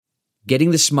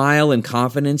Getting the smile and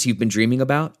confidence you've been dreaming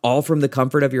about, all from the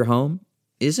comfort of your home,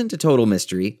 isn't a total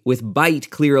mystery with Bite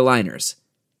clear aligners.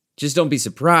 Just don't be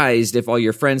surprised if all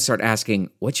your friends start asking,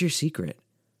 "What's your secret?"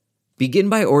 Begin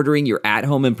by ordering your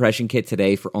at-home impression kit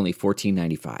today for only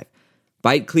 $14.95.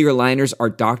 Bite clear aligners are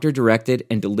doctor-directed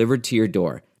and delivered to your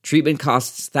door. Treatment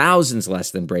costs thousands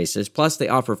less than braces, plus they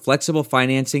offer flexible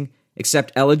financing,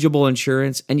 accept eligible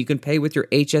insurance, and you can pay with your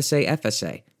HSA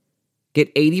FSA. Get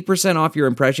 80% off your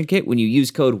impression kit when you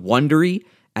use code WONDERY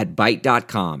at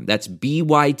Byte.com. That's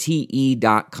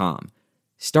BYTE.com.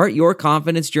 Start your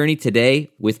confidence journey today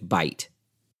with Byte.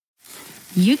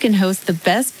 You can host the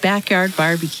best backyard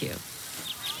barbecue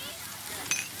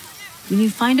when you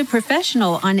find a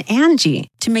professional on Angie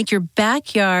to make your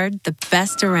backyard the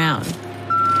best around.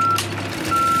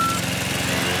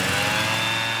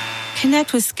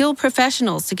 Connect with skilled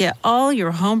professionals to get all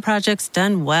your home projects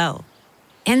done well.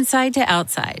 Inside to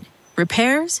outside,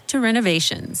 repairs to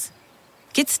renovations.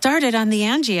 Get started on the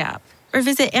Angie app or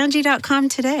visit Angie.com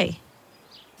today.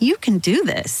 You can do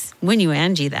this when you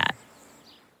Angie that.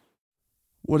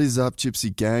 What is up,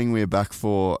 Gypsy Gang? We are back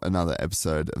for another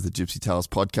episode of the Gypsy Tales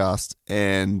podcast,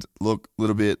 and look, a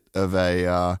little bit of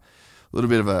a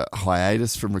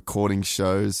hiatus from recording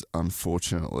shows,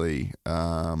 unfortunately,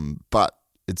 but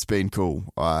it's been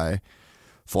cool. I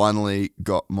finally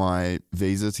got my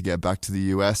visa to get back to the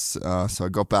US, so I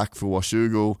got back for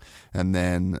Washougal and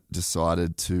then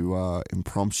decided to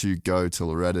impromptu go to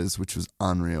Loretta's, which was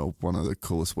unreal. One of the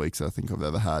coolest weeks I think I've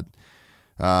ever had.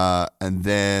 And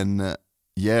then,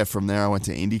 from there I went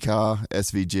to IndyCar,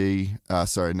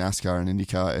 NASCAR and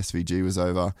IndyCar. SVG was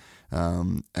over.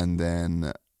 And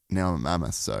then now I'm at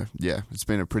Mase. So, it's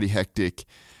been a pretty hectic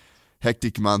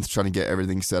month trying to get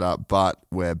everything set up, but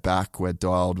we're back, we're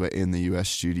dialed, we're in the US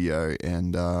studio,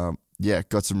 and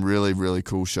got some really, really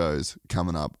cool shows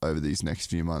coming up over these next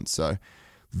few months. So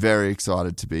very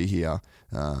excited to be here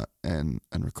and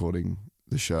recording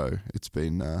the show. It's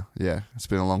been a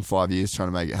long 5 years trying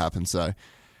to make it happen. So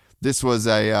this was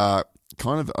a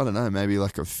kind of, I don't know, maybe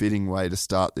like a fitting way to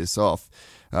start this off.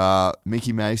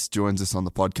 Mikki Mase joins us on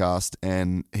the podcast,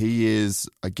 and he is,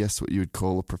 I guess, what you would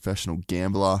call a professional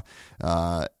gambler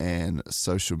and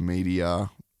social media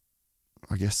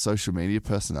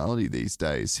personality these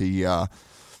days. He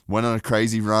went on a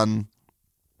crazy run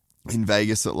in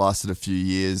Vegas that lasted a few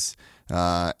years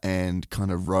and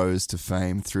kind of rose to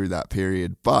fame through that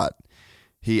period, but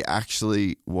he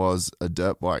actually was a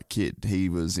dirt bike kid. He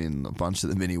was in a bunch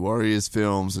of the Mini Warriors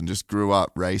films and just grew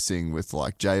up racing with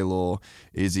like J-Law,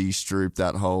 Izzy, Stroop,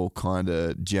 that whole kind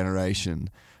of generation.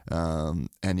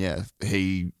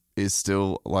 He is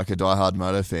still like a diehard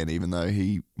moto fan, even though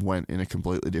he went in a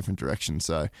completely different direction.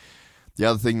 So the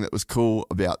other thing that was cool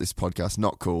about this podcast,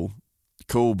 not cool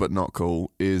but not cool,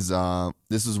 is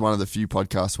this was one of the few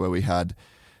podcasts where we had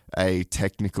a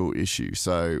technical issue.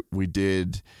 So we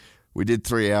did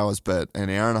 3 hours, but an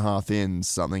hour and a half in,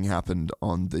 something happened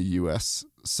on the US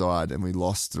side and we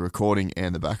lost the recording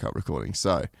and the backup recording.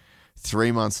 So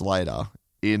 3 months later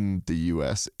in the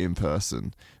US in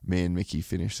person, me and Mikki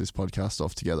finished this podcast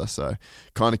off together. So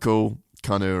kind of cool,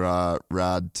 kind of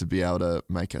rad to be able to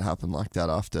make it happen like that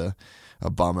after a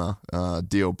bummer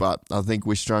deal. But I think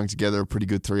we strung together a pretty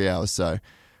good 3 hours. So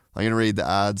I'm going to read the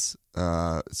ads.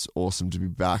 It's awesome to be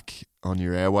back on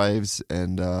your airwaves,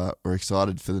 and we're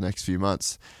excited for the next few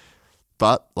months.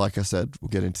 But like I said, we'll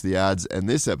get into the ads, and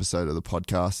this episode of the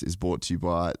podcast is brought to you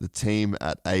by the team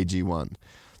at AG1.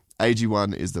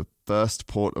 AG1 is the first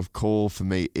port of call for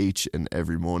me each and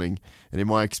every morning, and in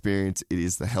my experience, it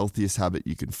is the healthiest habit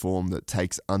you can form that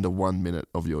takes under 1 minute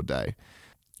of your day.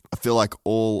 I feel like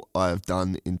all I have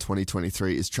done in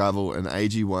 2023 is travel, and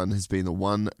AG1 has been the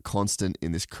one constant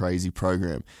in this crazy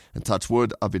program. And touch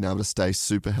wood, I've been able to stay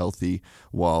super healthy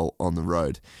while on the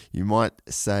road. You might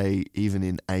say even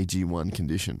in AG1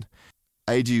 condition.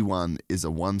 AG1 is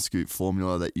a one scoop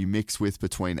formula that you mix with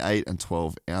between 8 and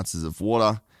 12 ounces of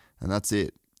water, and that's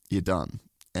it. You're done.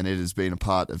 And it has been a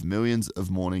part of millions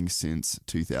of mornings since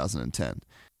 2010.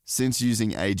 Since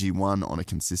using AG1 on a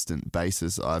consistent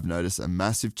basis, I've noticed a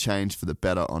massive change for the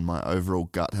better on my overall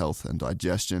gut health and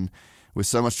digestion. With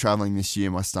so much traveling this year,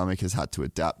 my stomach has had to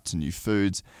adapt to new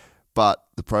foods, but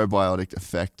the probiotic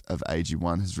effect of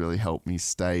AG1 has really helped me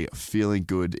stay feeling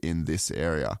good in this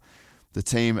area. The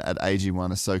team at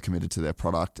AG1 are so committed to their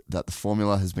product that the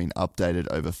formula has been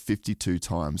updated over 52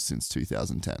 times since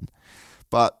 2010.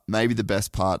 But maybe the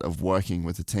best part of working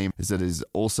with the team is that it has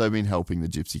also been helping the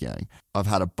Gypsy Gang. I've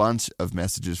had a bunch of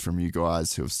messages from you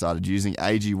guys who have started using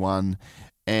AG1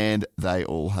 and they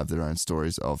all have their own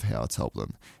stories of how it's helped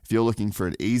them. If you're looking for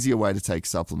an easier way to take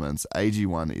supplements,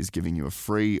 AG1 is giving you a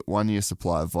free 1-year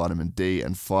supply of vitamin D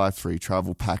and 5 free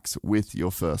travel packs with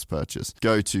your first purchase.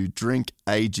 Go to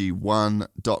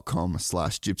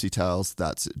drinkag1.com/gypsytales.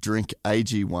 That's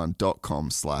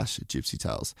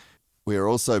drinkag1.com/gypsytales. We are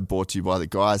also brought to you by the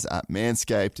guys at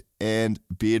Manscaped, and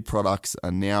beard products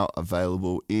are now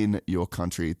available in your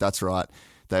country. That's right.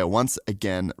 They are once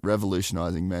again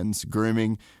revolutionizing men's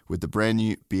grooming with the brand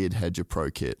new Beard Hedger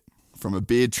Pro Kit. From a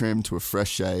beard trim to a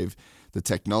fresh shave, the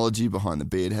technology behind the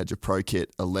Beard Hedger Pro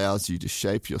Kit allows you to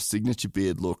shape your signature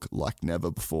beard look like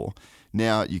never before.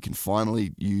 Now you can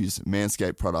finally use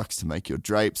Manscaped products to make your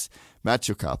drapes match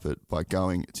your carpet by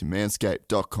going to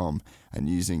manscaped.com and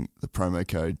using the promo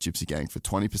code GYPSYGANG for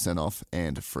 20% off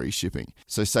and free shipping.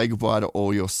 So say goodbye to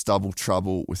all your stubble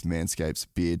trouble with Manscaped's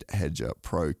Beard Hedger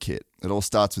Pro Kit. It all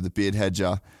starts with the Beard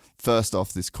Hedger. First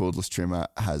off, this cordless trimmer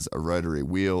has a rotary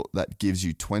wheel that gives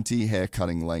you 20 hair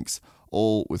cutting lengths,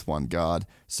 all with one guard,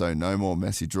 so no more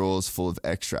messy drawers full of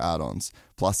extra add-ons.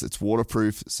 Plus, it's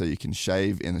waterproof, so you can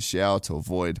shave in the shower to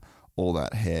avoid all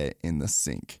that hair in the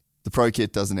sink. The Pro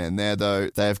Kit doesn't end there, though.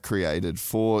 They have created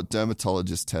 4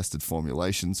 dermatologist-tested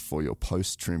formulations for your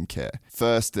post-trim care.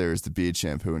 First, there is the beard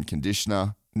shampoo and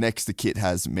conditioner. Next, the kit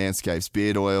has Manscaped's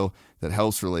beard oil that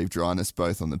helps relieve dryness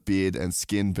both on the beard and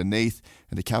skin beneath,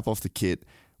 and to cap off the kit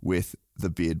with the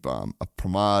beard balm, a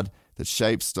pomade that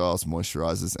shapes, styles,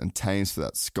 moisturizes, and tames for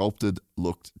that sculpted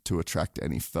look to attract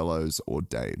any fellows or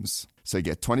dames. So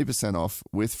get 20% off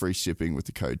with free shipping with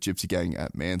the code GYPSYGANG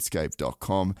at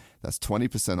manscaped.com. That's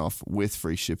 20% off with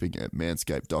free shipping at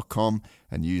manscaped.com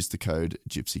and use the code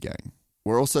GYPSYGANG.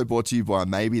 We're also brought to you by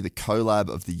maybe the collab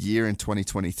of the year in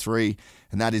 2023,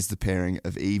 and that is the pairing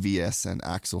of EVS and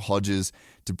Axel Hodges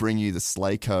to bring you the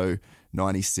Slayco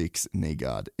 96 knee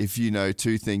guard. If you know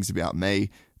 2 things about me,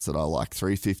 it's that I like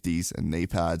 350s and knee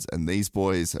pads, and these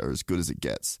boys are as good as it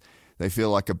gets. They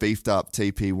feel like a beefed up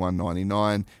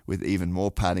TP199 with even more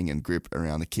padding and grip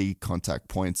around the key contact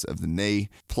points of the knee.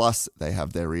 Plus, they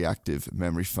have their reactive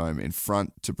memory foam in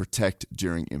front to protect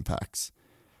during impacts.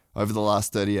 Over the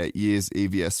last 38 years,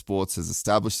 EVS Sports has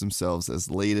established themselves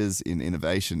as leaders in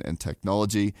innovation and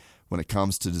technology when it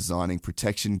comes to designing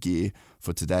protection gear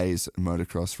for today's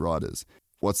motocross riders.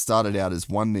 What started out as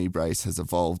one knee brace has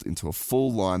evolved into a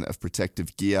full line of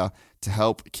protective gear to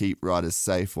help keep riders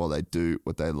safe while they do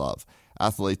what they love.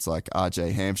 Athletes like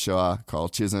RJ Hampshire, Kyle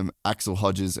Chisholm, Axel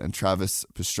Hodges, and Travis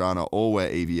Pastrana all wear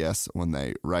EVS when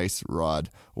they race, ride,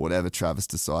 or whatever Travis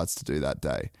decides to do that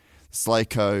day.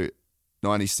 Slayco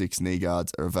 96 knee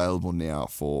guards are available now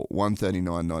for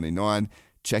 $139.99.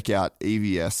 Check out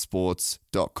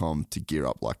evssports.com to gear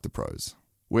up like the pros.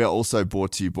 We are also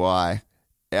brought to you by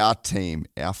our team,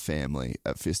 our family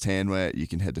at Fist Handwear. You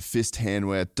can head to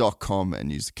fisthandwear.com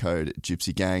and use the code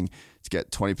GYPSYGANG to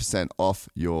get 20% off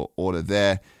your order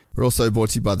there. We're also brought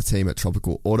to you by the team at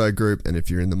Tropical Auto Group, and if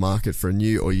you're in the market for a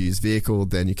new or used vehicle,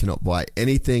 then you cannot buy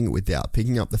anything without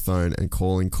picking up the phone and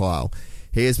calling Kyle.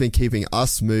 He has been keeping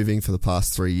us moving for the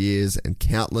past 3 years and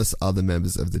countless other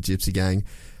members of the Gypsy Gang.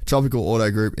 Tropical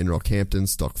Auto Group in Rockhampton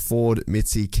stock Ford,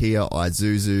 Mitsubishi, Kia,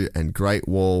 Isuzu, and Great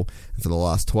Wall. And for the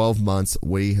last 12 months,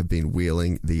 we have been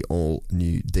wheeling the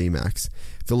all-new D-Max.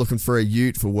 If you're looking for a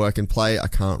ute for work and play, I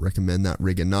can't recommend that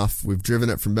rig enough. We've driven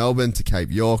it from Melbourne to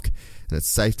Cape York, and it's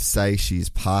safe to say she's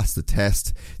passed the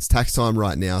test. It's tax time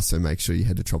right now, so make sure you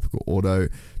head to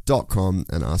tropicalauto.com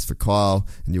and ask for Kyle,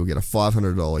 and you'll get a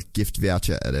 $500 gift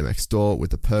voucher at MX Store with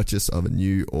the purchase of a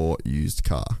new or used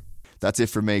car. That's it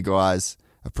from me, guys.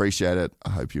 Appreciate it. I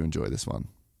hope you enjoy this one.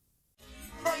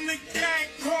 From the gang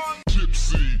called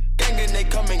Gypsy. Gang and they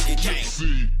come and get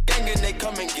Gypsy. Gang and they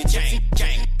come and get Gypsy.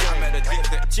 Gang. I met a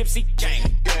Gypsy.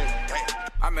 Gang.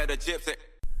 I met a Gypsy.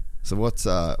 So what's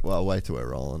well, wait till we're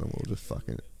rolling and we'll just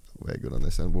we're good on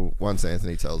this. And once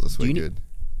Anthony tells us we're good.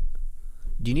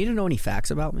 Do you need to know any facts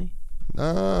about me?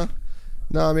 No,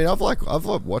 I mean I've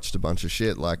watched a bunch of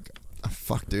shit. Like,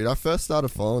 fuck, dude, I first started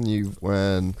following you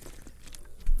when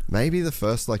maybe the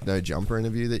first No Jumper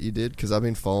interview that you did, because I've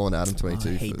been following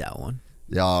Adam22. I hate that one.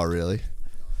 Yeah, oh, really?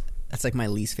 That's my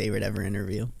least favorite ever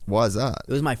interview. Why is that?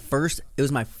 It was my first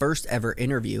ever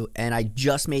interview, and I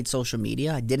just made social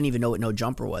media. I didn't even know what No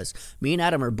Jumper was. Me and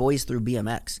Adam are boys through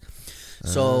BMX.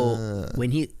 So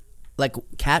when he,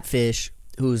 Catfish,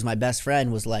 who's my best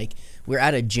friend, was we're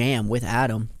at a jam with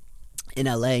Adam in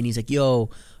LA, and he's like, yo,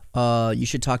 you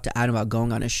should talk to Adam about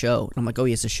going on a show. And I'm like, oh,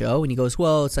 he has a show? And he goes,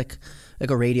 well, it's like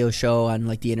a radio show on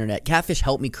the internet. Catfish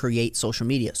helped me create social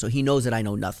media, so he knows that I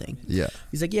know nothing. Yeah.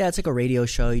 He's like, yeah, it's like a radio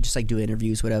show. You just do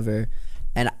interviews, whatever.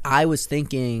 And I was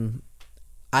thinking,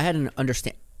 I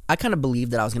I kind of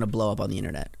believed that I was going to blow up on the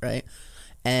internet, right?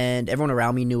 And everyone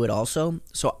around me knew it also.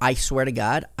 So I swear to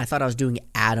God, I thought I was doing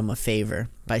Adam a favor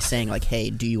by saying like,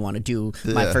 hey, do you want to do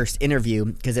my first interview?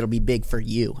 Because it'll be big for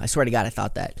you. I swear to God, I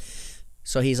thought that.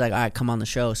 So he's like, all right, come on the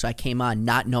show. So I came on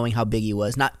not knowing how big he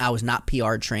was. I was not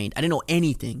PR trained. I didn't know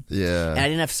anything. Yeah. And I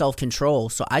didn't have self-control.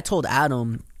 So I told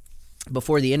Adam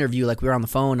before the interview, like we were on the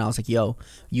phone, I was like, yo,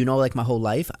 you know, like my whole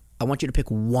life, I want you to pick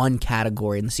one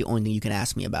category, and that's the only thing you can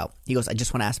ask me about. He goes, I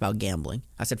just want to ask about gambling.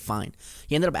 I said, fine.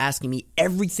 He ended up asking me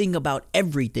everything about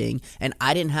everything, and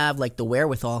I didn't have like the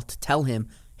wherewithal to tell him,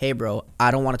 hey, bro,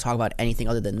 I don't want to talk about anything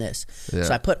other than this. Yeah.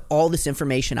 So I put all this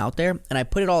information out there, and I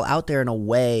put it all out there in a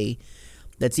way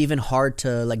that's even hard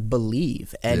to like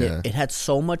believe. And it had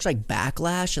so much like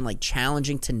backlash and like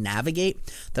challenging to navigate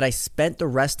that I spent the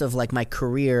rest of like my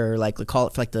career, like we call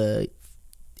it for like the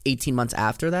 18 months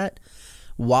after that,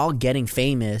 while getting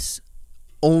famous,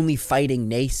 only fighting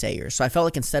naysayers. So I felt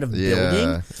like instead of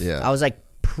building, I was like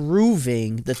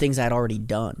proving the things I had already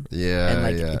done. And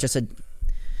like it just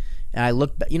and I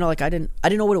looked back, you know, like I didn't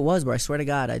know what it was, bro. I swear to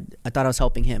God, I thought I was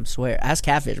helping him. Swear. Ask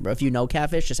Catfish, bro. If you know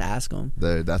Catfish, just ask him.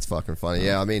 Dude, that's fucking funny.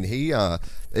 Yeah, I mean,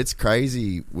 it's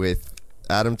crazy with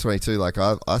Adam 22. Like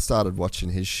I started watching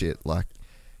his shit like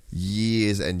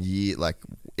years and years, like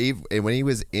when he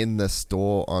was in the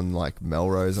store on like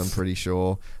Melrose, I'm pretty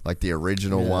sure, like the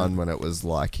original one when it was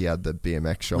like he had the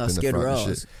BMX shop in the Skid front Row.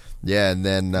 and shit. Yeah, and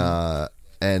then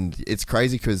and it's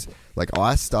crazy because like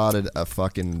I started a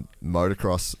fucking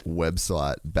motocross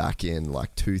website back in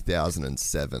like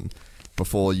 2007,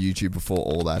 before YouTube, before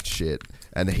all that shit,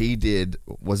 and he did,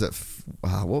 was it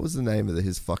what was the name of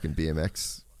his fucking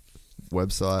BMX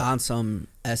website? On some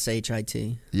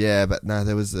SHIT. Yeah, but no,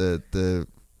 there was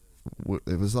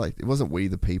it was like, it wasn't We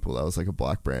the People, that was like a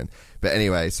bike brand. But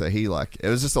anyway, so he like, it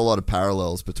was just a lot of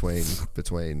parallels between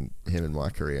him and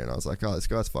my career, and I was like, oh, this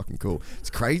guy's fucking cool.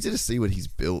 It's crazy to see what he's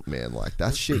built, man. Like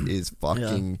that shit is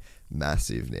fucking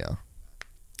massive now.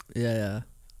 Yeah.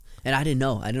 And I didn't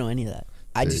know any of that.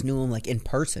 I just knew him like in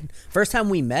person. First time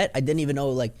we met, I didn't even know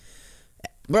like,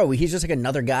 bro, he's just like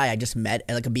another guy I just met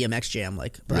at like a BMX jam.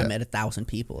 Like, bro, I met 1,000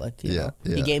 people. Like, you know.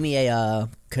 He gave me a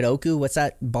Kadoku. What's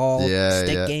that ball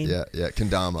stick game? Yeah,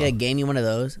 Kendama. Yeah, gave me one of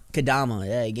those. Kadama.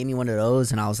 Yeah, he gave me one of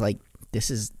those, and I was like, this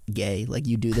is gay. Like,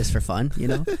 you do this for fun, you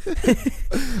know?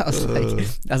 I was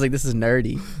like, this is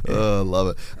nerdy. Oh, love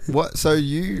it.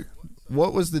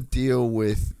 What was the deal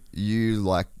with you?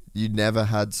 Like, you never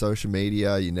had social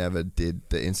media. You never did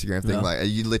the Instagram thing. No. Like,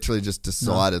 you literally just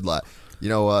decided, like, you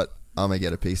know what? I'm gonna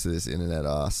get a piece of this internet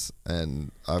ass,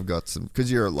 and I've got some, because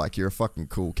you're a fucking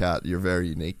cool cat. You're a very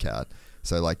unique cat.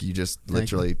 So like, you just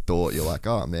literally thought, you're like,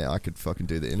 oh man, I could fucking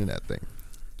do the internet thing.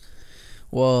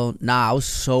 Well, nah, I was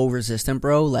so resistant,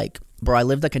 bro. Like, bro, I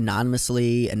lived like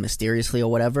anonymously and mysteriously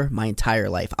or whatever my entire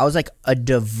life. I was like a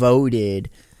devoted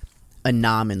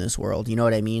anom in this world. You know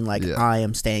what I mean? Like, I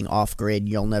am staying off grid.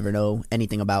 You'll never know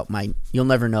anything about you'll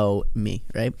never know me,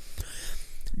 right?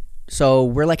 So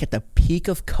we're like at the peak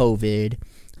of COVID.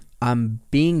 I'm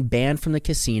being banned from the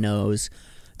casinos.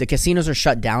 The casinos are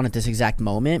shut down at this exact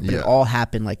moment, but it all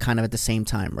happened like kind of at the same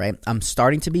time, right? I'm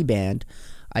starting to be banned.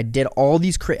 I did all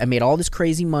these I made all this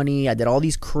crazy money. I did all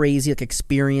these crazy like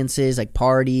experiences, like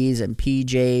parties and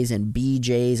PJs and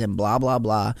BJs and blah blah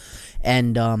blah.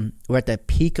 And we're at the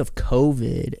peak of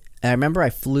COVID. And I remember I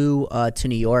flew to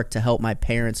New York to help my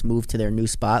parents move to their new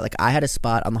spot. Like, I had a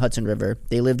spot on the Hudson River.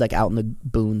 They lived like out in the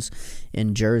boons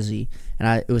in Jersey,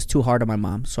 and it was too hard on my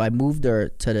mom. So I moved her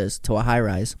to a high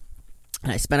rise,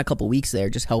 and I spent a couple weeks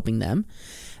there just helping them.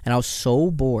 And I was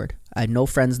so bored. I had no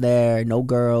friends there, no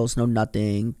girls, no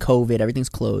nothing. COVID, everything's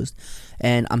closed,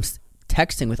 and I'm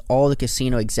texting with all the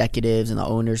casino executives and the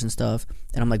owners and stuff,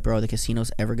 and I'm like, bro, the casino's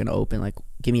ever gonna open? Like,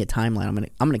 give me a timeline.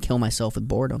 I'm gonna kill myself with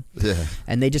boredom.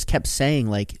 And they just kept saying,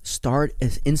 like, start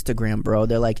Instagram, bro.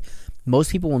 They're like, most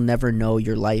people will never know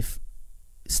your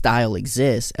lifestyle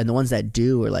exists, and the ones that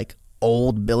do are like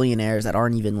old billionaires that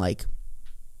aren't even like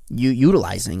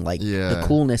utilizing like the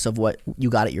coolness of what you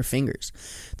got at your fingers.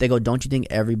 They go, don't you think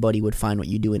everybody would find what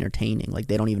you do entertaining? Like,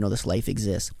 they don't even know this life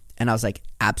exists. And I was like,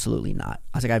 absolutely not.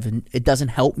 I was like, it doesn't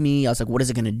help me. I was like, what is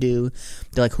it going to do?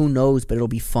 They're like, who knows, but it'll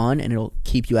be fun and it'll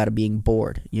keep you out of being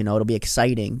bored. You know, it'll be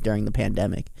exciting during the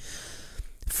pandemic.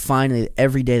 Finally,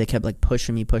 every day they kept like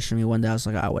pushing me. One day I was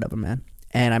like, whatever, man.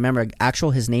 And I remember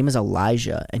his name is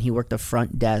Elijah, and he worked the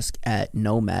front desk at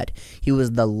Nomad. He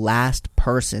was the last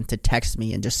person to text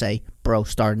me and just say, bro,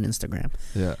 start an Instagram.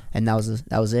 Yeah. And that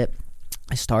was it.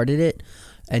 I started it.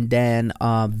 And then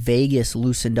Vegas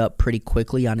loosened up pretty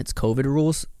quickly on its COVID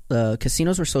rules. The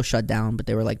casinos were still shut down, but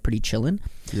they were like pretty chilling.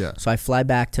 Yeah. So I fly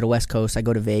back to the West Coast. I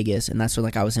go to Vegas, and that's when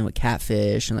like I was in with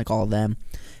Catfish and like all of them.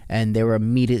 And they were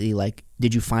immediately like,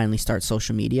 "Did you finally start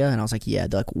social media?" And I was like, "Yeah."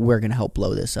 They're like, "We're gonna help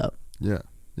blow this up." Yeah.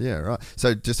 Yeah, right.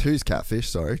 So just who's Catfish?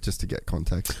 Sorry, just to get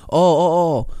context.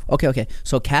 Okay.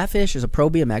 So Catfish is a pro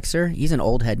BMXer. He's an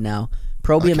old head now.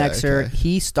 Pro BMXer. Okay.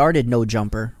 He started No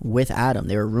Jumper with Adam.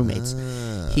 They were roommates.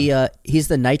 He's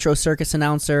the Nitro Circus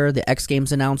announcer, the X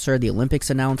Games announcer, the Olympics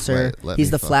announcer.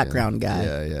 He's the flat ground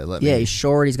guy. Yeah. He's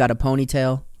short. He's got a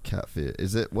ponytail. Catfish.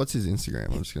 Is it? What's his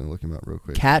Instagram? I'm just gonna look him up real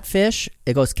quick. Catfish.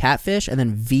 It goes Catfish and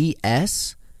then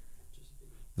VS.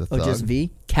 The Thug? Just V.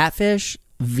 Catfish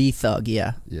V Thug.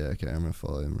 Yeah. Yeah. Okay, I'm gonna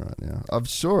follow him right now. I'm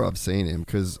sure I've seen him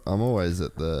because I'm always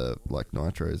at the like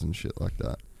nitros and shit like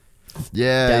that.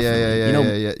 Yeah,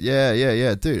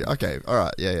 yeah, dude. Okay, all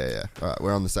right, yeah. All right,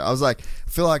 we're on the same. I was like, I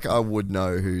feel like I would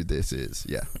know who this is.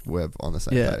 Yeah, we're on the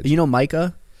same page. You know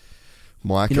Micah?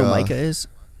 Micah. You know who Micah is?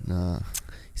 Nah.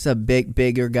 He's a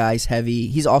bigger guy. He's heavy.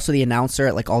 He's also the announcer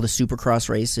at like all the Supercross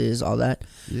races, all that.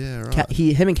 Yeah, right.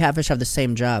 Him and Catfish have the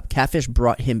same job. Catfish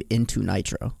brought him into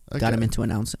Nitro, got him into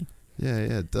announcing.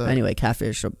 Yeah, dope. Anyway,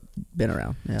 Catfish have been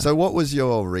around. Yeah. So what was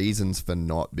your reasons for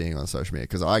not being on social media?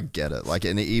 Because I get it. Like,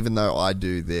 and even though I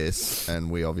do this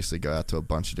and we obviously go out to a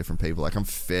bunch of different people, like I'm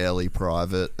fairly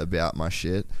private about my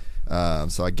shit.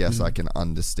 So I guess I can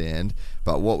understand.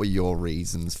 But what were your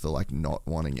reasons for like not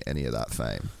wanting any of that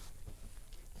fame?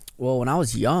 Well, when I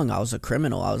was young, I was a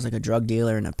criminal. I was like a drug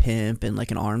dealer and a pimp and like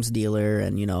an arms dealer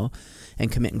and, you know,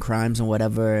 and committing crimes and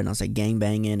whatever. And I was like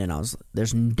gangbanging and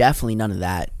there's definitely none of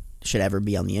that should ever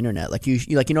be on the internet. Like you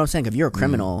know what I'm saying? If you're a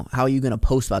criminal, how are you going to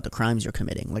post about the crimes you're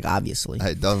committing? Like obviously.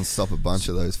 Hey, it doesn't stop a bunch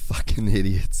of those fucking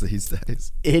idiots these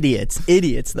days.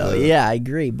 Idiots though. Yeah, I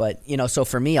agree. But, you know, so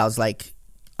for me, I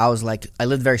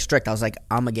lived very strict. I was like,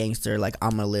 I'm a gangster. Like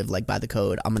I'm going to live like by the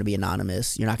code. I'm going to be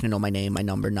anonymous. You're not going to know my name, my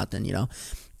number, nothing, you know?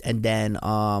 And then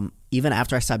even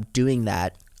after I stopped doing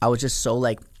that, I was just so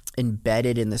like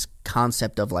embedded in this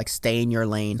concept of like stay in your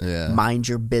lane, mind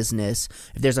your business.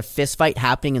 If there's a fist fight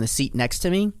happening in the seat next to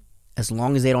me, as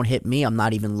long as they don't hit me, I'm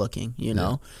not even looking, you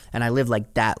know? And I lived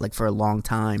like that like for a long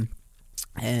time.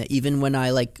 And even when I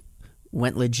like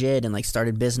went legit and like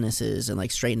started businesses and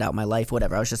like straightened out my life,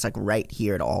 whatever, I was just like right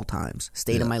here at all times,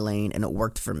 stayed in my lane, and it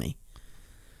worked for me.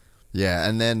 Yeah,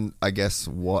 and then I guess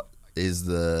what is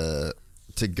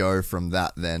to go from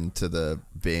that then to the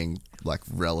being like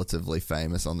relatively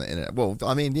famous on the internet? Well,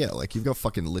 I mean, yeah, like you've got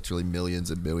fucking literally millions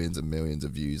and millions and millions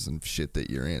of views and shit that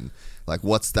you're in. Like,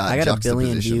 what's that? I got 1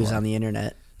 billion juxtaposition views like? on the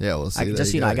internet. Yeah, well, see,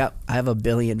 just you know, I have 1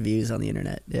 billion views on the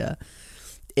internet. Yeah,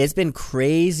 it's been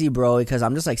crazy, bro. Because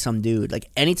I'm just like some dude. Like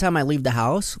anytime I leave the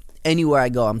house, anywhere I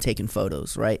go, I'm taking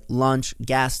photos. Right, lunch,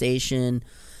 gas station,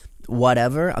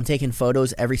 whatever, I'm taking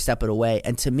photos every step of the way.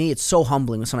 And to me, it's so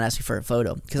humbling when someone asks me for a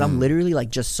photo because I'm literally like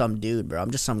just some dude, bro.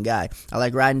 I'm just some guy. I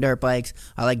like riding dirt bikes.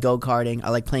 I like go-karting.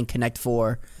 I like playing Connect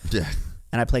 4. Yeah.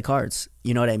 And I play cards.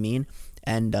 You know what I mean?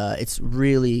 And it's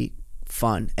really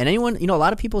fun. And anyone, you know, a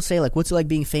lot of people say like, what's it like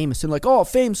being famous? And like, oh,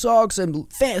 fame sucks and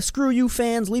screw you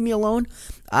fans, leave me alone.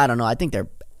 I don't know. I think they're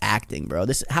acting, bro.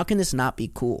 How can this not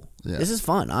be cool? Yeah. This is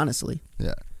fun, honestly.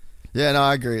 Yeah. Yeah, no,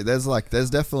 I agree. There's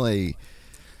definitely...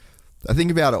 I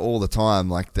think about it all the time.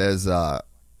 Like, there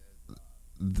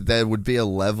would be a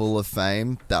level of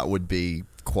fame that would be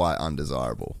quite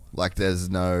undesirable. Like, I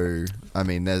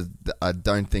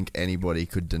don't think anybody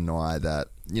could deny that.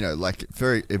 You know, like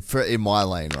for in my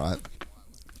lane, right?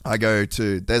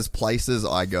 There's places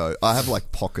I go. I have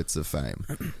like pockets of fame.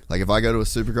 Like, if I go to a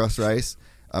Supercross race,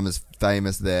 I'm as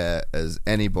famous there as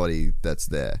anybody that's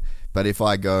there. But if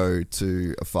I go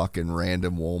to a fucking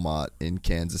random Walmart in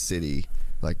Kansas City,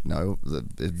 like, no,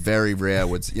 it's very rare.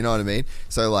 You know what I mean?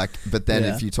 So, like, but then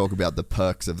if you talk about the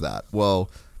perks of that,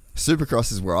 well,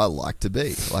 Supercross is where I like to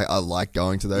be. Like, I like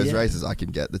going to those races. I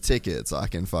can get the tickets. I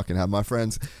can fucking have my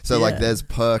friends. So, like, there's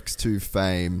perks to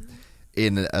fame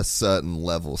in a certain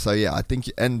level. So, yeah, I think,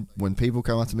 and when people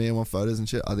come up to me and want photos and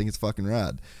shit, I think it's fucking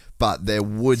rad. But there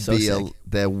would be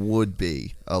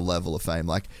a level of fame.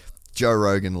 Like, Joe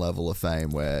Rogan level of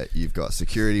fame where you've got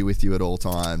security with you at all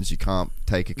times. You can't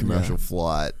take a commercial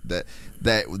flight. That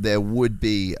there would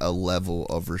be a level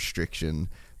of restriction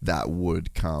that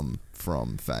would come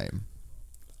from fame.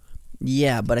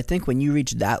 Yeah, but I think when you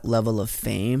reach that level of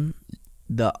fame,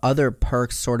 the other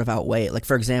perks sort of outweigh it. Like,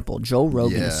 for example, Joe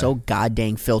Rogan is so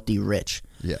goddamn filthy rich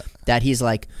that he's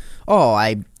like, oh,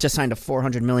 I just signed a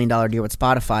 $400 million deal with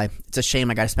Spotify. It's a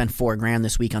shame I got to spend $4,000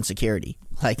 this week on security.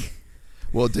 Like...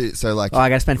 Well, so like, oh, I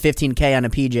got to spend $15K on a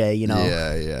PJ, you know?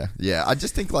 Yeah. I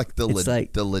just think like the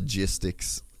It's the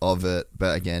logistics of it,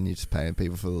 but again, you're just paying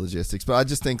people for the logistics. But I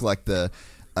just think like the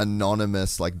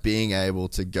anonymous, like being able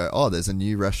to go, oh, there's a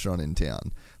new restaurant in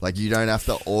town. Like you don't have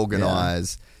to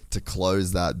organize to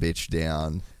close that bitch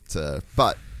down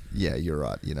but yeah, you're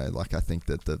right. You know, like I think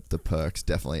that the perks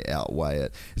definitely outweigh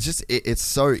it. It's just, it's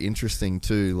so interesting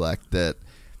too, like that.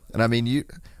 And I mean,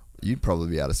 you'd probably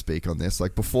be able to speak on this.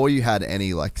 Like before you had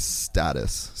any like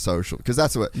status social, because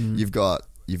that's what you've got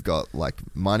like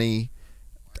money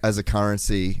as a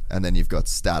currency, and then you've got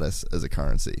status as a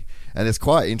currency. And it's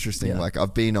quite interesting. Yeah. Like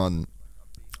I've been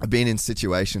in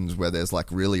situations where there's like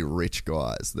really rich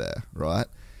guys there, right?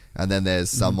 And then there's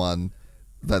someone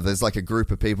that there's like a group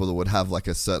of people that would have like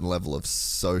a certain level of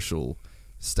social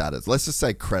status. Let's just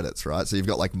say credits, right? So you've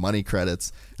got like money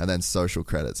credits and then social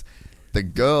credits. The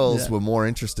girls were more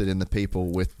interested in the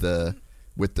people with the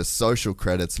social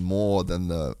credits more than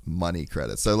the money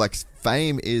credits. So like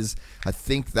fame is, I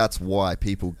think that's why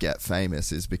people get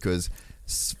famous, is because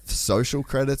social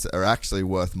credits are actually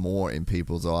worth more in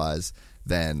people's eyes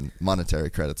than monetary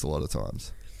credits a lot of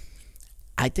times.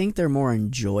 I think they're more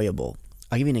enjoyable.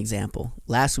 I'll give you an example.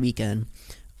 Last weekend,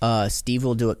 Steve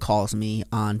Will Do It calls me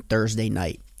on Thursday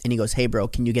night, and he goes, hey, bro,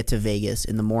 can you get to Vegas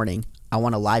in the morning? I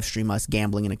want to live stream us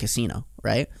gambling in a casino,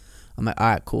 right? I'm like, all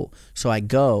right, cool. So I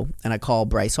go, and I call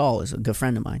Bryce Hall, who's a good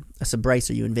friend of mine. I said, Bryce,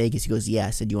 are you in Vegas? He goes, yeah.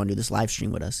 I said, you want to do this live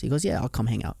stream with us? He goes, yeah, I'll come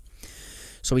hang out.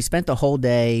 So we spent the whole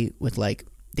day with, like,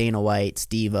 Dana White,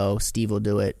 Steve-O, Steve Will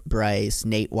Do It, Bryce,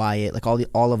 Nate Wyatt, like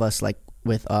all of us, like,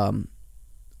 with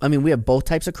I mean, we have both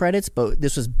types of credits, but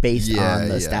this was based on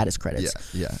the status credits.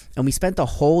 Yeah. And we spent the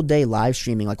whole day live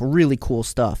streaming like really cool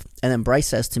stuff. And then Bryce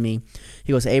says to me,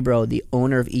 he goes, hey, bro, the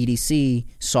owner of EDC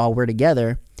saw we're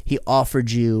together. He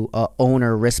offered you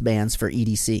owner wristbands for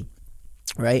EDC,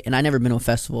 right? And I never been to a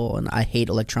festival, and I hate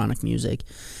electronic music.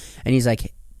 And he's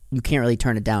like, you can't really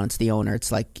turn it down. It's the owner.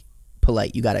 It's like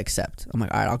polite. You got to accept. I'm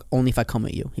like, all right, only if I come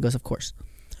with you. He goes, of course.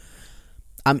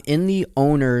 I'm in the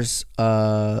owner's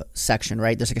section,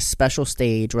 right? There's like a special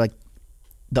stage where like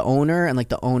the owner and like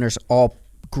the owners all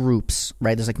groups,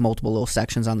 right? There's like multiple little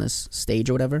sections on this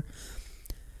stage or whatever.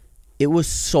 It was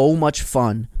so much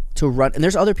fun to run, and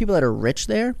there's other people that are rich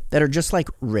there that are just like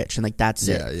rich, and like that's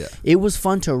it. Yeah. It was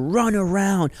fun to run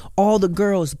around, all the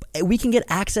girls. We can get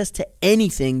access to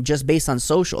anything just based on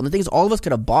social. And the thing is, all of us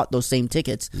could have bought those same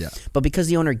tickets, but because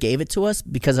the owner gave it to us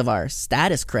because of our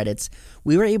status credits,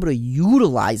 we were able to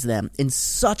utilize them in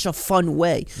such a fun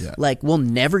way. Like, we'll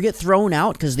never get thrown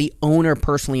out because the owner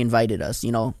personally invited us.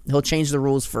 You know, he'll change the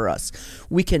rules for us.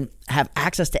 We can have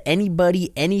access to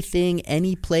anybody, anything,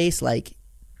 any place. Like,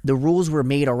 the rules were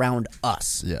made around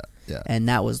us. Yeah. And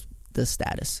that was the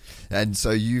status. And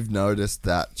so you've noticed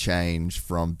that change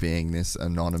from being this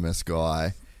anonymous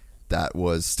guy that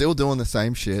was still doing the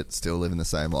same shit, still living the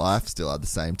same life, still had the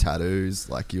same tattoos,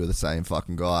 like you were the same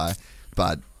fucking guy,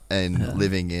 but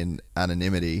living in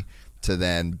anonymity, to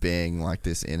then being like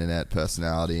this internet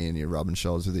personality, and you're rubbing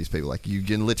shoulders with these people. Like, you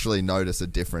can literally notice a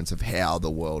difference of how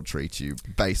the world treats you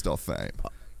based off fame.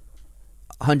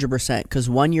 100%, because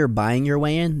one, you're buying your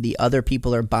way in, the other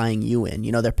people are buying you in.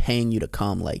 You know, they're paying you to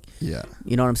come. Like, you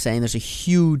know what I'm saying? There's a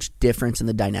huge difference in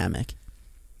the dynamic.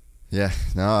 Yeah,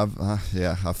 no,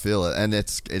 I feel it, and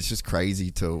it's just crazy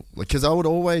to, because I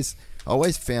always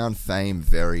found fame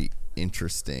very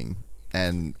interesting,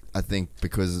 and I think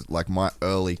because like my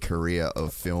early career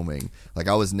of filming, like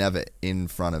I was never in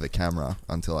front of a camera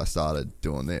until I started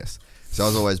doing this. So I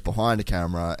was always behind a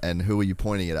camera, and who are you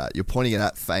pointing it at? You're pointing it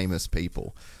at famous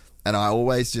people. And I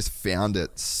always just found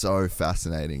it so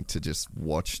fascinating to just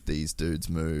watch these dudes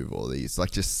move, or these,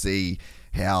 like, just see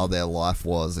how their life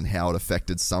was and how it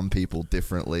affected some people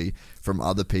differently from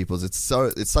other people's. It's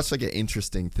such like an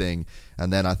interesting thing.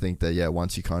 And then I think that,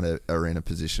 once you kind of are in a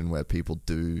position where people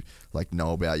do like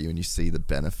know about you and you see the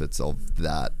benefits of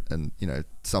that, and, you know,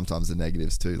 sometimes the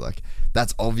negatives too, like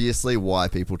that's obviously why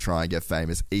people try and get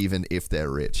famous, even if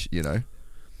they're rich, you know?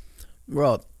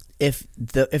 Well, if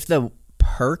the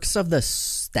perks of the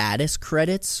status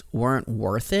credits weren't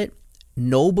worth it,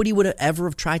 nobody would have ever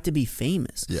have tried to be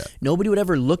famous. Nobody would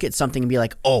ever look at something and be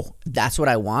like, oh, that's what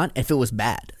I want, if it was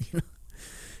bad.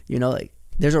 You know, like,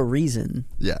 there's a reason.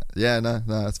 No,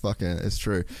 it's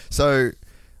true. So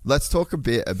let's talk a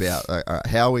bit about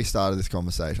how we started this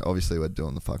conversation. Obviously, we're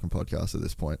doing the fucking podcast at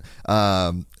this point.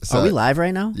 So, are we live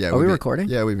right now? Yeah. Are we recording?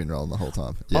 Yeah, we've been rolling the whole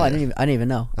time. I didn't even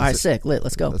know. All right, sick, lit.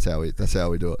 Let's go. That's how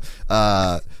we do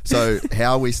it. So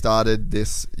how we started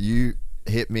this, you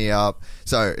hit me up.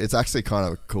 So it's actually kind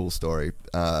of a cool story.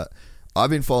 I've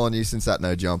been following you since that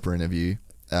No Jumper interview,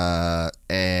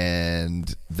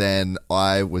 And then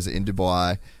I was in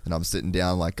Dubai and I'm sitting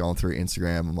down, like going through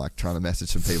Instagram. I'm like trying to message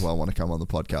some people I want to come on the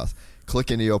podcast.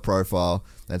 Click into your profile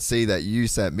and see that you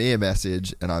sent me a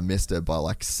message and I missed it by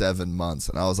like 7 months.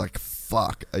 And I was like,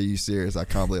 fuck, are you serious? I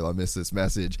can't believe I missed this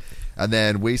message. And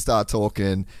then we start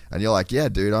talking and you're like, yeah,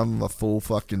 dude, I'm a full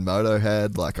fucking moto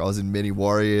head. Like I was in Mini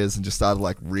Warriors and just started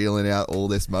like reeling out all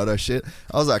this moto shit.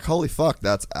 I was like, holy fuck,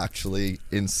 that's actually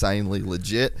insanely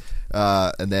legit.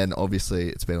 And then obviously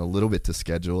it's been a little bit to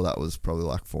schedule. That was probably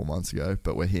like 4 months ago,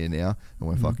 but we're here now and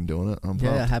we're fucking doing it. I'm pumped.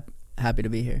 Yeah, happy to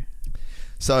be here.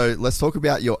 So let's talk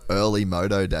about your early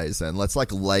moto days then. Let's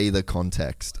like lay the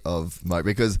context of moto,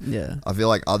 because I feel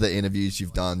like other interviews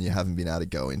you've done, you haven't been able to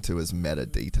go into as meta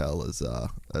detail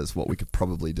as what we could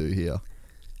probably do here.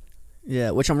 Yeah,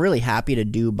 which I'm really happy to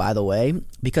do, by the way,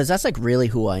 because that's like really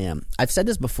who I am. I've said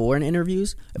this before in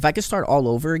interviews. If I could start all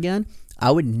over again, I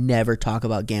would never talk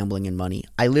about gambling and money.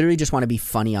 I literally just want to be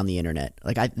funny on the internet.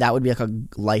 Like that would be like a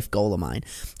life goal of mine,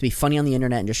 to be funny on the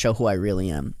internet and just show who I really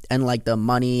am. And like the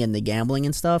money and the gambling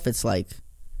and stuff, it's like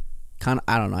kind of,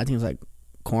 I don't know. I think it's like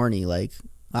corny. Like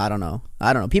I don't know.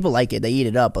 People like it. They eat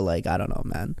it up, but like I don't know,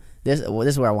 man. This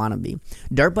is where I want to be.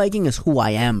 Dirt biking is who I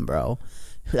am, bro.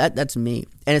 That's me.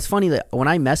 And it's funny that when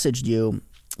I messaged you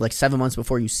like 7 months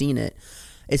before you seen it,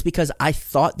 it's because I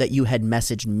thought that you had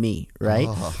messaged me, right?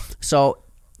 So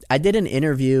I did an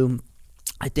interview,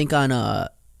 I think on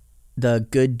the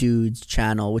Good Dudes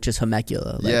channel, which is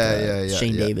Homecula, like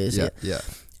Shane Davis. Yeah.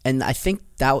 And I think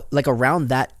that like around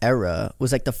that era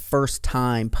was like the first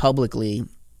time publicly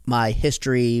my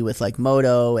history with like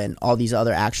moto and all these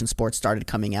other action sports started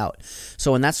coming out.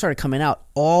 So when that started coming out,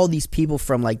 all these people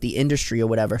from like the industry or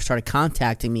whatever started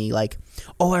contacting me like,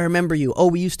 oh, I remember you. Oh,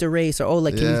 we used to race. Or, oh,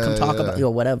 like, can you come talk about you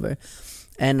or whatever.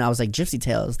 And I was like, Gypsy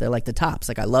Tales, they're like the tops.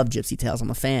 Like I love Gypsy Tales.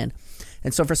 I'm a fan.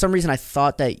 And so for some reason I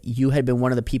thought that you had been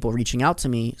one of the people reaching out to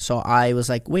me. So I was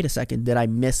like, wait a second, did I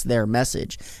miss their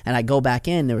message? And I go back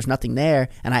in, there was nothing there.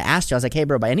 And I asked you, I was like, hey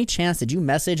bro, by any chance did you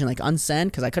message and like unsend?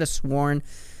 Because I could have sworn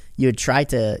you had tried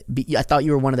to be, I thought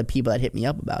you were one of the people that hit me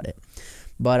up about it.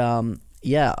 But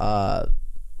you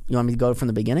want me to go from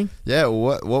the beginning? Yeah,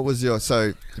 what was your,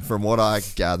 so from what I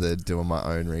gathered doing my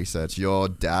own research, your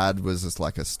dad was just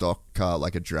like a stock car,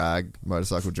 like a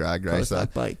motorcycle drag racer.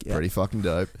 Bike, yeah. Pretty fucking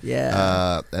dope.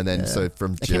 Yeah. And then so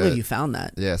from I can't believe you found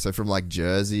that. Yeah, so from like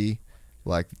Jersey,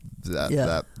 like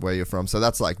that where you're from. So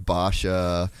that's like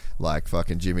Barsha, like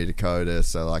fucking Jimmy Dakota.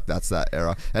 So like that's that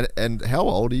era. And how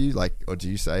old are you? Like, or do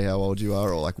you say how old you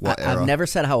are, or like what era? I've never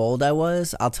said how old I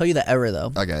was. I'll tell you the era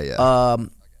though. Okay, yeah.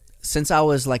 Since I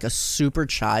was like a super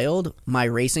child, my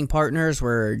racing partners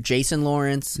were Jason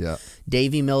Lawrence,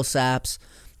 Davey Millsaps,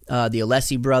 the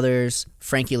Alessi brothers,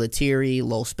 Frankie Lettieri,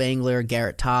 Lowell Spangler,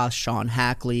 Garrett Toss, Sean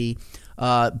Hackley,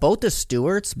 both the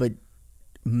Stewarts, but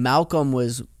Malcolm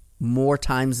was more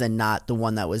times than not the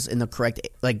one that was in the correct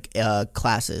like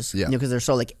classes, because they're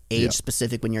so like age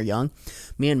specific when you're young.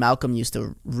 Me and Malcolm used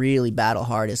to really battle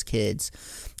hard as kids,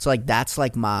 so like that's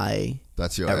like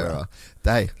that's your era.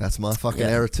 Hey, that's my fucking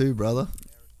era too, brother.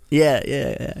 Yeah,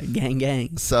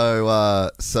 gang. So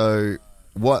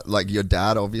what, like your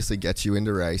dad obviously gets you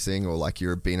into racing, or like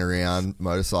you've been around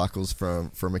motorcycles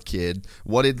from a kid.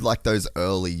 What did like those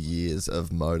early years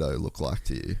of moto look like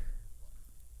to you?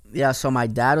 Yeah, so my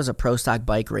dad was a pro stock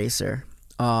bike racer,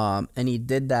 and he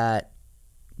did that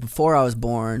before I was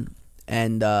born,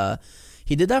 and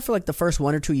he did that for like the first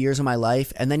 1 or 2 years of my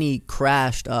life, and then he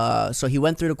crashed. So he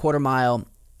went through the quarter mile,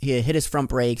 he hit his front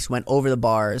brakes, went over the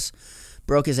bars,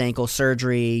 broke his ankle,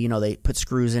 surgery, they put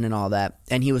screws in and all that,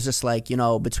 and he was just like,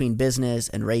 between business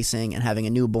and racing and having a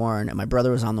newborn, and my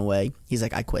brother was on the way, he's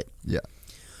like, I quit. Yeah.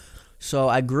 So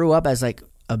I grew up as like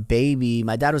a baby.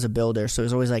 My dad was a builder, so it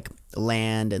was always like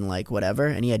land and like whatever,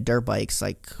 and he had dirt bikes,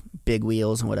 like big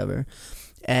wheels and whatever.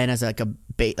 And as like a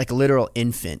literal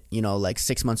infant, like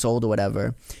 6 months old or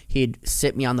whatever, he'd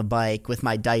sit me on the bike with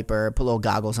my diaper, put little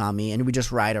goggles on me, and we'd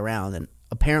just ride around. And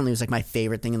apparently it was like my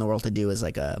favorite thing in the world to do as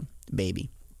like a baby.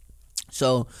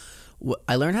 So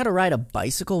I learned how to ride a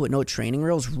bicycle with no training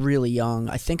wheels really young.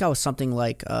 I think I was something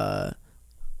like I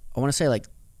want to say like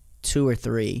 2 or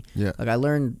 3. Yeah. Like I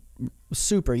learned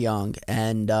super young,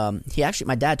 and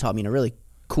my dad taught me in a really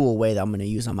cool way that I'm going to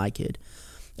use on my kid.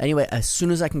 Anyway, as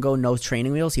soon as I can go no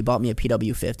training wheels, he bought me a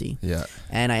PW50. Yeah.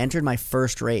 And I entered my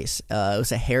first race. It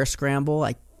was a hare scramble.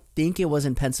 I think it was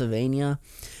in Pennsylvania.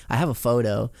 I have a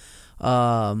photo.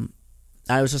 I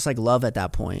was just like love at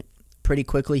that point. Pretty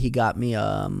quickly, he got me,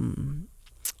 I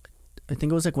think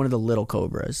it was like one of the Little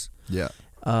Cobras. Yeah.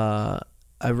 I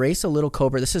raced a Little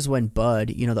Cobra. This is when Bud,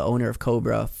 the owner of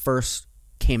Cobra, first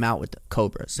came out with the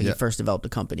Cobra. So he first developed the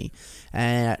company.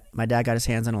 And my dad got his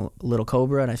hands on a little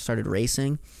Cobra, and I started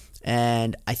racing.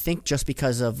 And I think just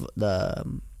because of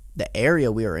the area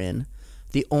we were in,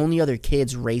 the only other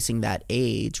kids racing that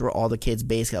age were all the kids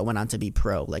basically that went on to be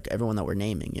pro, like everyone that we're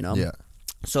naming, you know? Yeah.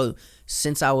 So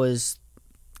since I was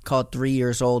called 3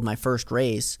 years old, my first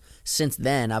race, since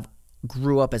then I've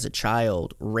grew up as a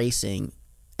child racing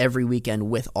every weekend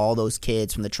with all those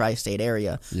kids from the tri-state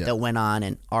area that went on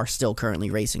and are still currently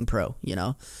racing pro, you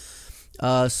know?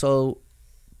 So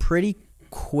pretty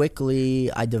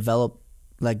quickly I developed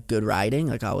like good riding,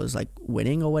 like I was like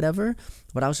winning or whatever,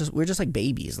 but we were just like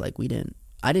babies. Like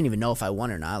I didn't even know if I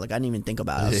won or not. Like I didn't even think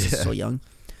about it. I was just so young.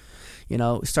 You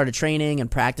know, started training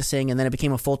and practicing, and then it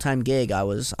became a full-time gig. I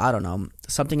was, I don't know,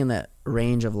 something in the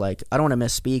range of like, I don't want to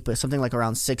misspeak, but something like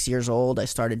around 6 years old, I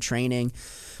started training.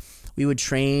 We would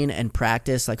train and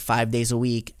practice like 5 days a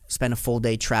week, spend a full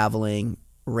day traveling,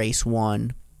 race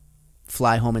one,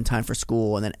 fly home in time for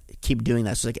school, and then keep doing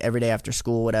that. So like every day after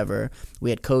school, whatever, we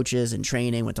had coaches and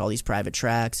training, went to all these private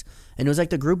tracks, and it was like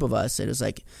the group of us. It was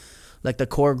like the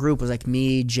core group was like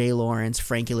me, Jay Lawrence,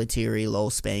 Frankie Lettieri, Lowell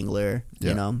Spangler,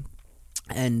 you know,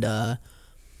 and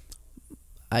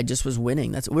I just was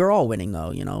winning. We were all winning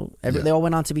though, you know. They all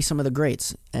went on to be some of the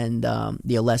greats, and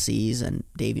the Alessis and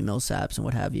Davey Millsaps and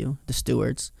what have you, the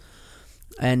Stewarts,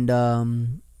 and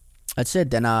that's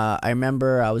it. Then I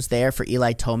remember I was there for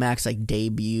Eli Tomac's like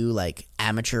debut like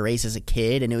amateur race as a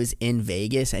kid, and it was in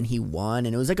Vegas, and he won,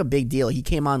 and it was like a big deal. He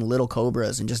came on Little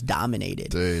Cobras and just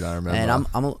dominated. Dude, I remember. And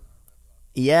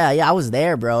I was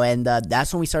there, bro, and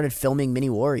that's when we started filming Mini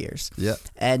Warriors. Yeah.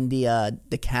 And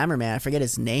the cameraman, I forget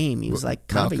his name. He was like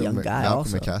kind of a young guy. Malcolm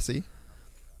also. McCassie?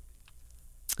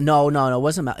 No, it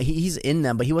wasn't. He's in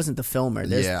them, but he wasn't the filmer.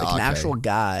 There's like an actual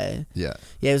guy. Yeah.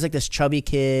 Yeah, it was like this chubby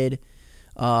kid.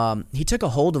 He took a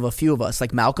hold of a few of us.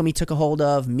 Like Malcolm he took a hold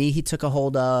of, me he took a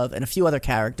hold of, and a few other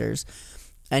characters.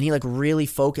 And he like really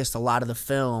focused a lot of the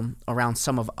film around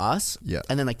some of us. Yeah.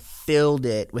 And then like filled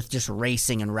it with just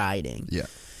racing and riding. Yeah.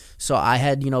 So I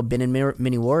had, you know, been in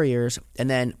Mini Warriors, and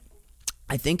then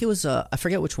I think it was I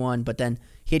forget which one, but then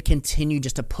he had continued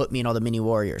just to put me in all the Mini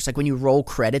Warriors. Like when you roll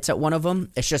credits at one of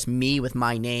them, it's just me with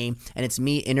my name, and it's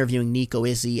me interviewing Nico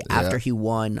Izzy after he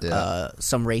won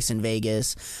some race in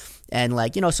Vegas. And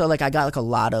like, you know, so like I got like a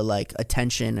lot of like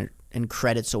attention and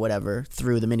credits or whatever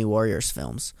through the Mini Warriors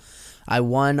films. I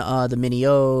won the Mini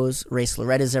O's, race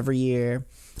Loretta's every year.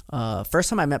 First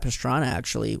time I met Pastrana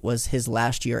actually was his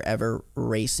last year ever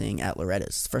racing at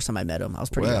Loretta's. First time I met him, I was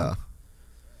pretty young.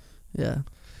 Yeah,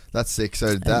 that's sick.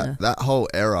 So that whole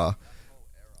era.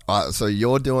 So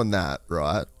you're doing that,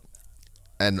 right?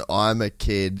 And I'm a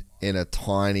kid in a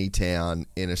tiny town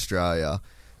in Australia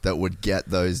that would get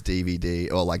those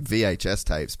DVD or like VHS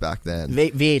tapes back then.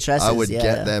 VHS. I would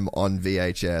get them on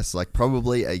VHS, like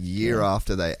probably a year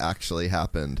after they actually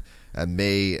happened. And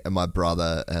me and my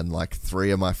brother and like 3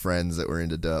 of my friends that were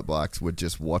into dirt bikes would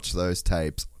just watch those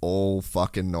tapes all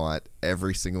fucking night,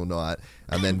 every single night.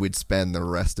 And then we'd spend the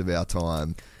rest of our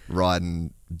time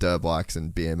riding dirt bikes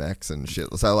and BMX and shit.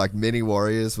 So like Mini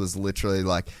Warriors was literally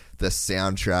like the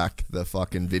soundtrack, the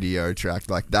fucking video track.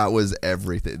 Like that was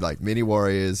everything. Like Mini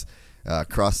Warriors,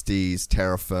 Krusty's,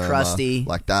 Terra Firma, Krusty.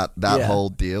 like that whole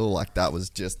deal. Like that was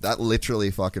just, that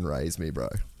literally fucking raised me, bro.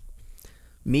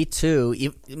 Me too.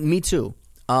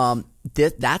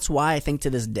 That's why I think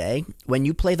to this day, when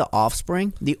you play The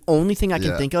Offspring, the only thing I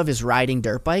can think of is riding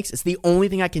dirt bikes. It's the only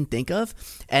thing I can think of.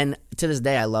 And to this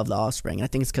day, I love The Offspring. And I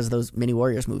think it's because of those Mini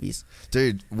Warriors movies.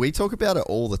 Dude, we talk about it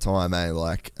all the time, eh?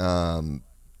 Like,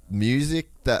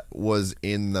 music that was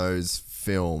in those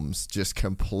films just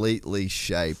completely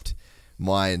shaped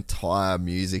my entire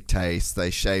music taste. They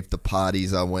shaped the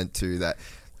parties I went to.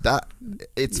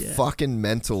 It's fucking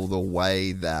mental the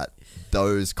way that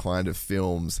those kind of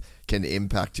films can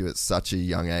impact you at such a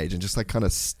young age and just like kind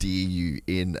of steer you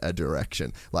in a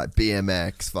direction. Like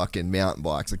BMX, fucking mountain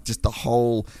bikes, like just the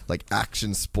whole like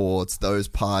action sports, those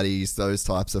parties, those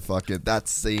types of fucking, that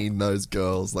scene, those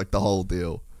girls, like the whole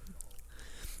deal.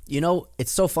 You know,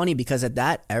 it's so funny because at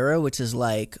that era, which is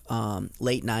like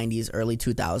late 90s, early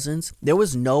 2000s, there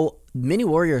was no... Mini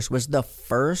Warriors was the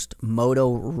first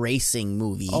moto racing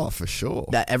movie. Oh, for sure.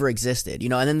 That ever existed. You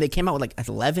know, and then they came out with like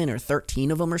 11 or 13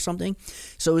 of them or something.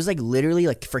 So it was like literally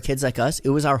like for kids like us, it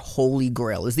was our holy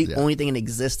grail. It was the only thing in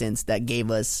existence that gave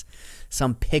us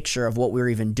some picture of what we were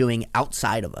even doing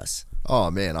outside of us.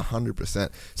 Oh man, 100%.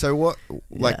 So what,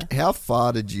 like, how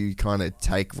far did you kind of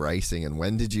take racing, and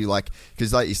when did you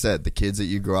because like you said, the kids that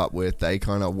you grew up with, they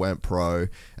kind of went pro,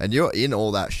 and you're in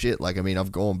all that shit. Like, I mean,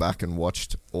 I've gone back and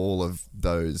watched all of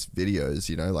those videos,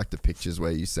 like the pictures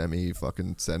where you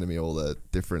fucking sending me all the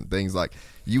different things. Like,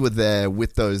 you were there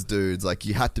with those dudes. Like,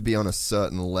 you had to be on a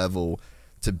certain level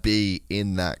to be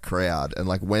in that crowd. And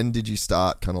like, when did you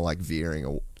start kind of like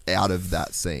veering out of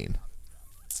that scene?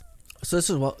 So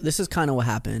this is kind of what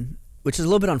happened, which is a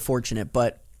little bit unfortunate,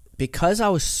 but because I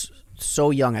was so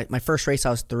young, my first race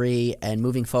I was 3, and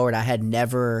moving forward I had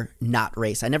never not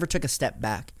raced. I never took a step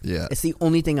back. Yeah. It's the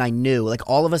only thing I knew. Like,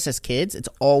 all of us as kids, it's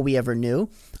all we ever knew.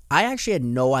 I actually had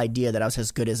no idea that I was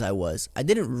as good as I was. I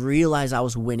didn't realize I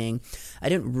was winning. I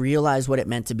didn't realize what it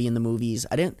meant to be in the movies.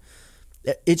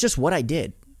 It's just what I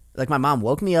did. Like, my mom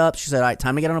woke me up. She said, all right,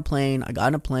 time to get on a plane. I got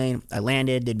on a plane. I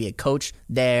landed. There'd be a coach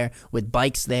there with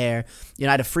bikes there. I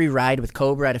had a free ride with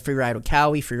Cobra. I had a free ride with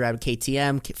Cowie, free ride with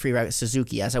KTM, free ride with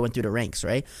Suzuki as I went through the ranks,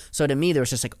 right? So to me, there was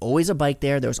just like always a bike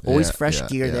there. There was always fresh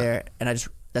gear there. And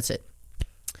that's it.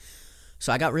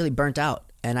 So I got really burnt out,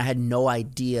 and I had no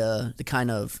idea the kind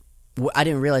of, I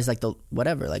didn't realize like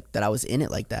that I was in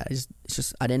it like that. It's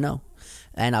just, I didn't know.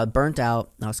 And I burnt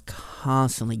out. I was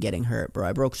constantly getting hurt, bro.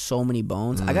 I broke so many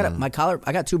bones. I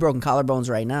got 2 broken collarbones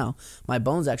right now. My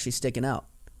bone's actually sticking out.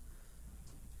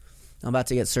 I'm about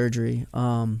to get surgery.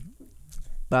 But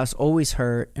I was always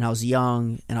hurt, and I was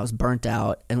young, and I was burnt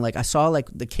out. And like, I saw like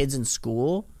the kids in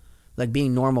school, like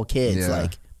being normal kids,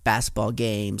 like basketball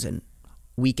games and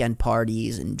weekend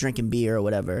parties and drinking beer or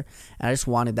whatever. And I just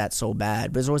wanted that so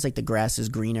bad. But it's always like the grass is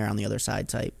greener on the other side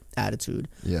type attitude.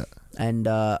 Yeah. And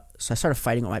so I started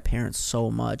fighting with my parents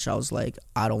so much. I was like,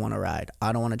 I don't want to ride.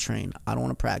 I don't want to train. I don't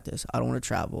want to practice. I don't want to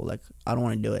travel. Like, I don't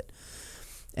want to do it.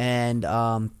 And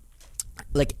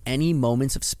like, any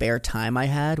moments of spare time I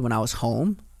had when I was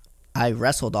home, I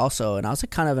wrestled also. And I was like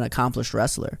kind of an accomplished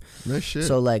wrestler. No shit.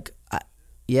 So like,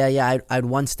 I'd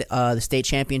won the state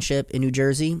championship in New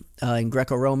Jersey in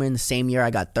Greco-Roman. The same year I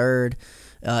got 3rd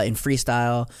in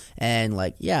freestyle. And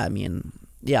like, I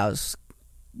was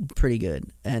pretty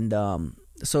good. And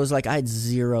so it was like I had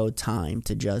zero time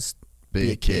to just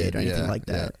be a kid or anything like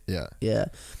that. Yeah.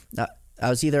 I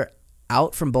was either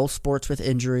out from both sports with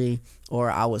injury, or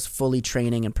I was fully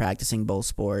training and practicing both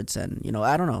sports. And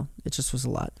I don't know, it just was a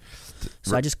lot.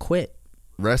 So I just quit.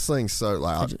 Wrestling's so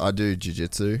like, I do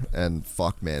jiu-jitsu, and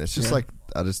fuck man, it's just like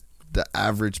the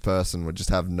average person would just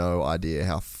have no idea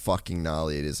how fucking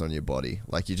gnarly it is on your body.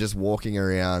 Like, you're just walking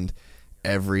around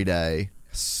every day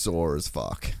sore as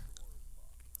fuck.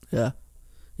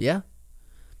 Yeah.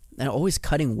 And always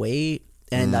cutting weight,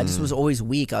 and I just was always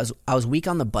weak. I was weak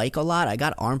on the bike a lot. I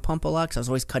got arm pump a lot because I was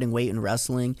always cutting weight in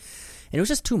wrestling, and it was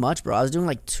just too much, bro. I was doing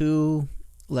like 2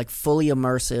 like fully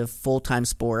immersive full-time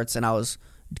sports, and I was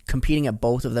competing at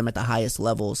both of them at the highest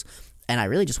levels, and I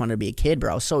really just wanted to be a kid,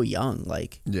 bro. I was so young.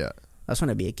 Like, I just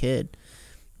wanted to be a kid.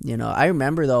 I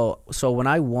remember though, so when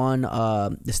I won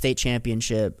the state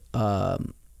championship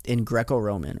in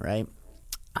Greco-Roman, right?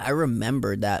 I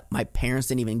remembered that my parents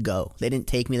didn't even go. They didn't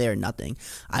take me there or nothing.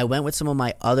 I went with some of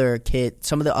the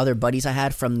other buddies I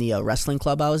had from the wrestling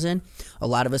club I was in. A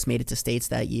lot of us made it to states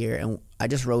that year, and I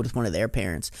just rode with one of their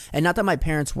parents. And not that my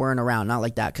parents weren't around, not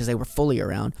like that, because they were fully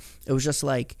around. It was just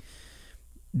like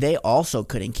they also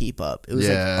couldn't keep up. It was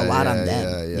like a lot on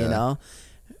them,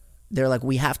 They're like,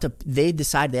 they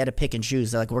decided they had to pick and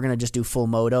choose. They're like, we're going to just do full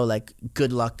moto. Like,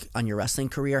 good luck on your wrestling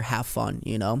career. Have fun,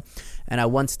 And I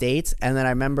won states. And then I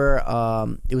remember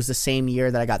it was the same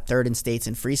year that I got 3rd in states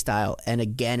in freestyle. And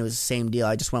again, it was the same deal.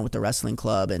 I just went with the wrestling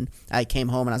club. And I came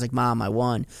home and I was like, Mom, I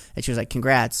won. And she was like,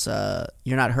 congrats.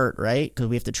 You're not hurt, right? Because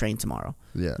we have to train tomorrow.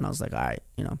 Yeah. And I was like, all right,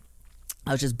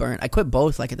 I was just burnt. I quit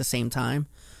both like at the same time.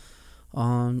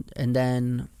 And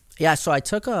then... Yeah, so I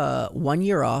took 1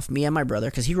 year off, me and my brother,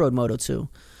 because he rode moto too.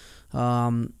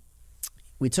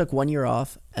 We took 1 year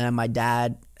off, and my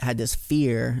dad had this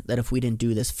fear that if we didn't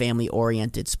do this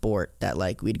family-oriented sport, that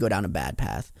like we'd go down a bad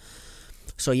path.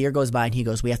 So a year goes by, and he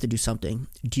goes, "We have to do something.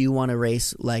 Do you want to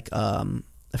race like I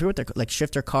forget what they're like,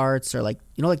 shifter carts or like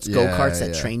like go karts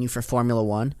that train you for Formula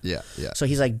One?" Yeah. So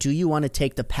he's like, "Do you want to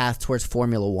take the path towards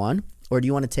Formula One, or do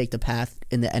you want to take the path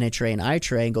in the NHRA and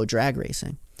ITRA and go drag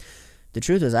racing?" The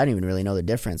truth is, I didn't even really know the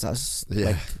difference. I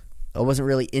wasn't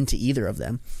really into either of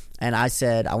them. And I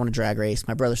said, I want to drag race.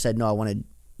 My brother said, no, I want to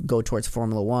go towards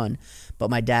Formula One. But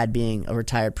my dad, being a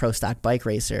retired pro stock bike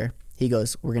racer, he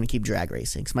goes, we're going to keep drag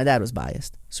racing. Because my dad was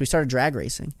biased. So we started drag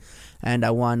racing. And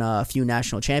I won a few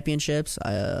national championships,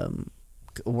 a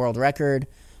world record.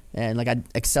 And like I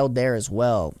excelled there as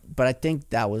well. But I think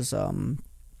that was...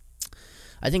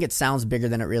 I think it sounds bigger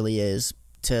than it really is.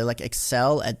 To like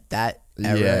excel at that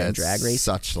era in drag race,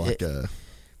 such like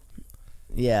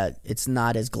it's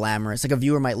not as glamorous. Like a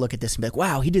viewer might look at this and be like,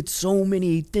 wow, he did so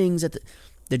many things at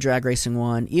the drag racing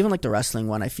one, even like the wrestling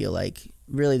one. I feel like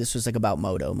really this was like about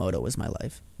moto. Moto was my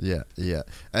life. Yeah.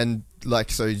 And like,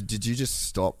 so did you just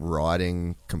stop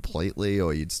riding completely,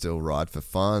 or you'd still ride for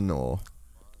fun, or?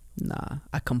 Nah,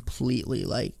 I completely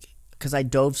because I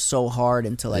dove so hard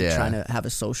into trying to have a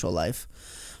social life.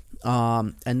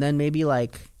 And then maybe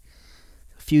like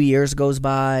a few years goes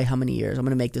by. How many years? I'm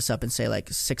going to make this up and say like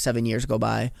 6-7 years go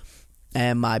by.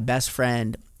 And my best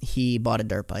friend, he bought a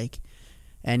dirt bike.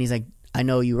 And he's like, I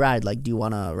know you ride. Like, do you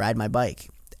want to ride my bike?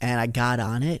 And I got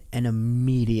on it, and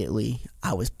immediately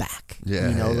I was back.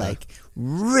 Like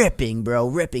ripping, bro,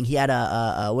 ripping. He had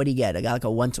a what do you get? I got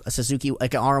like a Suzuki,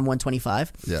 like an RM125.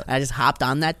 Yeah. And I just hopped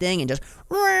on that thing and just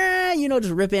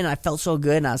ripping. And I felt so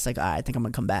good, and I was like, all right, I think I'm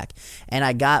gonna come back. And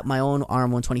I got my own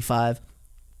RM125,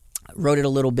 rode it a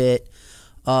little bit.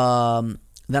 Then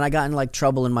I got in like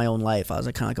trouble in my own life. I was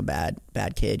like kind of like a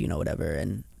bad kid, whatever,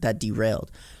 and that derailed.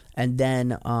 And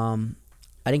then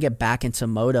I didn't get back into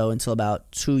moto until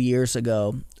about 2 years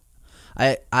ago.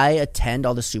 I attend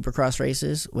all the Supercross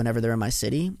races whenever they're in my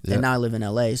city, and now I live in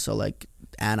LA, so like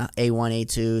A1,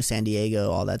 A2, San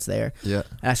Diego, all that's there. Yeah.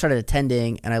 And I started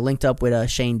attending, and I linked up with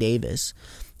Shane Davis,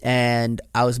 and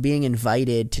I was being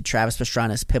invited to Travis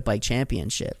Pastrana's Pit Bike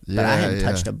Championship, but I hadn't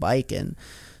touched a bike in,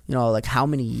 like how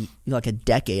many, like a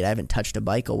decade. I haven't touched a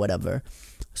bike or whatever.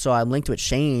 So I linked with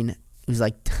Shane, who's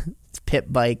like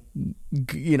pit bike,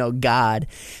 god,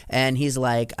 and he's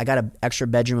like, I got an extra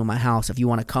bedroom in my house. If you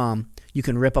want to come, you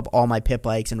can rip up all my pit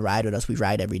bikes and ride with us. We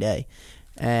ride every day.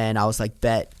 And I was like,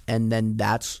 bet. And then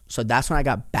that's when I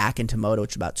got back into moto, which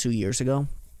was about 2 years ago,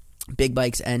 big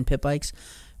bikes and pit bikes.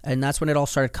 And that's when it all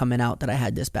started coming out that I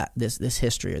had this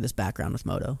history or this background with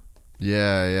moto.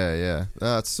 Yeah.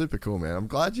 That's super cool, man. I'm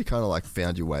glad you kind of like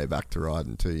found your way back to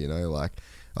riding too, like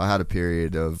I had a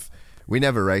period of, we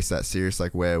never raced that serious,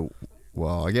 like where,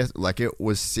 well, I guess like it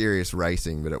was serious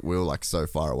racing, but we were like so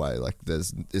far away. Like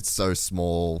it's so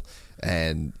small,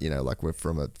 and like we're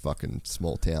from a fucking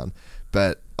small town.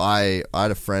 But I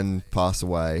had a friend pass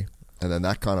away, and then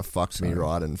that kind of fucked me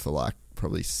riding for like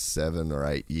probably 7 or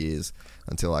 8 years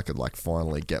until I could like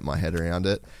finally get my head around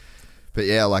it. But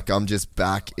yeah, like I'm just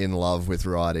back in love with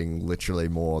riding literally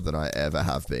more than I ever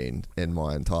have been in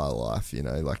my entire life.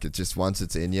 Like it just, once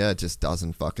it's in you, it just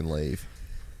doesn't fucking leave.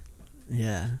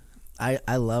 Yeah.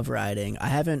 I love riding. I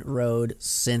haven't rode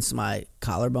since my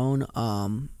collarbone.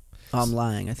 I'm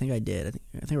lying. I think I did.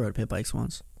 I think I rode pit bikes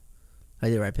once. I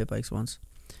did ride pit bikes once.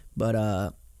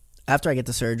 But after I get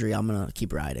the surgery, I'm gonna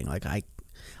keep riding. Like I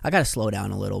gotta slow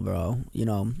down a little, bro.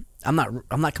 I'm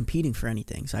not competing for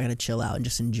anything, so I gotta chill out and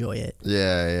just enjoy it.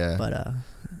 Yeah. But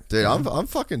dude,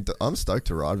 I'm stoked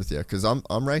to ride with you because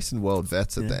I'm racing World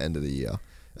Vets at the end of the year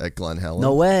at Glen Helen.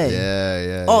 No way.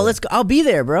 Yeah. Oh, let's go. I'll be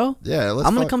there, bro. Yeah,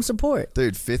 I'm gonna come support.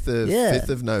 Dude, 5th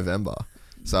of November.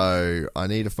 So I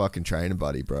need a fucking training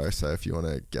buddy, bro. So if you want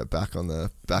to get back on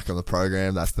the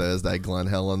program, that Thursday Glen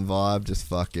Helen vibe, just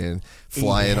fucking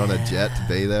fly in on a jet to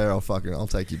be there. I'll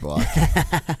take your bike.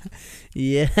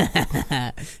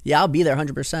 Yeah, I'll be there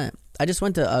 100%. I just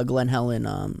went to Glen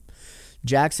Helen.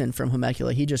 Jackson from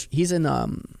Humecula. He's in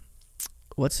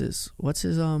what's his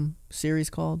series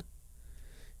called?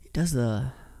 He does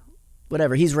the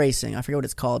whatever. He's racing. I forget what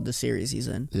it's called. The series he's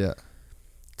in. Yeah.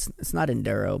 It's not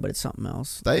enduro, but it's something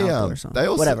else. They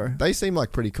also, whatever. They seem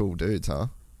like pretty cool dudes, huh?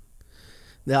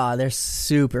 Yeah, they're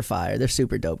super fire. They're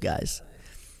super dope guys.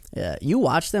 Yeah, you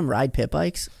watch them ride pit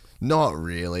bikes? Not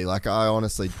really. Like I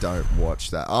honestly don't watch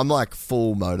that. I'm like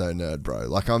full moto nerd, bro.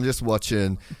 Like I'm just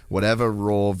watching whatever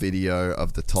raw video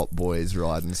of the top boys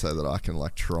riding, so that I can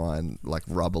like try and like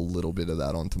rub a little bit of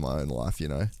that onto my own life,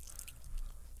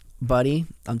 Buddy,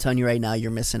 I'm telling you right now,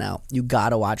 you're missing out. You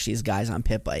gotta watch these guys on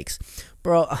pit bikes,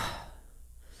 bro.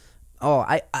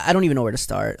 I don't even know where to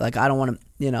start. Like I don't want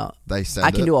to,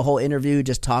 I can do a whole interview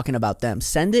just talking about them.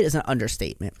 Send it is an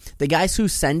understatement. The guys who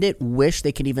send it wish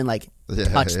they could even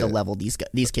touch the level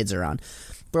these kids are on.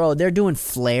 Bro, they're doing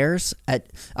flares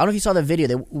at. I don't know if you saw the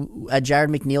video. At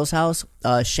Jared McNeil's house,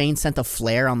 Shane sent a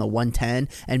flare on the 110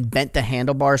 and bent the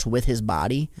handlebars with his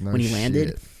body when he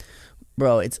landed.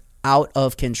 Bro, it's out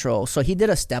of control. So he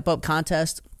did a step-up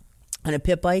contest on a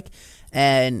pit bike,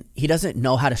 and he doesn't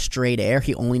know how to straight air.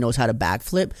 He only knows how to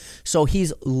backflip. So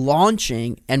he's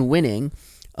launching and winning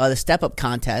the step-up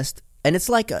contest, and it's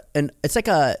like a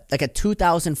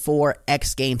 2004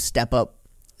 X Games step-up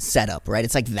setup, right?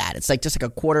 It's like that. It's like just like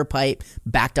a quarter pipe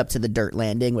backed up to the dirt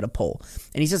landing with a pole,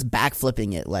 and he's just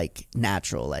backflipping it like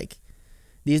natural. Like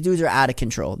These dudes are out of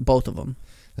control, both of them.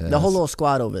 Yeah, the whole little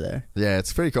squad over there. Yeah,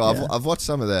 it's pretty cool. Yeah. I've watched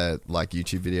some of their like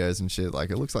YouTube videos and shit. Like,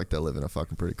 it looks like they're living a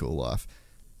fucking pretty cool life.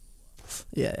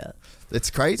 Yeah.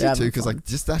 It's crazy too because like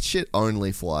just that shit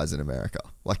only flies in America.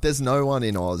 Like, there's no one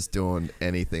in Oz doing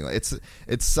anything. Like,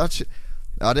 it's such.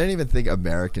 I don't even think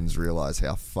Americans realize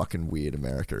how fucking weird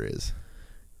America is.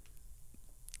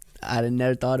 I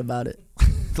never thought about it.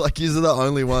 Like, these are the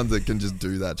only ones that can just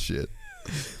do that shit.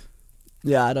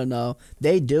 Yeah, I don't know.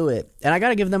 They do it, and I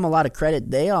gotta give them a lot of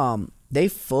credit. They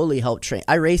fully helped train.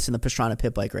 I raced in the Pastrana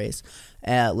pit bike race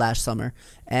last summer,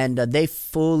 and they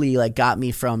fully like got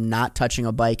me from not touching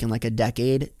a bike in like a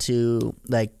decade to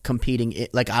like competing.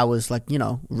 Like, I was like,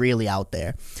 really out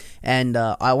there. And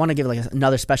I want to give like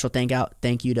another special thank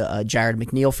you to Jared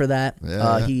McNeil for that.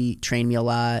 Yeah. He trained me a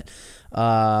lot.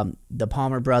 The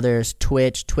Palmer brothers,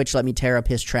 Twitch let me tear up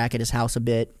his track at his house a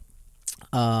bit.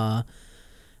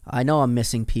 I know I'm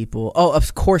missing people. Oh,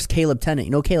 of course, Caleb Tennant.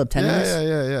 You know Caleb Tennant?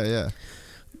 Yeah.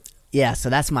 Yeah, so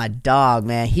that's my dog,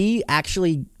 man. He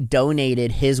actually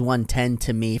donated his 110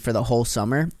 to me for the whole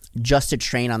summer just to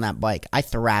train on that bike. I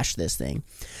thrashed this thing.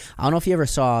 I don't know if you ever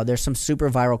saw, there's some super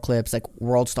viral clips, like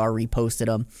WorldStar reposted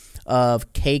them,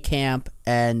 of K-Camp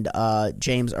and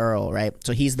James Earl, right?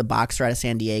 So he's the boxer out of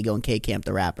San Diego and K-Camp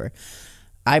the rapper.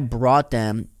 I brought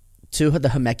them to the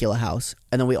Temecula house,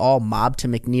 and then we all mobbed to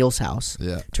McNeil's house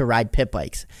to ride pit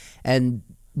bikes. And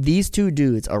these two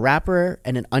dudes, a rapper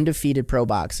and an undefeated pro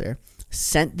boxer,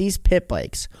 sent these pit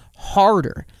bikes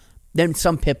harder than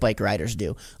some pit bike riders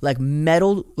do. Like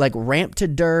metal, like ramp to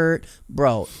dirt,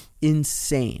 bro,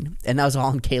 insane. And that was all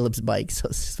on Caleb's bike, so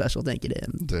special thank you to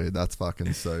him. Dude, that's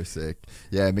fucking so sick.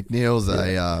 Yeah, McNeil's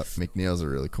a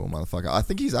really cool motherfucker. I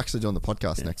think he's actually doing the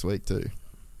podcast next week too.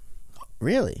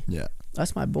 Really? Yeah.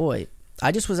 That's my boy.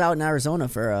 I just was out in Arizona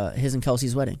for his and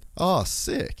Kelsey's wedding. Oh,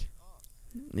 sick.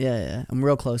 Yeah. I'm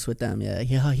real close with them. Yeah,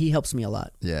 he helps me a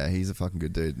lot. Yeah, he's a fucking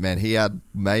good dude. Man, he had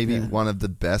maybe one of the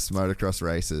best motocross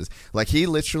races. Like, he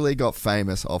literally got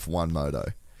famous off one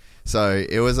moto. So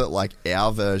it was at like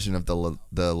our version of the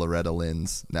Loretta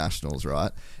Lynn's Nationals,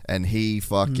 right? And he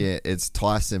it's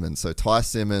Ty Simmons. So Ty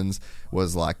Simmons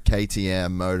was like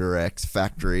KTM, Motor X,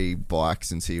 factory bike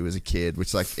since he was a kid,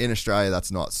 which like in Australia,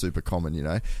 that's not super common,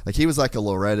 Like, he was like a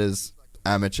Loretta's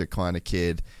amateur kind of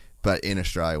kid, but in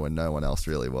Australia when no one else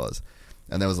really was.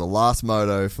 And there was a last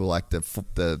moto for like the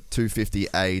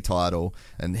 250A title,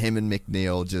 and him and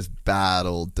McNeil just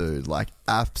battled, dude. Like,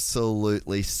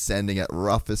 absolutely sending it.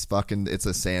 Roughest fucking, it's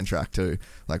a sand track too.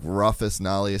 Like, roughest,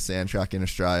 gnarliest sand track in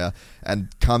Australia.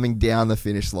 And coming down the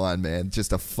finish line, man,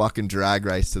 just a fucking drag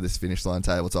race to this finish line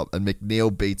tabletop. And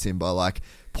McNeil beats him by like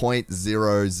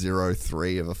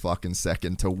 0.003 of a fucking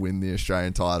second to win the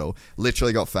Australian title.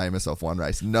 Literally got famous off one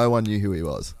race. No one knew who he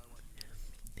was.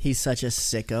 He's such a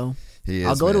sicko. He is,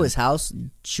 I'll go to his house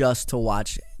just to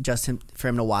watch, for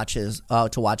him to watch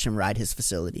him ride his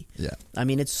facility. Yeah. I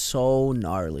mean, it's so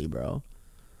gnarly, bro.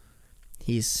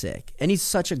 He's sick, and he's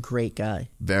such a great guy.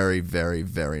 Very, very,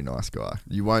 very nice guy.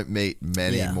 You won't meet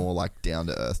many more like down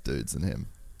to earth dudes than him.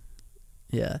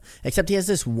 Yeah, except he has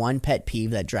this one pet peeve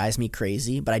that drives me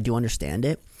crazy, but I do understand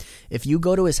it. If you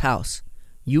go to his house,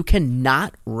 you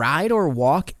cannot ride or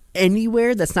walk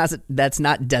anywhere that's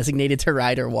not designated to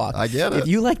ride or walk. I get it. If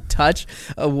you like touch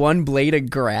a one blade of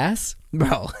grass,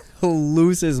 bro, he'll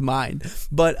lose his mind.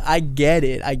 But I get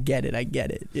it.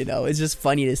 It's just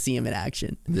funny to see him in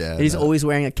action. Yeah, and he's always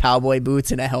wearing a cowboy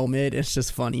boots and a helmet. It's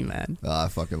just funny, man. I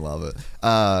fucking love it.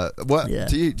 What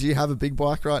do you have a big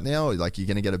bike right now? Or like, you're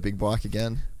gonna get a big bike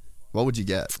again? What would you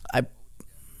get?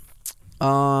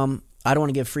 I don't want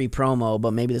to give free promo,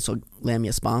 but maybe this will land me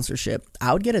a sponsorship.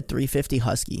 I would get a 350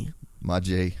 Husky. My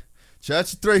G.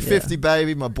 Church 350,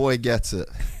 baby. My boy gets it.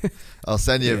 I'll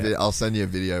send you I'll send you a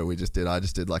video we just did. I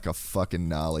just did like a fucking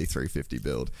gnarly 350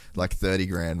 build. Like 30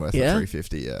 grand worth of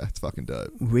 350. Yeah, it's fucking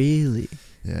dope. Really?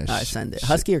 Yeah. All right, send it.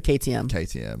 Husky or KTM?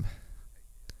 KTM.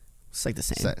 It's like the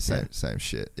same. Same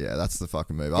shit. Yeah, that's the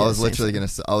fucking move. I was literally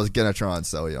gonna try and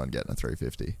sell you on getting a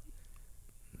 350.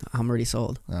 I'm already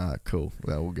sold. Ah, cool.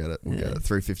 Well, we'll get it. We'll get it.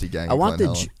 350 gang. I want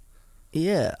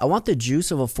I want the juice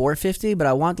of a 450, but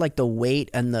I want like the weight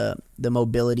and the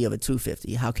mobility of a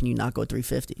 250. How can you not go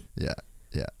 350? Yeah.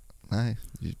 Hey,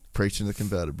 you're preaching to the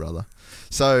converted, brother.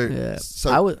 So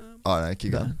I would. Oh no,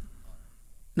 keep going.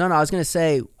 No, I was gonna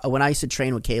say, when I used to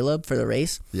train with Caleb for the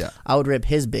race, I would rip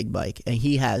his big bike, and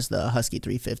he has the Husky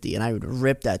 350, and I would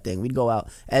rip that thing. We'd go out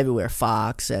everywhere,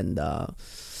 Fox and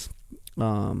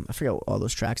I forget all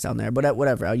those tracks down there, but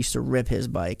whatever. I used to rip his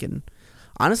bike, and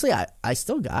honestly, I was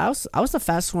the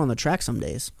fastest one on the track some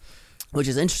days, which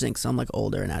is interesting because I'm like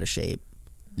older and out of shape.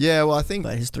 Yeah, well, I think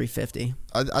but his 350.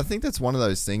 I think that's one of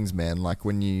those things, man. Like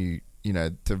when you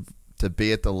know, to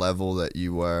be at the level that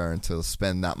you were and to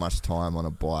spend that much time on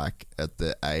a bike at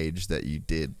the age that you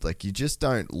did, like you just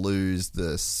don't lose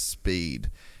the speed.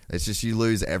 It's just you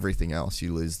lose everything else.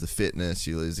 You lose the fitness,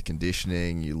 you lose the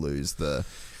conditioning, you lose the,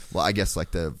 well, I guess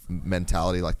like the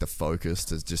mentality, like the focus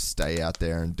to just stay out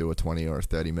there and do a 20 or a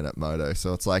 30-minute moto.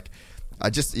 So it's like, I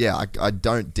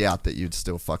don't doubt that you'd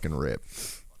still fucking rip.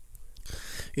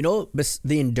 You know,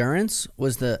 the endurance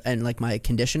was and like my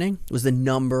conditioning was the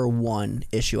number one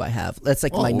issue I have. That's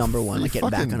like my number one, like getting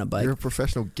back on a bike. You're a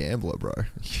professional gambler, bro.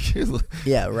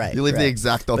 Yeah, right. You live the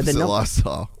exact opposite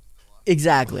lifestyle.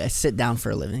 Exactly. I sit down for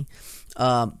a living.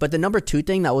 But the number two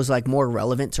thing that was like more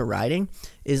relevant to riding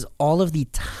is all of the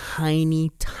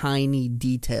tiny, tiny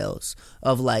details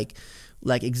of like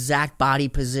exact body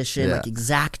position, like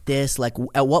exact this, like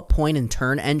at what point in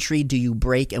turn entry do you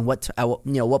brake and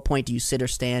what point do you sit or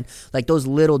stand, like those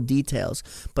little details.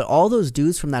 But all those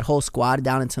dudes from that whole squad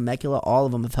down in Temecula, all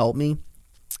of them have helped me,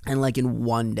 and like in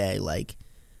one day, like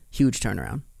huge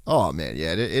turnaround. Oh man,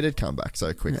 yeah, it'd come back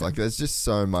so quick. Yeah. Like there's just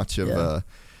so much of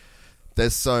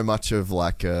there's so much of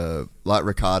like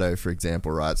Ricardo, for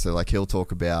example, right? So like he'll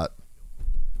talk about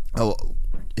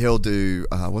he'll do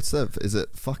is it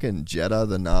fucking Jeddah,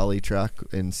 the gnarly track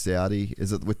in Saudi?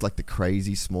 Is it with like the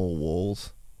crazy small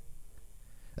walls?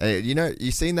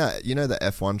 You seen that? You know the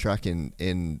F1 track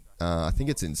in I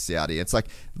think it's in Saudi. It's like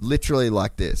literally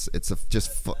like this. It's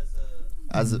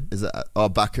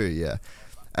Baku, yeah.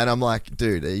 And I'm like,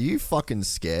 dude, are you fucking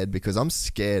scared? Because I'm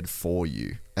scared for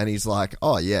you. And he's like,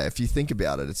 oh yeah, if you think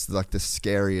about it, it's like the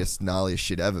scariest, gnarliest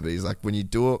shit ever. But he's like, when you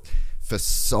do it for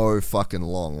so fucking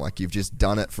long, like you've just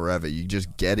done it forever, you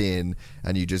just get in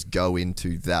and you just go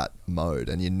into that mode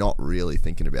and you're not really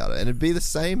thinking about it. And it'd be the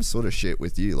same sort of shit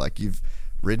with you. Like you've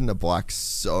ridden a bike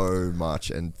so much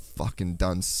and fucking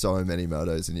done so many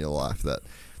motos in your life that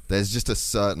there's just a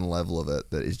certain level of it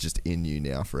that is just in you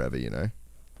now forever, you know?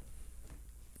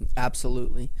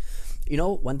 Absolutely. You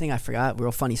know, one thing I forgot,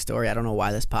 real funny story, I don't know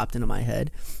why this popped into my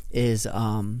head, is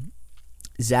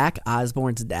Zach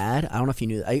Osborne's dad. I don't know if you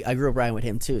knew. I grew up riding with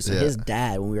him too. So his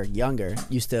dad, when we were younger,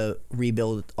 used to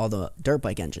rebuild all the dirt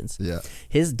bike engines. Yeah.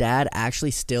 His dad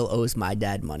actually still owes my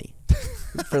dad money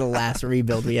for the last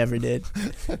rebuild we ever did.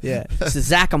 Yeah. So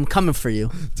Zach, I'm coming for you.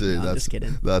 Dude, no, I'm just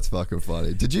kidding. That's fucking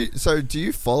funny. Do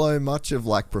you follow much of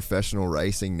like professional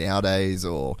racing nowadays,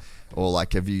 or like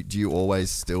do you always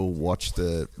still watch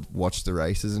the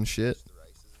races and shit?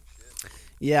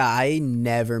 Yeah, I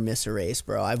never miss a race,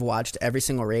 bro. I've watched every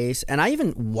single race, and I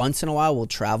even once in a while will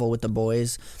travel with the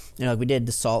boys. You know, we did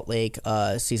the Salt Lake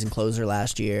season closer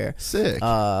last year. Sick.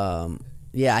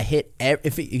 Yeah, I hit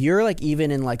if you're like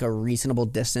even in like a reasonable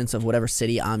distance of whatever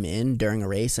city I'm in during a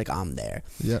race, like I'm there.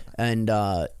 Yeah. And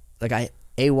like A1,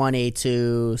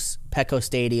 A2, Petco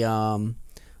Stadium.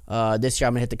 This year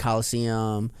I'm gonna hit the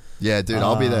Coliseum. Yeah, dude,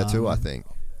 I'll be there too, I think.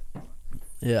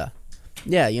 Yeah.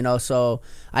 Yeah, you know, so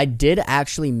I did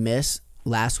actually miss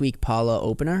last week Paula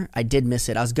opener. I did miss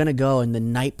it. I was going to go, and the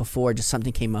night before just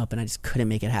something came up and I just couldn't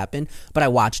make it happen, but I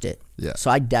watched it. Yeah. So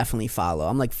I definitely follow.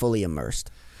 I'm like fully immersed.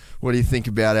 What do you think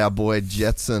about our boy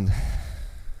Jetson?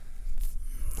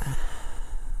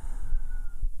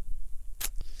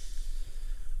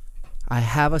 I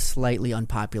have a slightly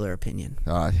unpopular opinion.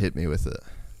 All right, hit me with it.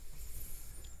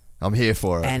 I'm here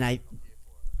for it.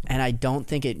 And I don't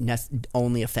think it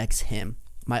only affects him.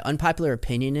 My unpopular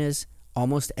opinion is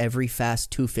almost every fast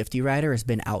 250 rider has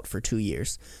been out for 2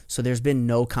 years. So there's been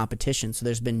no competition. So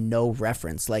there's been no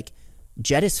reference. Like,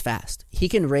 Jet is fast. He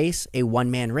can race a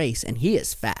one-man race, and he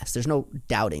is fast. There's no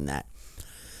doubting that.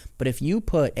 But if you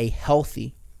put a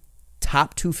healthy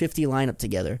top 250 lineup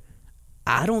together,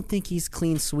 I don't think he's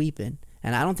clean sweeping.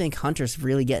 And I don't think Hunter's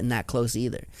really getting that close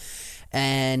either.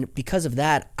 And because of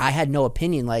that, I had no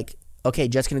opinion. Like, okay,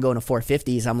 Jet's going to go into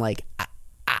 450s. I'm like,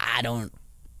 I don't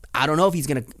know if he's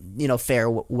going to, fare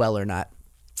well or not.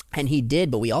 And he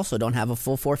did, but we also don't have a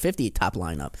full 450 top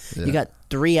lineup. Yeah. You got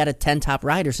 3 out of 10 top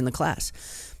riders in the class.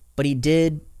 But he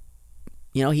did,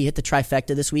 he hit the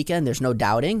trifecta this weekend. There's no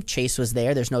doubting. Chase was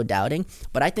there. There's no doubting.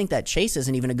 But I think that Chase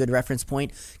isn't even a good reference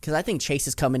point because I think Chase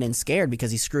is coming in scared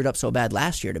because he screwed up so bad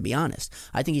last year, to be honest.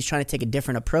 I think he's trying to take a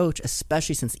different approach,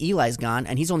 especially since Eli's gone,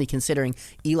 and he's only considering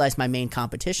Eli's my main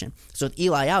competition. So with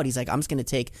Eli out, he's like, I'm just going to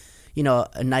take,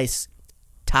 a nice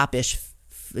top-ish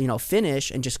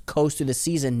finish and just coast through the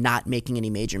season not making any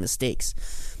major mistakes.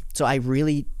 So I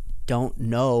really don't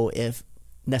know if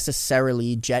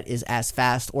necessarily Jet is as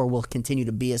fast or will continue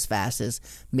to be as fast as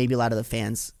maybe a lot of the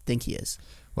fans think he is.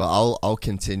 Well, I'll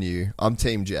continue. I'm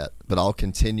Team Jet, but I'll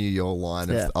continue your line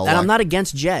of... And I'm not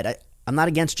against Jet. I'm not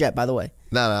against Jet, by the way.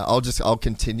 No, I'll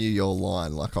continue your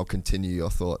line. Like, I'll continue your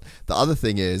thought. The other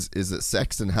thing is that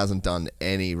Sexton hasn't done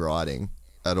any riding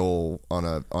at all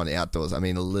on outdoors. I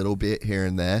mean, a little bit here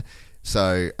and there.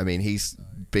 So, I mean, he's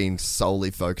been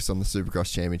solely focused on the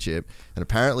Supercross Championship, and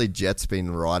apparently Jet's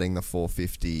been riding the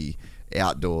 450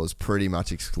 outdoors pretty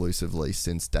much exclusively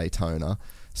since Daytona.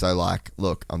 So, like,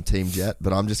 look, I'm Team Jet,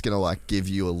 but I'm just going to, like, give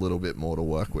you a little bit more to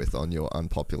work with on your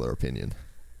unpopular opinion.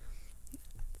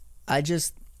 I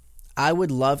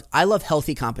love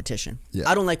healthy competition. Yeah.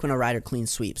 I don't like when a rider clean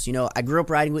sweeps. You know, I grew up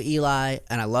riding with Eli,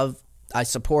 and I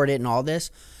support it and all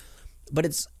this, but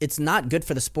it's not good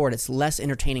for the sport. It's less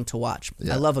entertaining to watch.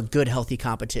 Yeah. I love a good, healthy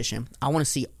competition. I want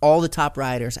to see all the top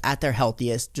riders at their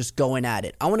healthiest just going at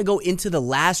it. I want to go into the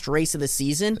last race of the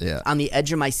season on the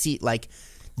edge of my seat like,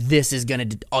 this is going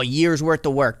to a year's worth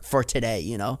of work for today,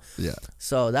 you know? Yeah.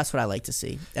 So that's what I like to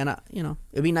see. And,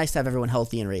 it'd be nice to have everyone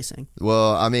healthy in racing.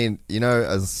 Well, I mean,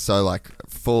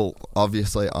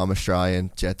 obviously I'm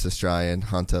Australian, Jet's Australian,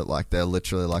 Hunter, like, they're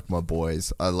literally like my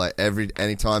boys. I like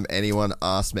anytime anyone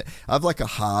asks me, I have like a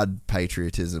hard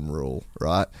patriotism rule,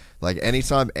 right? Like,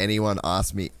 anytime anyone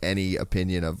asks me any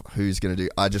opinion of who's going to do,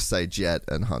 I just say Jet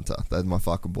and Hunter. They're my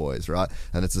fucking boys, right?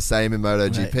 And it's the same in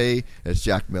MotoGP, right. It's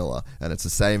Jack Miller. And it's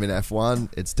the same in F1,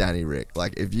 it's Danny Rick.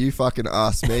 Like, if you fucking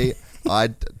ask me, I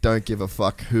don't give a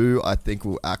fuck who I think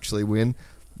will actually win.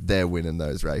 They're winning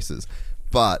those races.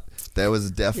 But there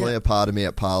was definitely a part of me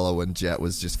at Parla when Jet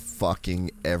was just fucking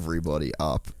everybody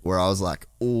up, where I was like,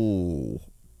 ooh,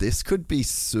 this could be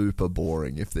super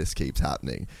boring if this keeps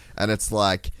happening. And it's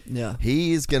like,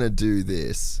 he is going to do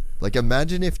this. Like,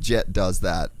 imagine if Jet does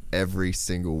that every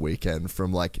single weekend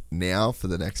from, like, now for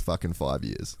the next fucking 5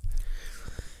 years.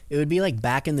 It would be like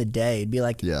back in the day. It'd be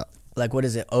like, like, what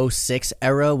is it, 06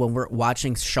 era when we're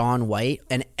watching Shaun White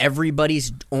and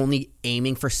everybody's only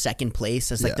aiming for second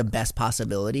place as, like, the best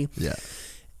possibility. Yeah.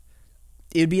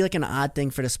 It would be like an odd thing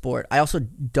for the sport. I also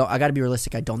don't. I got to be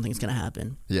realistic. I don't think it's going to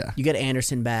happen. Yeah. You get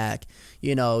Anderson back.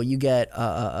 You know, you get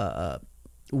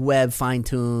Webb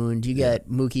fine-tuned. You get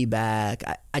Mookie back.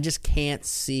 I just can't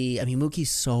see. I mean, Mookie's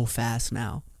so fast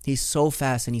now. He's so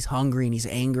fast, and he's hungry, and he's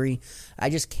angry. I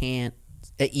just can't.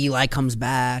 Eli comes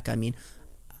back. I mean,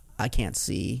 I can't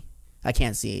see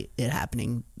it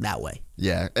happening that way.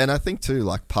 Yeah, and I think, too,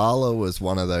 like, Parla was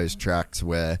one of those tracks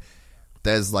where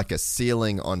there's like a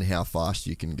ceiling on how fast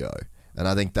you can go. And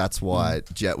I think that's why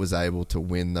Jet was able to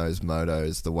win those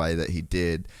motos the way that he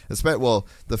did. Well,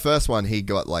 the first one, he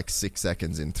got like 6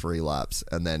 seconds in 3 laps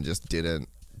and then just didn't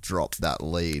drop that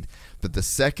lead. But the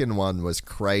second one was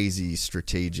crazy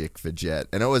strategic for Jet.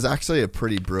 And it was actually a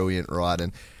pretty brilliant ride.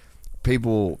 And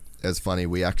people, it's funny,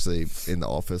 we actually, in the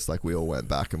office, like, we all went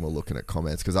back and were looking at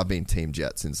comments, because I've been Team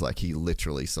Jet since, like, he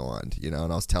literally signed, you know,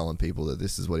 and I was telling people that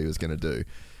this is what he was going to do.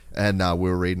 And we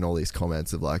were reading all these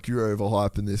comments of, like, you're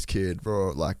overhyping this kid,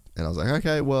 bro. Like, and I was like,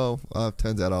 okay, well,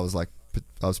 turns out I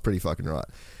was pretty fucking right.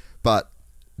 But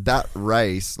that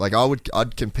race, like,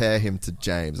 I'd compare him to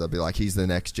James. I'd be like, he's the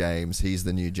next James, he's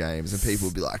the new James, and people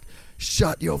would be like,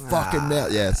 shut your fucking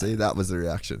mouth. Yeah, see, that was the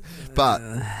reaction. But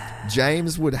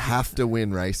James would have to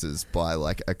win races by,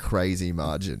 like, a crazy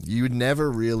margin. You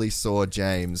never really saw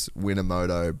James win a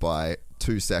moto by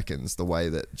 2 seconds the way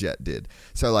that Jet did.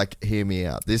 So, like, hear me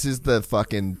out. This is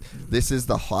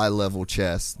the high level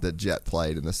chess that Jet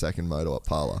played in the second moto at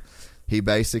Parla. He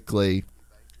basically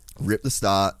ripped the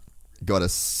start, got a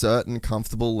certain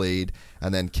comfortable lead,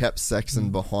 and then kept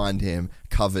Sexton behind him,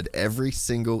 covered every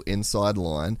single inside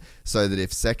line, so that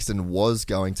if Sexton was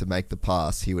going to make the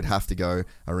pass, he would have to go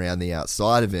around the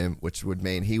outside of him, which would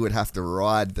mean he would have to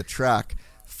ride the track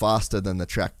faster than the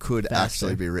track could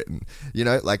actually be written. You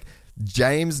know, like,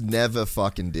 James never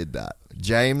fucking did that.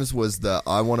 James was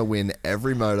I want to win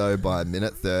every moto by a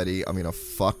minute 30. I'm going to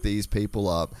fuck these people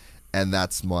up. And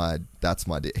that's my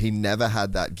he never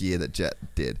had that gear that Jet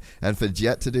did. And for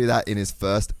Jet to do that in his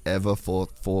first ever for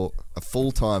a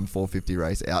full-time 450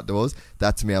 race outdoors,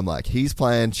 that to me, I'm like, he's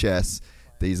playing chess.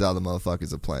 These other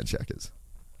motherfuckers are playing checkers.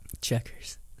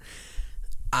 Checkers.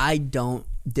 I don't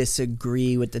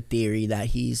disagree with the theory that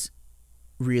he's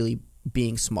really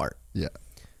being smart. Yeah.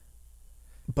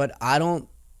 But I don't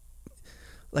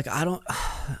think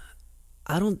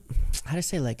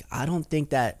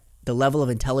that the level of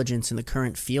intelligence in the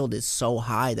current field is so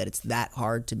high that it's that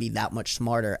hard to be that much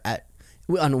smarter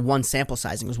on one sample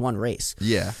sizing. It was one race.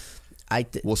 Yeah.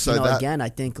 again, I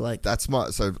think like that's my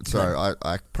sorry.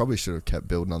 I probably should have kept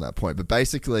building on that point, but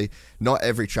basically, not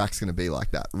every track's going to be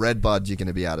like that. Redbud, you're going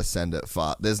to be able to send it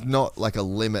far. There's not like a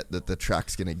limit that the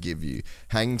track's going to give you.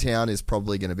 Hangtown is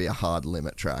probably going to be a hard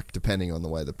limit track, depending on the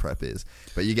way the prep is.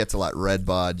 But you get to like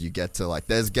Redbud, you get to like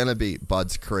there's going to be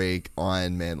Bud's Creek,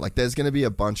 Iron Man. Like there's going to be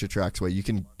a bunch of tracks where you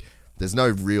can. There's no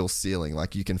real ceiling.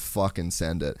 Like, you can fucking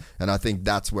send it. And I think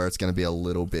that's where it's going to be a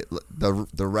little bit...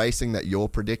 The racing that you're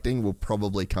predicting will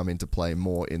probably come into play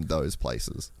more in those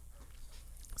places.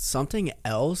 Something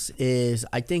else is,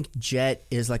 I think Jet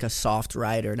is like a soft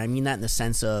rider. And I mean that in the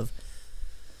sense of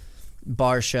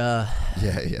Barsha,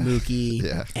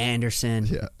 Mookie, Anderson.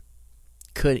 Yeah.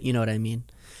 You know what I mean?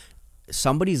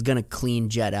 Somebody's going to clean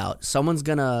Jet out.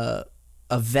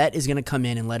 A vet is going to come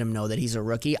in and let him know that he's a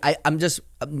rookie. I'm just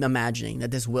imagining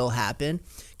that this will happen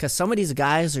because some of these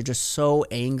guys are just so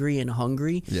angry and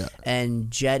hungry. Yeah. And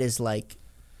Jet is like,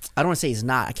 I don't want to say he's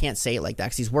not. I can't say it like that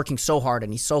because he's working so hard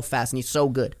and he's so fast and he's so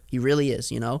good. He really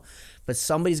is, you know. But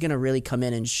somebody's going to really come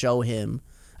in and show him,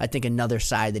 I think, another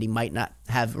side that he might not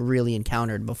have really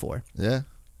encountered before. Yeah.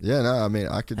 Yeah, no, I mean,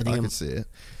 I could see it.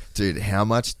 Dude, how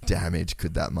much damage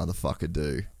could that motherfucker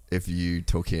do? If you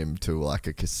took him to like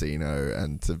a casino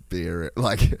and to be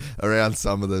around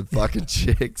some of the fucking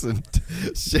chicks and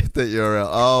shit that you're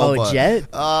around. Jet?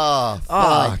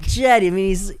 Fuck. Jet. I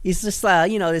mean, he's just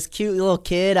like, this cute little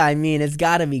kid. I mean, it's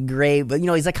got to be great. But,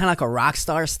 he's like kind of like a rock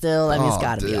star still. I mean,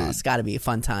 it's got to be a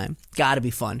fun time. Got to be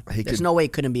fun. There's no way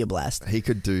it couldn't be a blast. He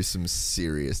could do some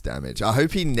serious damage. I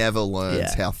hope he never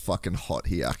learns how fucking hot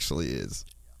he actually is.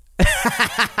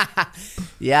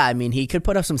 Yeah, I mean, he could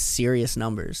put up some serious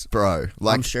numbers. Bro,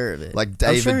 I'm sure of it. Like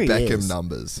David Beckham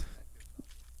numbers.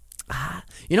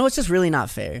 It's just really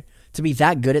not fair to be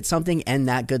that good at something and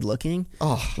that good looking.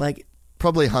 Oh, like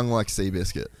probably hung like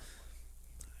Seabiscuit.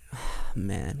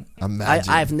 Man,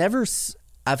 imagine. I've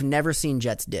never seen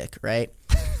Jet's dick. Right.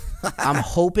 I'm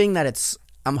hoping that it's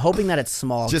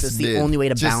small. Just it's the only way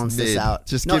to balance this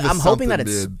out. I'm hoping that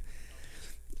it's.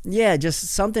 Yeah, just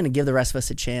something to give the rest of us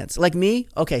a chance. Like me,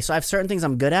 okay, so I have certain things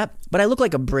I'm good at, but I look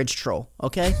like a bridge troll,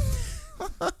 okay?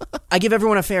 I give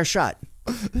everyone a fair shot.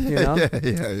 You know?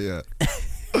 Yeah.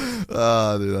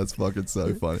 Oh, dude, that's fucking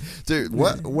so funny. Dude,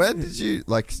 when did you,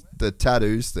 like, the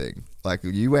tattoos thing? Like,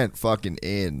 you went fucking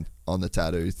in on the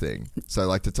tattoo thing. So,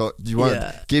 like,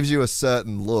 gives you a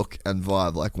certain look and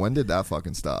vibe. Like, when did that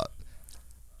fucking start?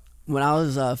 When I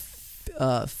was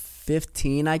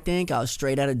 15, I think. I was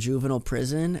straight out of juvenile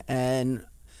prison, and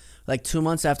like 2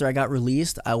 months after I got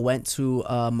released, I went to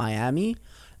Miami.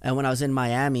 And when I was in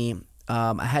Miami,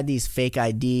 I had these fake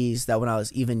IDs that when I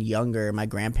was even younger, my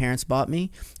grandparents bought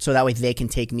me, so that way they can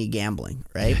take me gambling,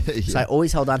 right? Yeah. So I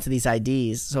always held on to these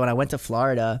IDs. So when I went to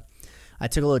Florida, I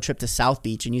took a little trip to South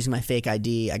Beach, and using my fake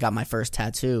ID, I got my first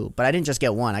tattoo. But I didn't just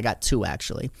get one. I got two,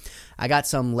 actually. I got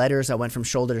some letters that went from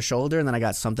shoulder to shoulder, and then I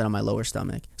got something on my lower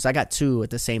stomach. So I got two at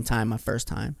the same time, my first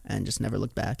time, and just never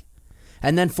looked back.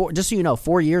 And then, just so you know,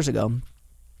 5 years ago,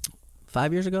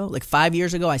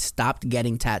 I stopped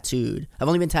getting tattooed. I've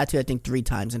only been tattooed, I think, 3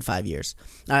 times in 5 years.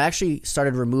 I actually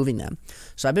started removing them.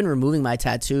 So I've been removing my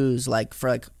tattoos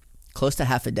for close to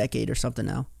half a decade or something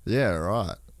now. Yeah,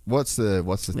 right. What's the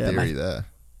theory there?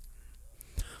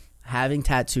 Having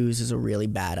tattoos is a really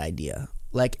bad idea.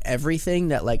 Like everything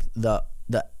that like the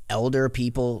elder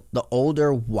people, the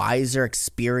older, wiser,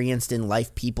 experienced in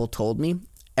life people told me,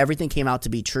 everything came out to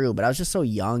be true. But I was just so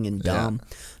young and dumb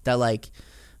that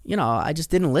I just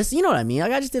didn't listen. You know what I mean?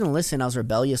 Like I just didn't listen. I was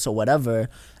rebellious or whatever.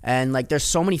 And like there's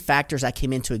so many factors that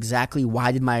came into exactly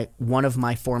why did one of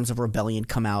my forms of rebellion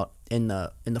come out in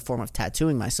the form of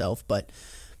tattooing myself. But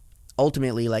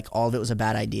ultimately, like, all of it was a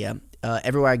bad idea.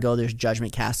 Everywhere I go, there's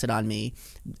judgment casted on me.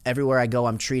 Everywhere I go,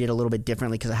 I'm treated a little bit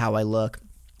differently because of how I look.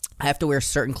 I have to wear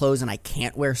certain clothes, and I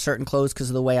can't wear certain clothes because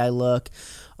of the way I look.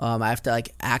 I have to, like,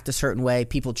 act a certain way.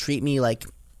 People treat me like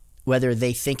whether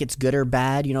they think it's good or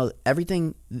bad.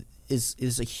 Everything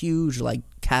is a huge, like,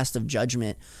 cast of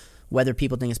judgment, whether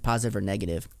people think it's positive or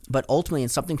negative. But ultimately,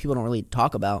 and something people don't really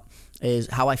talk about, is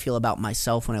how I feel about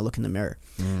myself when I look in the mirror.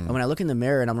 And when I look in the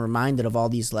mirror and I'm reminded of all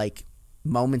these, like,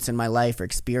 moments in my life or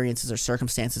experiences or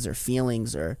circumstances or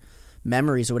feelings or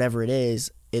memories or whatever it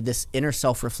is, this inner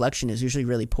self-reflection is usually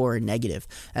really poor and negative.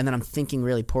 And then I'm thinking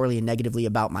really poorly and negatively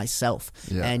about myself.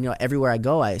 Yeah. And, everywhere I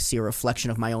go, I see a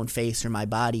reflection of my own face or my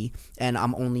body. And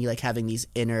I'm only, like, having these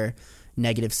inner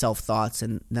negative self-thoughts.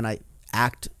 And then I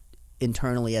act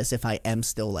internally as if I am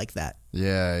still like that.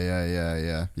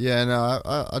 Yeah. Yeah, no,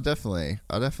 I definitely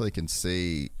can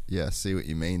see what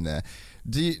you mean there.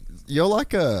 You're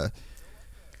like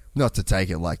not to take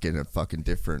it like in a fucking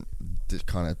different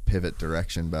kind of pivot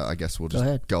direction, but I guess we'll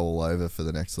just go all over for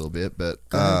the next little bit. But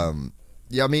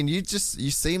yeah, I mean, you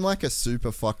seem like a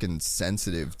super fucking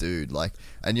sensitive dude, like,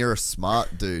 and you're a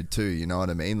smart dude too. You know what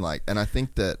I mean? Like, and I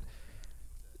think that,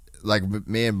 like,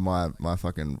 me and my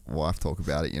fucking wife talk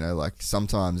about it. You know, like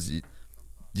sometimes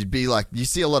you'd be like, you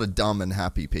see a lot of dumb and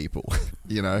happy people,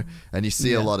 you know, and you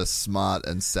see a lot of smart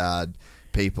and sad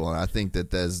people, and I think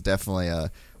that there's definitely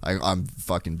I'm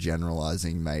fucking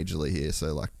generalizing majorly here,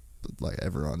 so like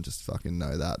everyone just fucking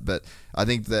know that, but I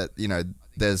think that, you know,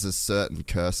 there's a certain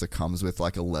curse that comes with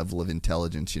like a level of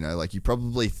intelligence, you know, like you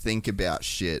probably think about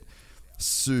shit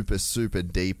super, super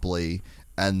deeply,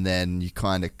 and then you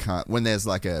kind of can't, when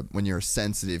you're a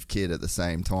sensitive kid at the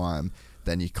same time,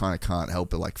 then you kind of can't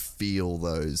help but like feel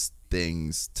those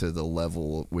things to the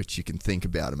level at which you can think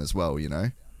about them as well, you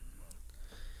know?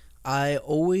 I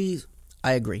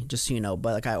agree, just so you know,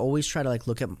 but like I always try to like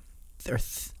look at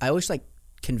I always like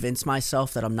convince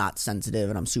myself that I'm not sensitive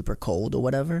and I'm super cold or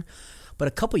whatever. But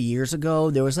a couple years ago,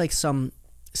 there was like some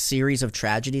series of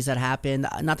tragedies that happened.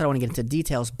 Not that I want to get into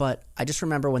details, but I just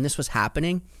remember when this was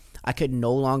happening, I could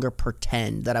no longer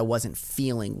pretend that I wasn't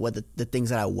feeling what the things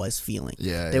that I was feeling.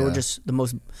 They were just the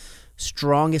most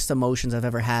strongest emotions I've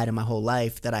ever had in my whole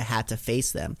life that I had to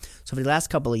face them. So for the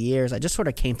last couple of years, I just sort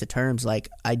of came to terms, like,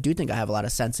 I do think I have a lot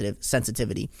of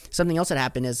sensitivity. Something else that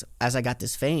happened is, as I got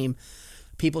this fame,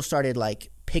 people started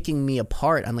like picking me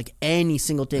apart on like any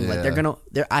single thing. Like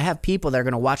I have people that are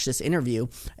gonna watch this interview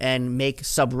and make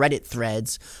subreddit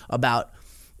threads about,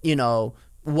 you know,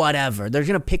 whatever. They're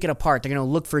gonna pick it apart. They're gonna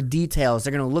look for details.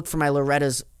 They're gonna look for my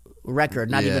Loretta's record,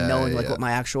 not even knowing like what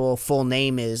my actual full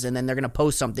name is, and then they're gonna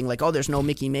post something like, "Oh, there's no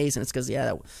Mikki Mase," and it's because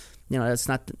that's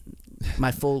not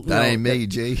my full. That ain't me,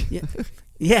 G.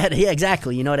 Yeah,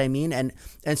 exactly. You know what I mean? And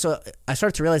so I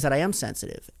started to realize that I am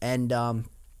sensitive, and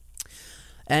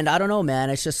I don't know, man.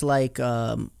 It's just like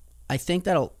I think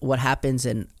that what happens,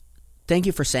 and thank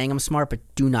you for saying I'm smart, but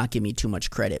do not give me too much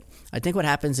credit. I think what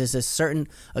happens is this certain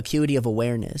acuity of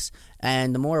awareness,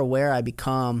 and the more aware I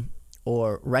become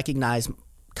or recognize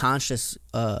conscious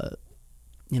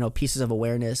pieces of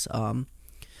awareness,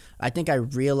 I think I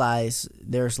realize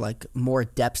there's like more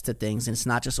depths to things, and it's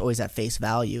not just always at face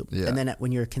value. And then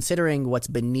when you're considering what's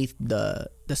beneath the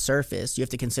surface, you have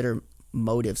to consider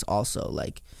motives also.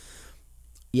 Like,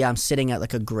 yeah, I'm sitting at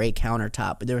like a gray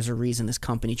countertop, but there was a reason this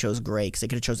company chose gray, because they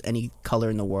could have chose any color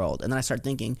in the world. And then I start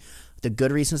thinking the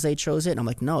good reasons they chose it, and I'm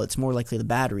like, no, it's more likely the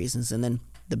bad reasons. And then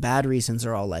the bad reasons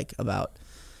are all like about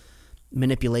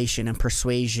manipulation and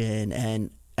persuasion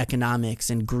and economics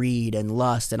and greed and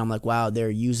lust, and I'm like, wow, they're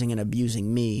using and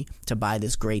abusing me to buy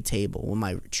this gray table when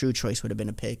my true choice would have been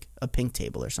a pink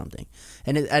table or something.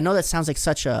 And I know that sounds like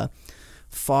such a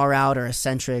far out or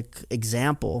eccentric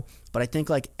example, but I think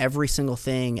like every single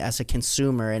thing as a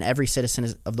consumer, and every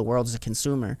citizen of the world is a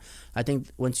consumer, I think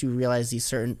once you realize these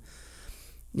certain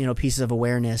pieces of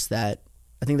awareness, that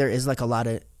I think there is like a lot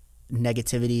of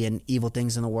negativity and evil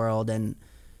things in the world, and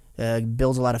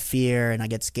builds a lot of fear, and I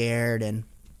get scared, and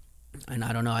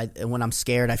I don't know, when I'm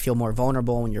scared I feel more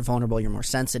vulnerable. When you're vulnerable, you're more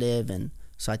sensitive, and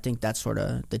so I think that's sort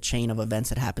of the chain of events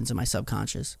that happens in my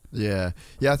subconscious. Yeah,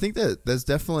 I think that there's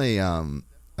definitely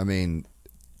I mean,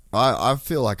 I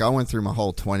feel like I went through my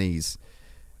whole 20s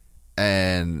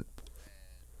and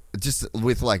just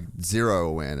with like zero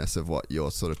awareness of what you're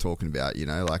sort of talking about,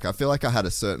 like I feel like I had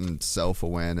a certain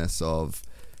self-awareness of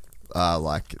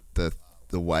like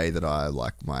the way that I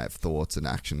like my thoughts and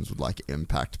actions would like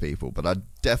impact people, but I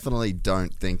definitely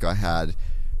don't think I had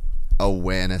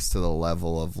awareness to the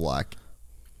level of like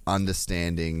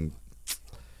understanding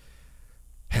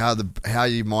how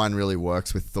your mind really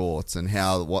works with thoughts, and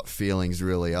what feelings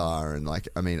really are. And like,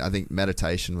 I mean, I think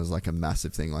meditation was like a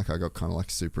massive thing. Like I got kind of like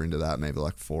super into that maybe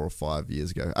like 4 or 5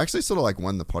 years ago, actually sort of like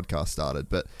when the podcast started.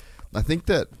 But I think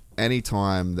that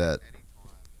anytime that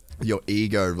your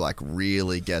ego like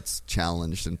really gets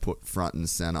challenged and put front and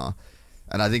center,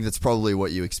 and I think that's probably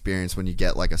what you experience when you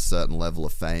get like a certain level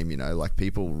of fame, like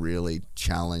people really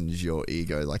challenge your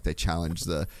ego, like they challenge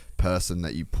the person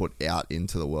that you put out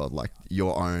into the world, like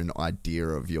your own idea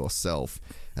of yourself,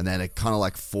 and then it kind of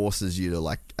like forces you to,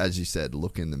 like, as you said,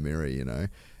 look in the mirror,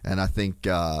 and I think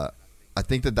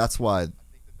that's why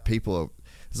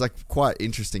there's like quite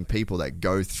interesting people that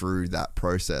go through that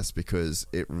process, because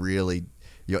it really,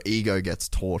 your ego gets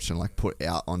torched and like put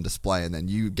out on display, and then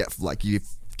you get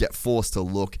forced to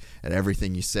look at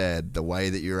everything you said, the way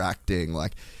that you're acting,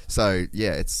 like, so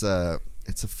yeah, it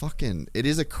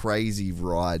is a crazy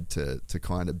ride to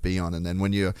kind of be on. And then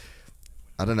when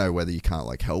I don't know whether you can't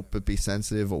like help but be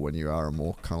sensitive, or when you are a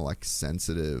more kind of like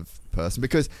sensitive person,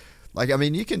 because Like, I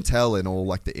mean, you can tell in all,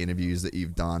 like, the interviews that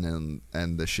you've done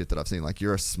and the shit that I've seen, like,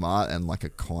 you're a smart and, like, a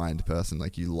kind person.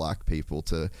 Like, you like people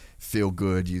to feel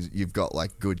good. You've got,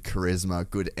 like, good charisma,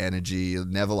 good energy. You're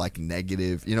never, like,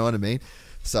 negative. You know what I mean?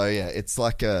 So, yeah, it's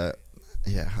like I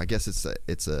guess it's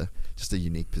just a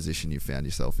unique position you found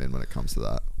yourself in when it comes to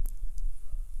that.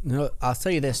 No, I'll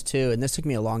tell you this, too, and this took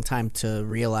me a long time to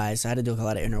realize. I had to do a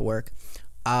lot of inner work.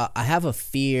 I have a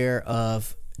fear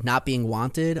of not being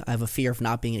wanted. I have a fear of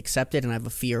not being accepted, and I have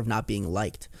a fear of not being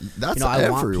liked. That's I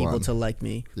everyone. want people to like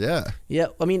me. Yeah. Yeah.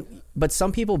 I mean, but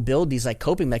some people build these like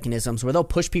coping mechanisms where they'll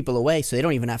push people away so they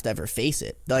don't even have to ever face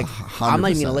it. They're like, 100%. I'm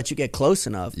not even gonna let you get close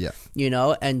enough. Yeah.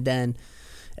 And then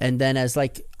as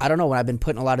like, I don't know, when I've been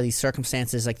put in a lot of these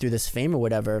circumstances like through this fame or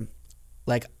whatever,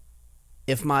 like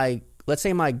if let's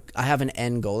say I have an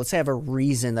end goal. Let's say I have a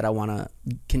reason that I want to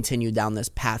continue down this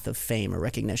path of fame or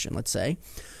recognition, let's say.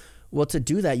 Well, to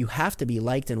do that, you have to be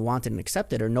liked and wanted and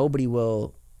accepted, or nobody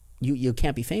will. You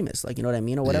can't be famous, like, you know what I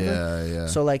mean, or whatever. Yeah.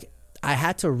 So like, I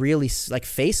had to really like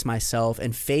face myself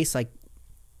and face like,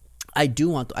 I do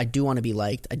want to be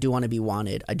liked. I do want to be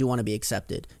wanted. I do want to be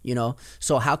accepted. You know.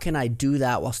 So how can I do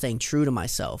that while staying true to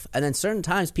myself? And then certain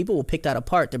times people will pick that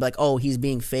apart. They're like, oh, he's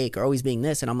being fake, or oh, he's being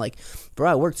this, and I'm like,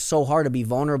 bro, I worked so hard to be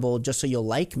vulnerable just so you'll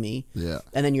like me. Yeah.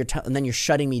 And then you're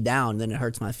shutting me down. Then it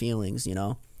hurts my feelings. You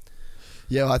know.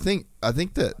 Yeah, I think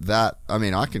that I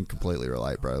mean, I can completely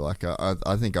relate, bro. Like,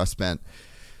 I think I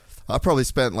probably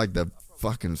spent like the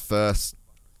fucking first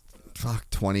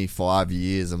 25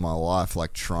 years of my life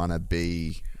like trying to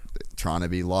be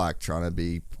liked, trying to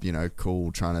be, you know,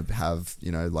 cool, trying to have,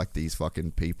 you know, like these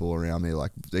fucking people around me,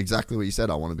 like exactly what you said.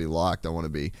 I want to be liked. I want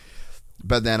to be.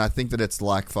 But then I think that it's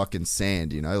like fucking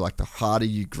sand, you know, like the harder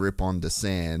you grip onto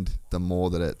sand, the more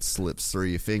that it slips through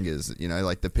your fingers, you know,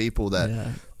 like the people that.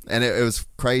 Yeah. And it was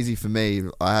crazy for me.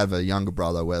 I have a younger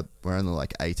brother. We're only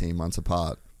like 18 months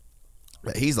apart.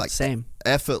 But he's like same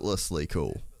effortlessly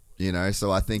cool, you know?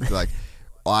 So I think like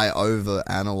I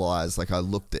overanalyze. Like I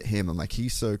looked at him. I'm like,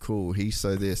 he's so cool. He's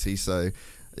so this. He's so,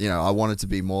 you know, I wanted to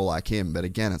be more like him. But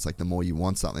again, it's like the more you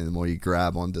want something, the more you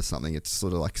grab onto something, it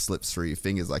sort of like slips through your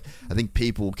fingers. Like I think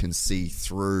people can see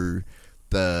through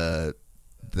that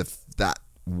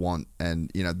want,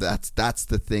 and you know, that's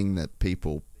the thing that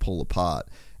people pull apart.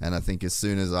 And I think as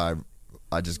soon as I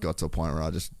just got to a point where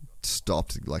I just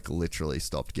stopped, like literally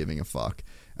stopped giving a fuck.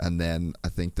 And then I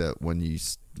think that when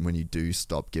you do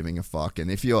stop giving a fuck,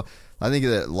 and I think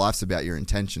that life's about your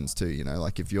intentions too, you know,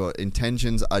 like if your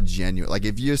intentions are genuine, like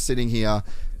if you're sitting here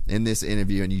in this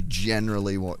interview and you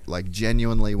genuinely want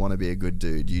to be a good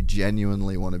dude, you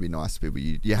genuinely want to be nice to people,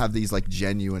 you have these like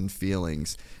genuine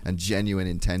feelings and genuine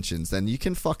intentions, then you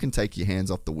can fucking take your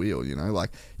hands off the wheel, you know, like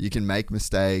you can make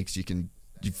mistakes, you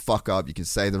fuck up, you can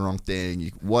say the wrong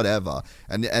thing, whatever,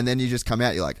 and then you just come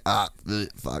out, you're like,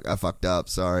 fuck, I fucked up,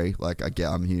 sorry, like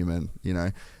I'm human, you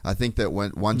know. I think that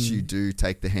once you do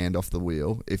take the hand off the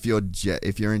wheel, if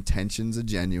your intentions are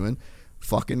genuine,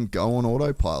 fucking go on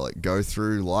autopilot, go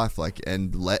through life, like,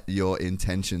 and let your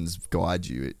intentions guide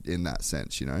you in that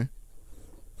sense, you know.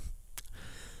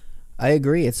 I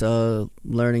agree. It's a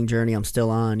learning journey I'm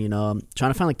still on, you know. I'm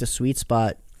trying to find like the sweet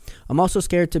spot. I'm also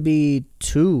scared to be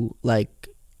too like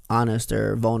honest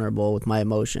or vulnerable with my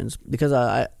emotions, because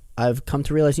I've come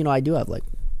to realize, you know, I do have like,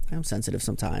 I'm sensitive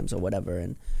sometimes or whatever,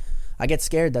 and I get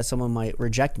scared that someone might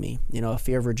reject me, you know, a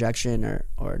fear of rejection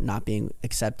or not being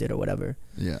accepted or whatever.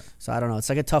 Yeah. So I don't know. It's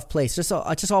like a tough place. It's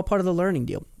just all part of the learning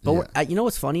deal. But you know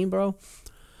what's funny, bro?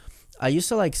 I used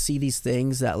to like see these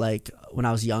things that like when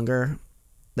I was younger,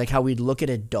 like how we'd look at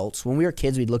adults. When we were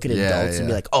kids, we'd look at adults and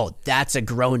be like, oh, that's a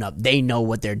grown-up. They know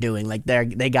what they're doing. Like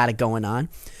they got it going on.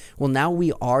 Well, now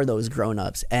we are those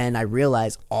grown-ups. And I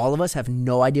realize all of us have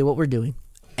no idea what we're doing.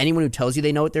 Anyone who tells you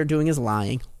they know what they're doing is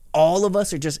lying. All of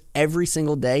us are just every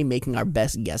single day making our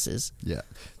best guesses. Yeah.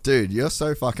 Dude, you're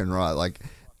so fucking right. Like,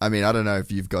 I mean, I don't know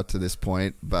if you've got to this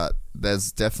point, but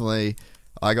there's definitely...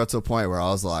 I got to a point where I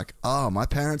was like, oh, my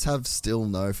parents have still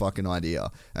no fucking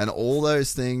idea. And all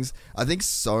those things, I think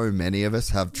so many of us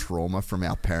have trauma from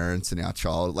our parents and our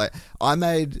childhood. Like, I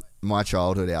made my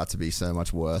childhood out to be so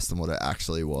much worse than what it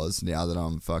actually was now that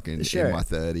I'm fucking in my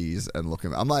 30s and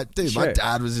looking. I'm like, dude, my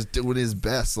dad was just doing his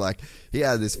best. Like, he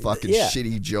had this fucking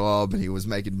shitty job and he was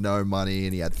making no money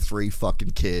and he had 3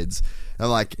 fucking kids.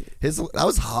 And like, that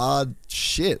was hard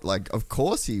shit. Like, of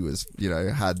course he was, you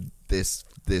know, had this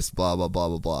blah blah blah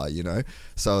blah blah, you know.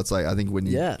 So it's like, I think when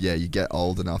you you get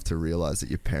old enough to realize that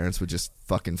your parents were just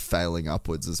fucking failing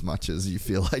upwards as much as you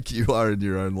feel like you are in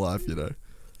your own life, you know.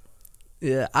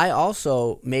 Yeah, I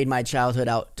also made my childhood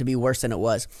out to be worse than it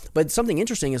was. But something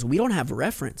interesting is we don't have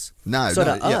reference. No, so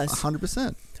no, to us,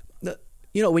 100%.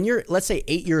 you know, when you're, let's say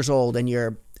 8 years old and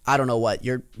you're, I don't know what,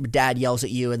 your dad yells at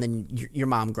you and then your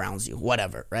mom grounds you,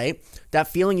 whatever, right? That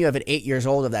feeling you have at 8 years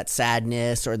old of that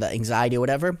sadness or the anxiety or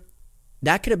whatever,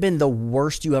 that could have been the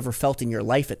worst you ever felt in your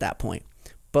life at that point.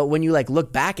 But when you like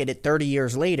look back at it 30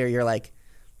 years later, you're like,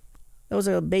 that was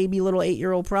a baby little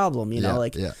 8-year-old problem, you know,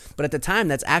 but at the time,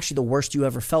 that's actually the worst you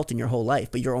ever felt in your whole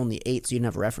life, but you're only 8, so you didn't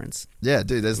have a reference. Yeah,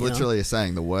 dude, there's literally a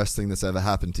saying, the worst thing that's ever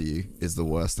happened to you is the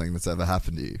worst thing that's ever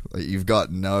happened to you. Like, you've got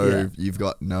no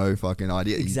fucking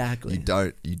idea. Exactly. You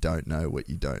don't know what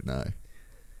you don't know.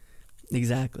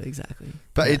 Exactly.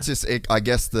 But it's just, I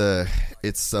guess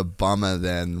it's a bummer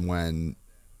then when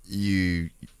you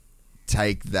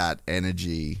take that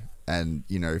energy and,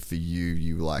 you know, for you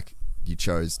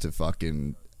chose to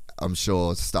fucking, I'm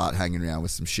sure, start hanging around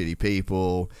with some shitty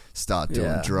people, start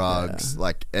doing drugs,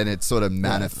 like, and it sort of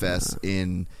manifests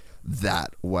in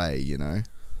that way, you know?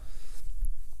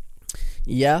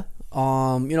 Yeah.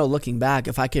 You know, looking back,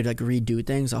 if I could like redo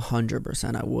things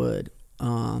 100%, I would.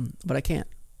 But I can't.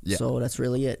 Yeah. So that's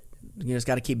really it. You just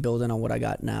got to keep building on what I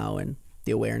got now and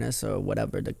the awareness or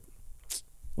whatever,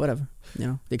 you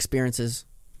know, the experiences.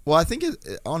 Well, I think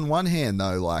on one hand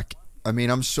though, like, I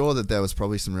mean, I'm sure that there was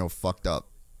probably some real fucked up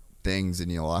things in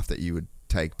your life that you would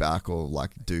take back or like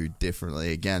do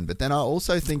differently again. But then I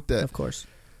also think that, of course,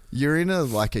 you're in a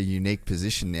unique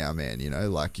position now, man. You know,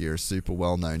 like, you're a super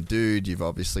well-known dude. You've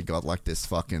obviously got like this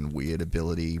fucking weird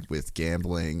ability with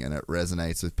gambling, and it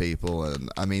resonates with people.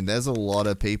 And I mean, there's a lot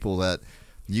of people that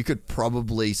you could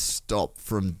probably stop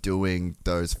from doing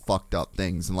those fucked up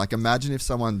things. And like, imagine if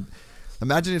someone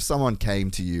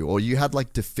came to you, or you had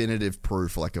like definitive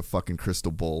proof, like a fucking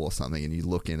crystal ball or something, and you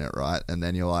look in it, right? And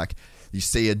then you're like, you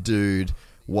see a dude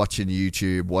watching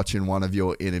YouTube, watching one of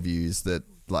your interviews that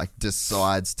like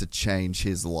decides to change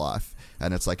his life.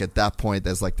 And it's like, at that point,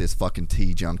 there's like this fucking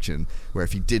T-junction where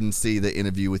if he didn't see the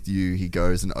interview with you, he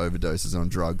goes and overdoses on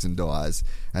drugs and dies.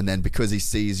 And then because he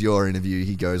sees your interview,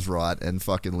 he goes right and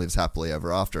fucking lives happily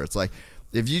ever after. It's like,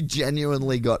 if you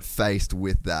genuinely got faced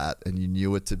with that and you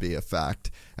knew it to be a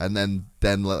fact, and then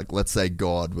like, let's say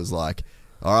God was like,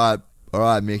 all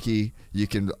right, Mikki, you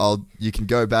can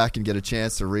go back and get a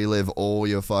chance to relive all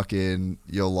your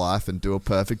life and do it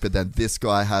perfect, but then this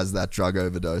guy has that drug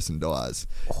overdose and dies.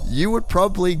 You'd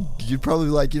probably be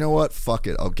like, you know what? Fuck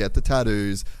it. I'll get the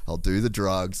tattoos. I'll do the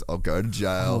drugs. I'll go to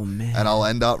jail, and I'll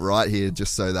end up right here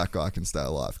just so that guy can stay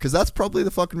alive. Because that's probably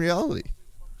the fucking reality.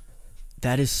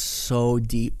 That is so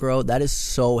deep, bro. That is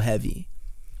so heavy.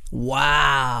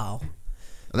 Wow.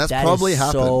 And that's probably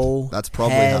happened. That's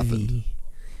probably happened.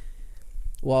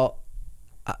 Well,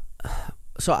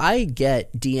 so I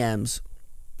get DMs,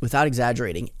 without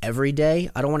exaggerating, every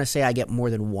day. I don't want to say I get more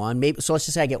than one. Maybe, so let's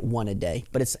just say I get one a day,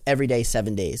 but it's every day,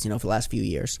 7 days, you know, for the last few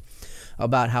years,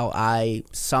 about how I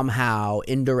somehow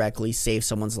indirectly save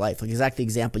someone's life. Like exactly the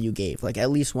example you gave. Like at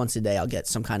least once a day I'll get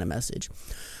some kind of message.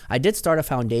 I did start a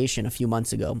foundation a few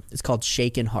months ago. It's called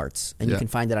Shaken Hearts, and you can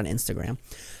find it on Instagram.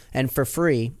 And for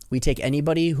free, we take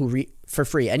anybody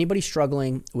anybody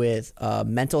struggling with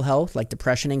mental health, like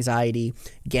depression, anxiety,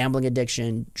 gambling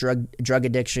addiction, drug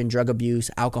addiction, drug abuse,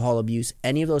 alcohol abuse,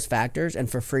 any of those factors, and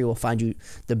for free we'll find you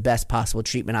the best possible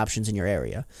treatment options in your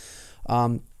area.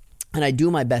 And I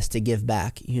do my best to give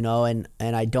back, you know, and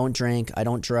I don't drink, I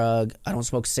don't drug, I don't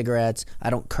smoke cigarettes, I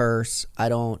don't curse,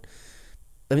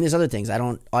 there's other things.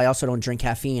 I also don't drink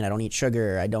caffeine, I don't eat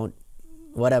sugar, I don't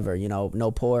whatever, you know, no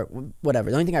pork, whatever.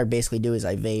 The only thing I basically do is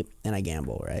I vape and I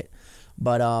gamble, right?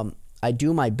 But I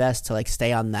do my best to like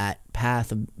stay on that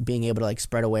path of being able to like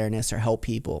spread awareness or help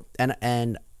people.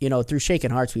 And you know, through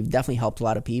Shaken Hearts, we've definitely helped a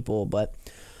lot of people, but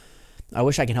I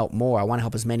wish I can help more. I want to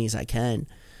help as many as I can.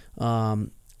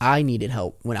 I needed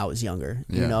help when I was younger,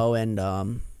 you know, and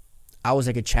I was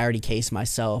like a charity case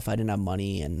myself. I didn't have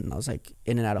money, and I was like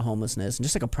in and out of homelessness and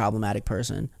just like a problematic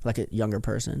person, like a younger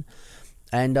person.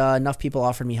 And enough people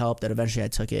offered me help that eventually I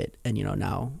took it. And, you know,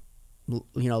 now,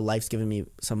 you know, life's given me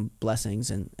some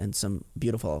blessings and some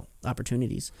beautiful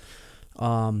opportunities.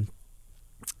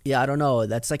 Yeah, I don't know.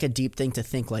 That's like a deep thing to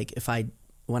think. Like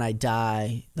when I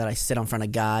die, that I sit in front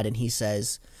of God and he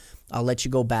says, I'll let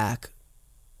you go back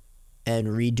and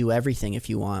redo everything if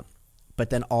you want. But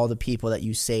then all the people that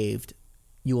you saved,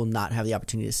 you will not have the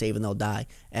opportunity to save and they'll die.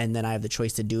 And then I have the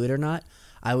choice to do it or not.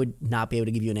 I would not be able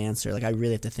to give you an answer. Like I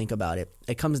really have to think about it.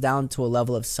 It comes down to a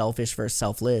level of selfish versus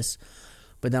selfless.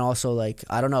 But then also like,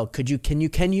 I don't know,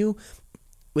 can you,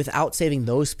 without saving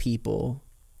those people,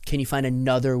 can you find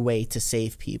another way to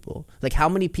save people? Like how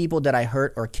many people did I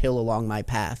hurt or kill along my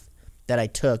path that I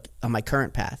took on my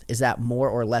current path? Is that more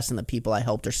or less than the people I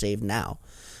helped or saved now?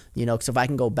 You know, because if I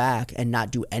can go back and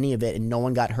not do any of it and no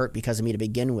one got hurt because of me to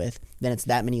begin with, then it's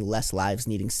that many less lives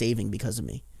needing saving because of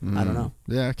me. I don't know.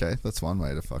 Yeah, okay. That's one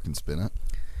way to fucking spin it.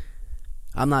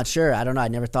 I'm not sure. I don't know. I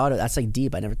never thought of it. That's like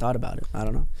deep. I never thought about it. I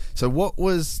don't know. So what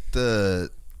was the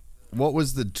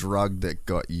drug that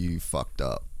got you fucked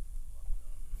up?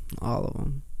 All of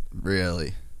them.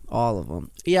 Really? All of them.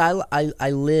 Yeah,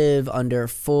 I live under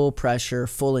full pressure,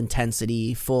 full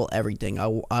intensity, full everything.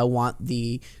 I want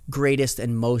the greatest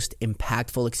and most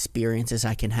impactful experiences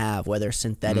I can have, whether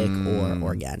synthetic or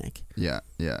organic. Yeah.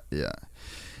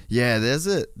 Yeah, there's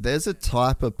a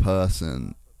type of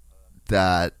person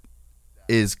that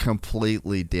is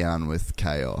completely down with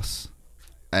chaos.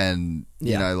 And,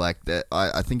 you know, like, that.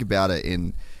 I think about it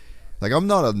in... Like, I'm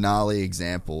not a gnarly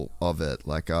example of it.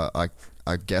 Like,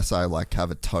 I guess I, like,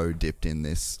 have a toe dipped in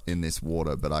this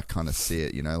water, but I kind of see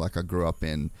it, you know? Like, I grew up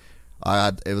in...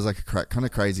 it was, like, a kind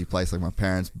of crazy place. Like, my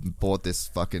parents bought this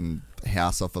fucking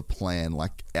house off a plan,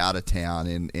 like, out of town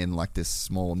in like, this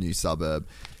small new suburb.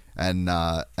 And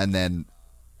then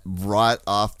right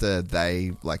after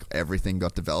they, like, everything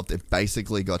got developed, it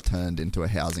basically got turned into a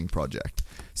housing project.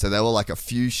 So there were, like, a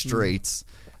few streets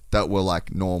that were,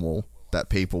 like, normal that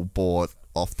people bought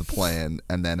off the plan,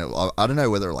 and then I don't know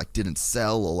whether it, like, didn't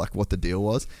sell or, like, what the deal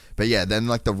was. But yeah, then,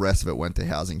 like, the rest of it went to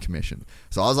housing commission.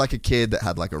 So I was, like, a kid that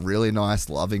had, like, a really nice,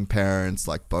 loving parents.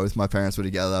 Like, both my parents were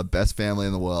together, best family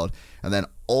in the world. And then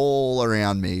all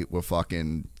around me were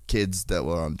fucking kids that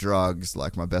were on drugs.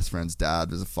 Like, my best friend's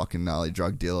dad was a fucking gnarly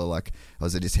drug dealer. Like, I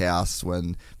was at his house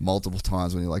multiple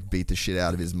times when he, like, beat the shit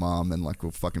out of his mom, and, like,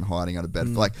 we're fucking hiding under bed.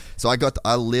 Like, so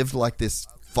I lived, like, this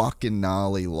fucking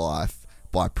gnarly life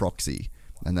by proxy.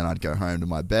 And then I'd go home to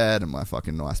my bed and my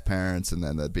fucking nice parents, and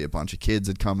then there'd be a bunch of kids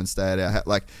that'd come and stay at our house.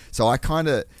 Like, so I kind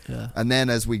of, and then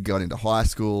as we got into high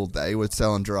school, they were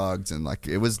selling drugs, and, like,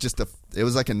 it was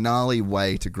like a gnarly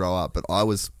way to grow up, but I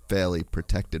was fairly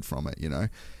protected from it, you know?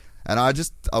 And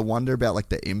I wonder about, like,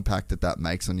 the impact that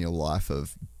makes on your life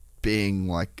of being,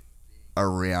 like,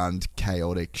 around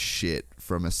chaotic shit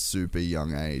from a super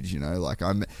young age, you know? Like,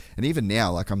 and even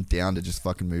now, like, I'm down to just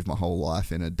fucking move my whole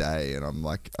life in a day, and I'm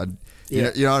like, you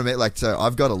know what I mean? Like, so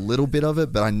I've got a little bit of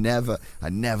it, but I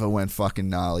never went fucking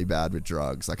gnarly bad with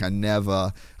drugs. Like, I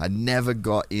never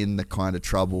got in the kind of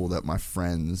trouble that my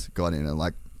friends got in. And,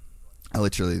 like, I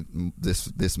literally,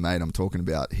 this mate I'm talking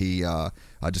about,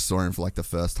 I just saw him for, like, the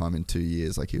first time in 2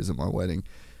 years. Like, he was at my wedding,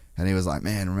 and he was like,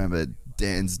 man, remember,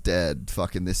 Dan's dead.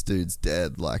 Fucking this dude's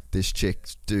dead. Like, this chick,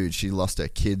 dude, she lost her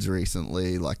kids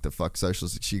recently. Like, the fuck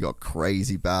socials, she got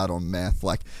crazy bad on meth.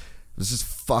 Like, it was just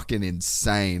fucking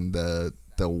insane the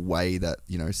way that,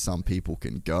 you know, some people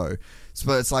can go.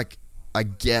 So it's like, I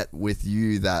get with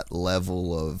you that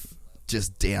level of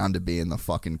just down to be in the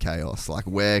fucking chaos. Like,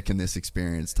 where can this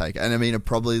experience take? And I mean,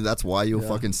 probably that's why you're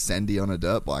fucking Sendy on a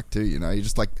dirt bike too, you know? You're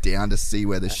just, like, down to see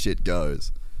where this shit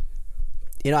goes.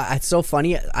 You know, it's so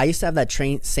funny. I used to have that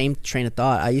same train of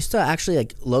thought. I used to actually,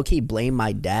 like, low-key blame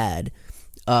my dad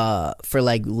for,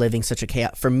 like, living such a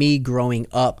chaos. For me growing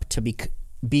up to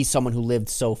be someone who lived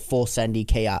so full Sendy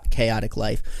chaotic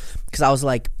life. Because I was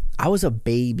like, I was a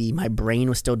baby. My brain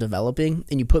was still developing.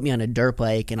 And you put me on a dirt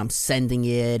bike and I'm sending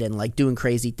it and, like, doing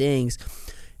crazy things.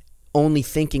 Only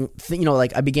thinking, you know,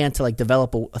 like, I began to, like,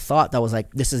 develop a thought that was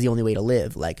like, this is the only way to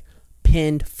live. Like,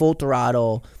 pinned, full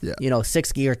throttle, you know,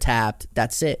 6 gear tapped,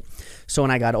 that's it. So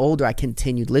when I got older, I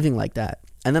continued living like that.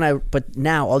 And then but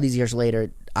now, all these years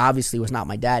later, obviously was not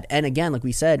my dad. And again, like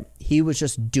we said, he was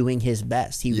just doing his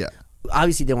best. He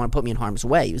obviously didn't want to put me in harm's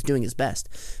way. He was doing his best.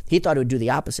 He thought it would do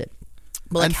the opposite.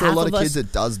 But, like, and for a lot of kids,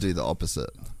 it does do the opposite.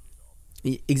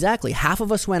 Exactly. Half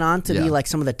of us went on to be like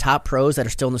some of the top pros that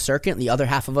are still in the circuit, and the other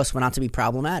half of us went on to be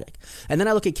problematic. And then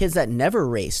I look at kids that never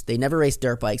raced. They never raced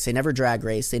dirt bikes. They never drag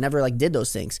raced. They never, like, did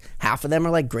those things. Half of them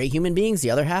are, like, great human beings. The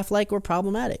other half, like, were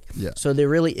problematic. Yeah. So there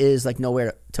really is, like,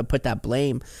 nowhere to put that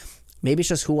blame. Maybe it's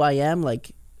just who I am, like,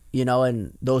 you know,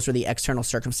 and those are the external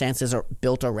circumstances are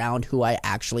built around who I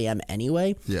actually am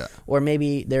anyway. Yeah. Or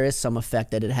maybe there is some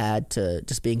effect that it had to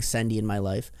just being Sendy in my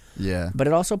life. Yeah. But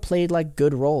it also played, like,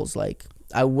 good roles. Like,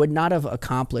 I would not have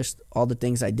accomplished all the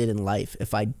things I did in life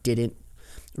if I didn't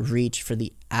reach for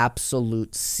the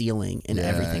absolute ceiling in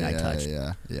everything I touched.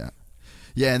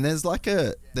 Yeah, and there's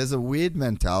a weird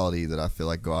mentality that I feel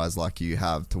like guys like you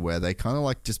have, to where they kind of,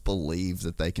 like, just believe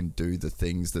that they can do the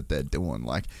things that they're doing.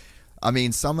 Like, I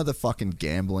mean, some of the fucking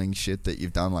gambling shit that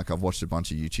you've done, like, I've watched a bunch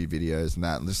of YouTube videos and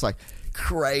that, and just, like,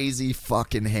 crazy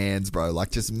fucking hands, bro. Like,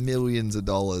 just millions of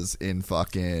dollars in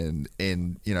fucking,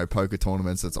 you know, poker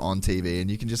tournaments that's on TV,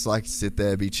 and you can just, like, sit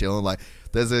there, be chilling. Like,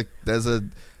 there's a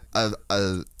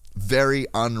very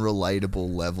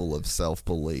unrelatable level of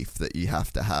self-belief that you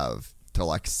have to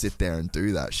like sit there and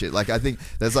do that shit. Like I think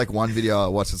there's like one video I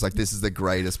watched, it's like, this is the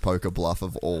greatest poker bluff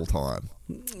of all time.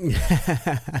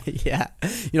 Yeah.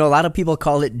 You know, a lot of people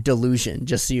call it delusion,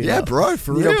 just so you know. Yeah, bro,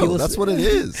 for real. That's what it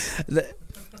is.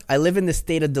 I live in this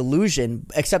state of delusion,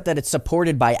 except that it's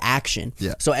supported by action.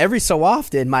 Yeah. So every so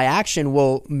often, my action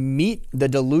will meet the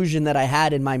delusion that I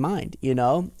had in my mind, you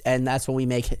know? And that's when we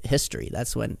make history.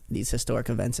 That's when these historic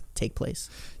events take place.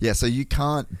 Yeah, so you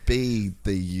can't be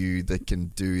the you that can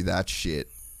do that shit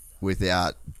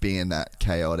without being that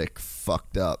chaotic,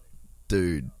 fucked up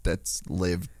dude that's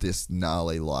lived this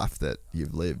gnarly life that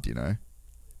you've lived, you know?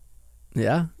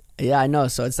 Yeah. Yeah, I know.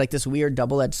 So it's like this weird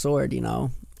double-edged sword, you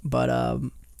know? But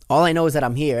all I know is that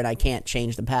I'm here and I can't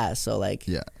change the past. So, like,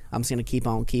 yeah. I'm just going to keep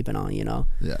on keeping on, you know?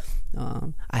 Yeah.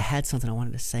 I had something I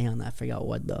wanted to say on that. I forgot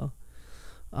what, though.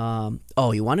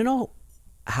 Oh, you want to know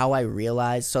how I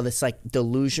realized? So this, like,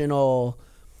 delusional,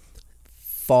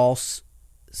 false,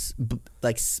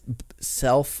 like,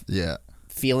 self yeah.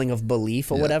 feeling of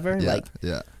belief or whatever. Yeah. Like,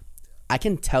 yeah. I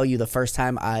can tell you the first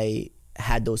time I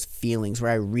had those feelings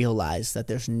where I realized that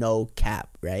there's no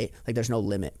cap, right? Like, there's no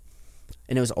limit.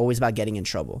 And it was always about getting in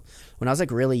trouble. When I was,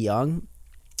 like, really young,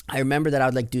 I remember that I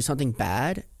would, like, do something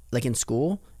bad, like, in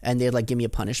school, and they'd, like, give me a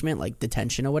punishment, like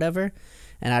detention or whatever.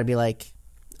 And I'd be like,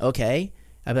 okay.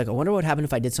 I'd be like, I wonder what would happen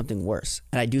if I did something worse.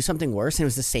 And I'd do something worse, and it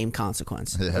was the same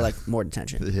consequence. Yeah. Or, like, more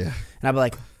detention. Yeah. And I'd be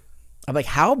like,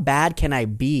 how bad can I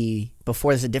be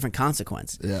before there's a different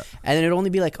consequence? Yeah. And then it'd only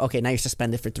be like, okay, now you're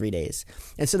suspended for 3 days.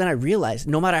 And so then I realized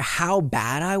no matter how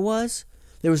bad I was,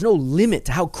 there was no limit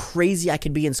to how crazy I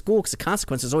could be in school because the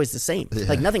consequence is always the same. Yeah.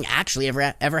 Like nothing actually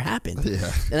ever happened.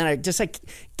 Yeah. And then I just like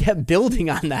kept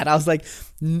building on that. I was like,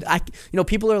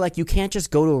 people are like, you can't just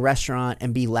go to a restaurant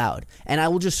and be loud. And I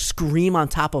will just scream on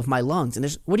top of my lungs.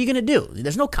 And what are you going to do?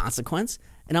 There's no consequence.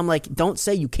 And I'm like, don't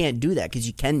say you can't do that because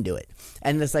you can do it.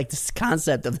 And there's like this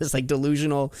concept of this like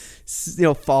delusional,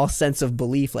 false sense of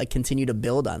belief, like continue to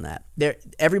build on that.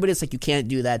 Everybody's like, you can't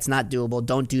do that. It's not doable.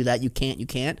 Don't do that. You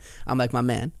can't. I'm like, my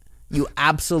man, you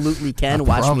absolutely can.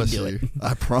 Watch me do it.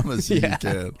 I promise you, Yeah. you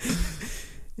can.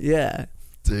 Yeah.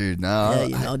 Dude, no,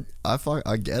 Yeah,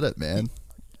 I get it, man.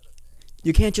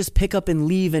 You can't just pick up and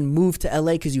leave and move to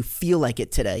LA because you feel like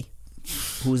it today.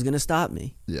 Who's going to stop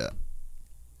me? Yeah.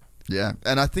 Yeah,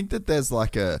 and I think that there's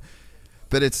like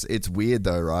but it's weird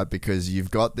though, right? Because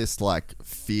you've got this like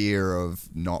fear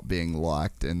of not being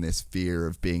liked and this fear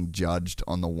of being judged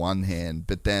on the one hand,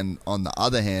 but then on the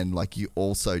other hand, like you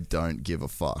also don't give a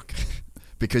fuck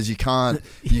because you can't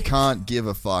give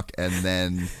a fuck and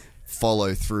then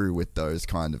follow through with those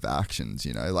kind of actions,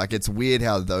 you know? Like it's weird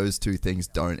how those two things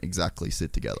don't exactly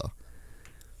sit together.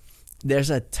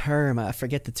 There's a term, I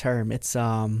forget the term. It's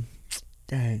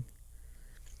dang.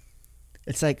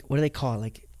 It's like, what do they call it?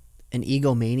 Like an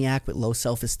egomaniac with low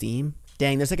self-esteem?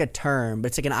 Dang, there's like a term, but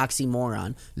it's like an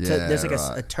oxymoron. Yeah, there's like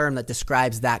a term that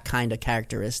describes that kind of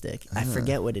characteristic. I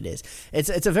forget what it is.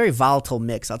 It's a very volatile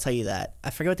mix, I'll tell you that.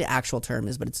 I forget what the actual term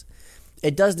is, but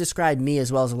it does describe me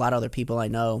as well as a lot of other people I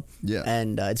know. Yeah.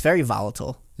 And it's very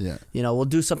volatile. Yeah. You know, we'll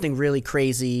do something really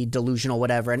crazy, delusional,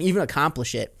 whatever, and even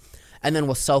accomplish it. And then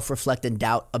we'll self-reflect and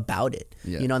doubt about it.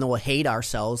 Yeah. You know, and then we'll hate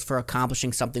ourselves for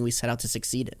accomplishing something we set out to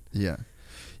succeed in. Yeah.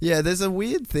 Yeah, there's a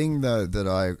weird thing, though, that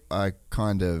I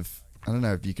kind of... I don't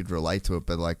know if you could relate to it,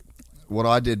 but, like, what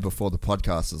I did before the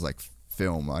podcast was, like,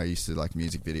 film. I used to, like,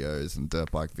 music videos and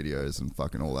dirt bike videos and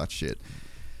fucking all that shit.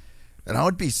 And I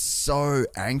would be so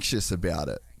anxious about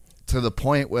it to the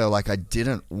point where, like, I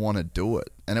didn't want to do it.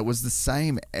 And it was the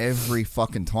same every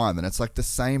fucking time. And it's, like, the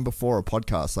same before a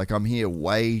podcast. Like, I'm here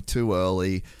way too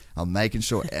early. I'm making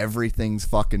sure everything's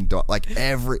fucking...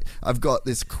 I've got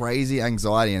this crazy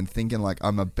anxiety and thinking, like,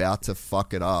 I'm about to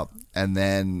fuck it up. And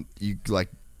then you, like...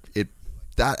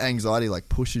 that anxiety, like,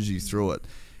 pushes you through it.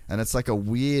 And it's, like, a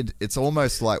weird... It's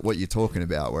almost like what you're talking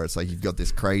about, where it's, like, you've got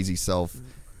this crazy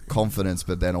self-confidence,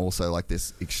 but then also, like,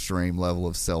 this extreme level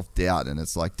of self-doubt. And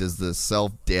it's, like, does the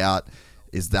self-doubt...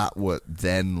 Is that what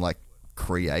then, like,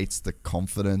 creates the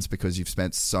confidence because you've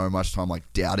spent so much time,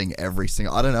 like, doubting every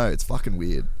single... I don't know. It's fucking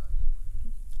weird.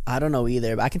 I don't know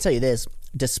either, but I can tell you this.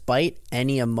 Despite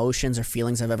any emotions or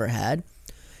feelings I've ever had,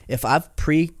 if I've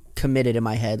pre-committed in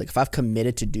my head, like if I've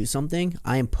committed to do something,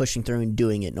 I am pushing through and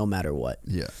doing it no matter what.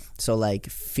 Yeah. So like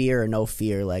fear or no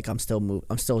fear, like I'm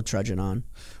still trudging on.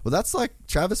 Well, that's like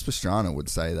Travis Pastrana would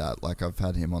say that. Like I've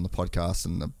had him on the podcast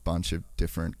and a bunch of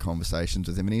different conversations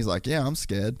with him, and he's like, yeah, I'm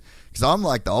scared. Because I'm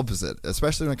like the opposite,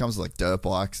 especially when it comes to like dirt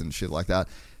bikes and shit like that.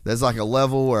 There's like a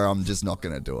level where I'm just not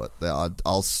going to do it.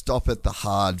 I'll stop at the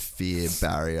hard fear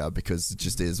barrier because it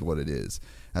just is what it is.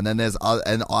 And then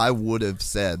and I would have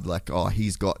said like, oh,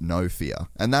 he's got no fear.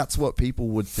 And that's what people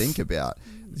would think about.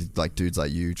 Like dudes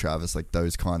like you, Travis, like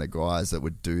those kind of guys that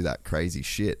would do that crazy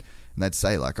shit. And they'd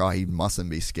say like, oh, he mustn't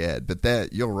be scared.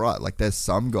 But you're right. Like there's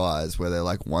some guys where they're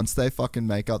like, once they fucking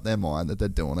make up their mind that they're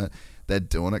doing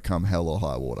it come hell or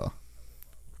high water.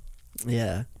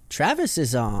 Yeah. Travis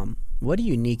is what a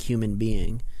unique human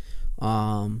being.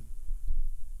 Yeah,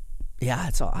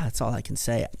 that's all I can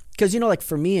say. Because, like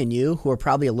for me and you, who are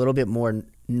probably a little bit more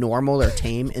normal or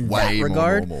tame in that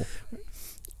regard. More normal.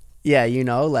 Yeah,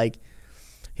 like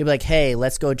he'd be like, hey,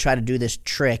 let's go try to do this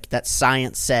trick that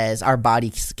science says our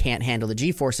bodies can't handle the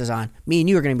G-forces on. Me and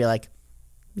you are going to be like,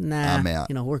 nah, I'm out.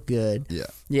 We're good. Yeah.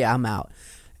 Yeah, I'm out.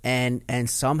 And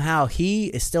somehow he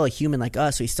is still a human like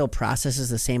us, so he still processes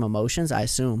the same emotions, I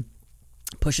assume,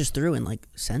 pushes through and like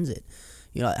sends it.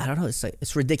 I don't know.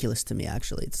 It's ridiculous to me.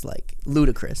 Actually, it's like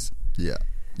ludicrous. Yeah.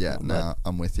 No,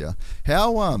 I'm with you.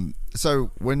 How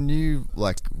so when you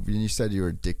said you were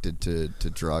addicted to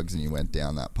drugs and you went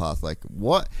down that path, like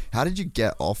how did you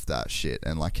get off that shit,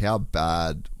 and like how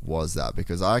bad was that?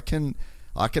 Because I can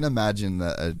imagine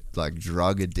that a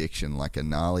drug addiction, like a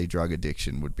gnarly drug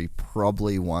addiction, would be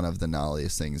probably one of the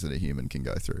gnarliest things that a human can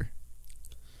go through.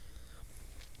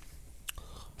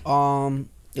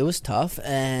 It was tough,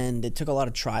 and it took a lot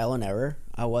of trial and error.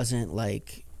 I wasn't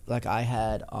like I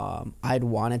had I'd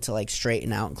wanted to like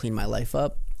straighten out and clean my life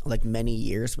up like many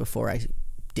years before I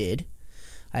did.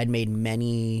 I had made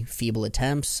many feeble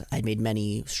attempts. I'd made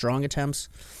many strong attempts.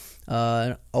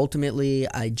 Ultimately,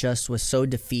 I just was so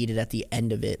defeated at the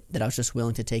end of it that I was just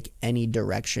willing to take any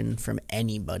direction from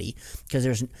anybody,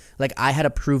 because I had a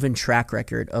proven track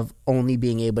record of only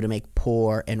being able to make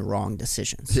poor and wrong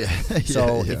decisions. Yeah.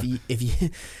 So if you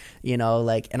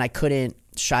and I couldn't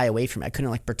shy away from it. I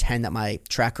couldn't pretend that my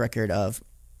track record of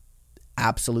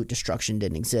absolute destruction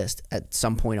didn't exist at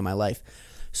some point in my life.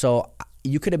 So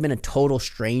you could have been a total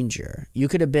stranger. You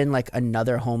could have been like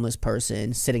another homeless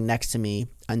person sitting next to me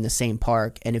in the same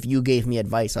park, and if you gave me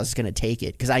advice, I was just going to take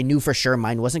it because I knew for sure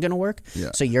mine wasn't going to work.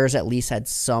 Yeah. So yours at least had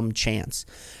some chance.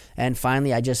 And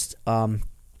finally, I just I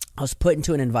was put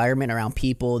into an environment around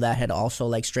people that had also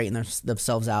straightened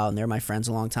themselves out, and they're my friends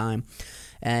a long time.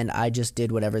 And I just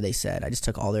did whatever they said. I just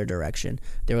took all their direction.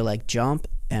 They were like, jump,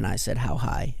 and I said, how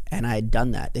high? And I had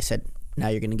done that. They said, now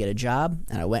you're going to get a job,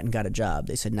 and I went and got a job.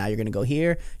 They said, now you're going to go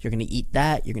here, you're going to eat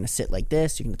that, you're going to sit like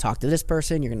this, you're going to talk to this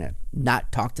person, you're going to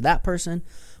not talk to that person.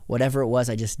 Whatever it was,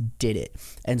 I just did it.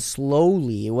 And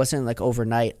slowly, it wasn't like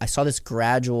overnight, I saw this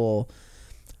gradual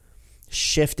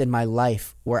shift in my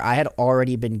life where I had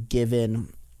already been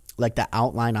given the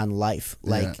outline on life.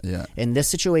 In this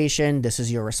situation, this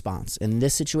is your response. In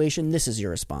this situation, this is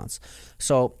your response.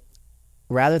 So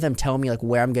rather than tell me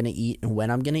where I'm going to eat and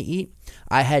when I'm going to eat,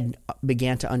 I had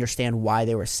began to understand why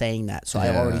they were saying that. So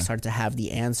I already started to have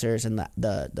the answers and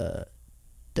the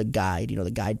guide,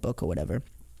 the guidebook or whatever.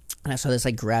 And I saw this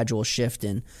gradual shift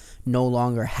in no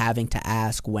longer having to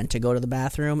ask when to go to the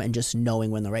bathroom and just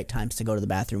knowing when the right times to go to the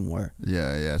bathroom were.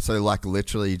 Yeah. So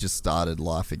literally you just started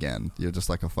life again. You're just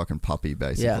like a fucking puppy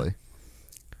basically.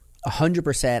 Yeah.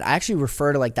 100%. I actually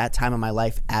refer to that time of my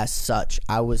life as such.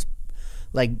 I was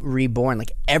reborn.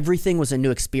 Everything was a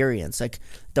new experience.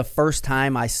 The first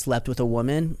time I slept with a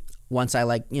woman, once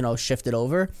I shifted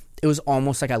over, it was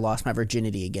almost like I lost my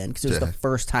virginity again, because it was the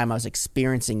first time I was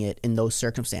experiencing it in those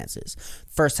circumstances.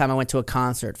 First time I went to a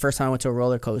concert, first time I went to a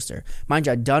roller coaster. Mind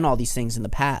you, I'd done all these things in the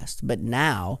past, but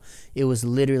now it was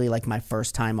literally my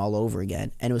first time all over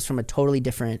again, and it was from a totally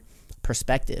different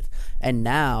perspective. And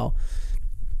now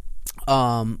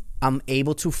I'm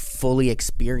able to fully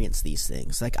experience these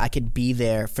things. I could be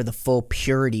there for the full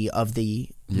purity of the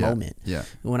moment. Yeah.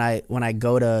 When I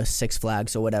go to Six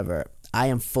Flags or whatever, I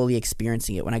am fully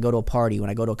experiencing it. When I go to a party, when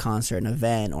I go to a concert, an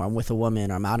event, or I'm with a woman,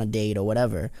 or I'm on a date or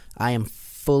whatever, I am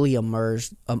fully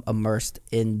immersed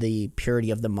in the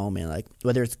purity of the moment.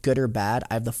 Whether it's good or bad,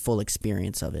 I have the full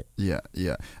experience of it. Yeah.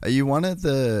 Are you one of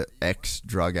the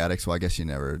ex-drug addicts? Well, I guess you're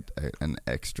never an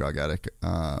ex-drug addict.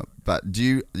 But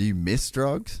do you miss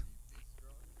drugs?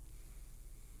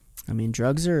 I mean,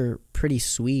 drugs are pretty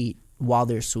sweet while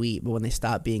they're sweet, but when they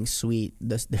stop being sweet,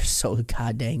 they're so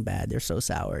goddamn bad. They're so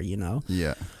sour,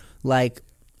 Yeah.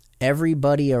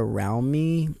 Everybody around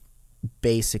me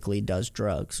basically does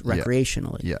drugs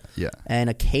recreationally. Yeah.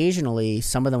 And occasionally,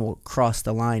 some of them will cross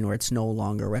the line where it's no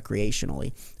longer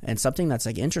recreationally. And something that's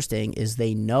interesting is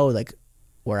they know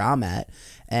where I'm at,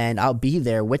 and I'll be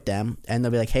there with them, and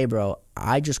they'll be like, hey bro,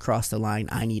 I just crossed the line,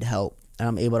 I need help. And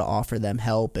I'm able to offer them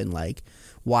help, and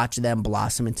watch them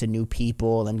blossom into new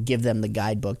people and give them the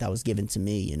guidebook that was given to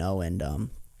me, you know, and all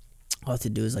I have to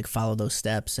do is like follow those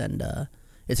steps, and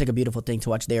it's like a beautiful thing to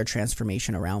watch their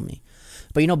transformation around me.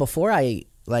 But, you know, before I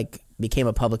like became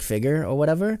a public figure or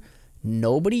whatever,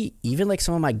 nobody, even like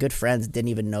some of my good friends, didn't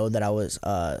even know that I was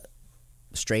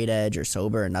straight edge or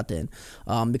sober or nothing,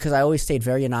 because I always stayed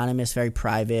very anonymous, very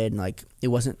private, and like there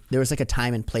was like a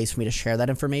time and place for me to share that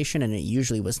information, and it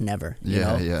usually was never. You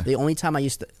know? The only time I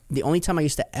used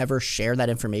to ever share that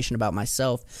information about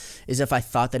myself is if I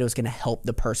thought that it was going to help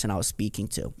the person I was speaking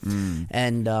to,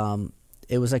 and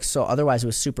it was like, so otherwise it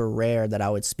was super rare that I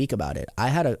would speak about it.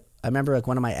 I remember like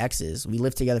one of my exes, we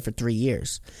lived together for 3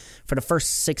 years. For the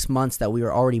first 6 months that we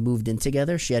were already moved in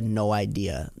together, she had no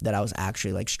idea that I was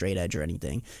actually like straight edge or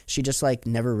anything. She just like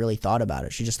never really thought about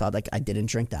it. She just thought like I didn't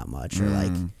drink that much, or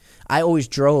like I always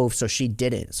drove, so she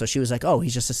didn't. So she was like, oh,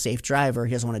 he's just a safe driver.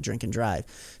 He doesn't want to drink and drive.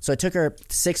 So it took her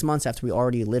 6 months after we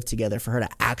already lived together for her to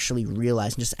actually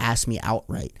realize and just ask me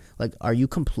outright, like, are you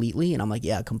completely? And I'm like,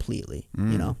 yeah, completely,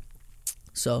 you know?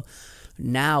 So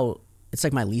now it's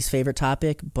like my least favorite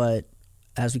topic, but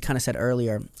as we kind of said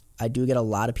earlier, I do get a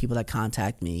lot of people that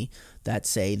contact me that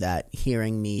say that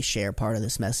hearing me share part of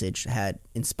this message had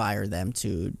inspired them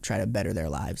to try to better their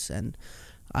lives. And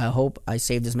I hope I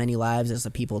saved as many lives as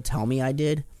the people tell me I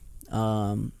did.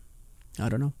 I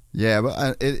don't know. Yeah,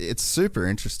 but it's super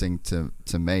interesting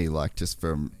to me, like just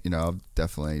from, you know, I've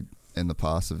definitely in the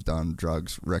past have done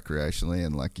drugs recreationally,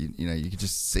 and like you know you could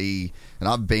just see, and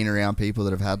I've been around people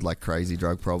that have had like crazy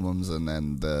drug problems, and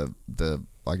then the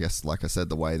I guess, like I said,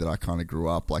 the way that I kind of grew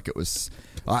up, like it was,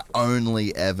 I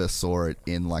only ever saw it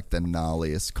in like the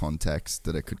gnarliest context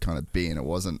that it could kind of be, and it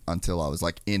wasn't until I was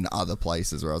like in other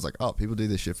places where I was like, oh, people do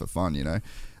this shit for fun, you know.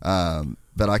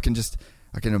 But I can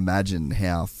imagine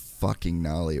how fucking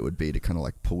gnarly it would be to kind of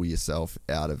like pull yourself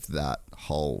out of that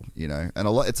hole, you know. And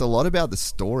it's a lot about the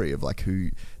story of like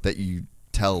who that you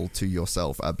tell to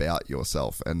yourself about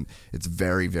yourself, and it's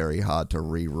very, very hard to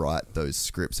rewrite those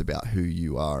scripts about who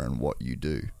you are and what you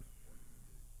do.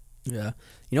 Yeah.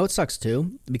 You know what sucks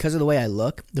too? Because of the way I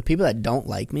look, the people that don't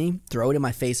like me throw it in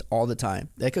my face all the time.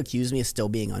 They could accuse me of still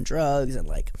being on drugs, and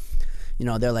like, you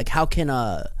know, they're like, how can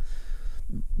a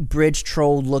bridge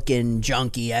troll looking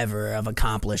junkie ever have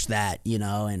accomplished that, you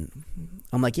know? And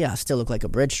I'm like, yeah, I still look like a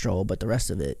bridge troll, but the rest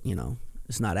of it, you know,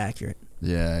 it's not accurate.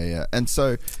 Yeah. And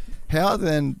so how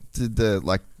then did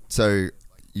so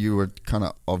you were kind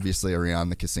of obviously around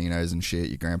the casinos and shit,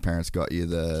 your grandparents got you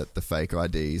the fake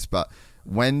IDs, but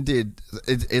when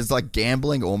is like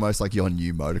gambling almost like your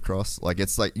new motocross? Like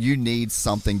it's like you need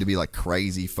something to be like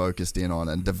crazy focused in on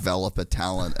and develop a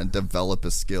talent and develop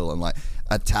a skill and like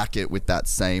attack it with that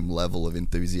same level of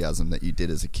enthusiasm that you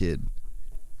did as a kid.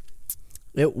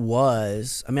 It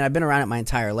was. I mean, I've been around it my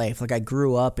entire life. Like I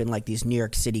grew up in like these New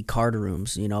York City card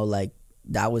rooms, you know, like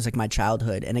that was like my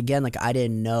childhood. And again, like I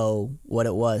didn't know what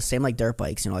it was. Same like dirt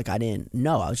bikes, you know, like I didn't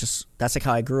know. That's like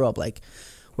how I grew up. Like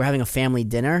we're having a family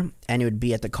dinner and it would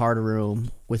be at the card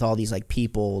room with all these like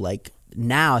people. Like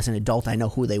now as an adult, I know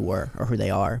who they were or who they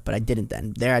are, but I didn't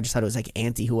then. There, I just thought it was like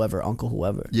auntie whoever, uncle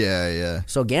whoever. Yeah.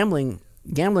 So gambling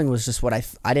was just what I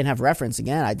didn't have reference.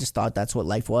 Again, I just thought that's what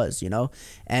life was, you know?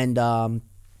 And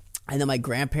then my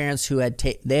grandparents who had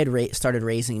started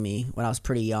raising me when I was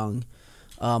pretty young,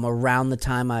 around the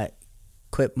time I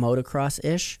quit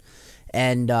motocross-ish,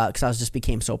 and because I just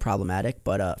became so problematic,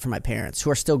 but for my parents, who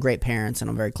are still great parents, and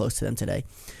I'm very close to them today.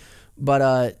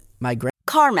 But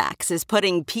CarMax is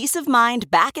putting peace of mind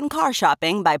back in car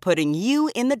shopping by putting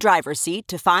you in the driver's seat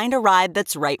to find a ride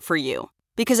that's right for you.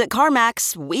 Because at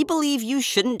CarMax, we believe you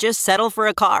shouldn't just settle for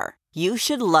a car. You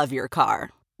should love your car.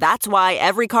 That's why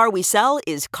every car we sell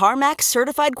is CarMax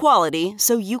certified quality,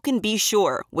 so you can be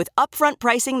sure with upfront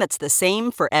pricing that's the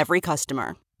same for every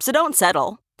customer. So don't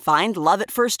settle. Find love at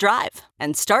first drive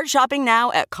and start shopping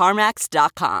now at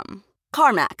CarMax.com.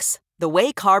 CarMax, the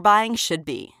way car buying should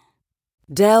be.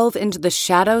 Delve into the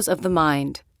shadows of the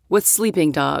mind with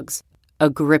Sleeping Dogs,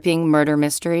 a gripping murder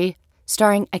mystery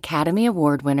starring Academy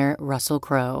Award winner Russell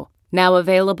Crowe. Now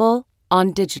available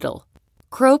on digital.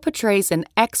 Crowe portrays an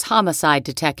ex-homicide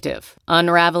detective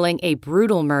unraveling a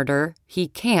brutal murder he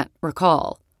can't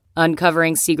recall.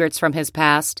 Uncovering secrets from his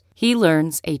past, he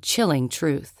learns a chilling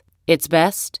truth. It's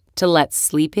best to let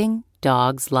sleeping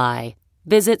dogs lie.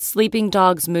 Visit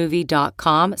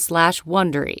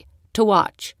sleepingdogsmovie.com/Wondery to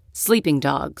watch Sleeping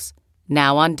Dogs,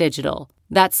 now on digital.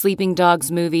 That's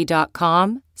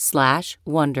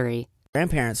sleepingdogsmovie.com/Wondery.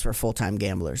 Grandparents were full-time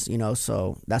gamblers, you know,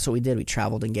 so that's what we did. We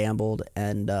traveled and gambled,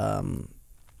 and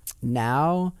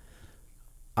now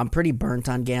I'm pretty burnt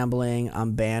on gambling.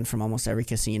 I'm banned from almost every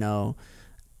casino.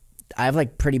 I have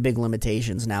like pretty big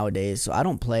limitations nowadays, so I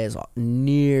don't play as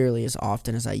nearly as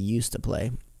often as I used to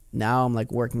play. Now I'm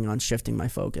like working on shifting my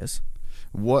focus.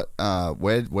 What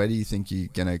where do you think you're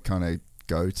gonna kind of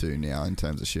go to now in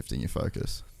terms of shifting your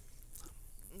focus?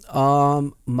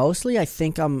 Mostly I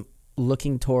think I'm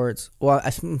looking towards, well,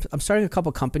 I'm starting a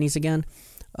couple companies again.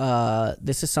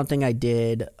 This is something I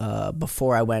did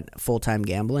before I went full-time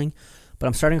gambling, but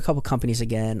I'm starting a couple companies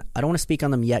again. I don't want to speak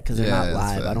on them yet because they're not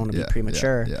live. I don't want to be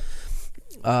premature.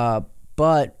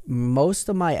 But most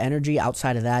of my energy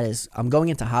outside of that is I'm going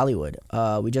into Hollywood.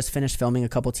 We just finished filming a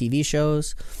couple TV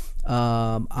shows.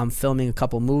 I'm filming a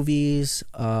couple movies.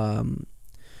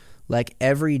 Like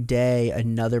every day,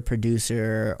 another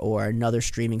producer or another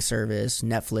streaming service,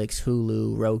 Netflix,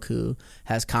 Hulu, Roku,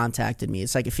 has contacted me.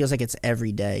 It's like, it feels like it's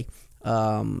every day,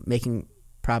 making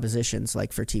propositions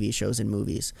like for TV shows and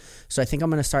movies. So I think I'm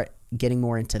going to start getting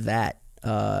more into that.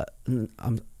 Let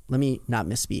me not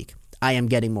misspeak. I am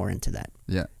getting more into that.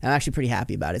 Yeah. I'm actually pretty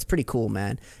happy about it. It's pretty cool,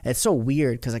 man. And it's so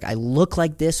weird because like I look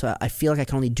like this, so I feel like I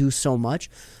can only do so much,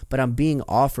 but I'm being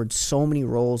offered so many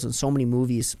roles and so many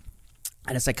movies.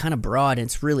 And it's like kind of broad, and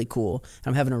it's really cool. And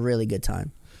I'm having a really good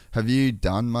time. Have you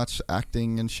done much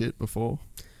acting and shit before?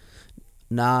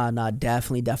 Nah,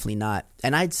 definitely not.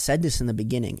 And I'd said this in the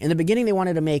beginning. In the beginning, they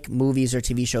wanted to make movies or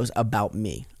TV shows about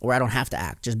me, where I don't have to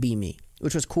act, just be me,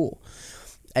 which was cool.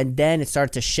 And then it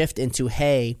started to shift into,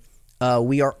 hey,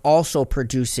 we are also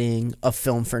producing a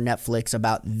film for Netflix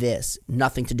about this.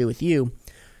 Nothing to do with you.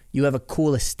 You have a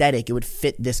cool aesthetic. It would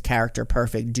fit this character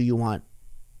perfect. Do you want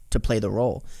to play the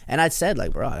role? And I'd said,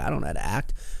 like, bro, I don't know how to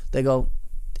act. They go,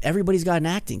 everybody's got an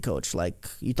acting coach. Like,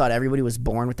 you thought everybody was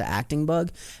born with the acting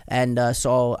bug? And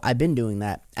so I've been doing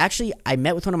that. Actually, I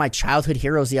met with one of my childhood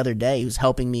heroes the other day who's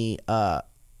helping me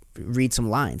read some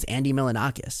lines, Andy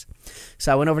Milanakis.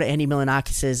 So I went over to Andy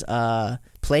Milanakis's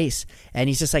place, and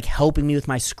he's just like helping me with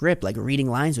my script, like reading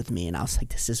lines with me. And I was like,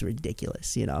 this is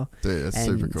ridiculous, you know? Dude, that's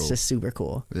super cool. It's just super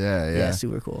cool. Yeah,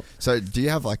 super cool. So do you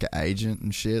have like an agent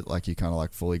and shit? Like you kind of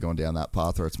like fully gone down that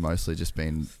path, or it's mostly just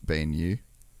been you?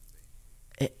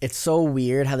 It's so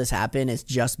weird how this happened. It's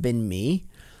just been me.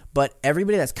 But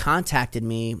everybody that's contacted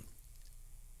me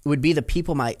would be the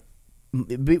people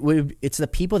it's the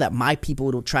people that my people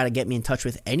would try to get me in touch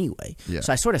with anyway. Yeah.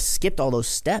 So I sort of skipped all those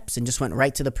steps and just went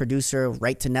right to the producer,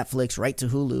 right to Netflix, right to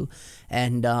Hulu.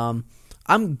 And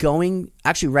I'm going,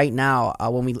 actually right now,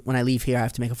 when I leave here, I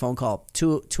have to make a phone call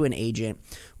to an agent.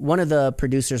 One of the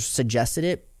producers suggested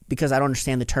it because I don't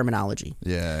understand the terminology.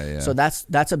 Yeah. So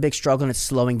that's a big struggle, and it's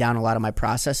slowing down a lot of my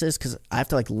processes because I have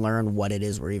to like learn what it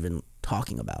is we're even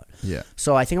talking about. Yeah.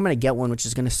 So I think I'm going to get one which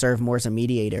is going to serve more as a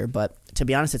mediator, but to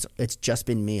be honest, it's just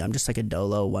been me. I'm just like a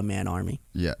dolo one-man army.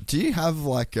 Yeah. Do you have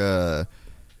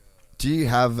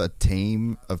a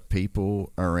team of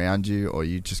people around you, or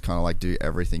you just kind of like do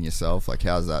everything yourself? Like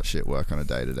how's that shit work on a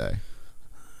day-to-day?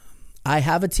 I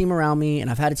have a team around me, and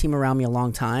I've had a team around me a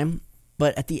long time.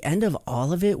 But at the end of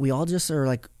all of it, we all just are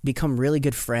like become really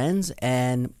good friends.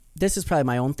 And this is probably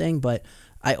my own thing, but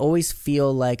I always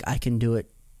feel like I can do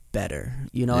it better.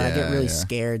 You know, and I get really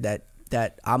scared that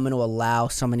I'm going to allow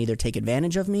someone either take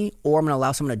advantage of me or I'm going to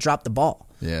allow someone to drop the ball.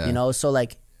 Yeah. You know, so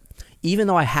like even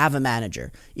though I have a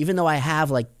manager, even though I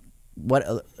have like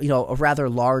a rather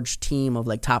large team of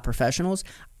like top professionals,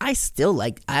 I still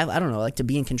like, I don't know, like to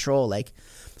be in control. Like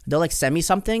they'll like send me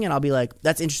something and I'll be like,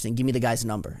 that's interesting. Give me the guy's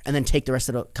number, and then take the rest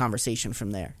of the conversation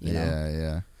from there. You know?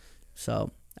 Yeah.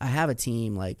 So I have a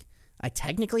team. Like I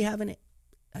technically have an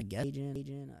agent.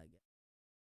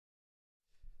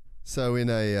 So in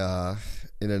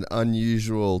an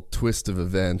unusual twist of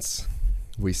events,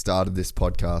 we started this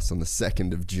podcast on the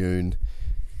 2nd of June,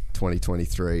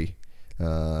 2023,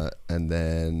 and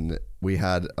then we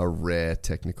had a rare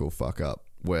technical fuck up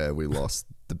where we lost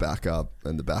the backup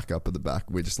and the backup of the back.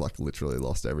 We just like literally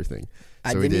lost everything.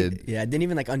 I didn't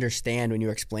even like understand when you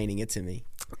were explaining it to me.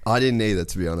 I didn't either,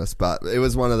 to be honest, but it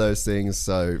was one of those things.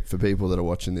 So for people that are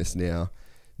watching this now,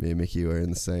 me and Mikki were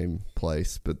in the same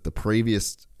place, but the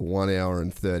previous 1 hour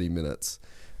and 30 minutes,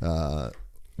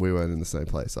 we weren't in the same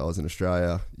place. I was in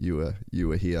Australia. You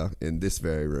were here in this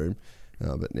very room,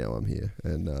 but now I'm here,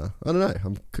 and I don't know.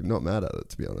 I'm not mad at it,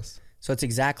 to be honest. So it's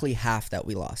exactly half that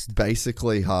we lost.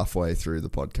 Basically halfway through the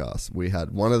podcast, we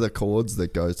had one of the cords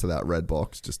that goes to that red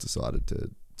box just decided to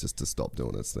stop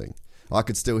doing its thing. I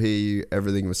could still hear you.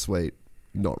 Everything was sweet.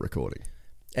 Not recording.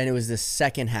 And it was the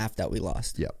second half that we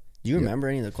lost. Yep. Do you remember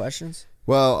any of the questions?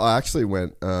 Well, I actually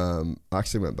went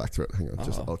back through it. Hang on,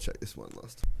 I'll check this one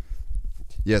last.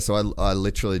 Yeah, so I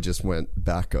literally just went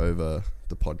back over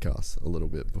the podcast a little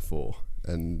bit before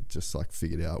and just like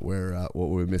figured out where what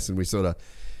we were missing. We sort of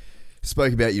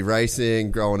spoke about your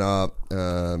racing, growing up,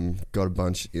 got a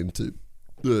bunch into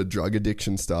the drug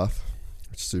addiction stuff,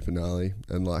 which is super gnarly,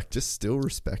 and like just still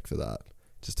respect for that,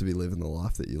 just to be living the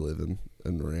life that you live in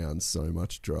and around so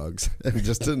much drugs and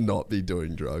just to not be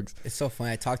doing drugs. It's so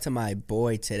funny. I talked to my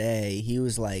boy today. He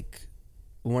was like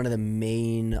one of the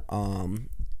main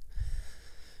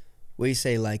what do you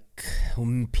say, like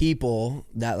people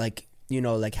that like, you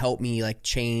know, like help me like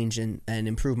change and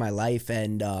improve my life.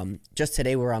 And just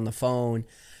today we were on the phone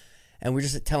and we're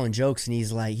just telling jokes, and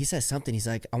he says something, he's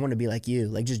like, I want to be like you,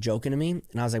 like just joking to me.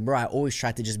 And I was like, bro, I always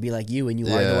try to just be like you, and you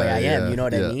are the way I am, you know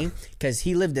what I mean? Because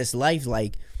he lived this life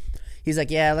like, he's like,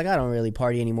 yeah, like I don't really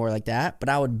party anymore like that, but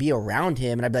I would be around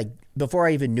him and I'd be like, before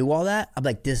I even knew all that, I'd be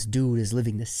like, this dude is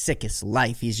living the sickest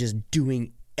life. He's just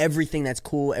doing everything that's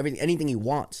cool, anything he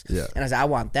wants. Yeah. And I was like, I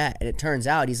want that. And it turns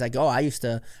out he's like, oh, I used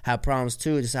to have problems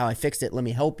too. This is how I fixed it. Let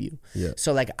me help you. Yeah.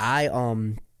 So like I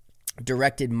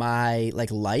directed my like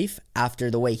life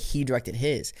after the way he directed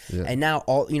his. Yeah. And now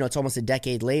it's almost a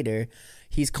decade later.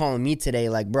 He's calling me today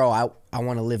like, bro, I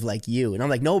want to live like you. And I'm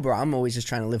like, no, bro, I'm always just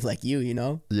trying to live like you, you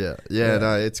know? Yeah.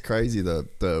 No, it's crazy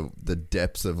the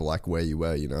depths of like where you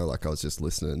were, you know, like I was just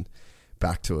listening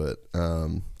back to it.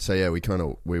 So yeah,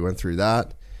 we went through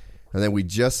that. And then we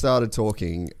just started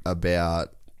talking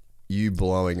about you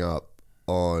blowing up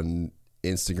on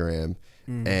Instagram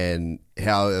and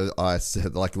how I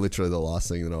said, like literally the last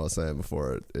thing that I was saying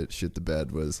before it shit the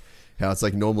bed was how it's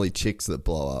like normally chicks that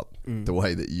blow up the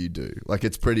way that you do. Like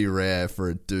it's pretty rare for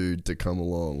a dude to come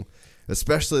along,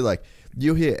 especially like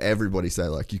you'll hear everybody say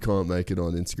like you can't make it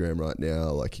on Instagram right now,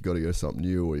 like you got to go to something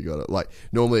new, or you got to like,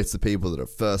 normally it's the people that are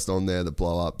first on there that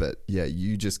blow up, but yeah,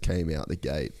 you just came out the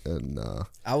gate and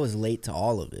I was late to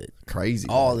all of it. Crazy.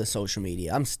 All the social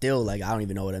media. I'm still like, I don't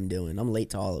even know what I'm doing. I'm late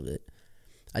to all of it.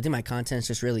 I think my content's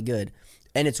just really good.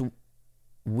 And it's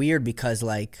weird because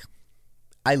like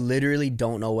I literally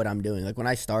don't know what I'm doing. Like when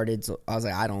I started, so I was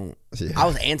like, I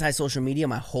was anti-social media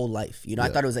my whole life. You know, I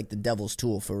thought it was like the devil's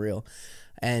tool for real.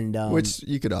 And which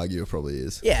you could argue it probably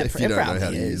is. Yeah, if you don't know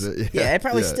how to use it. Yeah, it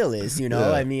probably still is, you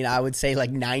know. I mean, I would say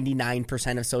like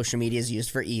 99% of social media is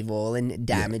used for evil and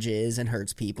damages and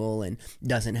hurts people and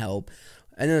doesn't help.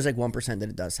 And then there's like 1% that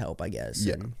it does help, I guess.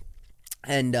 Yeah.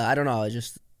 And I don't know, I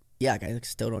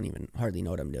still don't even hardly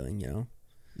know what I'm doing, you know.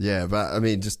 Yeah, but I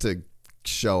mean, just to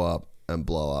show up and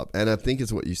blow up. And I think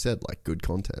it's what you said, like good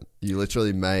content. You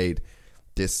literally made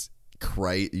this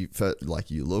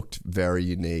you looked very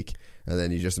unique, and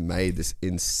then you just made this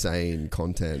insane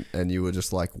content, and you were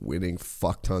just like winning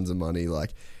fuck tons of money.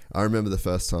 Like I remember the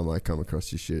first time I come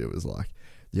across your shit, it was like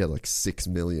you had like $6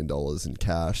 million in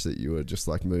cash that you were just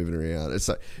like moving around. It's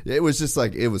like it was just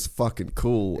like it was fucking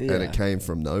cool, and it came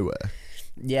from nowhere.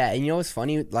 Yeah, and you know what's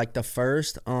funny? Like the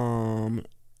first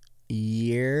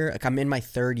year, like I'm in my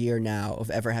third year now of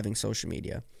ever having social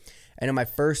media, and in my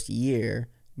first year,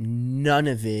 none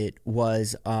of it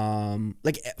was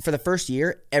like for the first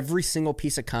year, every single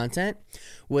piece of content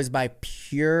was by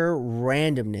pure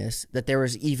randomness that there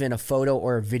was even a photo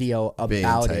or a video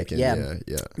about it. Yeah.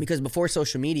 Because before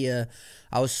social media,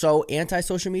 I was so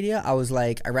anti-social media. I was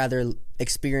like, I'd rather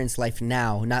experience life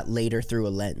now, not later through a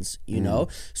lens, you know?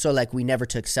 So like we never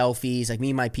took selfies, like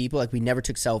me and my people, like we never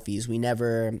took selfies. We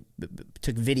never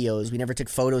took videos. We never took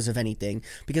photos of anything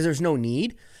because there's no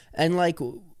need. And like,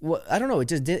 I don't know,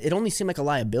 it only seemed like a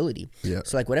liability. Yeah.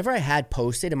 So like whatever I had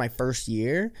posted in my first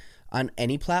year on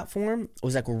any platform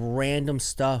was like random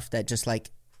stuff that just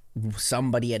like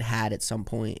somebody had at some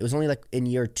point. It was only like in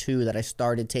year 2 that I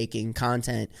started taking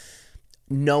content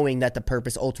knowing that the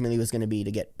purpose ultimately was going to be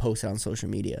to get posted on social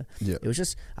media. Yeah. It was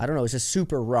just, I don't know, it was just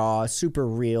super raw, super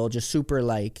real, just super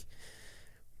like,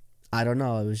 I don't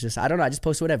know. It was just, I don't know. I just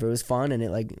posted whatever. It was fun, and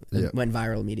it went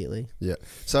viral immediately. Yeah.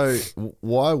 So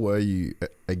why were you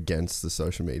against the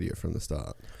social media from the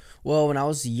start? Well, when I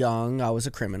was young, I was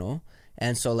a criminal.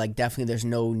 And so like definitely there's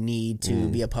no need to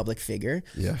be a public figure.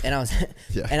 Yeah. And I was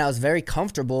and I was very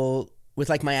comfortable with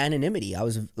like my anonymity. I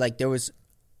was like there was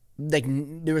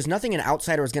nothing an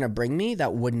outsider was going to bring me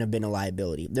that wouldn't have been a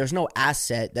liability. There's no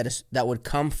asset that would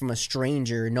come from a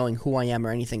stranger knowing who I am or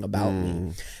anything about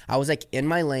me. I was like in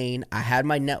my lane. I had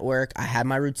my network. I had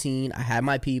my routine. I had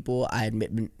my people. I had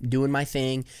been doing my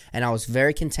thing, and I was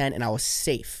very content, and I was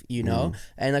safe, you know?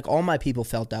 And like all my people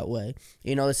felt that way.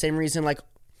 You know, the same reason like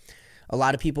a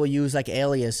lot of people use like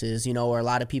aliases, you know, or a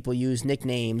lot of people use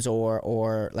nicknames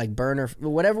or like burner,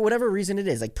 whatever reason it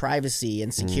is, like privacy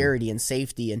and security and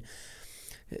safety. And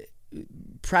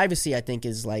privacy, I think,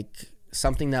 is like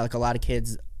something that like a lot of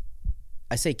kids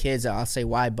I say kids, I'll say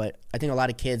why, but I think a lot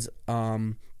of kids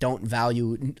don't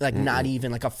value, like, not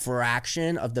even like a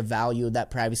fraction of the value that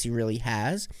privacy really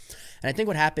has. And I think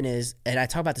what happened is, and I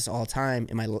talk about this all the time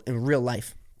in real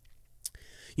life.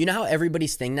 You know how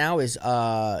everybody's thing now is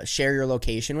share your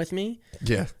location with me?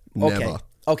 Yeah, never.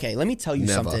 Okay, let me tell you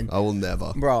something. I will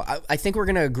never. Bro, I think we're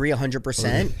going to agree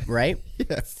 100%, right?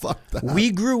 Yeah, fuck that.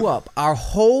 We grew up our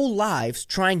whole lives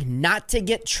trying not to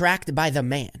get tracked by the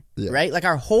man, right? Like,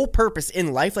 our whole purpose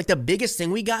in life, like, the biggest thing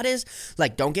we got is,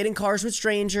 like, don't get in cars with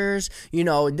strangers, you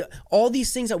know, all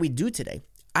these things that we do today.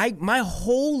 My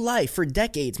whole life for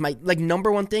decades, my, like,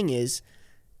 number one thing is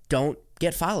don't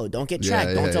get followed, don't get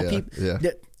tracked, don't tell people.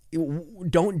 You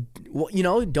don't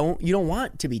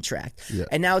want to be tracked.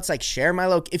 And now it's like, share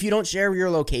my if you don't share your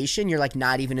location, you're like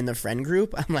not even in the friend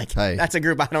group. I'm like, hey, that's a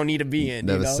group I don't need to be in.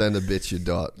 Never send a bitch your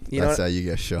dot. That's how you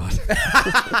get shot.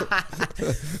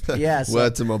 Yeah.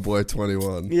 Word to my boy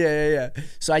 21. Yeah.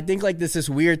 So I think, like, this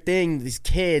weird thing, these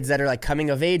kids that are like coming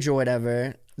of age or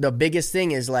whatever, the biggest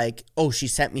thing is like, oh, she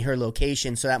sent me her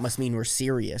location, so that must mean we're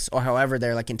serious, or however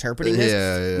they're like interpreting this.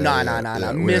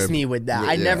 No. Miss me with that.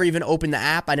 I never even opened the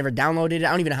app. I never downloaded it. I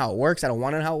don't even know how it works. I don't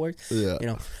want to know how it works. You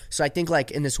know. So I think,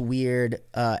 like, in this weird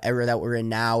era that we're in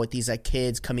now, with these like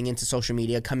kids coming into social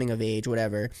media, coming of age,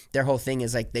 whatever, their whole thing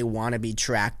is like they want to be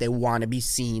tracked, they want to be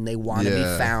seen, they want to be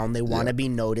found, they want to be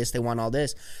noticed, they want all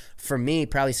this. For me,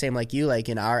 probably same like you, like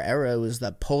in our era, it was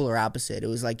the polar opposite. It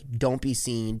was like, don't be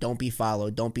seen, don't be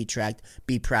followed, don't be tracked,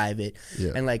 be private.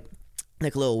 And like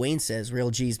Lil Wayne says,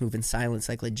 real G's move in silence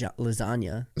like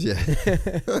lasagna. Yeah.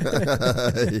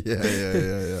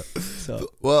 So.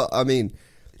 Well, I mean,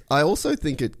 I also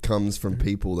think it comes from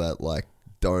people that like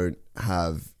don't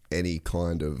have any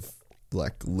kind of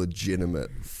like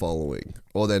legitimate following,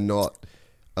 or they're not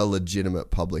a legitimate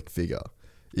public figure.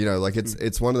 You know, like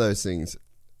it's one of those things.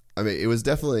 I mean, it was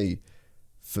definitely,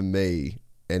 for me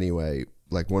anyway,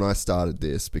 like when I started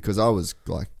this, because I was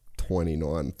like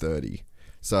 29, 30.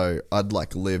 So I'd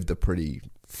like lived a pretty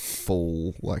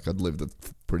full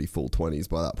 20s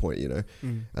by that point, you know?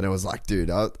 And I was like, dude,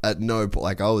 I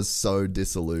was so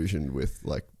disillusioned with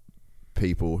like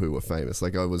people who were famous.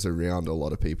 Like, I was around a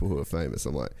lot of people who were famous.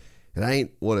 I'm like, it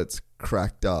ain't what it's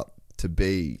cracked up to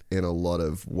be in a lot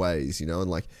of ways, you know? And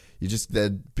like,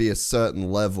 there'd be a certain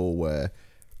level where,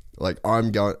 like, I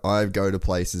go to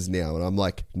places now and I'm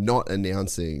like not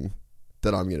announcing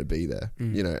that I'm going to be there,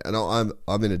 you know, and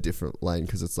I'm in a different lane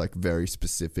because it's like very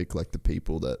specific, like the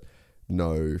people that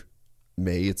know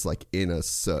me, it's like in a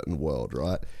certain world,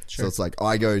 right? Sure. So it's like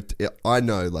I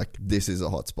know like this is a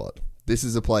hotspot. This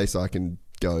is a place I can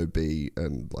go be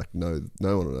and like no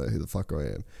one will know who the fuck I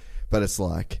am. But it's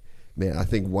like, man, I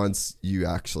think once you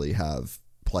actually have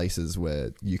places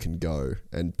where you can go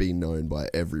and be known by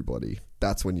everybody,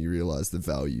 that's when you realize the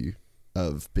value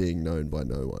of being known by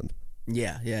no one.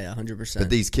 Yeah, 100%.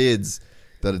 But these kids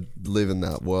that live in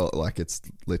that world, like, it's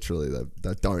literally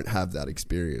that don't have that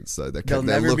experience, so they'll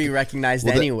never be recognized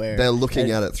anywhere. They're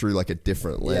looking at it through like a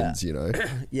different lens, you know.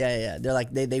 Yeah. They're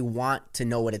like they want to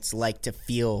know what it's like to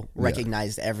feel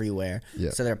recognized everywhere.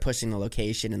 So they're pushing the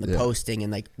location and the posting,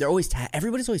 and like they're always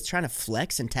everybody's always trying to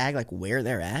flex and tag like where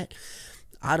they're at.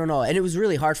 I don't know, and it was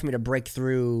really hard for me to break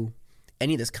through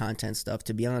any of this content stuff,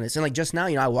 to be honest. And like just now,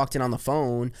 you know, I walked in on the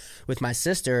phone with my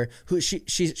sister, who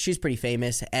she's pretty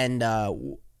famous, and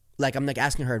like I'm like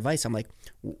asking her advice. I'm like,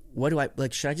 what do I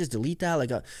like? Should I just delete that?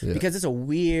 Like, because it's a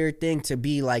weird thing to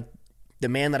be like the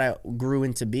man that I grew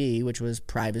into be, which was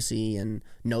privacy and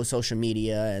no social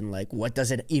media, and like what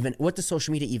does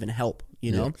social media even help?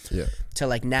 You know, to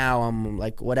like now I'm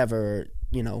like whatever.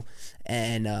 You know,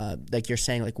 and like you're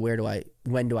saying, like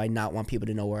when do I not want people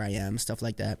to know where I am, stuff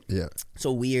like that.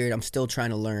 So weird. I'm still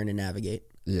trying to learn and navigate.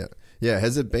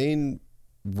 Has it been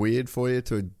weird for you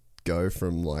to go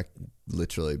from like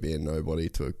literally being nobody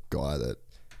to a guy that,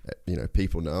 you know,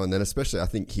 people know? And then especially I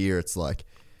think here it's like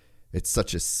it's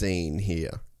such a scene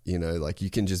here, you know, like you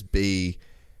can just be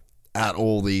at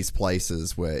all these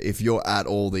places where if you're at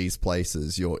all these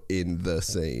places, you're in the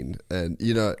scene. And,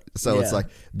 you know, so it's like,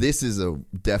 this is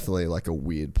definitely like a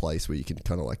weird place where you can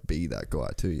kind of like be that guy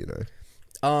too, you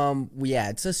know?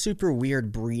 It's a super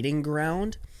weird breeding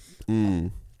ground.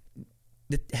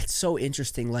 It's so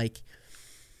interesting. Like,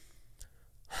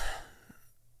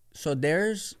 so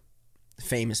there's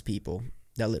famous people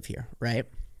that live here, right?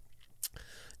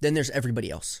 Then there's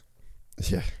everybody else.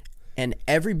 Yeah. And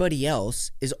everybody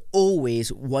else is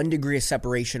always 1 degree of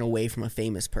separation away from a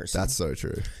famous person. That's so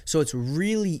true. So it's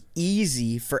really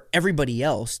easy for everybody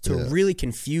else to really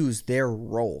confuse their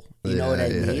role. You know what I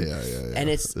mean? Yeah. And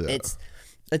it's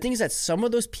the thing is that some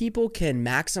of those people can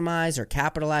maximize or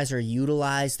capitalize or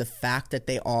utilize the fact that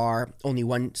they are only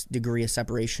 1 degree of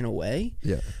separation away.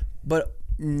 Yeah. But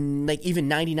like even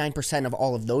 99% of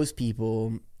all of those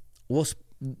people,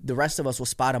 the rest of us will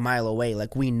spot a mile away.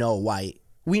 Like we know why.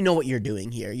 We know what you're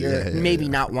doing here. You're maybe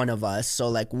not one of us. So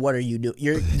like, what are you doing?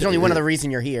 There's only one other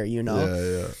reason you're here, you know?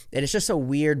 Yeah. And it's just a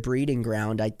weird breeding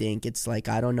ground, I think. It's like,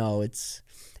 I don't know. It's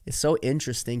so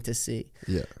interesting to see.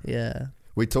 Yeah. Yeah.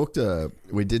 We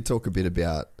did talk a bit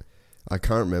about, I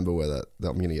can't remember whether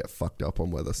I'm going to get fucked up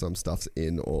on whether some stuff's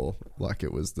in or like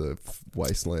it was the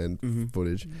wasteland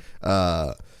footage.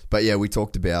 But yeah, we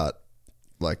talked about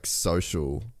like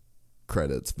social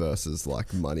credits versus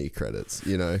like money credits,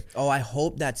 you know? Oh, I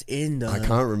hope that's in the... I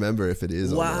can't remember if it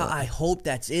is or Wow, not. I hope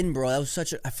that's in, bro. That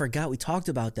was I forgot we talked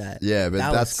about that. Yeah, but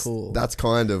that's cool. That's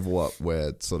kind of what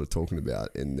we're sort of talking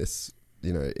about in this,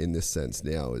 you know, in this sense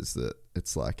now, is that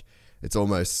it's like, it's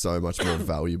almost so much more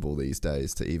valuable these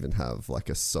days to even have like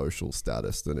a social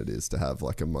status than it is to have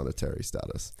like a monetary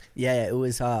status. Yeah, it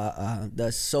was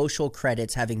the social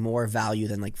credits having more value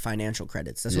than like financial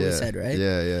credits. That's what we said, right?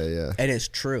 Yeah. And it's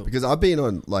true. Because I've been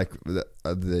on like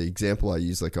the example I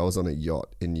use, like I was on a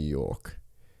yacht in New York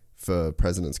for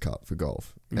President's Cup for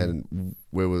golf, and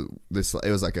it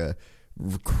was like a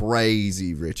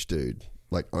crazy rich dude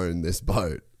like owned this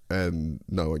boat, and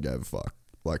no one gave a fuck.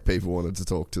 Like people wanted to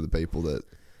talk to the people that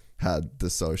had the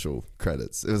social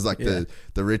credits. It was like the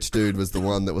rich dude was the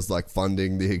one that was like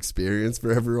funding the experience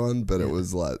for everyone, but it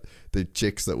was like the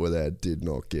chicks that were there did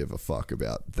not give a fuck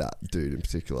about that dude in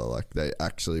particular. Like they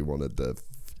actually wanted the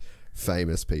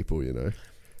famous people, you know.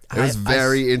 It was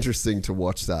very interesting to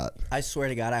watch that. I swear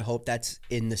to God, I hope that's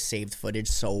in the saved footage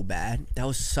so bad. That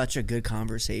was such a good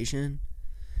conversation.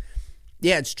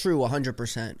 Yeah, it's true,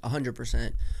 100%.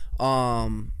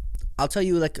 100%. I'll tell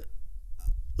you,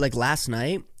 like last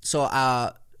night. So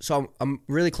I'm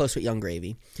really close with Young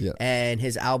Gravy. Yeah. And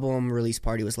his album release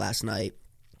party was last night.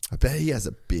 I bet he has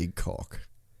a big cock.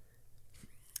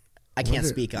 I can't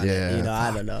speak on it. You know,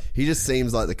 I don't know. He just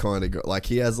seems like the kind of guy. Like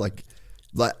he has like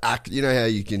you know how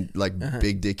you can like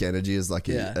big dick energy as like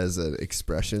as an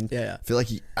expression. Yeah. I feel like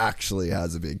he actually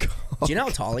has a big cock. Do you know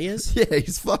how tall he is? Yeah,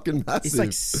 he's fucking massive. He's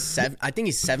like 7. I think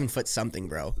he's 7 foot something,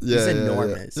 bro. He's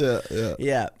enormous.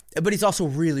 Yeah. But he's also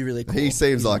really, really cool. He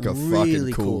seems like a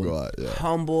really fucking cool guy. Yeah.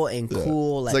 Humble and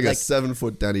cool. It's like a 7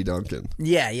 foot Danny Duncan.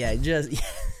 Yeah. Just.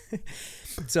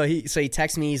 So he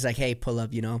texts me. He's like, "Hey, pull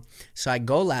up," you know. So I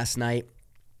go last night.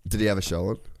 Did he have a show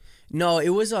on? No, it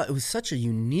was such a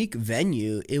unique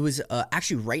venue. It was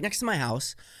actually right next to my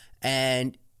house,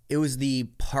 and it was the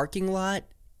parking lot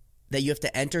that you have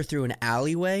to enter through an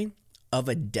alleyway of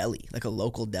a deli, like a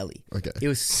local deli. Okay. It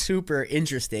was super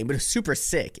interesting, but it was super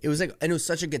sick. It was like, and it was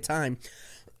such a good time,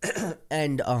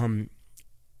 and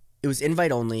it was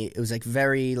invite only. It was like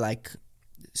very like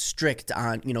strict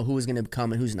on, you know, who was going to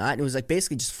come and who's not. And it was like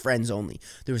basically just friends only.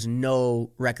 There was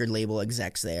no record label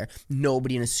execs there.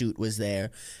 Nobody in a suit was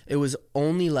there. It was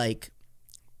only like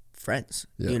friends,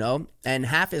 you know? And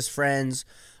half his friends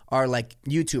are like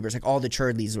YouTubers. Like all the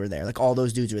Churdleys were there. Like all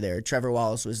those dudes were there. Trevor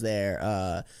Wallace was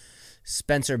there.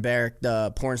 Spencer Barrick,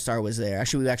 the porn star, was there.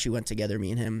 Actually, we went together,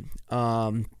 me and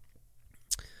him.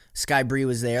 Sky Bree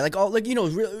was there, like all, like, you know,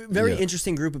 very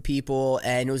interesting group of people,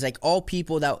 and it was like all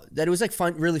people that it was like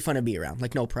fun, really fun to be around,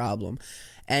 like no problem.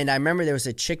 And I remember there was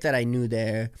a chick that I knew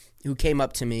there who came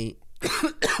up to me.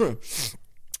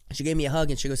 She gave me a hug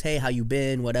and she goes, "Hey, how you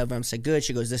been? Whatever." I'm like, "Good."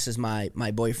 She goes, "This is my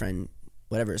boyfriend,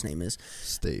 whatever his name is,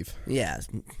 Steve." Yeah.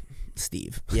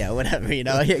 Steve. Yeah, whatever, you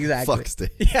know, exactly. Fuck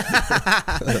Steve.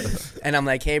 And I'm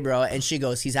like, "Hey, bro." And she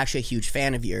goes, "He's actually a huge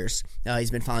fan of yours. He's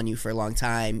been following you for a long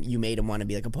time. You made him want to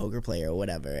be like a poker player or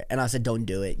whatever." And I said, "Don't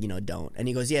do it, you know, don't." And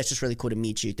he goes, "Yeah, it's just really cool to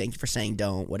meet you. Thank you for saying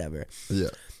don't, whatever." Yeah.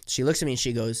 She looks at me and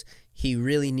she goes, "He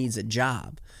really needs a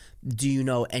job. Do you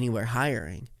know anywhere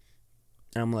hiring?"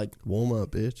 And I'm like, "Warm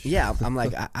up, bitch." Yeah, I'm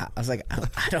like, I was like,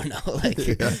 I don't know, like,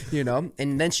 you know.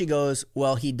 And then she goes,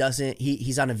 "Well, he doesn't.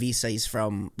 He's on a visa. He's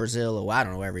from Brazil, or I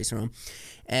don't know wherever he's from.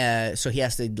 So he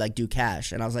has to like do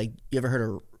cash." And I was like, "You ever heard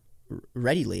of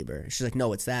Ready Labor?" She's like, "No,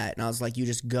 what's that?" And I was like, "You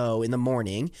just go in the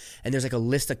morning, and there's like a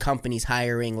list of companies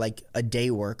hiring like a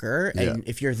day worker, and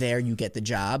if you're there, you get the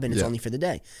job, and it's only for the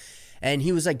day." And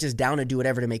he was like just down to do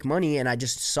whatever to make money, and I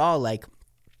just saw like,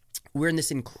 we're in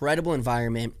this incredible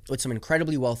environment with some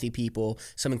incredibly wealthy people,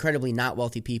 some incredibly not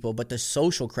wealthy people, but the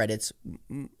social credits,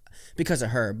 because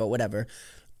of her, but whatever,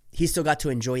 he still got to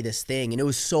enjoy this thing. And it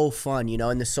was so fun, you know,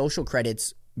 and the social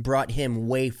credits brought him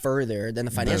way further than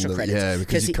the financial credits. Yeah,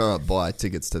 because you can't buy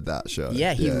tickets to that show.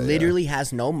 Yeah, he literally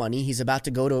has no money. He's about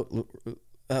to go to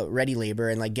ready labor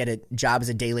and like get a job as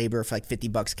a day laborer for like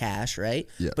 $50 cash, right?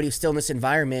 Yeah. But he was still in this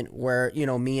environment where, you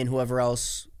know, me and whoever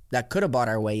else that could have bought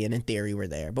our way in theory, were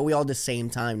there. But we all at the same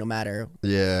time, no matter.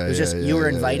 Yeah. It was just you were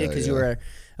invited because you yeah. were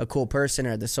a cool person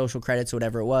or the social credits or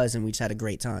whatever it was, and we just had a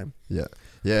great time. Yeah.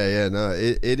 No,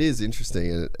 it is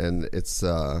interesting, and it's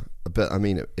but I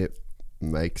mean it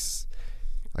makes.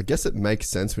 I guess it makes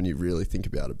sense when you really think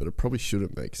about it, but it probably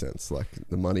shouldn't make sense. Like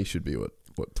the money should be what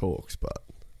talks, but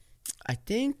I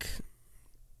think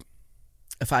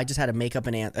if I just had to make up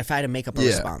a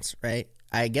response, right?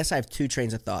 I guess I have two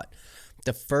trains of thought.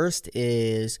 The first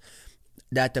is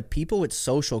that the people with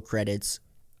social credits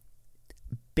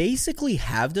basically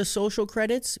have the social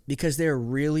credits because they're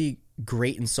really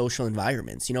great in social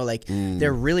environments, you know, like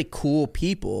they're really cool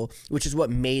people, which is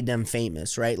what made them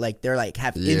famous, right? Like they're like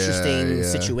have interesting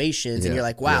situations and you're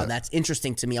like, wow, that's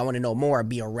interesting to me. I want to know more,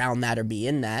 be around that or be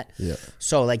in that. Yeah.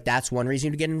 So like that's one reason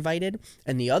to get invited.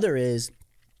 And the other is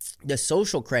the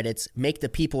social credits make the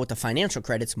people with the financial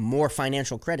credits more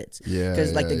financial credits. Yeah.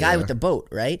 Because like the guy with the boat,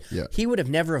 right? Yeah. He would have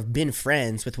never have been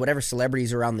friends with whatever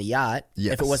celebrities are on the yacht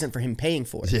if it wasn't for him paying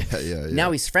for it. Yeah.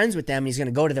 Now he's friends with them and he's going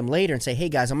to go to them later and say, hey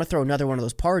guys, I'm going to throw another one of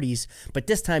those parties. But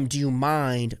this time, do you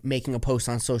mind making a post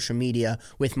on social media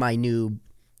with my new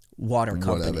water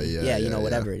company? Whatever,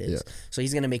 whatever it is. Yeah. So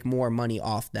he's going to make more money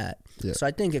off that. Yeah. So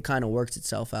I think it kind of works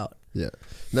itself out. Yeah.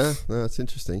 No, it's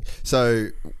interesting. So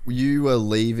you were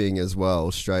leaving as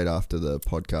well straight after the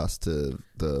podcast to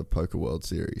the Poker World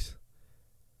Series.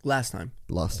 Last time.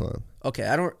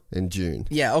 Okay, in June.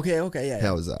 Yeah, okay, yeah.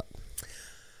 How was that?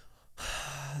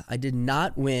 I did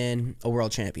not win a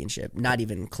world championship. Not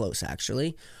even close,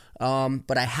 actually.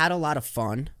 But I had a lot of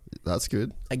fun. That's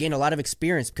good. I gained a lot of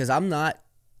experience because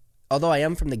although I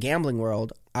am from the gambling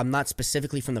world, I'm not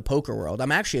specifically from the poker world.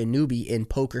 I'm actually a newbie in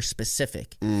poker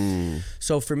specific.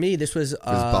 So for me, this was...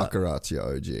 Because Baccarat's your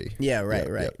OG. Yeah,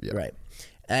 right.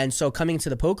 And so coming to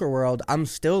the poker world, I'm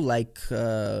still like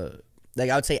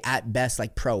I would say at best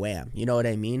like pro-am. You know what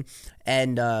I mean?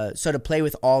 And so to play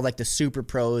with all like the super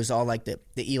pros, all like the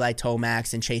Eli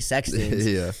Tomacs and Chase Sextons,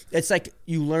 it's like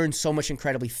you learn so much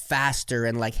incredibly faster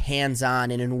and like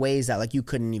hands-on and in ways that like you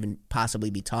couldn't even possibly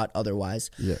be taught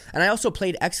otherwise. Yeah. And I also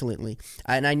played excellently,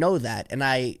 and I know that. And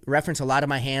I reference a lot of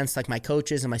my hands to like my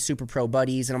coaches and my super pro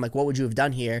buddies, and I'm like, what would you have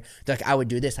done here? They're like, I would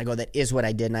do this. I go, that is what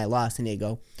I did, and I lost. And they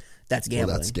go, that's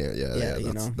gambling.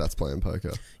 Well, that's playing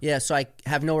poker. Yeah, so I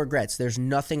have no regrets. There's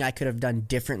nothing I could have done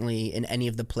differently in any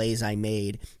of the plays I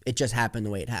made. It just happened the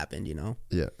way it happened, you know?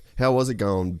 Yeah. How was it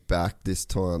going back this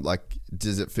time? Like,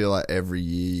 does it feel like every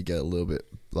year you get a little bit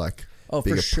like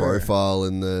bigger profile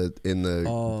in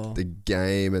the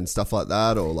game and stuff like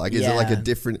that? Or like, is it like a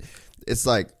different? It's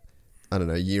like, I don't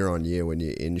know, year on year when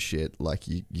you're in shit, like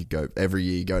you go every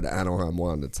year you go to Anaheim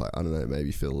 1. It's like, I don't know, maybe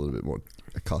you feel a little bit more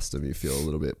accustomed. You feel a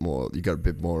little bit more. You got a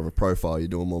bit more of a profile. You're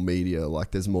doing more media.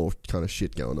 Like there's more kind of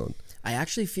shit going on. I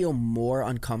actually feel more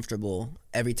uncomfortable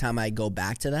every time I go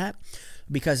back to that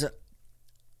because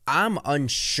I'm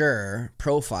unsure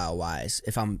profile wise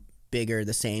if I'm bigger,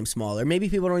 the same, smaller. Maybe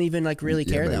people don't even like really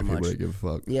care that much. People don't give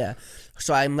a fuck. Yeah,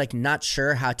 so I'm like not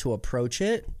sure how to approach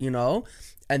it, you know.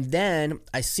 And then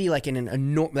I see like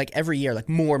like every year, like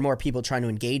more and more people trying to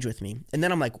engage with me. And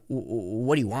then I'm like,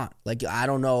 what do you want? Like, I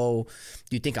don't know.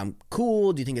 Do you think I'm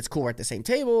cool? Do you think it's cool we're at the same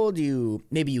table? Do you,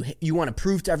 maybe you want to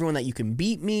prove to everyone that you can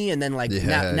beat me? And then like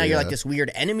now you're like this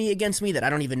weird enemy against me that I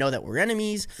don't even know that we're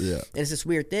enemies. Yeah. And it's this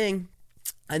weird thing.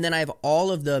 And then I have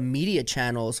all of the media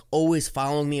channels always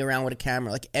following me around with a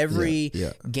camera. Like every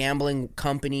gambling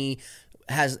company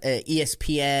has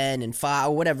ESPN and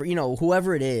whatever, you know,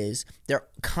 whoever it is, they're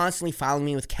constantly following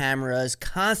me with cameras,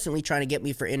 constantly trying to get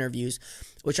me for interviews,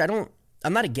 which I'm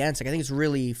not against. Like, I think it's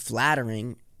really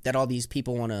flattering that all these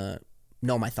people want to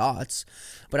know my thoughts,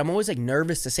 but I'm always like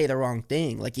nervous to say the wrong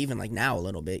thing. Like even like now a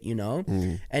little bit, you know?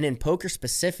 And in poker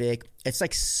specific, it's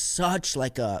like such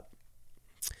like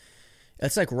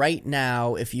it's like right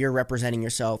now, if you're representing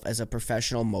yourself as a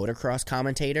professional motocross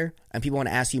commentator and people want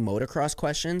to ask you motocross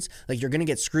questions, like you're going to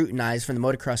get scrutinized from the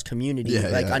motocross community,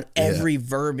 on every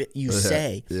verb you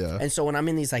say. Yeah. And so when I'm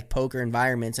in these like poker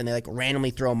environments and they like randomly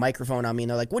throw a microphone on me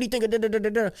and they're like, what do you think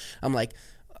of I'm like,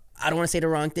 I don't want to say the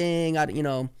wrong thing, you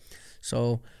know?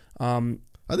 So, I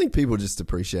think people just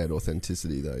appreciate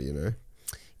authenticity though, you know?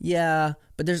 Yeah,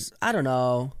 but I don't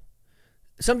know.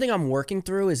 Something I'm working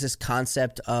through is this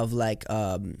concept of like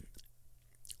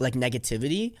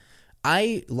negativity.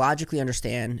 I logically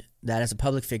understand that as a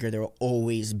public figure, there will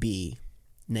always be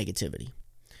negativity.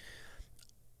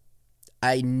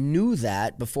 I knew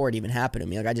that before it even happened to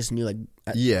me. Like, I just knew, like,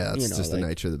 yeah, it's just the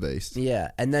nature of the beast.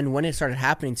 Yeah, and then when it started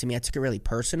happening to me, I took it really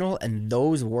personal, and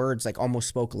those words, like, almost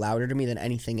spoke louder to me than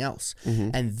anything else.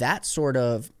 And that sort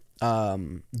of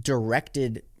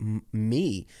directed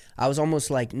me. I was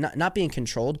almost like not being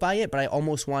controlled by it, but I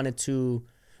almost wanted to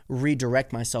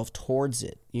redirect myself towards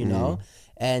it, you know,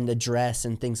 and address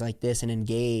and things like this and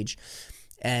engage.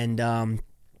 And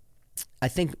I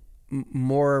think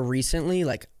more recently,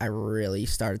 like, I really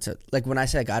started to, like, when I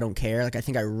say, like, I don't care, like, I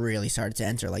think I really started to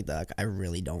enter, like, the, like, I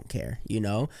really don't care, you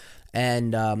know?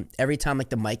 And every time, like,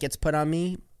 the mic gets put on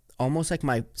me, almost like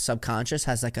my subconscious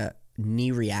has, like, a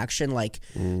knee reaction, like,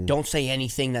 don't say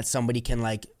anything that somebody can,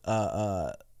 like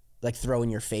throw in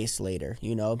your face later,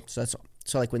 you know? So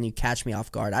like, when you catch me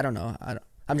off guard, I don't know,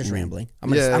 I'm just rambling. I'm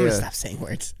gonna stop saying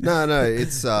words. No,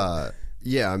 it's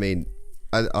yeah, I mean,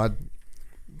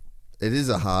 it is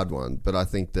a hard one, but I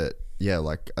think that, yeah,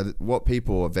 like, what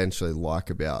people eventually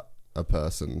like about a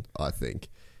person, I think,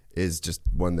 is just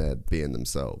when they're being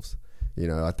themselves. You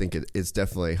know, I think it's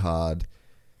definitely hard.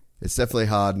 It's definitely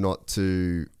hard not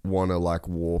to want to, like,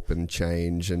 warp and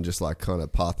change and just, like, kind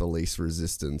of path of least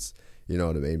resistance. You know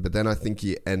what I mean? But then I think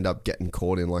you end up getting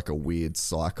caught in, like, a weird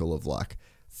cycle of, like,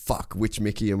 fuck, which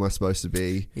Mikki am I supposed to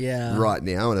be right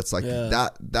now? And it's like,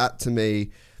 that to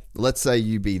me, let's say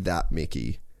you be that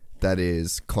Mikki that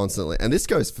is constantly, and this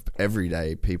goes for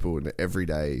everyday people in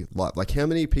everyday life. Like, how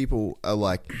many people are,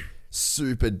 like,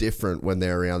 super different when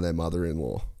they're around their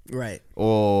mother-in-law? Right.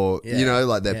 Or, you know,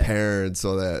 like their parents,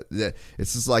 or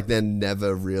it's just like they're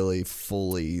never really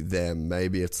fully them.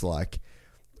 Maybe it's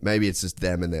just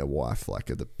them and their wife, like,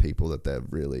 are the people that they're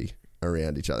really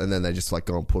around each other. And then they just, like,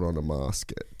 go and put on a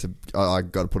mask I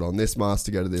got to put on this mask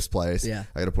to go to this place. Yeah.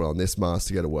 I got to put on this mask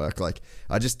to go to work. Like,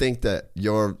 I just think that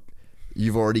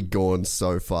you've already gone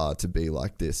so far to be,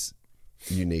 like, this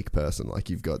unique person. Like,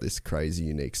 you've got this crazy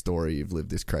unique story. You've lived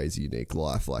this crazy unique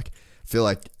life. Like, I feel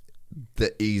like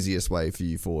the easiest way for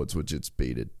you forwards would just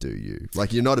be to do you.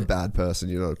 Like, you're not a bad person.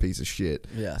 You're not a piece of shit.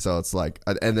 Yeah. So it's like,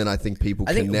 and then I think people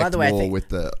connect more with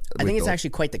the. I think it's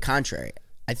actually quite the contrary.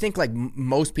 I think, like,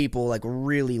 most people, like,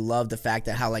 really love the fact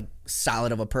that how, like,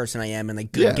 solid of a person I am and,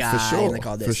 like, good guy, for sure, and, like,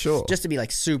 all this. For sure. Just to be,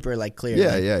 like, super, like, clear.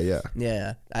 Yeah,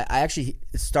 Yeah. I actually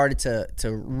started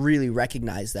to really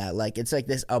recognize that. Like, it's like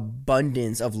this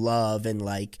abundance of love and,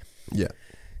 like. Yeah.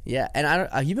 Yeah.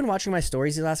 And you've been watching my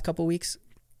stories the last couple of weeks?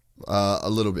 A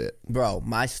little bit. Bro,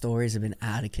 my stories have been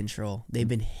out of control. They've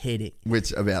been hitting.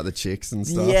 Which, about the chicks and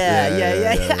stuff?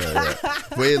 Yeah.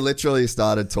 We literally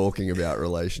started talking about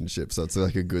relationships, so it's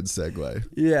like a good segue.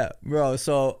 Yeah, bro.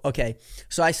 So, okay.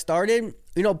 So I started,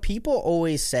 you know, people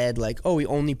always said, like, oh, he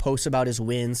only posts about his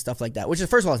wins, stuff like that, which is,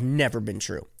 first of all, has never been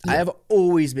true. Yeah. I have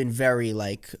always been very,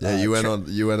 like. Yeah, you went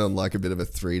on like a bit of a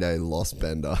 3-day loss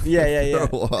bender. Yeah. For a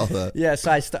while there. Yeah,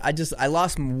 so I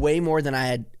lost way more than I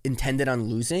had intended on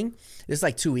losing. This is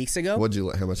like 2 weeks ago.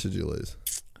 How much did you lose?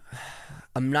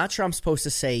 I'm not sure I'm supposed to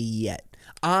say yet.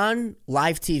 On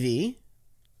live TV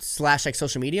 / like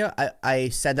social media, I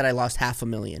said that I lost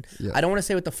 $500,000. Yeah. I don't want to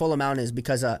say what the full amount is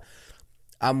because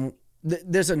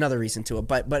there's another reason to it.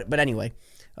 But anyway,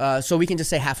 so we can just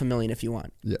say $500,000 if you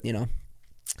want. Yeah. You know.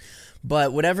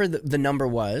 But whatever the number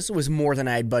was more than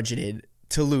I had budgeted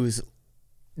to lose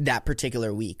that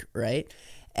particular week, right?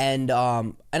 And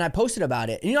I posted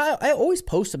about it. And, you know, I always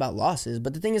post about losses,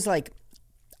 but the thing is, like,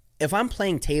 if I'm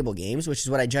playing table games, which is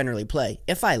what I generally play,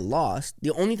 if I lost,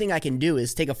 the only thing I can do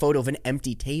is take a photo of an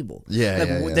empty table. Yeah,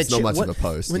 like, It's not much of a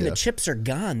post. When the chips are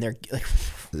gone, they're like...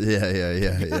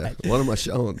 Yeah. What am I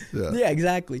showing? Yeah,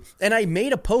 exactly. And I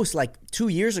made a post like 2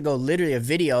 years ago, literally a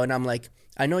video, and I'm like,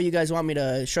 I know you guys want me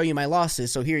to show you my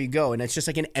losses, so here you go. And it's just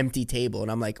like an empty table, and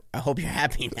I'm like, I hope you're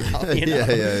happy now. You know?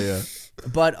 Yeah.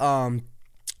 But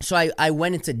so I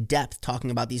went into depth talking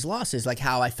about these losses, like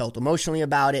how I felt emotionally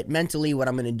about it, mentally, what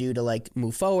I'm going to do to, like,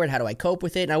 move forward, how do I cope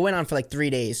with it. And I went on for like 3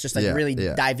 days, just like really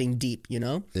diving deep, you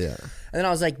know? Yeah. And then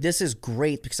I was like, this is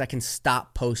great because I can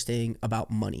stop posting about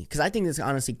money. Because I think it's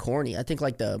honestly corny. I think,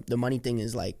 like, the money thing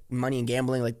is, like, money and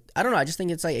gambling. Like, I don't know. I just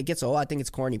think it's like, it gets old. I think it's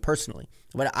corny personally.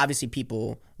 But obviously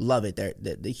people love it.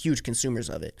 They're huge consumers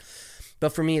of it. But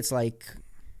for me, it's like,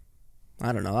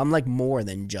 I don't know. I'm like more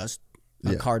than just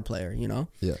a card player, you know?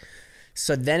 Yeah.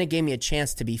 So then it gave me a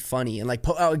chance to be funny and, like,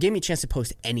 it gave me a chance to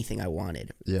post anything I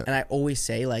wanted. Yeah. And I always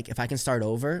say, like, if I can start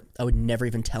over, I would never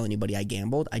even tell anybody I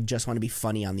gambled. I just want to be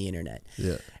funny on the internet.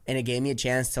 Yeah. And it gave me a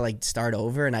chance to, like, start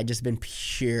over, and I just been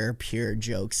pure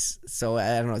jokes. So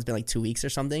I don't know, it's been like 2 weeks or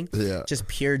something. Yeah. Just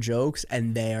pure jokes,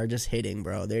 and they are just hitting,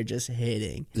 bro. They're just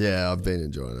hitting. Yeah, I've been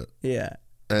enjoying it. Yeah.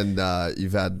 And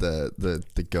you've had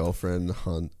the girlfriend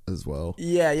hunt as well.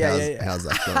 Yeah. How's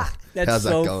that going? That's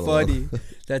so funny.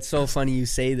 That's so funny you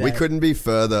say that. We couldn't be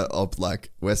further up.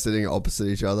 Like, we're sitting opposite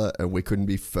each other, and we couldn't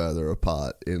be further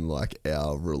apart in like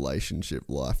our relationship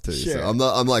life too. Sure. So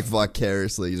I'm like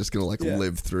vicariously just gonna like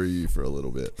live through you for a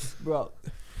little bit, bro.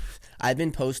 I've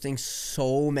been posting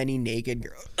so many naked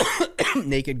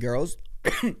girls.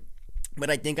 But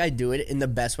I think I do it in the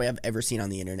best way I've ever seen on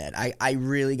the internet. I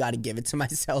really got to give it to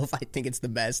myself. I think it's the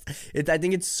best. I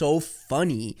think it's so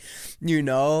funny, you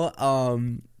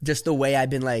know, just the way I've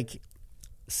been like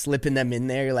slipping them in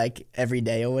there like every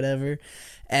day or whatever.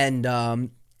 And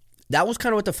that was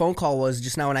kind of what the phone call was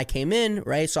just now when I came in,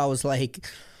 right? So I was like,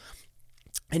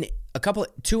 and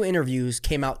two interviews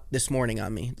came out this morning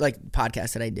on me, like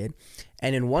podcasts that I did.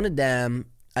 And in one of them,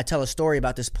 I tell a story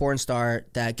about this porn star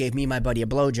that gave me my buddy a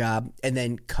blowjob and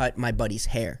then cut my buddy's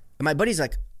hair. And my buddy's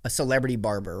like a celebrity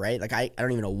barber, right? Like I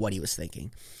don't even know what he was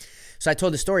thinking. So I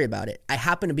told the story about it. I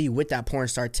happened to be with that porn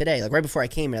star today. Like right before I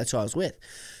came here, that's who I was with.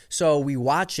 So we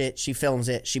watch it, she films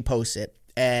it, she posts it.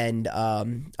 And I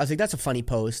was like, that's a funny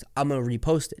post. I'm going to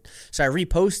repost it. So I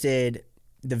reposted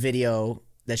the video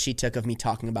that she took of me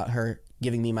talking about her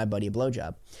giving me my buddy a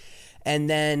blowjob. And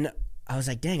then I was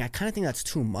like, dang, I kind of think that's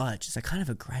too much. It's like kind of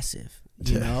aggressive,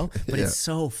 you know? But it's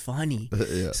so funny.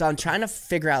 So I'm trying to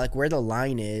figure out like where the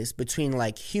line is between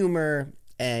like humor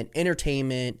and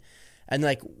entertainment and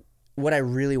like what I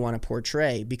really want to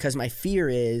portray. Because my fear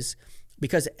is,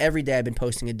 because every day I've been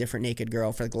posting a different naked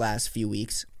girl for like the last few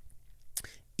weeks,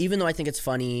 even though I think it's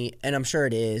funny, and I'm sure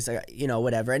it is, you know,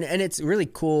 whatever. And it's really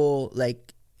cool,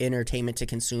 like entertainment to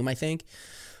consume, I think.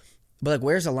 But like,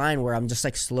 where's the line where I'm just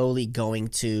like slowly going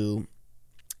to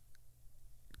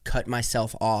cut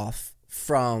myself off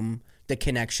from the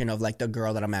connection of like the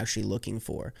girl that I'm actually looking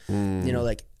for? You know,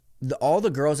 like all the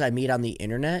girls I meet on the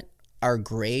internet are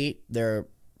great. They're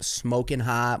smoking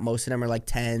hot. Most of them are like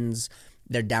 10s.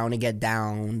 They're down to get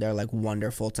down. They're like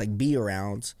wonderful to like be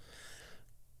around.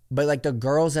 But like the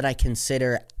girls that I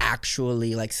consider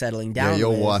actually like settling down. Yeah, your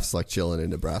with, wife's like chilling in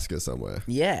Nebraska somewhere.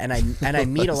 Yeah, and I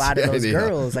meet a lot of those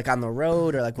girls like on the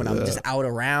road or like when I'm just out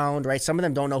around, right? Some of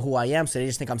them don't know who I am, so they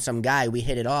just think I'm some guy. We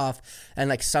hit it off, and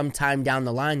like sometime down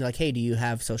the line, they're like, "Hey, do you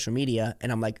have social media?"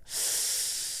 And I'm like,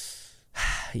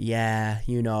 "Yeah,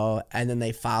 you know." And then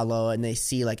they follow and they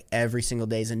see like every single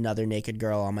day is another naked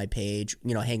girl on my page,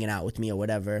 you know, hanging out with me or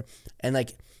whatever. And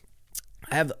like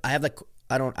I have like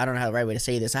I don't know how the right way to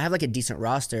say this. I have like a decent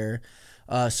roster.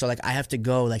 So like I have to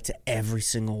go like to every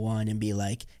single one and be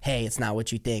like, hey, it's not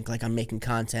what you think. Like I'm making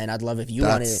content. I'd love if you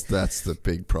want to. That's the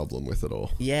big problem with it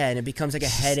all. Yeah, and it becomes like a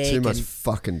headache. Too much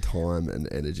fucking time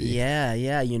and energy.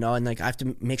 Yeah, you know, and like I have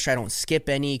to make sure I don't skip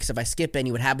any, because if I skip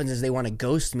any, what happens is they want to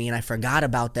ghost me and I forgot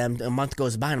about them. A month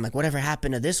goes by and I'm like, whatever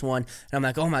happened to this one? And I'm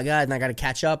like, oh my God, and I got to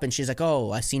catch up. And she's like,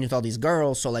 oh, I seen you with all these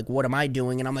girls, so like what am I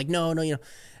doing? And I'm like, no, you know,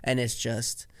 and it's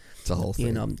just. It's a whole thing.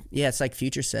 You know, yeah, it's like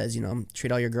Future says, you know,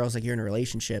 treat all your girls like you're in a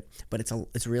relationship, but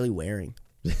it's really wearing.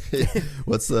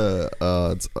 What's the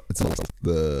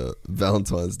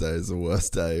Valentine's Day is the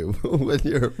worst day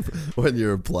when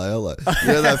you're a player, like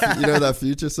you know that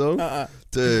Future song,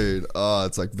 dude. Oh,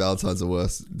 it's like Valentine's the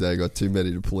worst day. Got too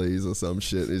many to please or some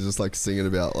shit. He's just like singing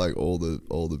about like all the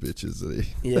bitches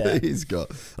that he's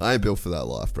got. I ain't built for that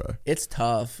life, bro. It's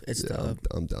tough. It's tough.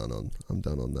 I'm done on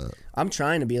that. I'm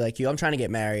trying to be like you. I'm trying to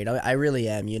get married. I really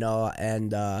am, you know.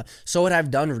 And so what I've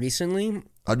done recently.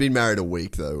 I'd been married a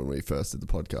week though when we first did the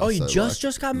podcast. Oh, you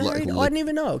just got married? I didn't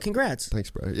even know. Congrats. Thanks,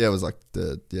 bro. Yeah, it was like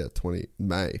 20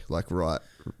 May, like right,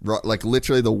 like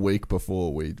literally the week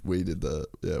before we did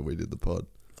the pod.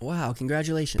 Wow,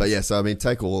 congratulations. But yeah, so I mean,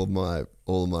 take all of my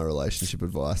relationship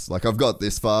advice. Like I've got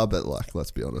this far, but like let's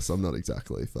be honest, I'm not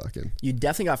exactly fucking. You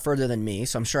definitely got further than me,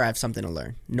 so I'm sure I have something to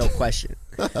learn. No question.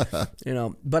 You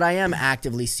know, but I am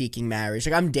actively seeking marriage.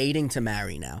 Like I'm dating to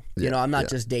marry now. You know, I'm not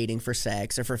just dating for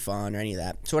sex or for fun or any of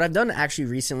that. So what I've done actually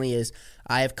recently is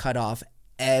I have cut off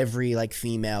every like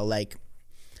female, like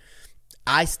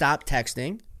I stopped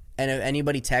texting, and if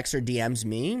anybody texts or DMs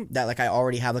me that like I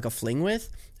already have like a fling with,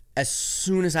 as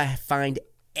soon as I find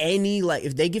any, like,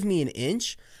 if they give me an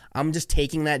inch, I'm just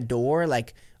taking that door,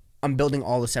 like, I'm building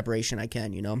all the separation I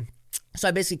can, you know? So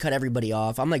I basically cut everybody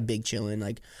off. I'm, like, big chilling.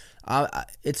 Like,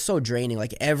 it's so draining.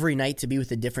 Like, every night to be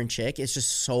with a different chick, it's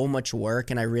just so much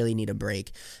work, and I really need a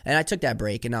break. And I took that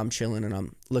break, and now I'm chilling, and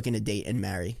I'm looking to date and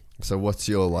marry. So what's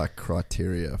your, like,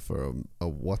 criteria for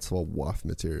what's a wife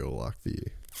material like for you?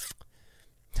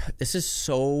 This is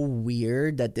so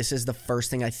weird that this is the first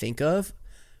thing I think of.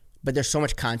 But there's so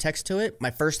much context to it.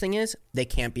 My first thing is they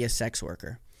can't be a sex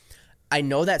worker. I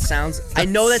know that sounds. I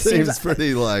know that seems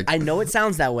pretty like. I know it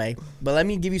sounds that way, but let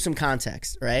me give you some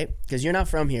context, right? Because you're not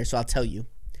from here, so I'll tell you.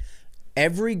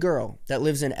 Every girl that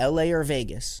lives in LA or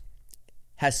Vegas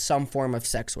has some form of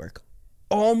sex work.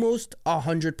 Almost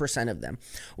 100% of them.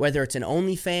 Whether it's an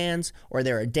OnlyFans, or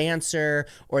they're a dancer,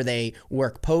 or they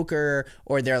work poker,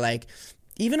 or they're like...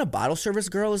 Even a bottle service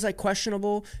girl is like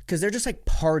questionable because they're just like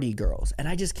party girls, and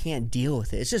I just can't deal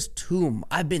with it. It's just too.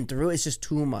 I've been through it. It's just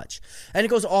too much, and it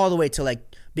goes all the way to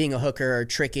like being a hooker or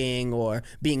tricking or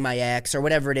being my ex or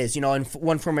whatever it is. You know, in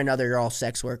one form or another, you're all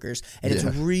sex workers, and it's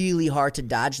really hard to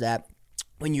dodge that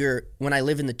when I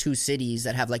live in the two cities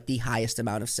that have like the highest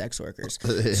amount of sex workers.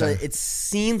 So it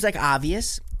seems like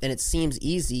obvious and it seems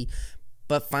easy,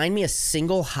 but find me a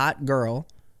single hot girl.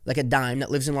 Like a dime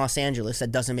that lives in Los Angeles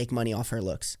that doesn't make money off her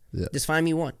looks. Yeah. Just find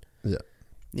me one. Yeah.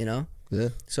 You know? Yeah.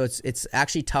 So it's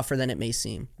actually tougher than it may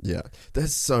seem. Yeah.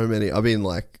 There's so many. I've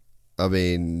only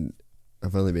been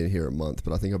here a month,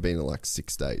 but I think I've been to like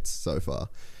 6 states so far.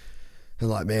 And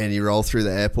like, man, you roll through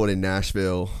the airport in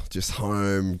Nashville, just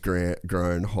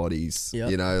homegrown hotties.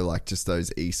 Yep. You know, like just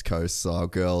those East Coast style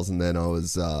girls. And then I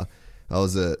was at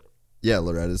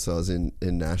Loretta's. So I was in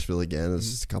Nashville again. It was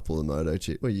just a couple of moto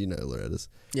chicks. Well, you know Loretta's.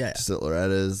 Yeah. Just at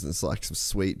Loretta's. And it's like some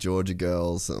sweet Georgia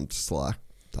girls. And I'm just like,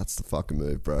 that's the fucking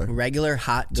move, bro. Regular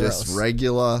hot girls. Just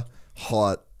regular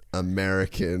hot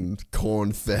American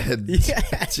corn-fed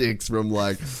chicks from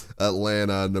like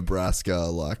Atlanta, Nebraska.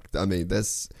 Like, I mean,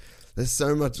 there's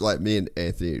so much. Like me and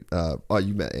Anthony.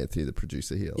 You met Anthony, the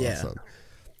producer here last time.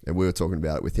 And we were talking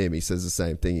about it with him. He says the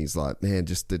same thing. He's like, man,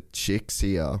 just the chicks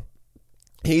here.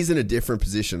 He's in a different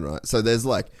position, right? So there's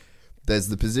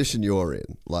the position you're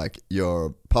in. Like, you're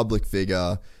a public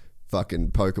figure,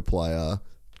 fucking poker player,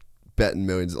 betting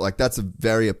millions. Like, that's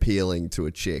very appealing to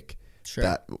a chick. Sure.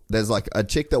 That there's like a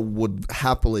chick that would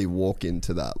happily walk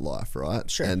into that life, right?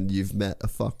 Sure. And you've met a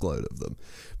fuckload of them.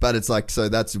 But it's like, so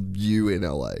that's you in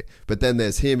LA. But then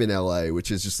there's him in LA,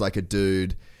 which is just like a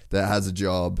dude that has a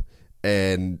job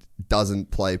and doesn't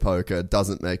play poker,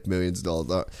 doesn't make millions of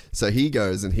dollars. So he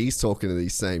goes and he's talking to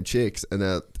these same chicks,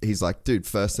 and he's like, dude,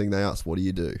 first thing they ask, what do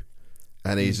you do?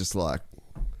 And he's just like,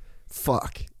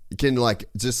 fuck. Can like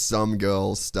just some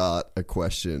girls start a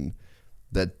question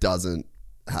that doesn't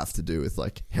have to do with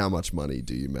like, how much money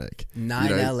do you make? Not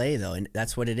in LA though, and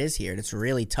that's what it is here, and it's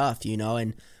really tough, you know,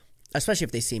 and especially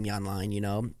if they see me online, you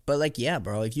know. But like, yeah,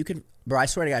 bro, if you can, bro, I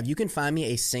swear to God, if you can find me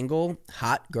a single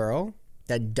hot girl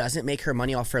that doesn't make her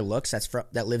money off her looks,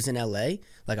 that lives in LA,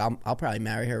 like I'll probably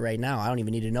marry her right now. I don't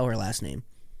even need to know her last name.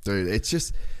 Dude, it's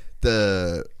just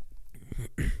there's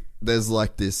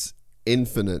like this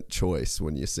infinite choice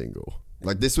when you're single.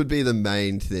 Like, this would be the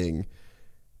main thing.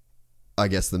 I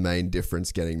guess the main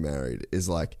difference getting married is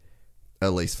like,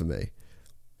 at least for me,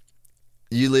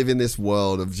 you live in this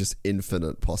world of just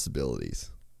infinite possibilities,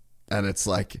 and it's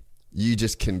like you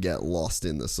just can get lost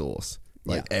in the sauce.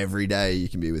 Like, every day you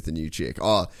can be with a new chick.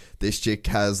 Oh, this chick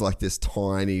has like this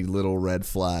tiny little red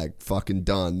flag. Fucking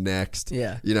done. Next.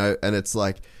 Yeah. You know, and it's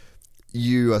like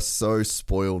you are so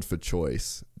spoiled for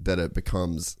choice that it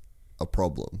becomes a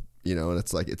problem. You know, and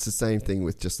it's like, it's the same thing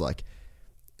with just like,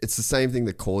 it's the same thing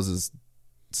that causes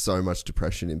so much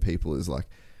depression in people is like,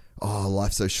 oh,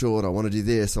 life's so short. I want to do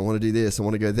this. I want to do this. I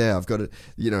want to go there. I've got to,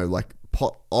 you know, like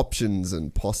options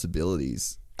and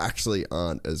possibilities actually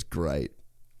aren't as great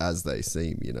as they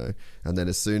seem, you know. And then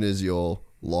as soon as you're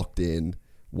locked in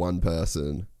one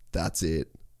person, that's it.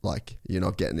 Like, you're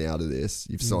not getting out of this.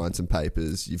 You've signed some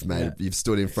papers. You've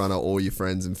stood in front of all your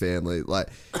friends and family. Like,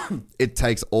 it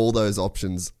takes all those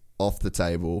options off the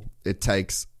table. It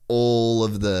takes all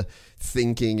of the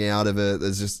thinking out of it.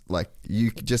 There's just like, you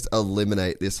just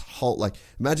eliminate this whole, like,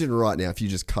 imagine right now if you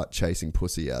just cut chasing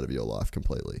pussy out of your life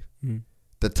completely.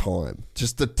 The time,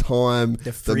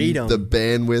 the freedom, the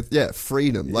bandwidth,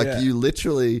 freedom. Like, you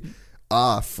literally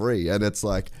are free. And it's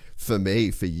like, for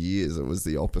me, for years, it was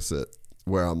the opposite,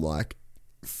 where I'm like,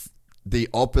 the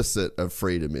opposite of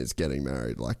freedom is getting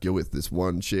married. Like, you're with this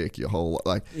one chick your whole,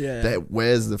 like,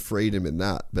 where's the freedom in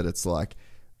that? But it's like,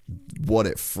 what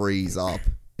it frees up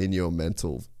in your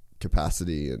mental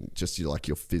capacity and just your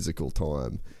physical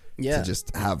time. To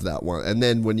just have that one. And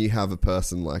then when you have a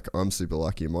person, like, I'm super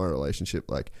lucky in my relationship,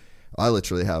 like, I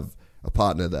literally have a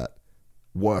partner that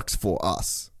works for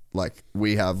us. Like,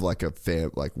 we have like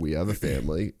we have a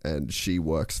family, and she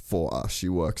works for us. She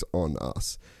works on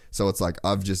us. So it's like,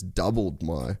 I've just doubled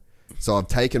so I've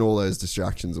taken all those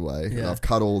distractions away, and I've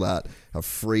cut all that. I've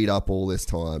freed up all this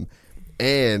time,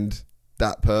 and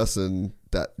that person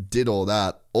that did all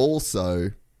that also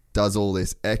does all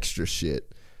this extra shit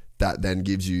that then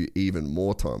gives you even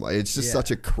more time. Like, it's just such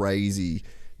a crazy,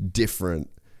 different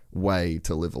way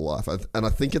to live a life. And I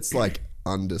think it's like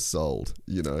undersold,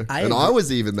 you know? I and agree. I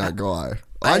was even that guy.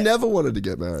 I never wanted to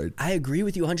get married. I agree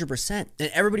with you 100%.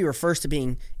 And everybody refers to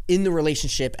being in the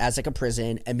relationship as like a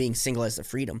prison and being single as a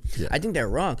freedom. Yeah. I think they're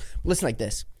wrong. Listen like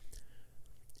this.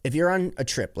 If you're on a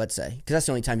trip, let's say, because that's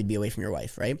the only time you'd be away from your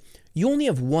wife, right? You only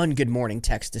have one good morning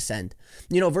text to send,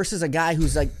 you know, versus a guy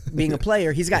who's like being a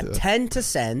player. He's got 10 to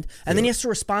send, and then he has to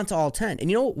respond to all 10.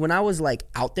 And you know, when I was like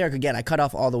out there, again, I cut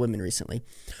off all the women recently,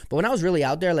 but when I was really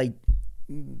out there, like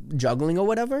juggling or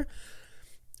whatever,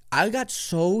 I got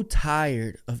so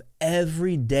tired of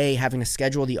every day having to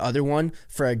schedule the other one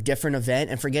for a different event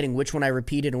and forgetting which one I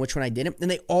repeated and which one I didn't.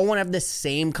 And they all want to have the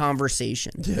same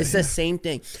conversation. It's the same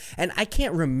thing. And I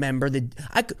can't remember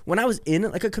when I was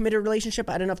in like a committed relationship,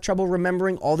 I had enough trouble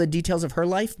remembering all the details of her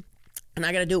life. And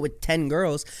I got to do it with 10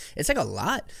 girls. It's like a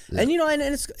lot. And you know, and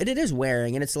it is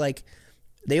wearing. And it's like,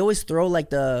 they always throw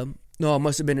like it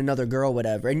must have been another girl,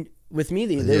 whatever. And with me,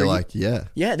 they were like, yeah,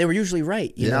 they were usually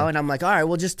right, you know. And I'm like, all right,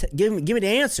 well, just give me the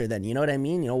answer then. You know what I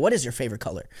mean? You know, what is your favorite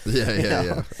color?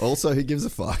 Yeah. Also, who gives a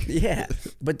fuck? Yeah,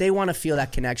 but they want to feel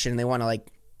that connection and they want to like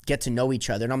get to know each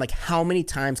other. And I'm like, how many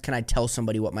times can I tell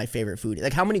somebody what my favorite food is?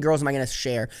 Like, how many girls am I going to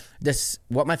share this?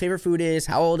 What my favorite food is?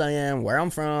 How old I am? Where I'm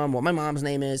from? What my mom's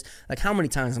name is? Like, how many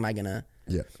times am I gonna?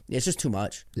 Yeah. It's just too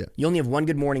much. Yeah. You only have one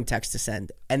good morning text to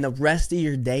send, and the rest of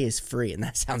your day is free, and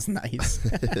that sounds nice.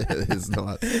 It is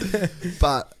not.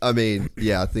 But, I mean,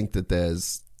 yeah, I think that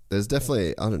there's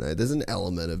definitely, I don't know, there's an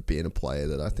element of being a player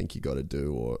that I think you got to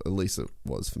do, or at least it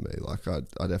was for me. Like, I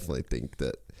definitely think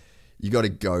that you got to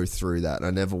go through that, and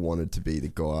I never wanted to be the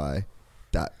guy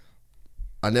that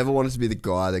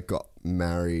got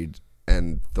married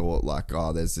and thought like,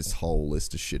 oh, there's this whole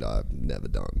list of shit I've never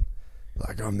done.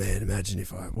 Like, oh man, imagine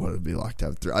if I wanted to be like to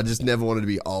have three. I just never wanted to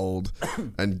be old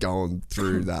and going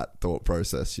through that thought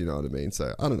process, you know what I mean?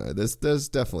 So, I don't know. There's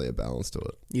definitely a balance to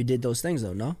it. You did those things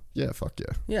though, no? Yeah, fuck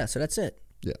yeah. Yeah, so that's it.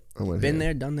 Yeah, I went Been here.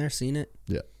 there, done there, seen it.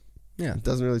 Yeah. Yeah. It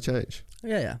doesn't really change.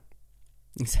 Yeah.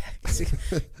 Exactly.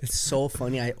 It's so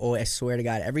funny. I swear to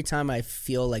God, every time I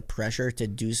feel like pressure to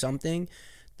do something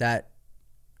that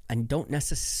I don't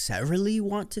necessarily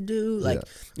want to do, like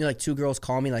you know, like two girls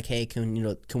call me like, hey,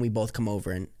 can we both come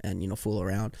over and you know, fool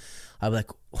around? I'll be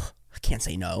like, oh, I can't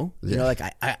say no. You know, like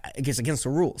I it's against the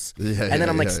rules. And then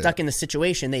I'm like stuck in the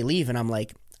situation. They leave, and I'm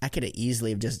like, I could have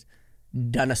easily have just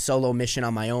done a solo mission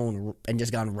on my own and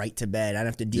just gone right to bed. I don't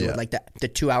have to deal with like the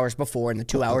 2 hours before and the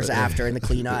 2 hours after and the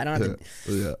cleanup. I don't have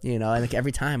to, you know, and like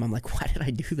every time I'm like, why did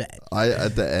I do that?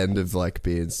 At the end of like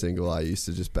being single, I used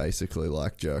to just basically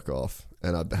like jerk off,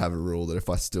 and I'd have a rule that if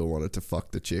I still wanted to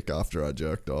fuck the chick after I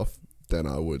jerked off, then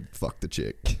I would fuck the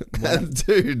chick. And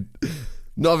dude,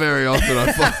 not very often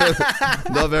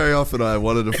I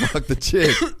wanted to fuck the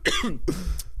chick.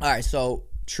 All right, so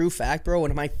true fact, bro, one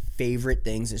of my favorite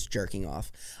things is jerking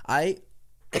off. I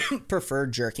prefer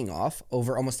jerking off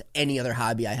over almost any other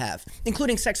hobby I have,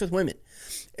 including sex with women.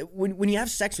 When you have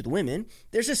sex with women,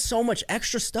 there's just so much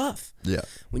extra stuff. Yeah.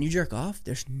 When you jerk off,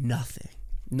 there's nothing.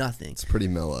 It's pretty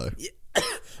mellow.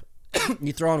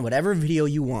 You throw on whatever video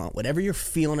you want, whatever you're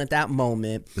feeling at that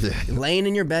moment. Yeah. You're laying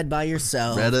in your bed by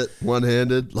yourself. Reddit,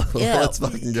 one-handed. Let's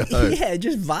fucking go. Yeah,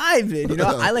 just vibing. You know,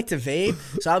 I like to vape,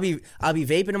 so I'll be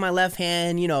vaping in my left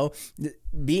hand. You know,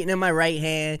 beating in my right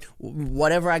hand.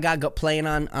 Whatever I got playing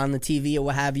on the TV or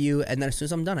what have you, and then as soon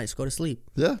as I'm done, I just go to sleep.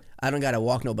 Yeah. I don't gotta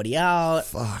walk nobody out.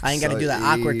 Fuck, I ain't gotta do that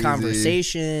awkward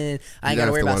conversation. I ain't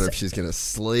gotta worry about. Wonder if she's gonna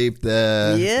sleep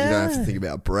there. Yeah. You don't have to think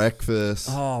about breakfast.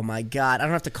 Oh my God, I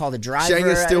don't have to call the driver. She ain't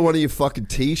gonna steal one of your fucking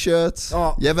t-shirts.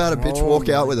 Oh. You ever had a bitch walk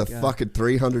out with a fucking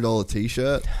 $300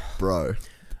 t-shirt, bro?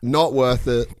 Not worth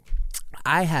it.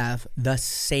 I have the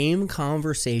same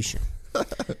conversation.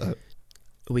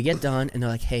 We get done, and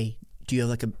they're like, "Hey, do you have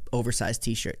like an oversized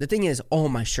t-shirt?" The thing is, all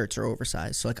my shirts are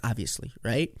oversized, so like obviously,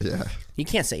 right? Yeah. You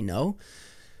can't say no.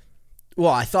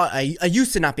 Well, I thought I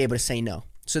used to not be able to say no.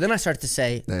 So then I started to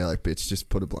say, now you're like, bitch, just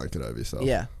put a blanket over yourself.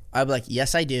 Yeah. I'd be like,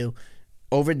 yes, I do.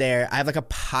 Over there, I have like a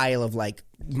pile of like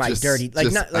my dirty, like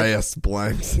just not like ass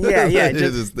blanks. Yeah.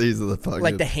 These are the fucking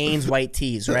like the Hanes white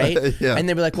tees, right? Yeah. And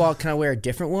they'd be like, well, can I wear a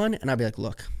different one? And I'd be like,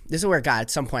 look, this is where it got.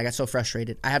 At some point, I got so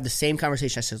frustrated. I have the same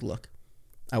conversation. I says, look,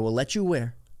 I will let you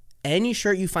wear any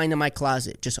shirt you find in my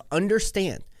closet. Just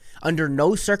understand, under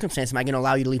no circumstance am I going to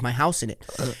allow you to leave my house in it.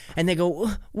 And they go,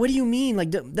 what do you mean?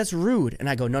 Like, that's rude. And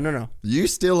I go, no. You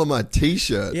stealing my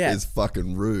t-shirt is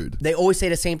fucking rude. They always say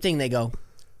the same thing. They go,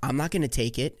 I'm not going to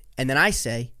take it. And then I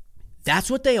say, that's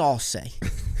what they all say.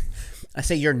 I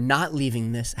say, you're not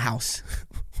leaving this house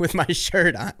with my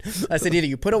shirt on. I said, either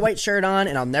you put a white shirt on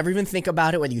and I'll never even think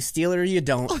about it, whether you steal it or you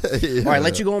don't, or I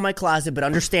let you go in my closet, but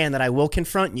understand that I will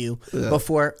confront you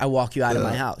before I walk you out of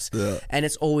my house. Yeah. And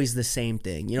it's always the same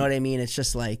thing. You know what I mean? It's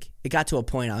just like, it got to a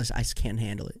point I just can't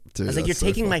handle it. Dude, I was like, you're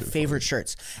taking my favorite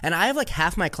shirts. And I have like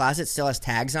half my closet still has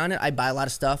tags on it. I buy a lot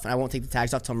of stuff and I won't take the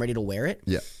tags off till I'm ready to wear it.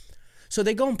 Yeah. So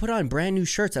they go and put on brand new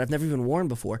shirts that I've never even worn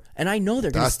before, and I know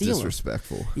they're going to steal them. That's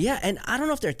disrespectful. Yeah, and I don't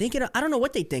know if they're thinking. I don't know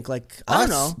what they think. Like, I don't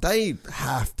know. They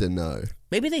have to know.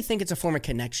 Maybe they think it's a form of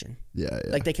connection. Yeah.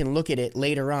 Like they can look at it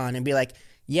later on and be like,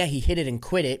 "Yeah, he hit it and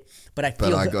quit it, but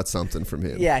I got something from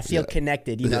him." Yeah, I feel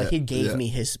connected. You know, he gave me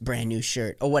his brand new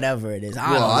shirt or whatever it is.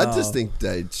 I just think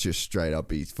they just straight up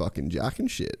be fucking jacking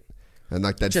shit. And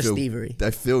like just thievery.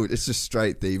 They feel it's just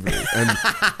straight thievery,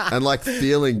 and like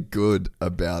feeling good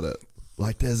about it.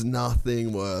 Like, there's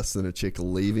nothing worse than a chick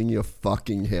leaving your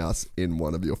fucking house in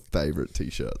one of your favorite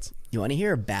t-shirts. You want to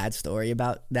hear a bad story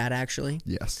about that, actually?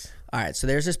 Yes. All right, so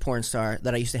there's this porn star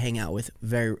that I used to hang out with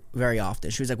very, very often.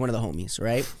 She was like one of the homies,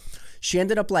 right? She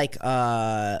ended up like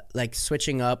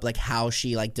switching up like how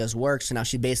she like does work. So now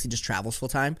she basically just travels full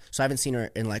time. So I haven't seen her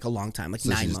in like a long time, like 9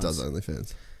 months. So she just does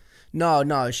OnlyFans?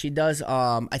 No, she does.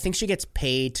 I think she gets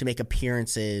paid to make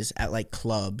appearances at like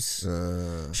clubs.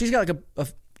 She's got like a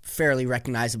fairly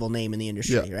recognizable name in the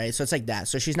industry, right? So it's like that.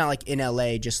 So she's not like in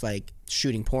LA just like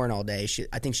shooting porn all day.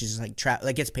 I think she's just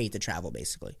like gets paid to travel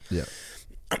basically. Yeah.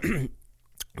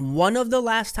 One of the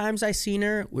last times I seen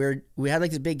her, we had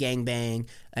like this big gangbang,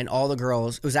 and all the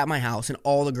girls, it was at my house, and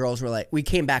all the girls were like, we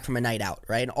came back from a night out,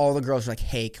 right? And all the girls were like,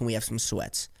 hey, can we have some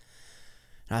sweats?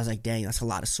 And I was like, dang, that's a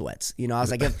lot of sweats. You know, I was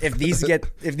like, if these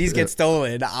get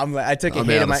stolen, I took a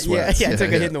hit in my I took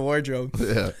a hit in the wardrobe.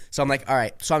 Yeah. So I'm like, all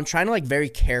right. So I'm trying to like very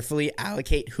carefully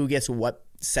allocate who gets what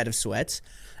set of sweats.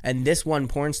 And this one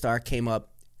porn star came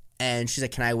up and she's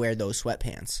like, can I wear those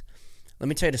sweatpants? Let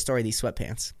me tell you the story of these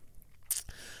sweatpants.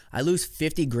 I lose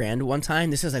 50 grand one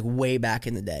time. This is like way back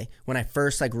in the day when I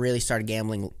first like really started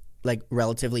gambling like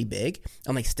relatively big.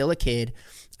 I'm like still a kid.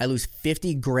 I lose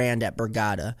 50 grand at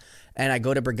Borgata, and I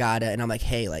go to Borgata and I'm like,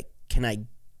 hey, like, can I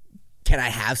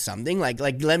have something? Like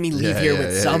let me leave here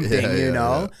with something, you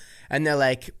know? Yeah. And they're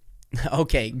like,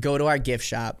 okay, go to our gift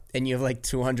shop and you have like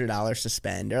 $200 to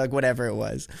spend or like whatever it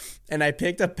was. And I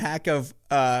picked a pack of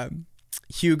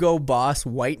Hugo Boss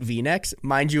white V-necks.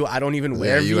 Mind you, I don't even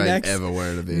wear V-necks. You ain't ever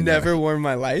wearing a V-neck. Never worn in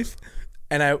my life.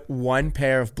 And one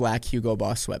pair of black Hugo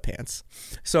Boss sweatpants.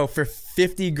 So for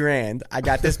 50 grand, I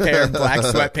got this pair of black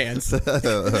sweatpants.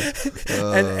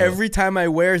 And every time I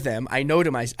wear them,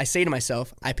 I say to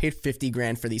myself, I paid 50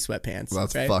 grand for these sweatpants.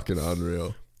 That's fucking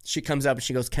unreal. She comes up and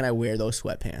she goes, can I wear those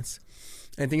sweatpants?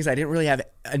 And the thing is, I didn't really have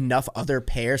enough other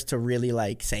pairs to really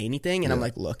like say anything. And I'm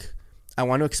like, look, I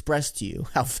want to express to you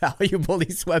how valuable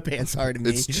these sweatpants are to me.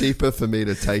 It's cheaper for me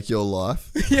to take your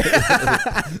life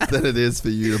than it is for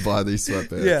you to buy these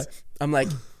sweatpants. Yeah. I'm like,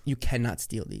 you cannot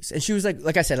steal these. And she was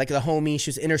like I said, like the homie, she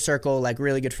was inner circle, like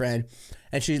really good friend.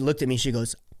 And she looked at me, she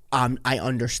goes, I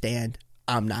understand.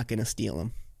 I'm not going to steal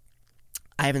them.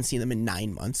 I haven't seen them in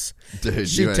 9 months. Dude,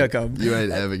 she took them. You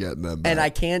ain't ever getting them back. And I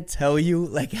can't tell you,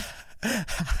 like,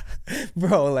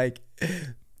 bro, like,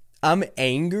 I'm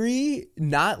angry,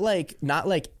 not like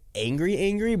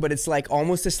angry, but it's like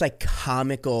almost this like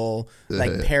comical,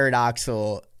 like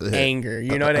paradoxical anger.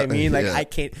 You know what I mean? Like I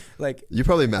can't like. You're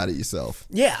probably mad at yourself.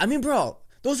 Yeah, I mean, bro,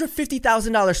 those are $50,000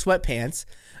 sweatpants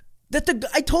that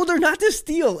I told her not to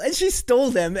steal, and she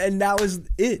stole them, and that was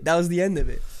it. That was the end of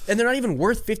it. And they're not even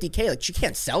worth $50K. Like she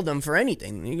can't sell them for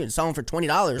anything. You can sell them for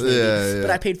 $20, maybe. But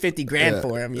I paid 50 grand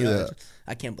for them. You know,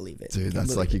 I can't believe it. Dude,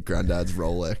 that's like your granddad's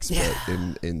Rolex,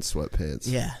 but in sweatpants.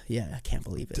 Yeah, I can't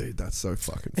believe it. Dude, that's so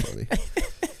fucking funny.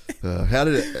 How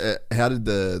did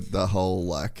the whole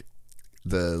like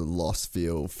the loss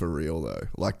feel for real though?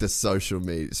 Like the social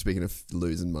media. Speaking of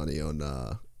losing money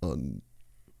on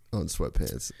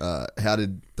sweatpants, how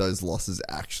did those losses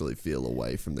actually feel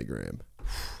away from the gram?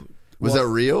 Was that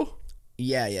real?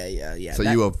 Yeah. So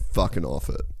you were fucking off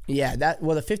it. Yeah, the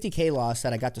 $50K loss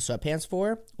that I got the sweatpants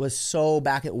for was so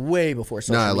back at way before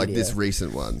social media. No, like this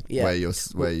recent one where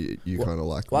you kind of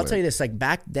like. Well, I'll tell you this: like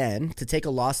back then, to take a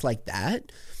loss like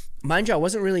that, mind you, I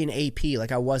wasn't really an AP.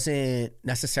 Like I wasn't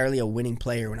necessarily a winning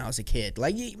player when I was a kid.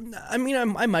 Like, I mean,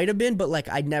 I might have been, but like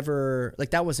I never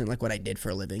like that wasn't like what I did for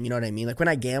a living. You know what I mean? Like when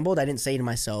I gambled, I didn't say to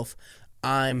myself,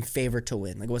 "I'm favored to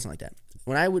win." Like it wasn't like that.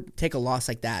 When I would take a loss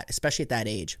like that, especially at that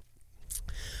age,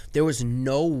 there was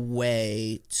no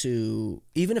way to,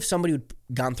 even if somebody who'd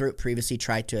gone through it previously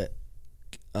tried to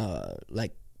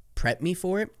like prep me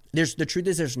for it. The truth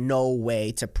is there's no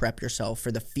way to prep yourself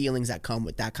for the feelings that come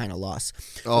with that kind of loss.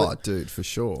 Oh, dude, for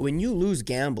sure. When you lose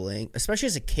gambling, especially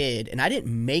as a kid, and I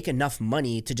didn't make enough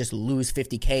money to just lose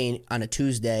 $50K on a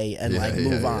Tuesday and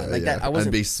move on. That I wasn't,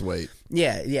 and be sweet.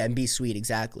 Yeah, and be sweet,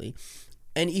 exactly.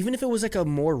 And even if it was like a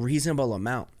more reasonable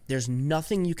amount, there's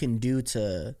nothing you can do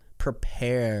to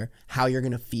prepare how you're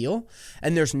going to feel.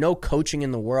 And there's no coaching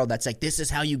in the world that's like, this is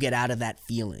how you get out of that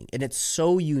feeling. And it's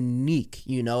so unique,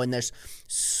 and there's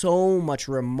so much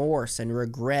remorse and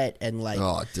regret and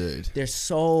oh, dude, there's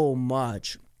so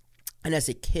much. And as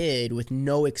a kid with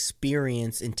no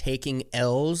experience in taking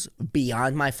L's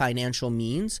beyond my financial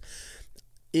means,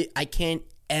 I can't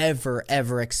ever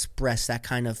express that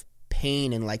kind of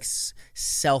pain and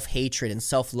self-hatred and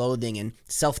self-loathing and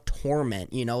self-torment,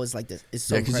 is like this. It's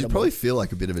so incredible. Because you probably feel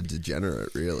like a bit of a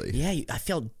degenerate, really. Yeah, I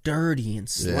felt dirty and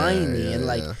slimy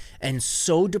and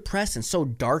so depressed and so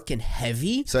dark and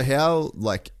heavy. So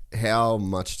how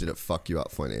much did it fuck you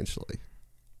up financially?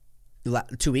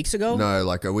 2 weeks ago? No,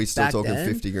 are we still talking then,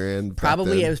 50 grand?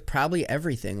 Probably, it was probably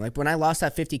everything. When I lost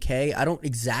that 50K, I don't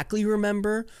exactly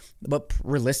remember, but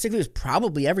realistically, it was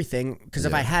probably everything. Because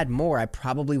if I had more, I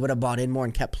probably would have bought in more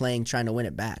and kept playing, trying to win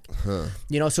it back. Huh.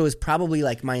 So it was probably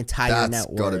my entire net worth.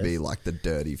 That's got to be the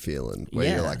dirty feeling where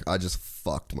you're like, I just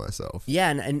fucked myself.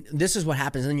 Yeah, and this is what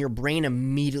happens. And then your brain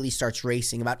immediately starts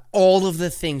racing about all of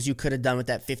the things you could have done with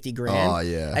that 50 grand. Oh,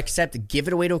 yeah. Except give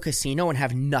it away to a casino and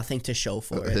have nothing to show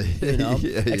for it.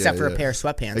 Except for a pair of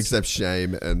sweatpants. Except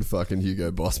shame and fucking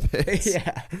Hugo Boss pants.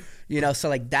 Yeah.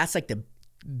 So that's the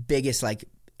biggest,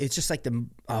 it's just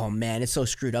oh man, it's so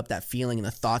screwed up, that feeling and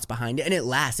the thoughts behind it. And it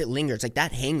lasts, it lingers.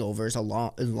 That hangover is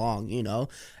long,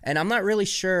 And I'm not really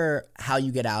sure how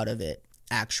you get out of it,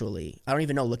 actually. I don't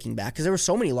even know looking back, because there were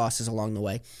so many losses along the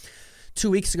way. 2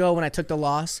 weeks ago when I took the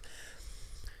loss,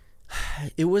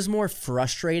 it was more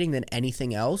frustrating than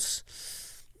anything else.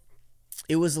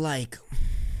 It was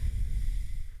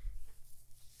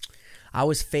I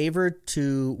was favored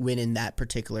to win in that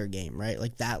particular game, right?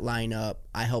 That lineup,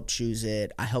 I helped choose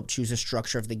it. I helped choose the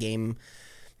structure of the game.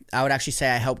 I would actually say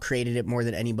I helped created it more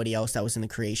than anybody else that was in the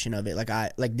creation of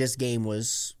it. This game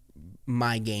was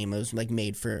my game. It was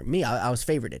made for me. I was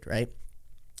favorited, right?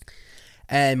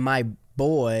 And my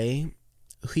boy,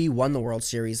 he won the World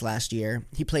Series last year.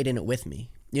 He played in it with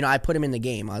me. I put him in the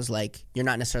game. I was like, you're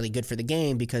not necessarily good for the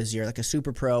game because you're a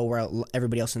super pro where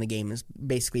everybody else in the game is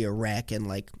basically a wreck and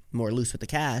more loose with the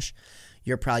cash.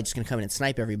 You're probably just going to come in and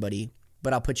snipe everybody,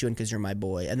 but I'll put you in because you're my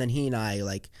boy. And then he and I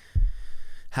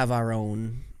have our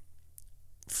own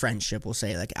friendship, we'll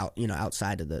say,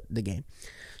 outside of the game.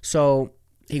 So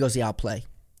he goes, yeah, I'll play.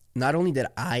 Not only did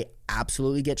I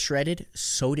absolutely get shredded,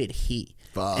 so did he.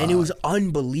 Fuck. And it was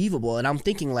unbelievable. And I'm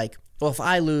thinking well, if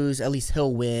I lose, at least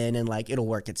he'll win, and it'll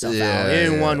work itself out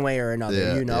in one way or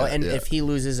another, And if he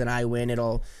loses and I win,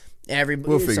 we'll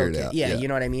figure it out. Yeah, you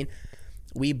know what I mean.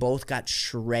 We both got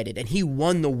shredded, and he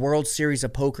won the World Series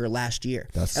of Poker last year.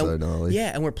 That's so gnarly.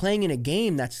 Yeah, and we're playing in a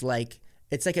game that's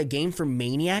it's a game for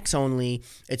maniacs only.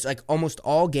 It's almost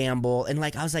all gamble, and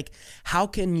I was like, how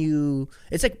can you?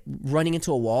 It's running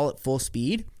into a wall at full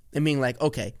speed. And being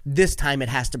okay, this time it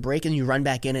has to break, and you run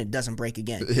back in and it doesn't break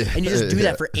again. Yeah. And you just do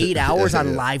that for 8 hours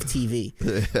on live TV,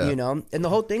 And the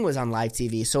whole thing was on live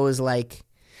TV. So it was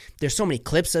there's so many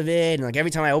clips of it, and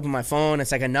every time I open my phone,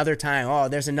 it's another time. Oh,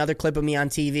 there's another clip of me on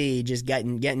TV just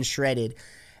getting shredded.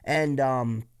 And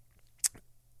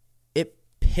it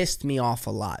pissed me off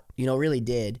a lot, it really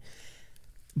did.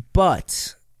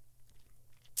 But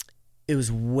it was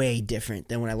way different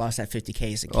than when I lost that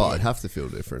 50K as a kid. Oh, it'd have to feel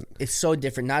different. It's so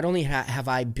different. Not only have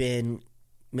I been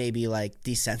maybe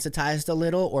desensitized a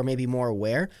little or maybe more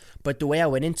aware, but the way I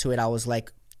went into it, I was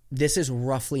this is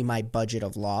roughly my budget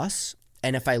of loss.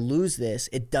 And if I lose this,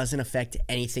 it doesn't affect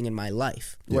anything in my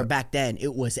life. Yeah. Where back then,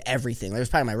 it was everything. It was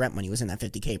probably my rent money was in that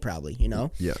 50K probably,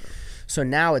 Yeah. So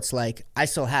now it's I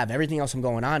still have everything else I'm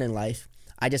going on in life.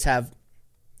 I just have,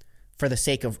 for the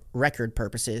sake of record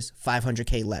purposes,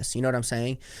 500K less. You know what I'm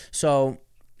saying? So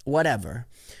whatever.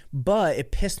 But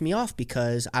it pissed me off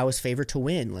because I was favored to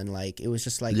win. And it was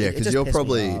just yeah, because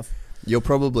you're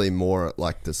probably more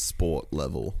at the sport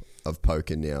level of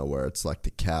poker now, where it's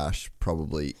the cash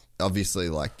probably, obviously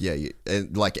any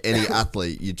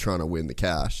athlete, you're trying to win the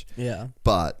cash. Yeah.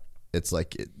 But it's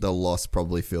the loss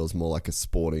probably feels more like a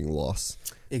sporting loss.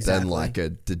 Exactly. Than a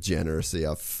degeneracy,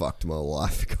 I've fucked my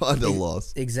life kind of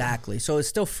loss. Exactly. So it's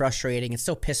still frustrating. It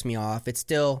still pissed me off. It's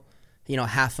still,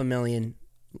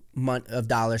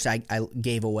 $500,000 I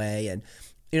gave away. And,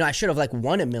 I should have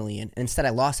won $1 million. Instead,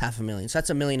 I lost $500,000. So that's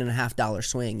 $1.5 million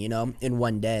swing, in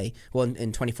one day. Well,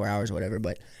 in 24 hours or whatever.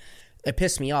 But It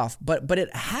pissed me off, but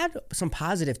it had some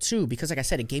positive too, because like I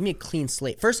said, it gave me a clean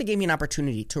slate. First, it gave me an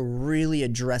opportunity to really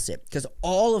address it, because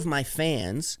all of my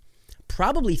fans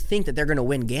probably think that they're going to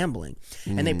win gambling,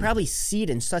 and they probably see it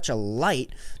in such a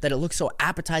light that it looks so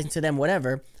appetizing to them,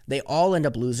 whatever. They all end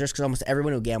up losers, because almost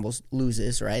everyone who gambles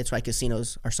loses, right? That's why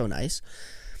casinos are so nice.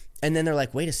 And then they're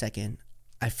like, wait a second,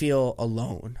 I feel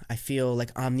alone. I feel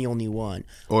like I'm the only one.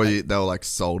 Or they were like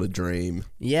sold a dream.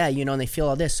 Yeah, you know, and they feel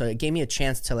all this. So it gave me a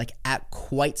chance to, like, at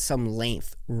quite some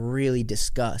length, really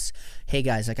discuss, hey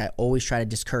guys, like, I always try to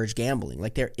discourage gambling.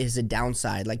 Like, there is a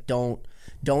downside. Like, don't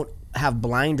have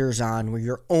blinders on where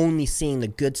you're only seeing the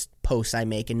good posts I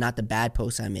make and not the bad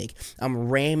posts I make. I'm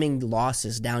ramming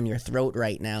losses down your throat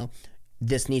right now.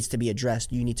 This needs to be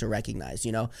addressed. You need to recognize,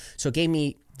 you know? So it gave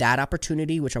me that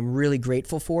opportunity, which I'm really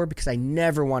grateful for, because I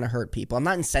never want to hurt people. I'm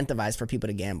not incentivized for people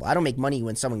to gamble. I don't make money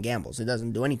when someone gambles. It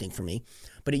doesn't do anything for me,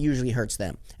 but it usually hurts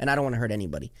them, and I don't want to hurt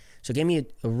anybody. So it gave me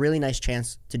a really nice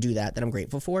chance to do that I'm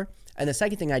grateful for. And the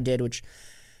second thing I did, which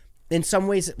in some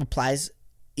ways applies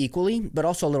equally, but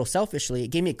also a little selfishly, it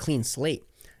gave me a clean slate.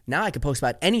 Now I could post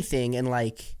about anything, and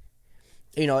like,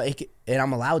 you know, and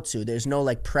I'm allowed to. There's no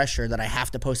like pressure that I have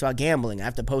to post about gambling. I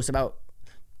have to post about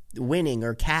winning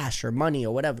or cash or money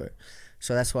or whatever.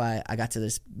 So that's why I got to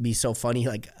this be so funny.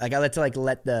 Like I let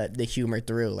the humor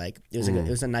through. Like it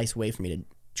was a nice way for me to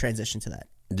transition to that.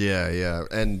 Yeah.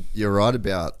 And you're right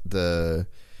about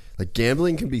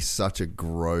gambling can be such a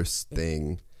gross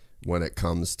thing when it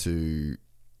comes to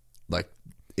like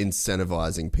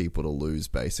incentivizing people to lose,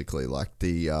 basically. Like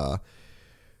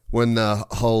when the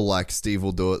whole like Steve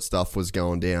will do it stuff was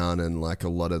going down, and like a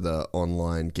lot of the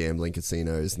online gambling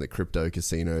casinos and the crypto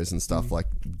casinos and stuff, like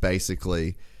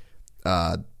basically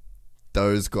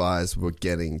those guys were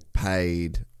getting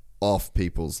paid off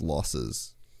people's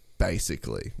losses,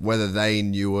 basically, whether they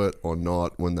knew it or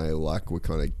not. When they like were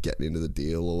kind of getting into the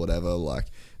deal or whatever, like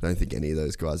I don't think any of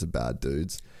those guys are bad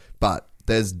dudes, but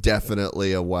there's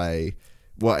definitely a way.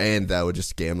 Well, and they were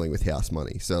just gambling with house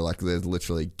money. So, like, they'd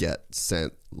literally get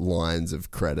sent lines of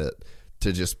credit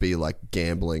to just be, like,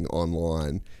 gambling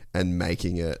online and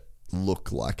making it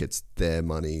look like it's their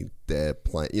money, they're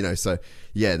playing, you know. So,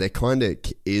 yeah, there kind of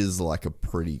is, like, a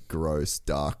pretty gross,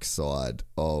 dark side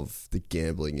of the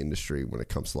gambling industry when it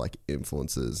comes to, like,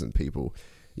 influencers and people,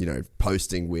 you know,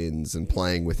 posting wins and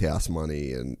playing with house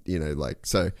money and, you know, like,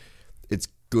 so it's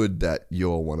good that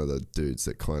you're one of the dudes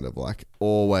that kind of like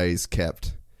always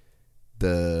kept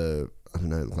the, I don't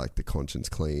know, like the conscience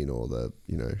clean, or the,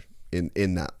 you know,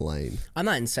 in that lane. I'm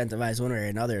not incentivized one way or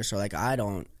another, so like I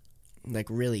don't like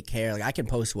really care. Like I can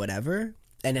post whatever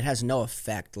and it has no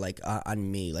effect like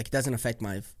on me. Like it doesn't affect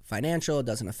my financial, it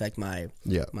doesn't affect my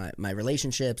my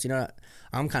relationships, you know.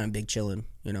 I'm kind of big chillin',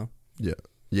 you know.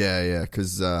 Yeah,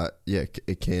 because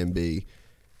it can be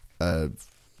a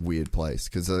weird place,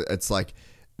 because it's like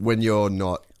when you're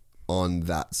not on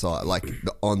that side, like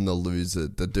on the loser,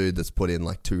 the dude that's put in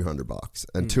like $200,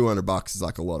 and $200 is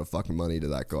like a lot of fucking money to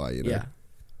that guy, you know.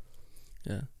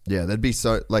 Yeah. There'd be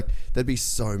so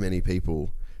many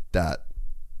people that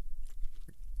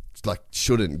like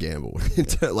shouldn't gamble,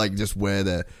 like just where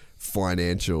their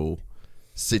financial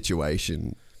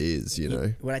situation is, you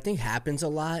know. What I think happens a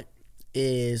lot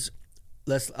is,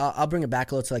 I'll bring it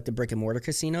back a little to like the brick and mortar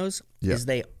casinos, is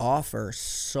they offer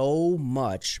so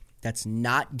much that's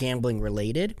not gambling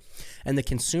related, and the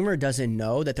consumer doesn't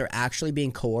know that they're actually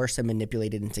being coerced and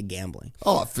manipulated into gambling.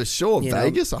 Oh, for sure. You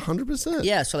Vegas, 100%.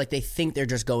 Yeah, so like they think they're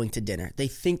just going to dinner. They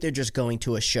think they're just going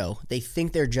to a show. They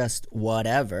think they're just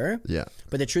whatever. Yeah.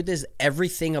 But the truth is,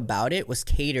 everything about it was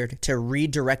catered to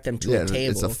redirect them to a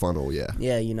table. It's a funnel, yeah.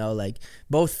 Yeah, you know, like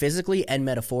both physically and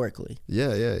metaphorically.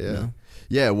 Yeah. You know?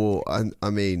 Yeah, well, I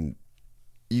mean,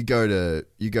 you go to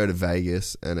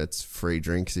Vegas and it's free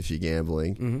drinks if you're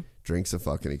gambling. Mm-hmm. Drinks are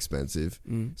fucking expensive.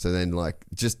 Mm. So then, like,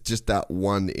 just that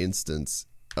one instance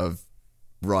of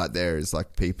right there is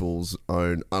like people's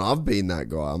own. And I've been that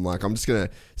guy. I'm like, I'm just gonna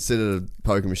sit at a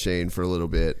poker machine for a little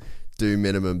bit, do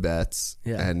minimum bets,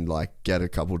 and like get a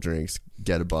couple drinks,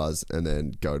 get a buzz, and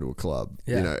then go to a club.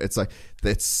 Yeah. You know, it's like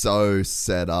that's so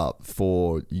set up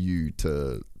for you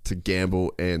to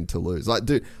gamble and to lose. Like,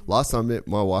 dude, last time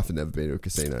my wife had never been to a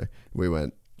casino. We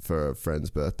went for a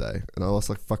friend's birthday and I lost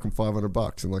like fucking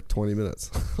 $500 in like 20 minutes.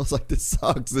 I was like, this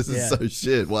sucks. This is so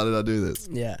shit. Why did I do this?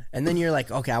 Yeah. And then you're like,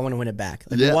 okay, I want to win it back.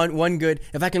 Like one good,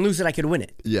 if I can lose it, I could win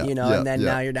it. Yeah. You know, and then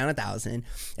now you're down 1,000,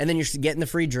 and then you're getting the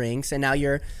free drinks, and now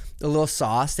you're a little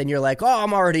sauced, and you're like, oh,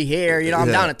 I'm already here. You know,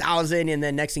 I'm down 1,000, and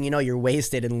then next thing you know, you're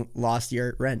wasted and lost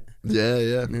your rent.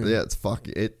 Yeah. It's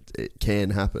fucking, it can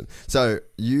happen. So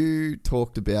you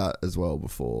talked about as well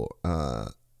before,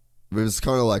 it was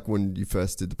kind of like when you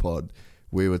first did the pod,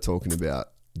 we were talking about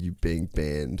you being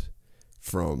banned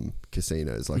from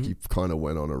casinos. Like you kind of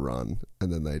went on a run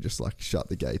and then they just like shut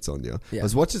the gates on you. I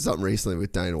was watching something recently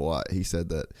with Dana White. He said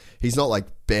that he's not like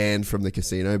banned from the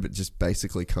casino, but just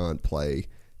basically can't play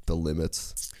the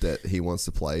limits that he wants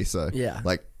to play. So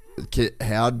like,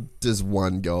 how does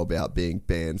one go about being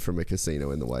banned from a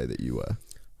casino in the way that you were?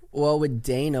 Well, with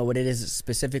Dana, what it is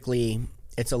specifically,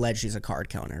 it's alleged he's a card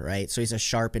counter, right? So he's a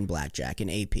sharp in blackjack, an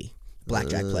AP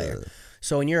blackjack player.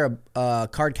 So when you're a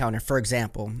card counter, for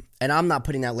example, and I'm not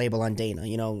putting that label on Dana,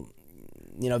 you know,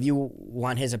 if you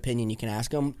want his opinion, you can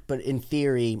ask him. But in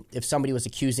theory, if somebody was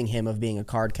accusing him of being a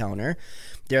card counter,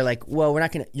 they're like, well,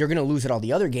 you're going to lose at all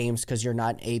the other games because you're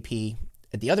not AP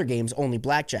at the other games, only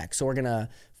blackjack. So we're going to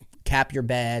cap your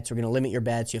bets. We're going to limit your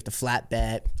bets. You have to flat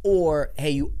bet. Or,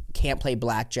 hey, you can't play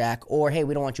blackjack. Or, hey,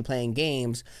 we don't want you playing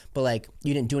games, but like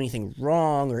you didn't do anything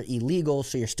wrong or illegal,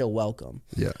 so you're still welcome.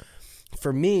 Yeah.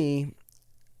 For me,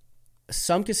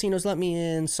 some casinos let me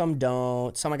in, some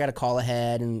don't. Some I got to call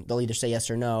ahead, and they'll either say yes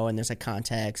or no, and there's like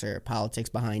context or politics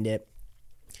behind it.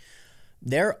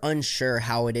 They're unsure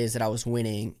how it is that I was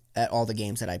winning at all the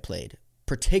games that I played,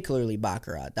 particularly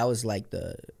Baccarat. That was like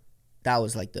the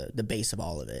base of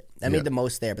all of it. I made the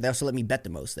most there, but they also let me bet the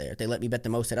most there. If they let me bet the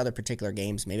most at other particular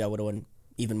games, maybe I would have won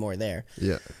even more there.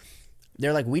 Yeah.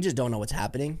 They're like, we just don't know what's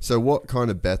happening. So what kind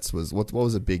of bets what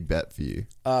was a big bet for you?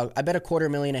 I bet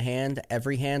 $250,000 a hand,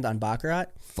 every hand on Baccarat.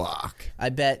 Fuck. I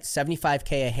bet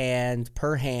 $75K a hand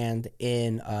per hand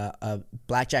in a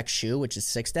blackjack shoe, which is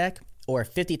 6-deck, or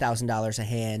 $50,000 a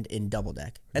hand in double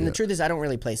deck. And the truth is, I don't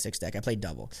really play 6-deck. I play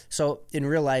double. So in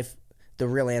real life, the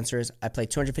real answer is I play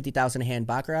 $250,000 a hand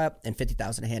Baccarat and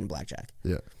 $50,000 a hand in blackjack.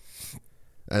 Yeah.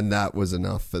 And that was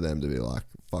enough for them to be like,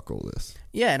 fuck all this.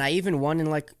 Yeah, and I even won in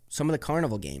like some of the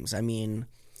carnival games. I mean,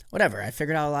 whatever. I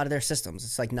figured out a lot of their systems.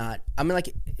 It's like not, I mean,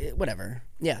 like, whatever.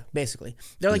 Yeah, basically.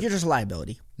 They're like, you're just a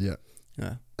liability. Yeah.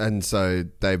 Yeah. And so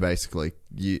they basically,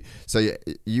 you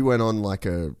went on like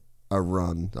a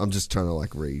run. I'm just trying to like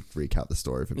recap the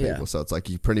story for people. Yeah. So it's like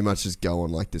you pretty much just go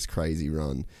on like this crazy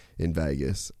run in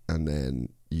Vegas and then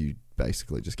you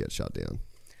basically just get shut down.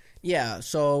 Yeah,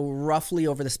 so roughly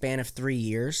over the span of 3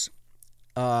 years,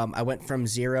 I went from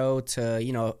zero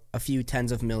to, a few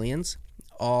tens of millions,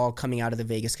 all coming out of the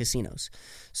Vegas casinos.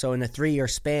 So in a 3-year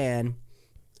span,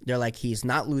 they're like, he's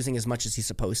not losing as much as he's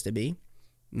supposed to be.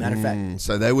 Matter of fact.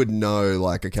 So they would know,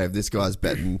 like, okay, if this guy's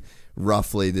betting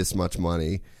roughly this much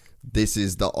money, this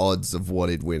is the odds of what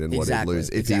he'd win and what he'd lose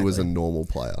if he was a normal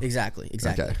player. Exactly.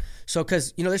 Okay. So,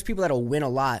 because, there's people that'll win a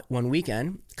lot one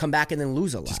weekend, come back and then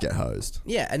lose a lot. Just get hosed.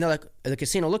 Yeah, and they're like, the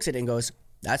casino looks at it and goes,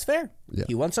 that's fair. Yeah.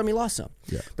 He won some, he lost some.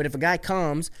 Yeah. But if a guy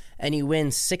comes and he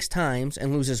wins 6 times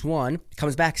and loses 1,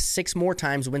 comes back 6 more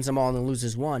times, wins them all, and then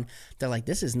loses 1, they're like,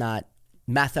 this is not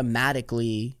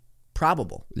mathematically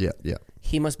probable. Yeah.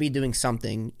 He must be doing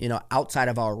something, outside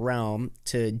of our realm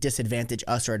to disadvantage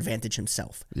us or advantage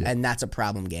himself. Yeah. And that's a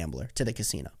problem gambler to the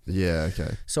casino. Yeah,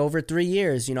 okay. So over 3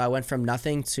 years, I went from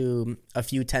nothing to a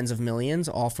few tens of millions,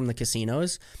 all from the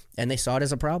casinos, and they saw it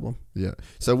as a problem. Yeah.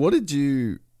 So what did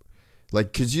you,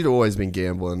 like, because you'd always been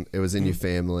gambling. It was in your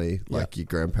family, like your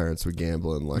grandparents were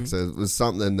gambling. Like, so it was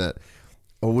something that,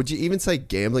 or would you even say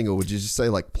gambling, or would you just say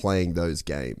like playing those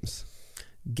games?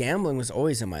 Gambling was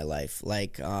always in my life.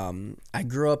 Like, I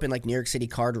grew up in like New York City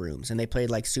card rooms, and they played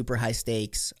like super high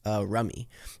stakes rummy.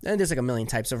 And there's like a million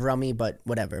types of rummy, but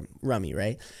whatever, rummy,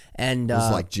 right? And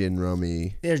it's like gin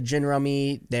rummy. There's gin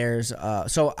rummy. There's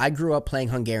so I grew up playing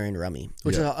Hungarian rummy,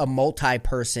 which is a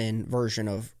multi-person version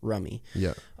of rummy.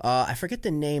 Yeah. I forget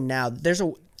the name now.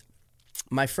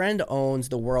 My friend owns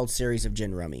the World Series of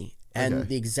gin rummy, and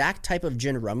the exact type of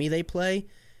gin rummy they play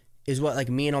is what like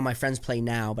me and all my friends play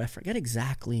now, but I forget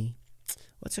exactly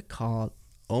what's it called.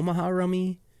 Omaha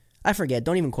rummy? I forget.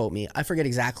 Don't even quote me. I forget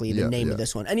exactly the name of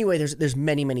this one. Anyway, there's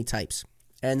many types.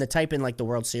 And the type in like the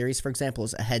World Series, for example,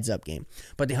 is a heads-up game.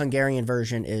 But the Hungarian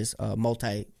version is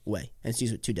multi-way, and it's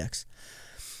used with 2 decks.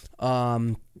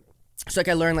 So like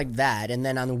I learned like that, and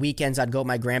then on the weekends I'd go with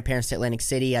my grandparents to Atlantic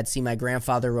City. I'd see my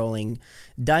grandfather rolling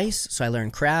dice, so I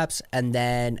learned craps, and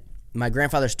then my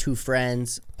grandfather's 2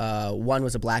 friends, one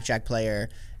was a blackjack player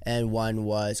and one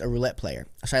was a roulette player.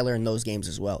 So I learned those games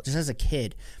as well, just as a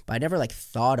kid. But I never like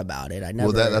thought about it.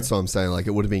 Well, that's what I'm saying. Like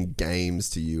it would have been games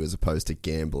to you as opposed to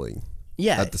gambling.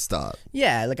 Yeah. At the start.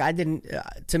 Yeah, like I didn't.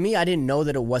 To me, I didn't know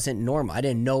that it wasn't normal. I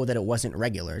didn't know that it wasn't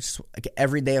regular. It's just, like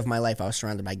every day of my life, I was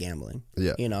surrounded by gambling.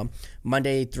 Yeah.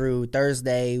 Monday through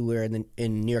Thursday, we were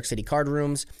in New York City card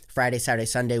rooms. Friday, Saturday,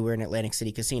 Sunday, we were in Atlantic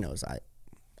City casinos.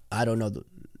 I don't know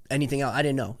anything else. I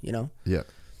didn't know.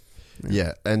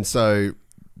 Yeah. And so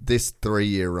this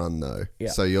 3-year run though. Yeah.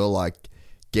 So you're like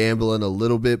gambling a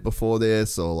little bit before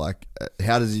this, or like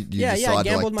how does you decide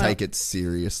to like take it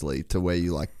seriously to where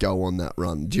you like go on that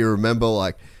run? Do you remember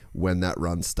like when that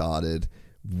run started,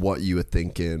 what you were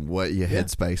thinking, what your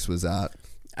headspace was at?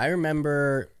 I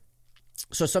remember.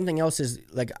 So something else is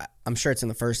like, I'm sure it's in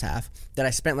the first half, that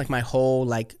I spent like my whole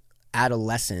like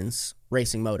adolescence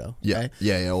racing moto. Yeah, right?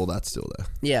 yeah, all that's still there.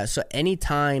 Yeah, so any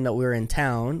time that we were in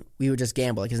town, we would just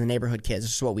gamble, like as the neighborhood kids.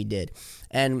 This is what we did.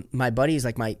 And my buddies,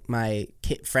 like my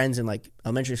friends in like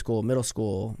elementary school, middle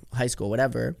school, high school,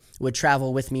 whatever, would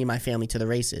travel with me and my family to the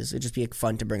races. It'd just be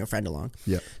fun to bring a friend along.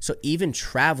 Yeah. So even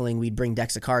traveling, we'd bring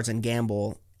decks of cards and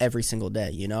gamble every single day,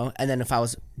 you know? And then if I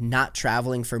was not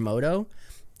traveling for moto,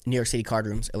 New York City card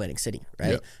rooms, Atlantic City,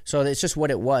 right? Yeah. So it's just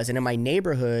what it was. And in my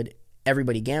neighborhood,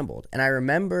 everybody gambled. And I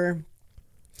remember,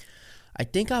 I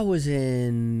think I was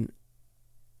in,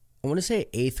 I want to say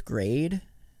 8th grade.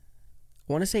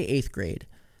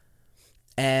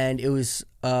 And it was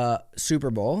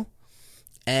Super Bowl.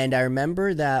 And I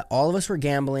remember that all of us were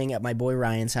gambling at my boy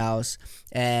Ryan's house,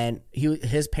 and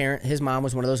his mom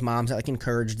was one of those moms that like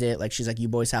encouraged it. Like she's like, "You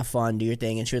boys have fun, do your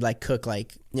thing," and she would like cook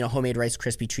like, you know, homemade Rice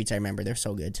Krispie treats. I remember they're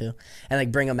so good too, and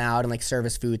like bring them out and like serve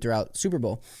us food throughout Super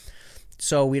Bowl.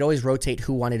 So we'd always rotate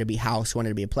who wanted to be house, who wanted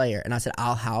to be a player, and I said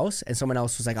I'll house, and someone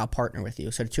else was like I'll partner with you.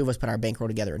 So the two of us put our bankroll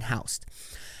together and housed.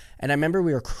 And I remember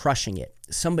we were crushing it.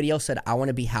 Somebody else said I want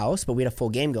to be house, but we had a full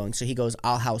game going. So he goes,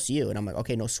 "I'll house you," and I'm like,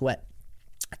 "Okay, no sweat."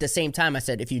 At the same time, I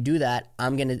said, if you do that,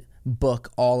 I'm going to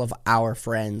book all of our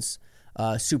friends'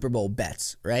 Super Bowl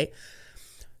bets, right?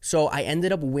 So I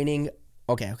ended up winning.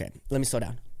 Okay, let me slow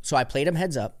down. So I played him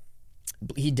heads up.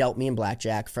 He dealt me in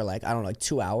blackjack for like, I don't know, like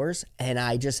 2 hours. And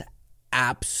I just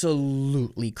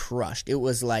absolutely crushed. It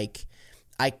was like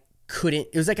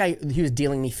it was like he was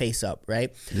dealing me face up,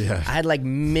 right? Yeah. I had like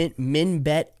min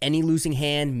bet any losing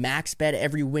hand, max bet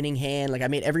every winning hand. Like I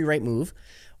made every right move.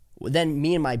 Then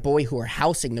me and my boy who were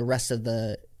housing the rest of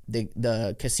the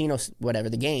casinos, whatever,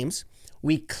 the games,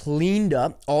 we cleaned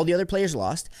up. All the other players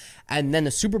lost. And then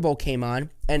the Super Bowl came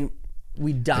on, and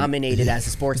we dominated as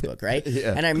a sports book, right?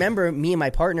 Yeah. And I remember me and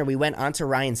my partner, we went onto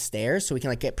Ryan's stairs so we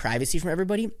can like get privacy from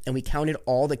everybody, and we counted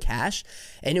all the cash,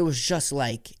 and it was just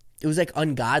like, it was like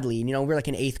ungodly. You know, we're like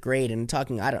in 8th grade and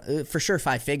talking, for sure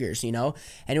 5 figures, you know?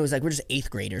 And it was like, we're just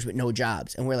 8th graders with no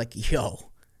jobs. And we're like, yo,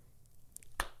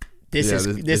 this is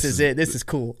it. This is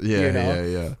cool. Yeah, you know?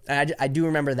 yeah. And I do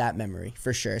remember that memory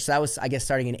for sure. So that was, I guess,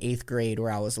 starting in 8th grade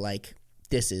where I was like,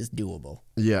 this is doable.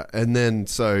 Yeah, and then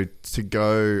so to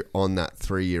go on that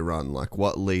 3-year run, like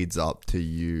what leads up to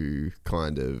you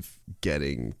kind of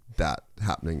getting that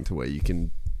happening to where you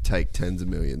can take tens of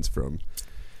millions from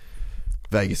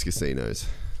Vegas casinos?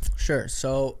 Sure.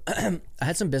 So I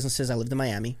had some businesses. I lived in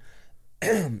Miami.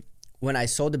 When I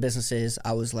sold the businesses,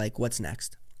 I was like, what's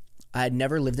next? I had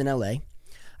never lived in LA.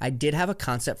 I did have a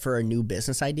concept for a new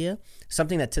business idea,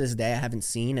 something that to this day I haven't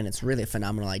seen, and it's really a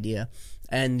phenomenal idea.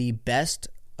 And the best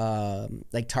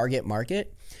like target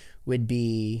market would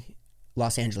be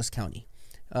Los Angeles County.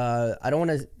 I don't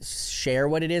want to share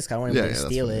what it is, 'cause I don't want anyone to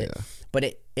steal it. Yeah. But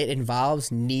it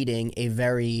involves needing a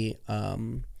very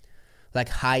like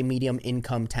high medium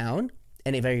income town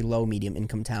and a very low medium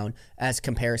income town as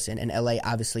comparison. And LA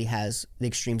obviously has the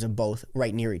extremes of both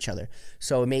right near each other.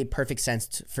 So it made perfect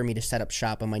sense for me to set up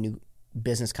shop on my new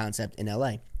business concept in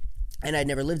LA. And I'd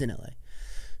never lived in LA.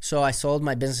 So I sold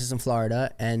my businesses in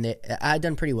Florida, and I had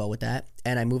done pretty well with that.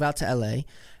 And I moved out to LA,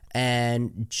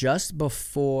 and just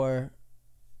before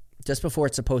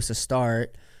it's supposed to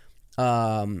start,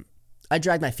 I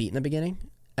dragged my feet in the beginning,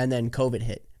 and then COVID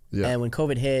hit. Yeah. And when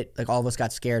COVID hit, like all of us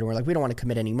got scared, and we're like, we don't want to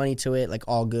commit any money to it. Like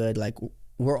all good. Like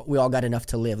we all got enough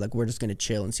to live. Like we're just gonna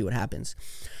chill and see what happens.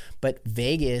 But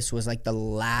Vegas was like the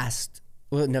last.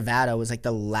 Well, Nevada was like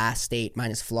the last state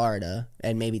minus Florida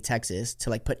and maybe Texas to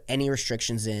like put any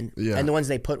restrictions in. Yeah. And the ones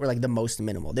they put were like the most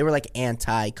minimal. They were like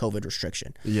anti-COVID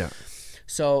restriction. Yeah.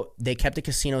 So they kept the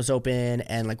casinos open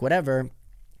and like whatever.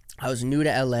 I was new to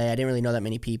LA. I didn't really know that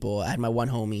many people. I had my one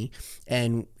homie,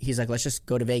 and he's like, let's just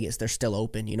go to Vegas. They're still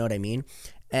open. You know what I mean?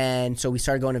 And so we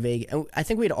started going to Vegas. And I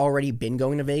think we had already been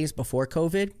going to Vegas before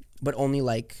COVID, but only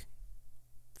like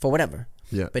for whatever.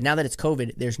 Yeah. But now that it's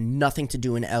COVID, there's nothing to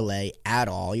do in LA at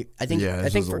all. I think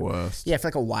the worst. Yeah, for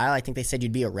like a while, I think they said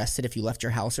you'd be arrested if you left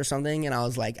your house or something. And I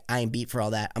was like, I ain't beat for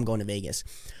all that. I'm going to Vegas.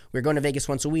 We were going to Vegas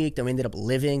once a week. Then we ended up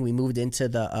living. We moved into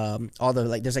the all the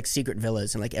like there's like secret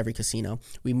villas in like every casino.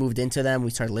 We moved into them. We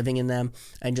started living in them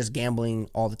and just gambling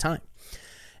all the time.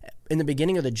 In the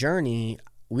beginning of the journey,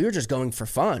 we were just going for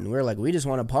fun. We were like, we just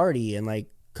want to party and like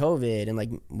COVID and like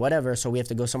whatever, so we have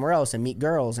to go somewhere else and meet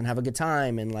girls and have a good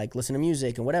time and like listen to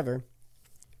music and whatever.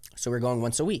 So we're going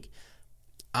once a week.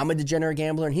 I'm a degenerate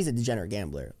gambler and he's a degenerate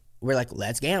gambler. We're like,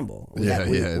 let's gamble. This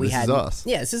is us.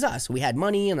 Yeah, this is us. We had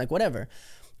money and like whatever.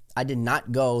 I did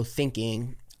not go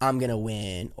thinking I'm going to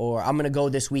win or I'm going to go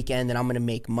this weekend and I'm going to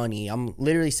make money. I'm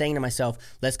literally saying to myself,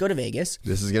 let's go to Vegas.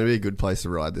 This is going to be a good place to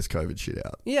ride this COVID shit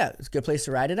out. Yeah, it's a good place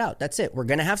to ride it out. That's it. We're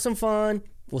going to have some fun.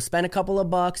 We'll spend a couple of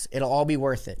bucks. It'll all be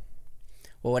worth it.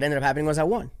 Well, what ended up happening was I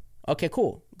won. Okay,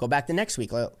 cool. Go back the next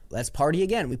week. Let's party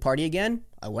again. We party again.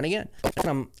 I won again.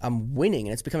 And I'm winning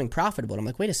and it's becoming profitable. And I'm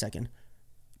like, wait a second.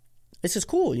 This is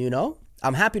cool, you know?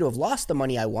 I'm happy to have lost the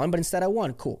money I won, but instead I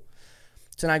won. Cool.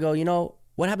 So then I go, you know,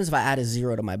 what happens if I add a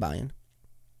 0 to my buy-in?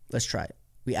 Let's try it.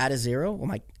 We add a 0.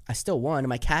 Well, I still won and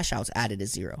my cash outs added a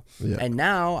 0. Yeah. And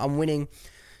now I'm winning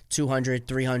 $200,000,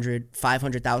 $300,000,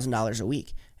 $500,000 a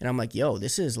week. And I'm like, yo,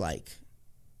 this is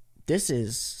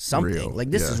something. Real.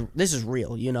 Like this is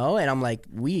real, you know? And I'm like,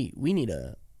 we need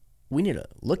to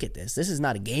look at this. This is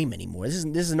not a game anymore. This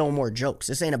is no more jokes.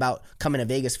 This ain't about coming to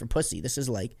Vegas for pussy. This is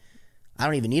like, I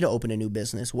don't even need to open a new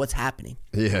business. What's happening?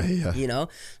 Yeah. You know?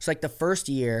 So like the first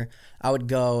year I would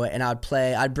go and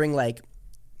I'd bring like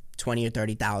 20 or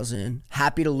 30,000,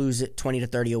 happy to lose it 20 to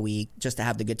 30 a week just to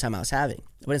have the good time I was having.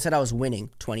 But instead I was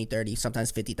winning 20, 30, sometimes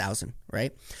 50,000,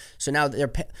 right? So now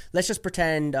let's just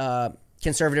pretend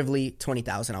conservatively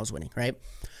 20,000 I was winning, right?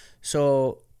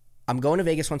 So I'm going to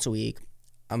Vegas once a week.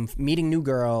 I'm meeting new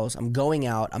girls. I'm going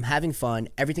out. I'm having fun.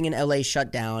 Everything in LA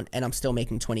shut down and I'm still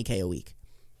making 20K a week.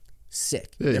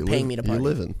 Sick. Yeah, they're paying me to party.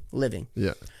 You're living.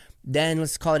 Yeah. Then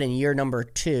let's call it in year number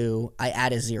 2, I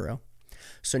add a 0.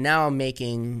 So now I'm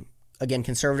making, again,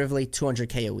 conservatively,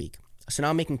 200K a week. So now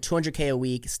I'm making 200K a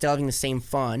week, still having the same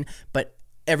fun, but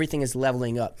everything is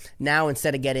leveling up. Now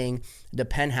instead of getting the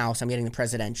penthouse, I'm getting the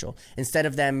presidential. Instead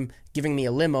of them giving me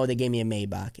a limo, they gave me a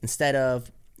Maybach. Instead of,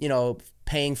 you know,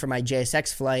 paying for my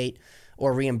JSX flight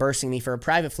or reimbursing me for a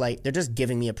private flight, they're just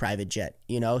giving me a private jet,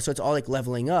 you know? So it's all like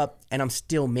leveling up and I'm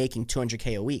still making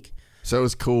 200K a week. So it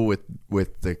was cool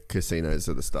with the casinos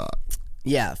at the start.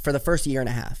 Yeah, for the first year and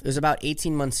a half. It was about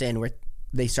 18 months in where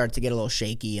they started to get a little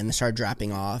shaky and they started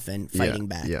dropping off and fighting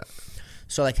back. Yeah.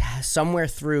 So like somewhere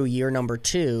through year number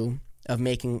 2 of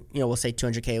making, you know, we'll say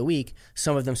 200K a week,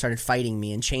 some of them started fighting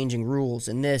me and changing rules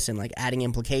and this and like adding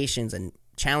implications and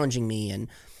challenging me and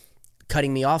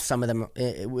cutting me off, some of them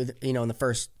with, you know,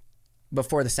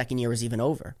 before the second year was even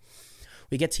over.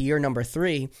 We get to year number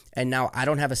 3, and now I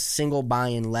don't have a single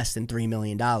buy-in less than $3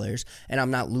 million, and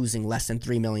I'm not losing less than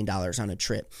 $3 million on a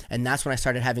trip. And that's when I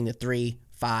started having the $3,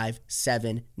 $5,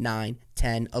 $7, $9,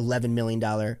 $10, $11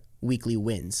 million weekly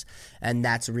wins. And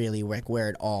that's really where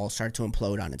it all started to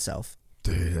implode on itself.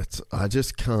 Dude,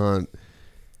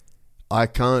 I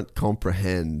can't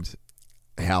comprehend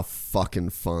how fucking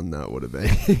fun that would have been.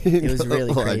 It was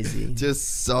really crazy.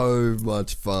 Just so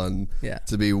much fun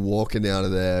to be walking out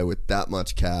of there with that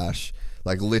much cash.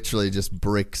 Like literally just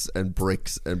bricks and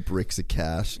bricks and bricks of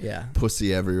cash. Yeah.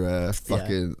 Pussy everywhere.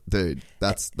 Fucking dude,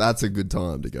 that's a good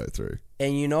time to go through.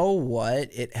 And you know what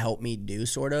it helped me do,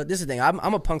 sort of? This is the thing.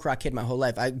 I'm a punk rock kid my whole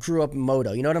life. I grew up in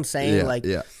Moto. You know what I'm saying?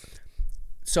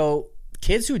 So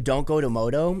kids who don't go to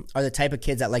Moto are the type of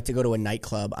kids that like to go to a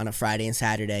nightclub on a Friday and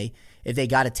Saturday. If they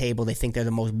got a table, they think they're the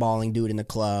most balling dude in the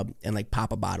club and like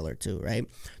pop a bottle or two, right?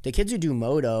 The kids who do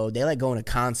Moto, they like going to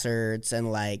concerts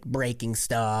and like breaking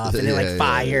stuff and they like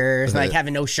fires and like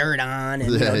having no shirt on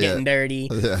and getting dirty.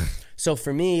 Yeah. So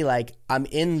for me, like I'm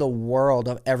in the world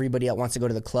of everybody that wants to go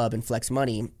to the club and flex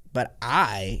money, but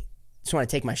I just want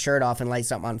to take my shirt off and light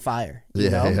something on fire. You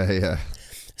know? Yeah.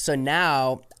 So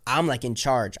now I'm like in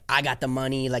charge. I got the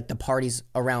money, like the party's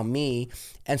around me.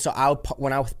 And so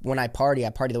when I party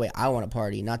the way I want to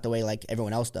party, not the way like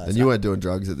everyone else does. And you weren't doing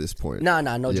drugs at this point. No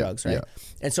drugs, right? Yeah.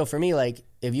 And so for me, like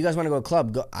if you guys want to go to a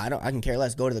club, go, I can care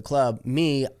less. Go to the club.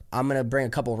 Me, I'm gonna bring a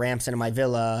couple ramps into my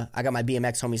villa. I got my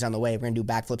BMX homies on the way. We're gonna do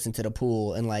backflips into the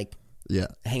pool and like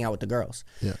hang out with the girls.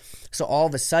 Yeah. So all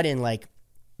of a sudden, like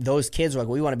those kids were like,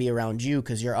 we want to be around you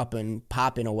because you're up and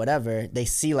popping or whatever. They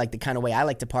see like the kind of way I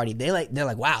like to party. They're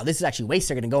like, wow, this is actually way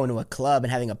sicker than going to a club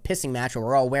and having a pissing match where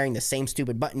we're all wearing the same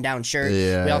stupid button-down shirt.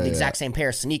 Yeah, we all have the exact same pair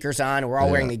of sneakers on. And we're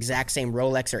all wearing the exact same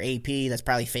Rolex or AP. That's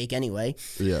probably fake anyway.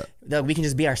 Yeah. We can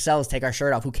just be ourselves, take our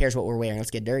shirt off. Who cares what we're wearing?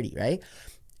 Let's get dirty, right?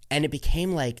 And it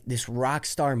became like this rock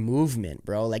star movement,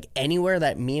 bro. Like anywhere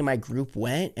that me and my group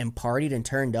went and partied and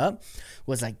turned up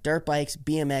was like dirt bikes,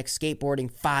 BMX, skateboarding,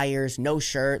 fires, no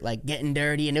shirt, like getting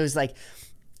dirty. And it was like,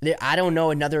 I don't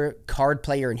know another card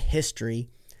player in history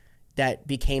that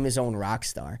became his own rock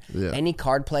star. Yeah. Any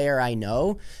card player I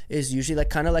know is usually like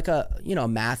kind of like a, you know,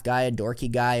 math guy, a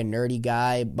dorky guy, a nerdy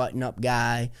guy, button up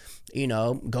guy, you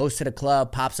know, goes to the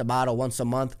club, pops a bottle once a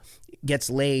month, gets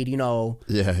laid, you know,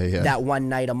 that one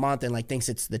night a month and like thinks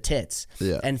it's the tits.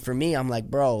 Yeah. And for me, I'm like,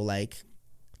 bro, like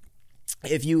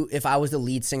if I was the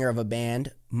lead singer of a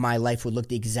band, my life would look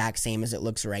the exact same as it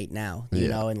looks right now, you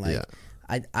know? And like,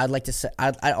 I'd like to say,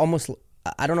 I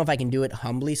don't know if I can do it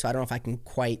humbly, so I don't know if I can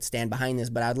quite stand behind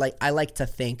this, but I like to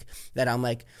think that I'm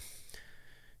like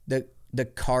the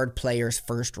card player's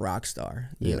first rock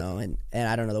star, you know, and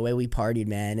I don't know, the way we partied,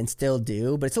 man, and still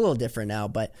do, but it's a little different now,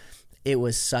 but it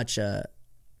was such a,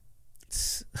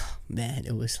 man,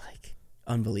 it was like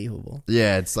unbelievable.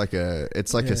 Yeah, it's like a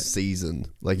season.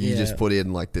 Like you just put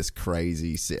in like this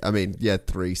crazy,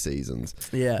 3 seasons.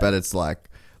 Yeah. But it's like,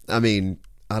 I mean,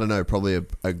 I don't know, probably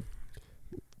a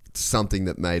something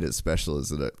that made it special is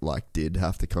that it like did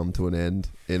have to come to an end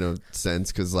in a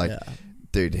sense, because like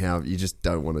dude, how you just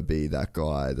don't want to be that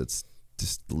guy that's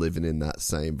just living in that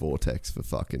same vortex for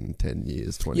fucking 10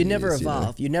 years, 20 years. You never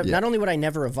evolve. You never. Not only would I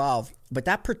never evolve, but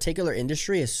that particular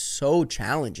industry is so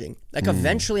challenging. Like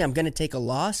eventually I'm going to take a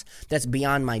loss that's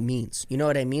beyond my means. You know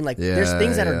what I mean? Like there's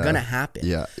things that are going to happen.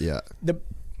 Yeah, yeah.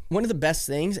 One of the best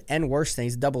things and worst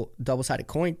things, double-sided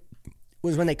coin,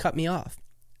 was when they cut me off.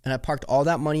 And I parked all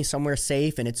that money somewhere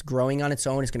safe, and it's growing on its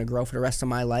own. It's going to grow for the rest of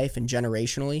my life and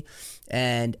generationally.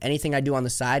 And anything I do on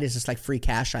the side is just like free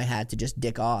cash I had to just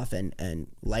dick off and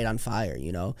light on fire,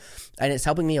 you know? And it's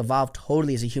helping me evolve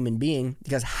totally as a human being,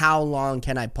 because how long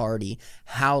can I party?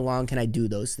 How long can I do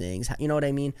those things? You know what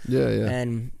I mean? Yeah, yeah.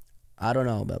 And I don't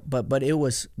know, but it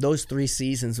was, those 3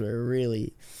 seasons were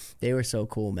really, they were so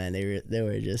cool, man. They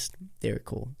were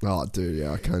cool. Oh, dude,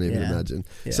 yeah, I can't even imagine.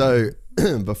 Yeah. So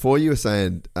before you were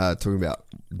saying, talking about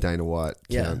Dana White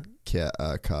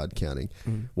card counting,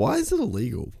 why is it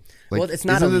illegal? Like, well, it's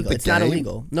not illegal. It's not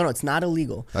illegal. No, it's not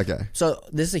illegal. Okay. So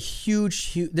this is a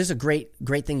huge, this is a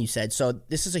great thing you said. So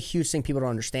this is a huge thing people don't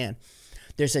understand.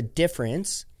 There's a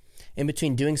difference in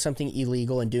between doing something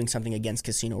illegal and doing something against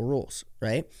casino rules,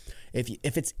 right?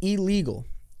 If it's illegal,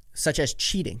 such as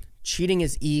cheating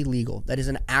is illegal. That is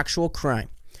an actual crime.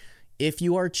 If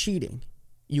you are cheating,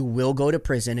 you will go to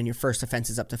prison, and your first offense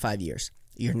is up to 5 years.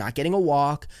 You're not getting a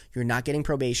walk. You're not getting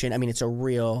probation. I mean, it's a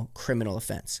real criminal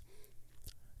offense.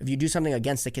 If you do something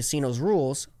against the casino's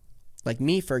rules, like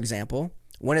me, for example,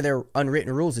 one of their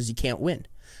unwritten rules is you can't win.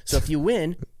 So if you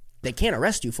win, they can't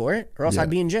arrest you for it, or else I'd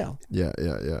be in jail. Yeah,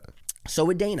 yeah, yeah. So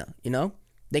with Dana, you know,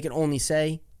 they can only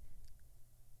say,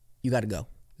 you got to go,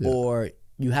 or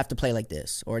you have to play like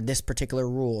this, or this particular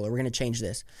rule, or we're going to change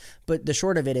this. But the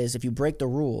short of it is, if you break the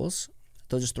rules,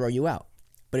 they'll just throw you out.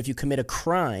 But if you commit a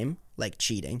crime like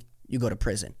cheating, you go to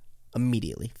prison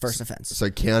immediately, first offense. So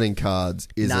counting cards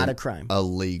is not a crime.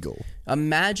 Illegal.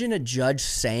 Imagine a judge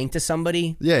saying to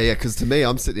somebody, yeah, because to me,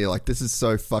 I'm sitting here like, this is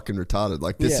so fucking retarded.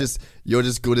 Like, this you're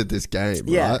just good at this game,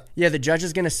 right? Yeah, the judge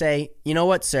is going to say, you know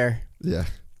what, sir? Yeah.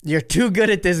 You're too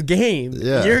good at this game.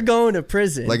 Yeah. You're going to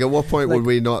prison. Like, at what point would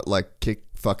we not, like, kick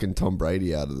fucking Tom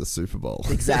Brady out of the Super Bowl?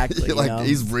 Exactly. Like, you know?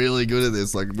 He's really good at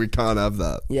this. Like, we can't have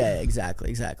that. Yeah,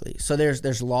 exactly. So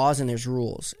there's laws and there's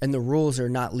rules, and the rules are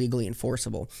not legally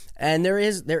enforceable. And there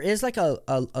is like a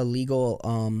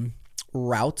legal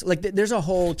route. Like, there's a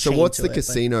whole chain. So what's to the it,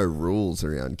 casino rules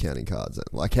around counting cards then?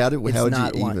 Like, how would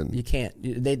you even? You can't.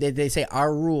 They say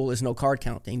our rule is no card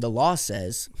counting. The law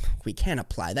says we can't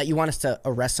apply that. You want us to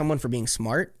arrest someone for being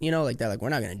smart? You know, like they're like, we're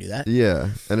not going to do that.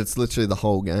 Yeah, and it's literally the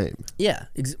whole game. Yeah,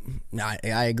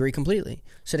 I agree completely.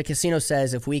 So the casino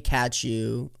says if we catch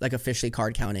you like officially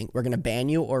card counting, we're going to ban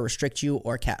you or restrict you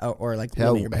or like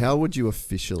limit your bank. How would you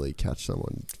officially catch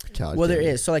someone card? Well, there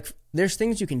is. So like, there's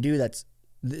things you can do that's.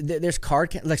 There's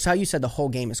like how you said the whole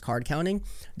game is card counting.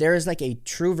 There is like a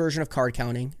true version of card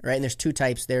counting, right? And there's 2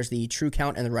 types. There's the true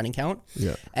count and the running count.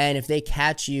 Yeah. And if they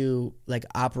catch you like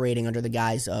operating under the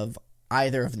guise of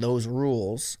either of those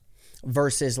rules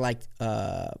versus like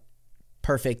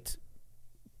perfect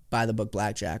by the book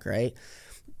blackjack, right?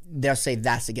 They'll say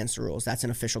that's against the rules. That's an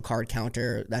official card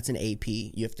counter. That's an AP.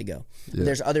 You have to go. Yeah.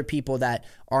 There's other people that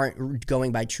aren't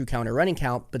going by true count or running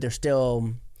count, but they're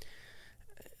still.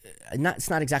 It's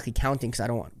not exactly counting, because I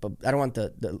don't want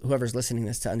the whoever's listening to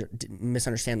this to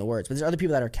misunderstand the words. But there's other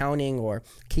people that are counting or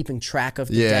keeping track of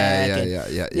the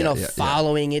deck and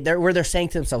following it. Where they're saying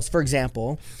to themselves, for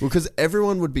example, well, because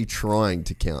everyone would be trying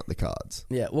to count the cards.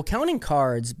 Yeah, well, counting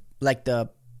cards, like the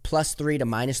 +3 to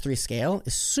 -3 scale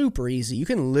is super easy. You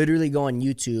can literally go on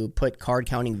YouTube, put card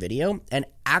counting video, and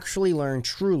actually learn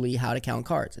truly how to count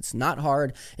cards. It's not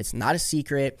hard. It's not a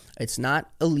secret. It's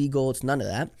not illegal. It's none of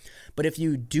that. But if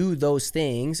you do those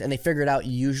things, and they figure it out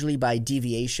usually by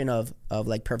deviation of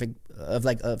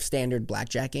standard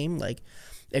blackjack game, like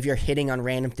if you're hitting on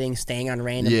random things, staying on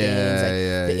random things,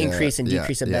 like the increase and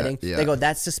decrease of betting, they go,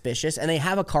 that's suspicious. And they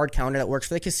have a card counter that works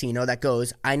for the casino that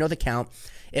goes, I know the count.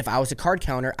 If I was a card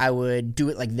counter, I would do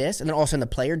it like this. And then all of a sudden the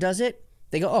player does it.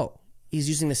 They go, oh, he's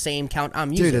using the same count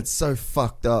I'm using. Dude, it's so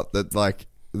fucked up that like,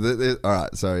 all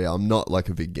right, so yeah, I'm not like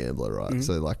a big gambler, right? Mm-hmm.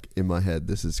 So like in my head,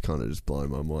 this is kind of just blowing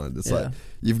my mind. It's like,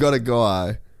 you've got a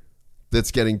guy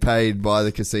that's getting paid by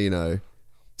the casino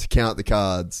to count the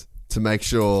cards to make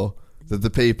sure that the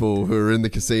people who are in the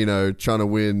casino trying to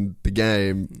win the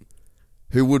game,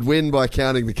 who would win by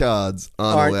counting the cards,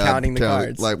 aren't counting the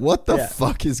cards. Like, what the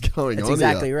fuck is going on? That's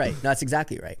exactly right. No, that's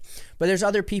exactly right. But there's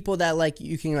other people that like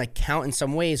you can like count in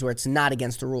some ways where it's not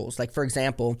against the rules. Like for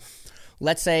example,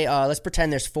 let's say let's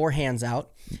pretend there's 4 hands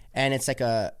out, and it's like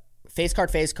a face card,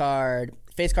 face card,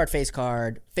 face card, face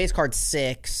card, face card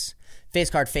 6, face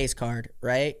card,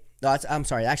 right? No, I'm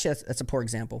sorry. Actually, that's a poor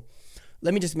example.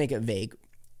 Let me just make it vague.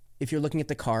 If you're looking at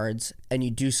the cards and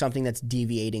you do something that's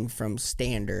deviating from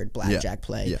standard blackjack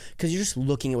play, because you're just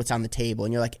looking at what's on the table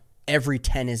and you're like, every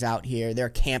 10 is out here. There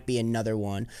can't be another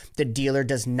one. The dealer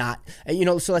does not,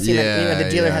 so let's say that the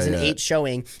dealer has an 8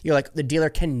 showing. You're like, the dealer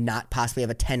cannot possibly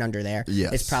have a 10 under there.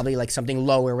 Yes. It's probably like something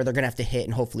lower where they're going to have to hit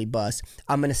and hopefully bust.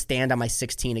 I'm going to stand on my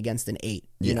 16 against an 8,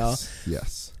 you know?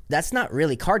 Yes. That's not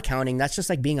really card counting. That's just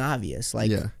like being obvious.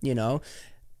 Like,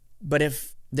 but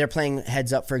if they're playing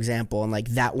heads up, for example, and like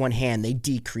that one hand, they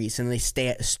decrease and they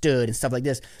stood and stuff like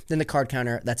this, then the card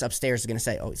counter that's upstairs is going to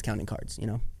say, oh, he's counting cards,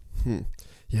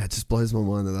 Yeah, it just blows my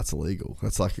mind that that's illegal.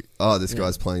 That's like, oh, this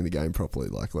guy's playing the game properly.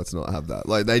 Like, let's not have that.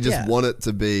 Like, they just want it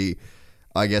to be,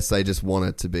 I guess they just want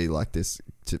it to be like this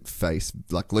to face,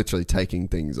 like literally taking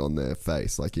things on their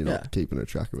face. Like, you're not keeping a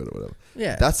track of it or whatever.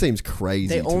 Yeah. That seems crazy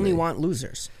They to only me. want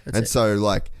losers. So,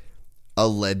 like,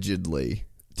 allegedly,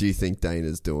 do you think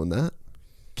Dana's doing that?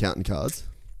 Counting cards?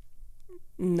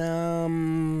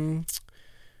 The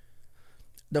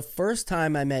first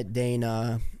time I met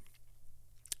Dana,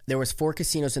 there was 4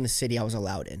 casinos in the city I was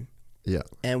allowed in. Yeah.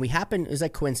 And it was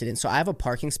like coincidence. So I have a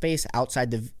parking space outside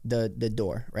the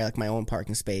door, right? Like my own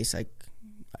parking space, like,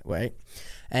 right?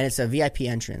 And it's a VIP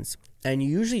entrance. And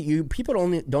usually people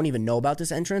don't even know about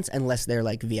this entrance unless they're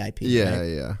like VIP. Yeah, right?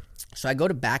 yeah. So I go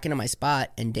to back into my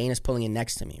spot and Dana's pulling in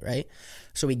next to me, right?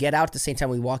 So we get out at the same time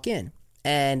we walk in.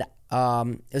 And it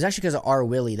was actually because of R.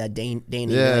 Willie that Dana gave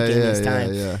me his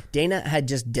time. Yeah. Dana had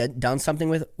just done something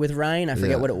with Ryan. I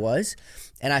forget what it was.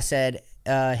 And I said,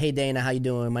 hey, Dana, how you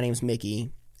doing? My name's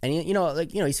Mikki. And,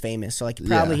 he's famous. So, like,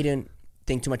 probably he didn't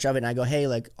think too much of it. And I go, hey,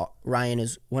 like, Ryan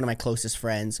is one of my closest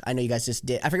friends. I know you guys just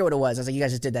did. I forget what it was. I was like, you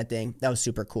guys just did that thing. That was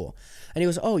super cool. And he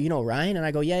goes, oh, you know Ryan? And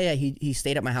I go, yeah. He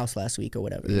stayed at my house last week or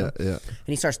whatever. Yeah. And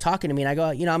he starts talking to me. And I go,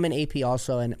 I'm in AP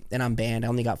also, and I'm banned. I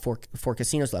only got four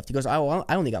casinos left. He goes, oh, well,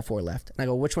 I only got 4 left. And I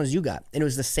go, which ones you got? And it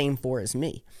was the same 4 as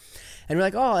me. And we're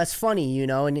like, oh, that's funny,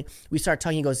 And we start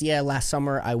talking. He goes, yeah, last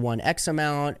summer I won X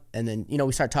amount. And then,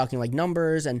 we start talking like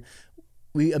numbers. And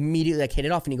we immediately like hit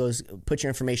it off. And he goes, put your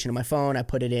information in my phone. I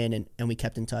put it in, and we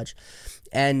kept in touch.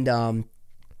 And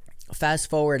fast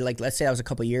forward, like let's say that was a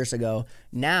couple years ago.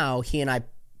 Now he and I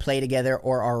play together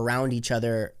or are around each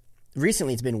other.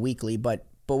 Recently it's been weekly, but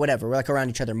whatever. We're like around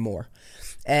each other more.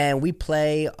 And we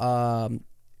play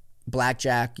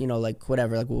blackjack, like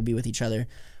whatever. Like we'll be with each other.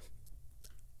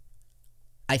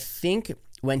 I think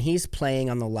when he's playing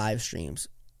on the live streams,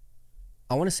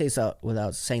 I want to say so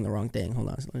without saying the wrong thing. Hold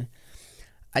on.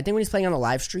 I think when he's playing on the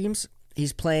live streams,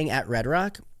 he's playing at Red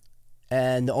Rock,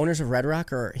 and the owners of Red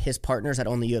Rock are his partners that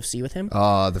own the UFC with him.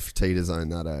 Oh, the Fertitas own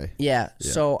that, eh? Yeah.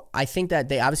 So I think that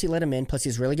they obviously let him in, plus he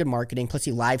has really good marketing, plus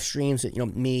he live streams,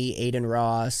 me, Aiden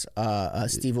Ross,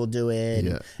 Steve will do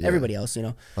it, everybody else,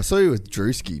 I saw you with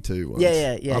Drewski too once.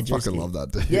 Yeah. I fucking love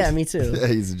that dude. Yeah, me too. Yeah,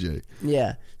 he's a G.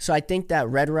 Yeah. So I think that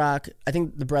Red Rock, I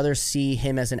think the brothers see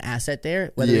him as an asset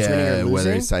there, whether he's winning or losing.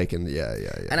 Whether he's taken, yeah.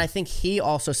 And I think he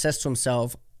also says to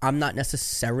himself, I'm not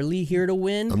necessarily here to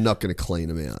win. I'm not going to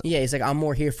clean him out. Yeah, he's like, I'm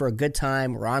more here for a good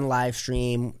time. We're on live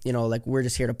stream. Like we're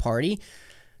just here to party.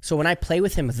 So when I play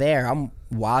with him there, I'm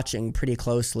watching pretty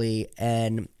closely,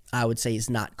 and I would say he's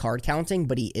not card counting,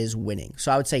 but he is winning.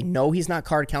 So I would say no, he's not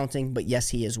card counting, but yes,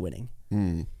 he is winning.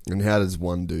 And how does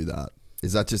one do that?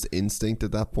 Is that just instinct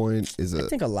at that point? I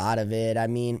think a lot of it. I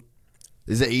mean,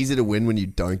 is it easy to win when you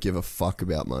don't give a fuck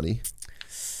about money?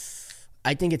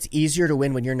 I think it's easier to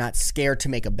win when you're not scared to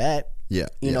make a bet. Yeah.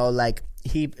 You know, like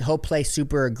he'll play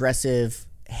super aggressive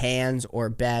hands or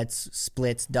bets,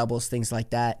 splits, doubles, things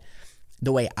like that,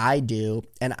 the way I do.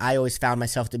 And I always found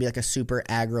myself to be like a super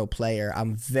aggro player.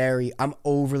 I'm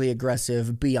overly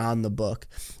aggressive beyond the book.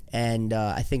 And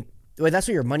I think that's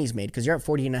where your money's made, because you're at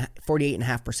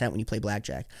 48.5% when you play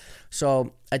blackjack.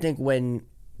 So I think when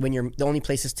you're the only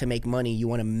places to make money, you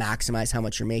want to maximize how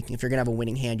much you're making. If you're gonna have a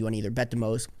winning hand, you want to either bet the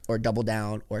most or double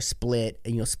down or split,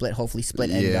 and hopefully split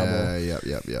and double.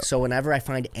 Yeah. So whenever I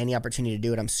find any opportunity to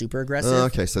do it, I'm super aggressive.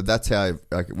 Okay, so that's how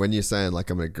when you're saying like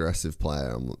I'm an aggressive player,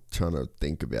 I'm trying to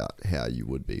think about how you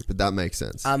would be, but that makes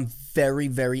sense. I'm very,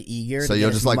 very eager. So to you're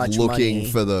get just as like much looking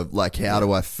money. for the like, how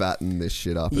do I fatten this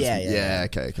shit up? Yeah.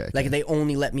 Okay. Like if they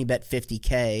only let me bet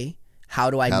 50K, how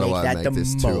do I make that the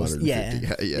most? Yeah,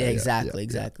 exactly.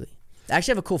 I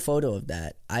actually have a cool photo of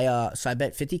that. So I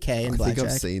bet 50K in blackjack. I think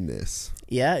I've seen this.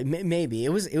 Yeah, maybe. It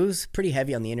was pretty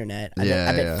heavy on the internet. I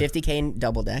bet 50K in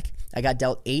double deck. I got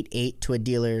dealt 8-8 to a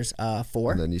dealer's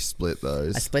 4. And then you split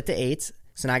those. I split the 8s,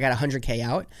 so now I got 100K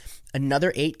out.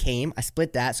 Another 8 came. I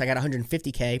split that, so I got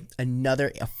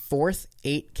 150K. A fourth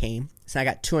 8 came, so I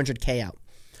got 200K out.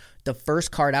 The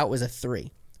first card out was a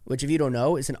 3, which if you don't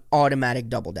know is an automatic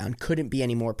double down. Couldn't be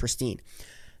any more pristine.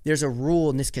 There's a rule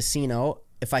in this casino,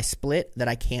 if I split, that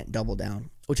I can't double down,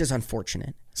 which is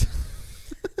unfortunate.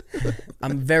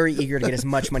 I'm very eager to get as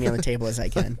much money on the table as I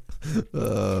can.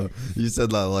 You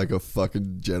said that like a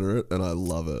fucking degenerate, and I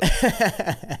love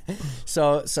it.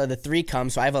 So the 3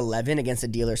 comes, so I have 11 against the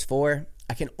dealer's 4.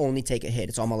 I can only take a hit.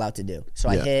 It's all I'm allowed to do. So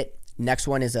I hit. Next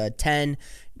one is a 10.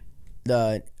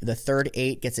 The third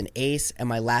 8 gets an ace, and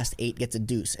my last 8 gets a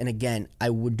deuce. And again, I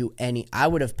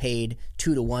would have paid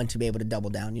 2-1 to be able to double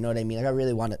down. You know what I mean? Like I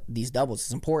really want these doubles.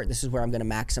 It's important. This is where I'm going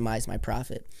to maximize my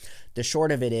profit. The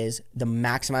short of it is the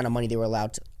max amount of money they were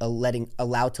allowed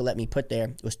to let me put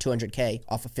there was 200K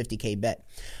off a 50K bet.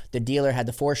 The dealer had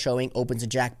the 4 showing, opens a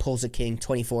jack, pulls a king,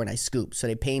 24, and I scoop. So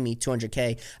they pay me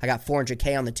 200K. I got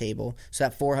 400K on the table. So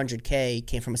that 400K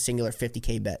came from a singular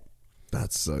 50K bet.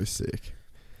 That's so sick.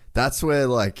 That's where,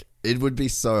 like, it would be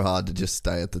so hard to just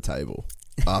stay at the table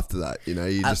after that. You know,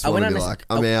 you just want to be like,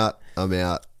 I'm out.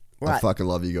 Right. I fucking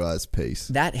love you guys. Peace.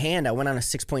 That hand, I went on a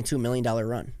 $6.2 million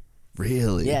run.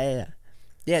 Really? Yeah.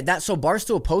 So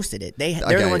Barstool posted it. They're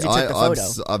the ones who took the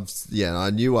photo. I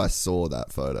knew I saw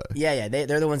that photo. Yeah.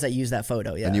 They're the ones that used that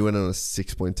photo. Yeah. And you went on a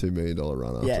 $6.2 million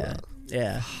run after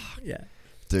that. Yeah.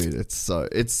 Dude, it's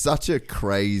such a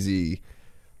crazy...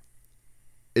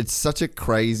 It's such a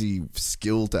crazy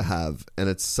skill to have, and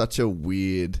it's such a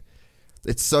weird...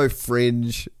 It's so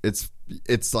fringe.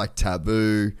 It's like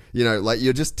taboo. You know, like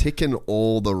you're just ticking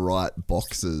all the right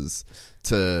boxes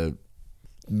to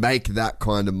make that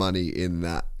kind of money in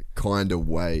that kind of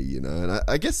way, you know? And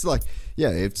I guess, like,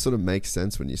 yeah, it sort of makes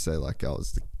sense when you say, like, I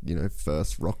was the,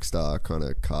 first rock star kind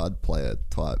of card player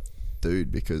type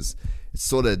dude, because it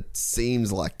sort of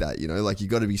seems like that, you know? Like, you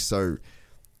got to be so...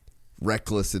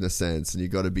 reckless in a sense, and you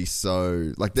got to be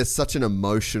so like there's such an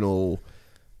emotional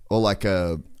or like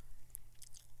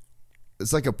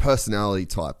it's like a personality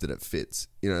type that it fits,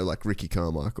 you know, like Ricky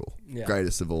Carmichael,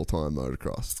 greatest of all time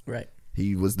motocross, right?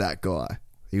 He was that guy.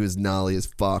 He was gnarly as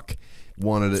fuck,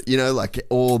 wanted it, you know, like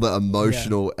all the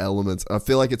emotional elements. I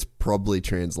feel like it's probably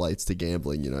translates to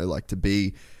gambling, you know, like to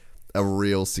be a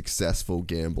real successful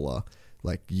gambler,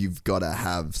 like you've got to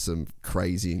have some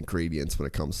crazy ingredients when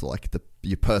it comes to like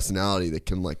your personality that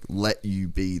can like let you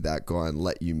be that guy and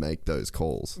let you make those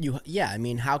calls. I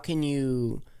mean, how can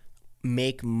you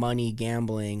make money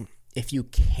gambling if you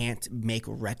can't make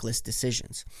reckless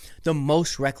decisions? The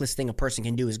most reckless thing a person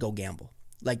can do is go gamble.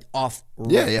 Like off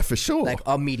yeah, for sure. Like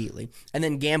immediately. And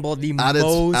then gamble at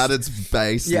its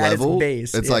base level. At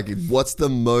its base, it's like, what's the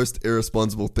most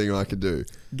irresponsible thing I can do?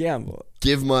 Gamble.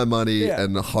 Give my money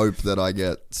and hope that I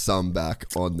get some back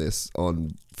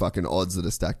on fucking odds that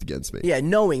are stacked against me. Yeah,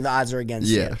 knowing the odds are against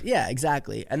you. Yeah,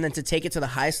 exactly. And then to take it to the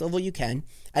highest level you can,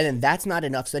 and then that's not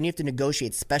enough, so then you have to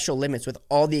negotiate special limits with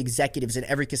all the executives in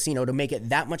every casino to make it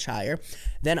that much higher.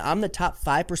 Then I'm the top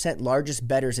 5% largest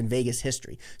bettors in Vegas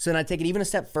history. So then I take it even a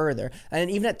step further,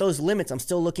 and even at those limits, I'm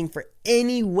still looking for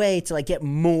any way to like get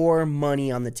more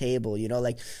money on the table, you know,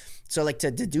 like... So, like,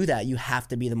 to do that, you have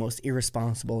to be the most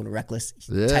irresponsible and reckless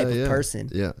type of person.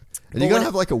 Yeah. And you got to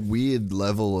have, like, a weird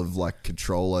level of, like,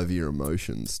 control over your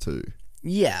emotions, too.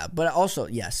 Yeah, but also,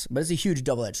 yes. But it's a huge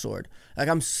double-edged sword. Like,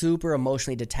 I'm super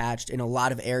emotionally detached in a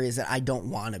lot of areas that I don't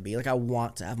want to be. Like, I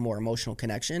want to have more emotional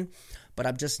connection, but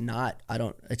I'm just not.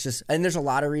 It's just, and there's a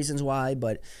lot of reasons why,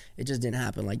 but it just didn't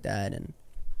happen like that, and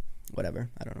whatever.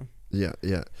 I don't know.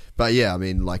 Yeah. But, yeah, I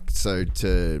mean, like, so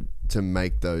to to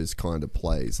make those kind of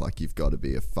plays, like you've got to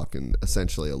be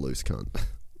essentially a loose cunt.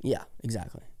 Yeah,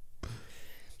 exactly.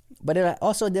 But it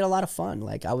also did a lot of fun.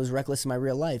 Like, I was reckless in my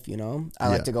real life, you know? I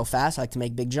like to go fast. I like to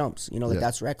make big jumps. You know, like,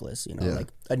 that's reckless, you know? Like,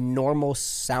 a normal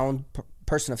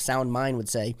person of sound mind would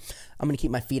say, I'm going to keep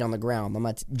my feet on the ground. I'm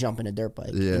not jumping a dirt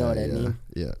bike. You know what I mean?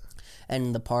 Yeah.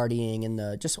 And the partying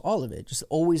and just all of it. Just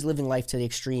always living life to the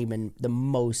extreme and the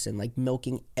most, and, like,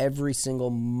 milking every single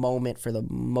moment for the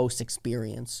most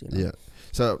experience, you know? Yeah.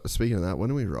 So, speaking of that, when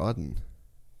are we riding?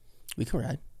 We can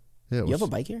ride. Yeah. You have a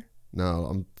bike here? No,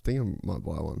 I'm thinking I might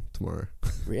buy one tomorrow.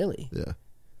 Really? Yeah.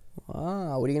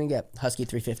 Wow. What are you going to get? Husky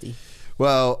 350.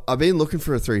 Well, I've been looking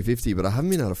for a 350, but I haven't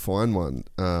been able to find one.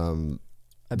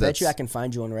 I bet you I can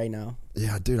find you one right now.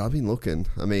 Yeah, dude, I've been looking.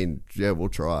 I mean, yeah, we'll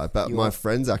try. But my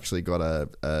friend's actually got a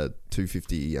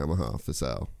 250 Yamaha for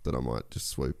sale that I might just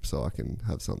swoop so I can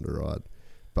have something to ride.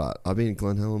 But I've been in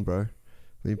Glen Helen, bro.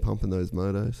 I've been pumping those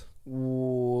motos.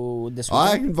 Ooh, this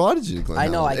I invited you to Glen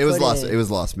Helen. I know. It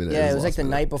was last minute. Yeah, it was like the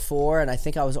night before, and I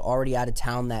think I was already out of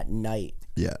town that night.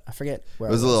 Yeah, I forget where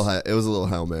it was. It was a little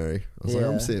Hail Mary. I was like,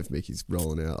 I'm seeing if Mickey's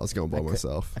rolling out. I was going by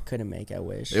myself. I couldn't make it. I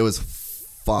wish. It was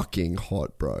fucking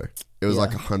hot, bro. It was like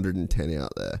 110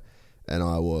 out there, and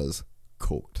I was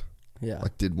cooked. Yeah,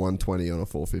 like did 120 on a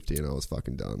 450, and I was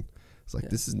fucking done. It's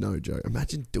like this is no joke.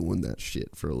 Imagine doing that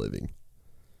shit for a living.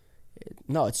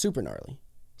 No, it's super gnarly.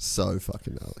 So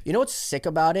fucking gnarly. You know what's sick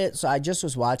about it? So I just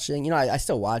was watching, you know, I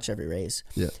still watch every race.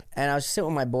 Yeah. And I was sitting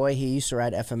with my boy, he used to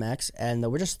ride FMX, and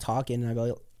we're just talking, and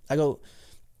I go,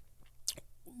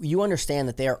 you understand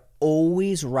that they are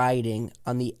always riding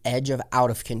on the edge of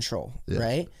out of control,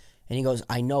 right? And he goes,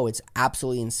 I know, it's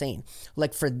absolutely insane.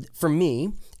 Like for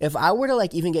me, if I were to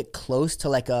like even get close to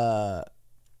like a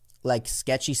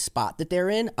sketchy spot that they're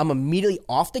in, I'm immediately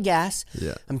off the gas.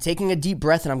 Yeah. I'm taking a deep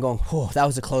breath and I'm going, oh, that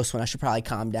was a close one. I should probably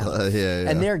calm down.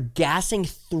 And they're gassing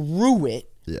through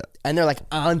it. Yeah. And they're like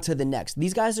on to the next.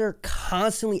 These guys are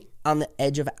constantly on the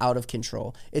edge of out of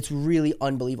control. It's really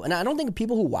unbelievable. And I don't think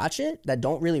people who watch it that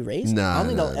don't really race, I don't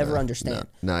think they'll ever understand.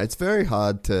 No, it's very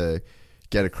hard to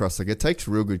get across. Like, it takes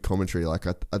real good commentary. Like,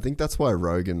 I think that's why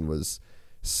Rogan was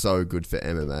so good for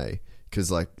MMA. Because,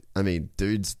 like, I mean,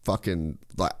 dude's fucking,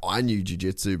 like, I knew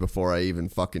jiu-jitsu before I even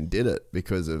fucking did it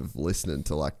because of listening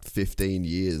to, like, 15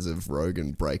 years of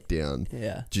Rogan breakdown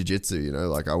jiu-jitsu, you know?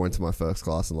 Like, I went to my first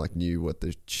class and, like, knew what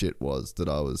the shit was that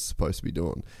I was supposed to be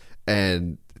doing.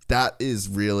 And that is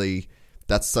really,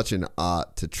 that's such an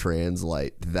art to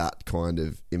translate that kind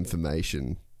of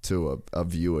information to a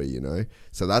viewer, you know?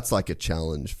 So that's, like, a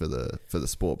challenge for the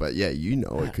sport. But, yeah, you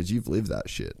know it because you've lived that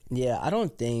shit. Yeah, I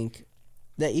don't think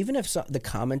that even if the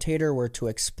commentator were to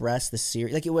express the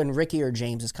series, like when Ricky or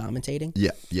James is commentating,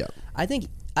 I think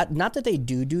not that they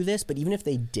do this, but even if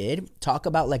they did talk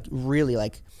about like really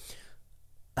like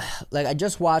I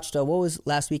just watched what was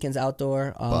last weekend's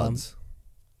outdoor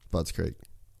Budds Creek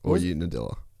or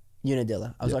Unadilla.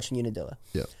 I was watching Unadilla.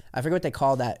 Yeah. I forget what they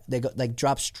call that. They go like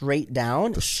drop straight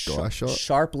down, the sky shot,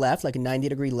 sharp left, like a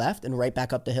 90-degree left, and right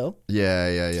back up the hill.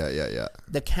 Yeah.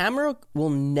 The camera will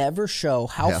never show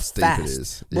how steep fast it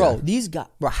is. Bro, these guys,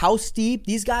 how steep.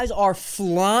 These guys are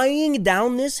flying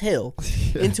down this hill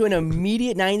into an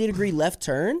immediate 90-degree left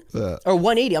turn. Or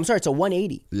 180. I'm sorry, it's a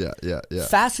 180. Yeah.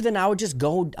 Faster than I would just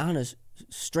go on a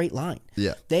straight line.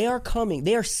 Yeah. They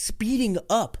are speeding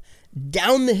up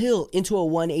down the hill into a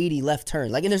 180 left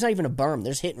turn. Like, and there's not even a berm.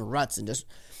 There's hitting ruts and just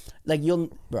like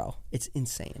bro, it's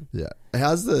insane. Yeah.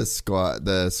 How's the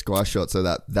sky shot? So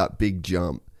that big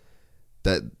jump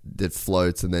that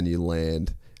floats and then you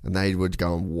land, and they were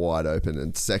going wide open.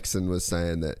 And Sexton was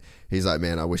saying that he's like,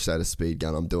 man, I wish they had a speed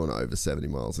gun. I'm doing over 70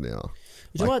 miles an hour.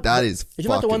 Like, that is fucking... You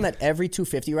know the one that every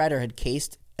 250 rider had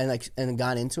cased and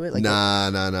gone into it? Like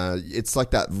no. It's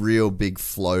like that real big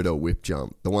floater whip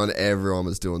jump. The one everyone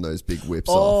was doing those big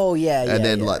whips off. Oh, yeah. And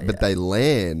then but they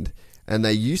land, and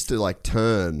they used to like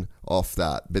turn off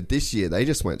that. But this year they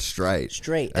just went straight.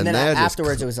 And then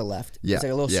afterwards it was a left. Yeah. It's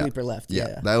like a little sweeper left.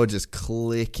 Yeah. They were just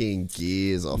clicking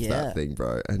gears off that thing,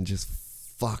 bro, and just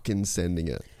fucking sending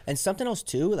it. And something else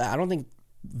too that I don't think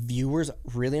viewers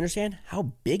really understand how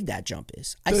big that jump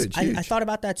is. Dude, I thought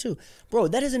about that too. Bro,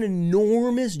 that is an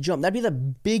enormous jump. That'd be the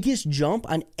biggest jump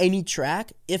on any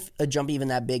track if a jump even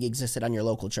that big existed on your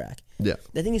local track. Yeah.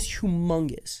 That thing is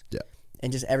humongous. Yeah.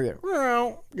 And just everywhere.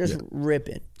 Just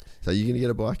ripping. So you going to get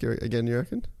a bike again, you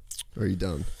reckon? Or are you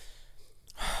done?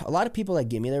 A lot of people like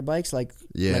give me their bikes, like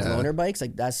loaner bikes.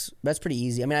 Like that's pretty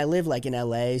easy. I mean, I live like in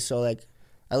LA, so like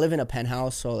I live in a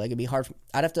penthouse, so like it'd be hard.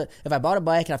 I'd have to, if I bought a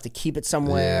bike, I'd have to keep it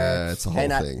somewhere. Yeah, it's a whole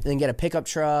thing. Then get a pickup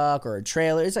truck or a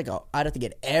trailer. It's like I'd have to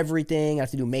get everything. I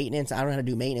have to do maintenance. I don't know how to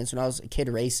do maintenance. When I was a kid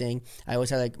racing, I always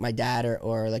had like my dad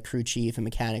or like crew chief and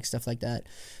mechanic, stuff like that.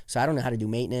 So I don't know how to do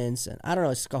maintenance, and I don't know.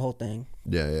 It's like a whole thing.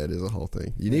 Yeah, it is a whole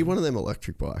thing. You need one of them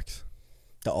electric bikes.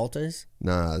 The Altas?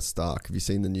 Nah, it's dark. Have you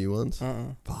seen the new ones?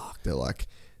 Fuck, they're like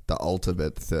the Alta,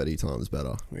 but 30 times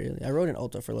better. Really? I rode an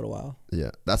Alta for a little while.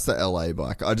 Yeah, that's the LA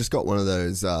bike. I just got one of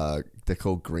those, they're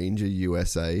called Granger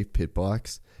USA pit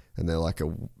bikes, and they're like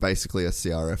basically a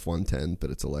CRF 110,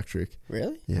 but it's electric.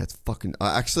 Really? Yeah, it's fucking...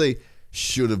 I actually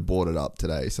should have bought it up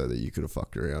today so that you could have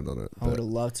fucked around on it. I would have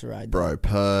loved to ride that. Bro,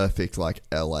 perfect like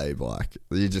LA bike.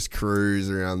 You just cruise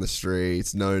around the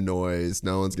streets, no noise,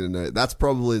 no one's going to know. That's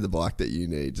probably the bike that you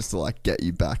need just to like get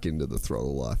you back into the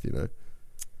throttle life, you know?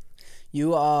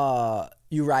 You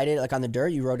ride it like on the dirt?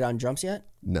 You rode it on jumps yet?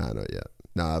 No, not yet.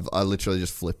 No, I literally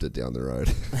just flipped it down the road.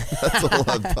 That's all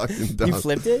I've fucking done. You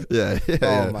flipped it? Yeah.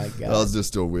 Oh my God. I was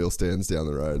just doing wheel stands down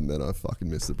the road and then I fucking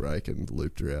missed the brake and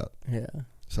looped her out. Yeah.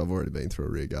 So I've already been through a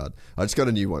rear guard. I just got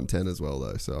a new 110 as well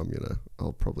though, so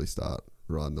I'll probably start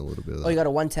riding a little bit of that. Oh, you got a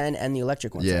 110 and the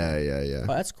electric one? Yeah. Oh,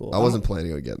 that's cool. I wasn't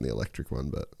planning on getting the electric one,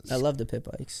 but... I love the pit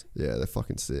bikes. Yeah, they're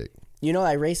fucking sick. You know,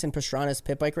 I raced in Pastrana's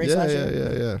pit bike race last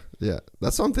year. Yeah.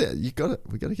 That's something. We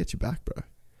gotta get you back, bro.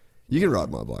 You can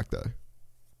ride my bike though.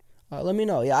 Let me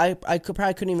know. Yeah, I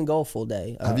probably couldn't even go a full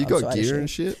day. Have you got gear and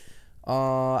shit?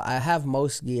 I have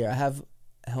most gear. I have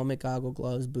helmet, goggle,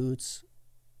 gloves, boots.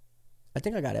 I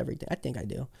think I got everything. I think I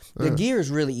do. The gear is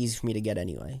really easy for me to get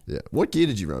anyway. Yeah. What gear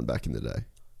did you run back in the day?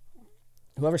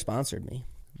 Whoever sponsored me.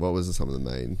 What was some of the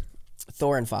main?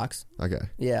 Thor and Fox. Okay.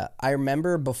 Yeah. I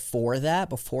remember before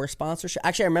sponsorship.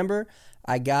 Actually, I remember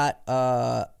I got,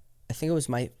 I think it was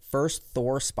my first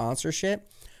Thor sponsorship.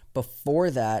 Before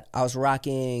that, I was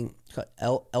rocking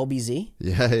LBZ.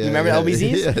 Yeah. You remember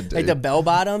LBZs? Yeah, dude. Like the bell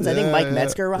bottoms. I think Mike Yeah,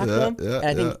 Metzger rocked them. Yeah, and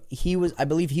I think I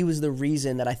believe he was the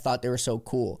reason that I thought they were so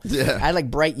cool. Yeah. I had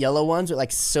like bright yellow ones with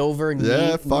like silver knee,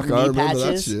 I remember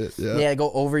patches. that shit. Yeah,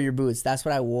 go over your boots. That's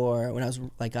what I wore when I was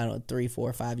like, I don't know, 3,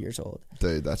 4, 5 years old.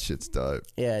 Dude, that shit's dope.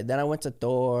 Yeah, then I went to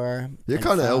Thor. You're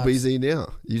kind of LBZ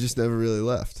now. You just never really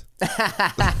left.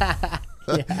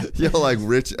 Yeah. You're like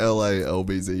rich LA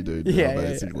LBZ dude now,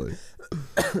 basically.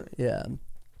 Yeah.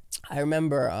 I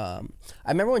remember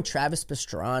when Travis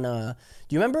Pastrana,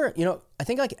 do you remember, I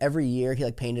think like every year he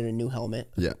like painted a new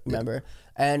helmet. Yeah. Remember?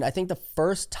 And I think the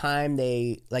first time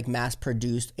they like mass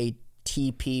produced a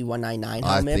TP 199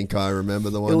 helmet. I think I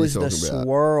remember the one it you're was talking the about.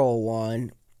 swirl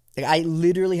one. Like, I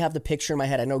literally have the picture in my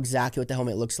head. I know exactly what the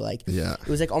helmet looks like. Yeah. It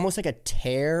was like almost like a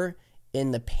tear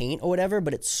in the paint or whatever,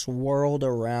 but it swirled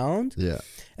around. Yeah.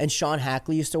 And Sean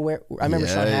Hackley used to wear. I remember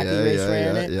Sean Hackley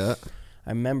ran it. Yeah. I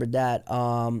remember that.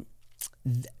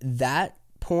 That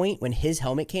point when his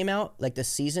helmet came out, like the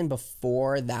season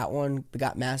before that one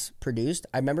got mass produced,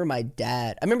 I remember my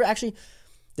dad. I remember actually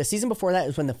the season before that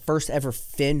was when the first ever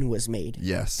fin was made.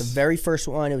 Yes. The very first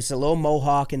one. It was a little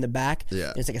mohawk in the back. Yeah.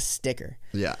 And it's like a sticker.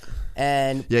 Yeah.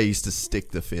 And yeah, he used to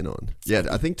stick the fin on. Yeah,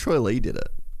 I think Troy Lee did it.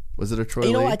 Was it a Troy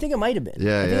Lee? I think it might have been.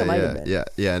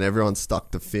 Yeah, and everyone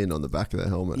stuck the fin on the back of their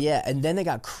helmet. Yeah, and then they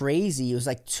got crazy. It was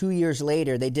like 2 years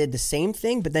later, they did the same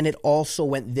thing, but then it also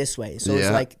went this way. So it's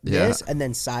like this and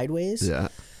then sideways. Yeah.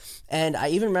 And I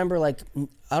even remember, like, I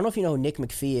don't know if you know who Nick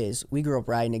McPhee is. We grew up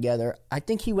riding together. I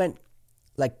think he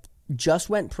just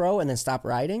went pro and then stopped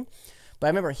riding. But I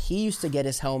remember he used to get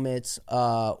his helmets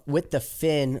with the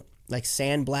fin like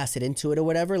sandblasted into it or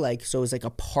whatever, like, so it was like a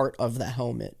part of the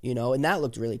helmet, and that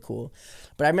looked really cool.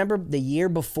 But I remember the year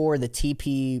before the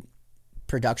TP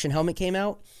production helmet came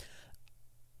out,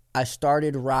 I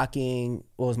started rocking,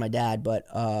 well, it was my dad, but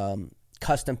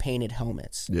custom painted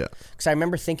helmets. Yeah. Because I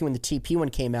remember thinking when the TP one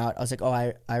came out, I was like, oh,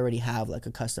 I already have like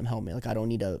a custom helmet. Like, I don't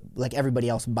need to, like everybody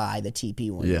else, buy the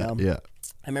TP one. Yeah, yeah.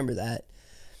 I remember that.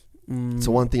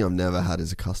 So one thing I've never had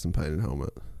is a custom painted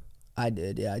helmet. I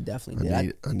did, yeah, I definitely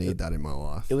did. I need that in my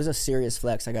life. It was a serious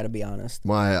flex, I got to be honest.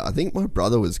 I think my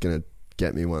brother was gonna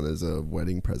get me one as a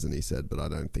wedding present, he said, but I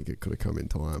don't think it could have come in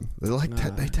time. They're like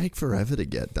they take forever to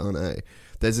get done, eh?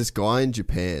 There's this guy in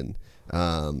Japan.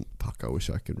 I wish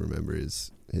I could remember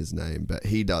his name, but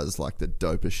he does like the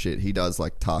dopest shit. He does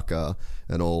like Tucker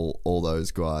and all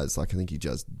those guys. Like I think he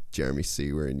does Jeremy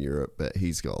Seawer in Europe, but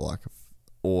he's got like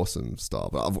awesome style.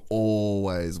 But I've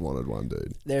always wanted one,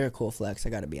 dude. They're a cool flex,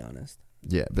 I gotta be honest.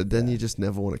 Yeah, but then you just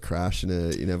never want to crash in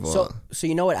it. You never so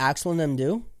you know what Axel and them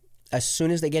do? As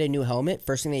soon as they get a new helmet,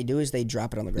 first thing they do is they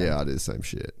drop it on the ground. Yeah, I do the same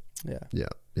shit. Yeah,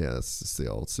 that's just the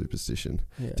old superstition.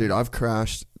 Dude, I've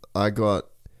crashed. I got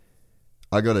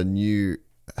a new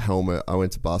helmet. I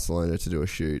went to Barcelona to do a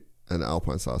shoot, and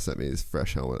Alpine Star sent me this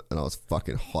fresh helmet, and I was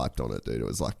fucking hyped on it, dude.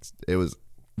 It was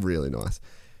really nice.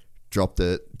 Dropped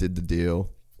it, did the deal,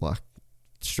 like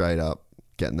straight up,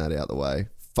 getting that out the way.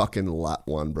 Fucking lap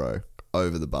one, bro.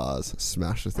 Over the bars,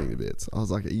 smashed the thing to bits. I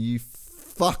was like, are you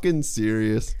fucking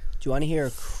serious? Do you want to hear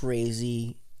a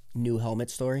crazy new helmet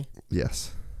story?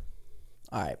 Yes.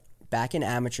 All right. Back in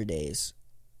amateur days,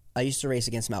 I used to race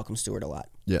against Malcolm Stewart a lot.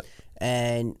 Yeah.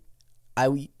 And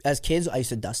as kids, I used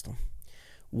to dust them.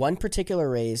 One particular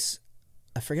race,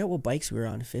 I forget what bikes we were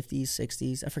on, 50s,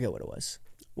 60s. I forget what it was.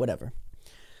 Whatever.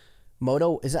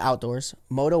 Moto is outdoors.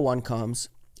 Moto 1 comes,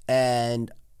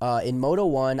 and in Moto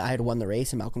 1, I had won the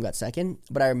race, and Malcolm got second.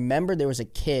 But I remember there was a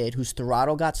kid whose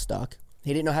throttle got stuck.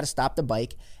 He didn't know how to stop the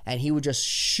bike, and he would just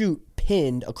shoot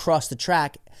pinned across the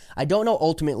track. I don't know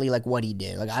ultimately like what he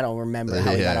did. Like I don't remember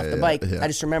how he got off the bike. I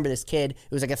just remember this kid.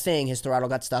 It was like a thing. His throttle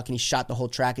got stuck, and he shot the whole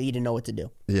track, and he didn't know what to do.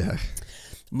 Yeah.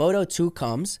 Moto 2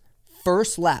 comes,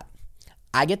 first lap.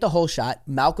 I get the whole shot.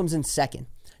 Malcolm's in second.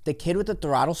 The kid with the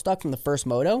throttle stuck from the first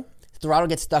moto, throttle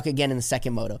gets stuck again in the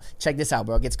second moto. Check this out,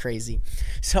 bro. It gets crazy.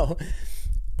 So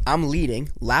I'm leading,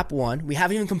 lap 1. We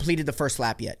haven't even completed the first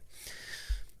lap yet.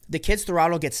 The kid's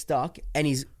throttle gets stuck, and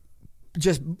he's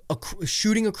just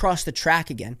shooting across the track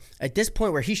again. At this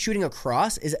point where he's shooting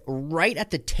across is right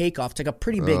at the takeoff. It's like a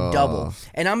pretty big double.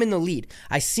 And I'm in the lead.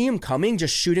 I see him coming,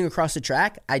 just shooting across the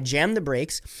track. I jam the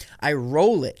brakes. I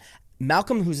roll it.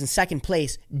 Malcolm, who's in second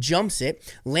place, jumps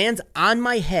it, lands on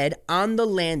my head on the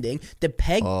landing. The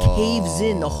peg caves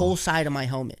in the whole side of my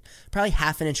helmet. Probably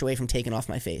half an inch away from taking off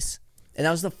my face. And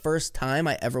that was the first time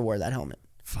I ever wore that helmet.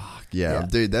 Fuck yeah,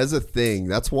 dude. There's a thing.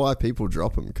 That's why people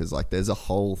drop them, because like there's a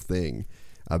whole thing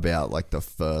about like the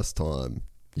first time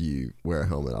you wear a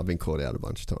helmet. I've been caught out a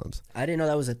bunch of times. I didn't know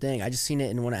that was a thing. I just seen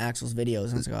it in one of Axel's videos,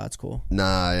 and I was like, oh, that's cool.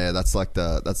 Nah, yeah, that's like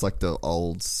the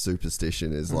old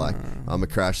superstition is like I'm gonna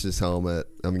crash this helmet.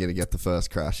 I'm gonna get the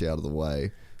first crash out of the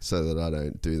way so that I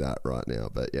don't do that right now.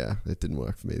 But yeah, it didn't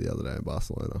work for me the other day in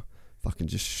Barcelona. Fucking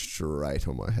just straight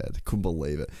on my head. Couldn't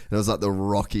believe it. And it was like the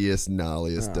rockiest,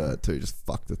 gnarliest dirt too. Just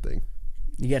fucked the thing.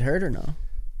 You get hurt or no?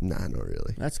 Nah, not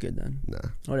really. That's good then. Nah.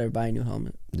 Whatever, buy a new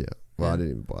helmet. Yeah. Well, I didn't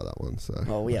even buy that one, so.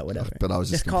 Oh yeah, whatever. But I was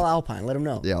just call Alpine. Let them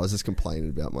know. Yeah, I was just complaining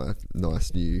about my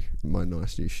nice new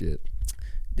shit.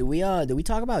 Did we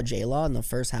talk about J-Law in the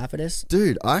first half of this?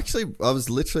 Dude, I was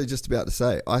literally just about to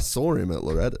say I saw him at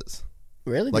Loretta's.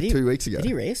 Really? Like 2 weeks ago. Did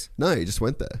he race? No, he just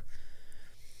went there.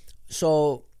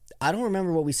 So I don't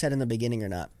remember what we said in the beginning or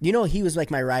not. You know, he was like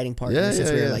my riding partner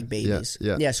since we were like babies.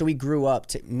 Yeah. So we grew up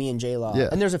to me and J-Law. Yeah.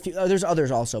 And there's a few, there's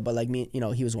others also, but like me, you know,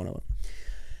 he was one of them.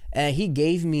 And he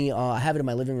gave me, I have it in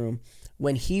my living room,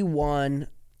 when he won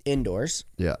indoors.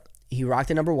 Yeah. He rocked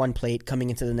the number 1 plate coming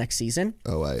into the next season.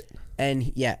 Oh, wait. And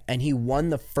he won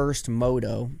the first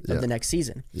moto of the next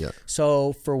season. Yeah.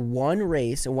 So for one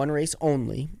race and one race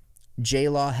only,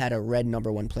 J-Law had a red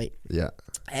number 1 plate. Yeah.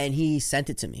 And he sent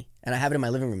it to me. And I have it in my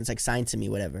living room. It's like signed to me,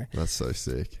 whatever. That's so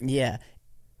sick. Yeah.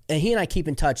 And he and I keep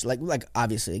in touch, like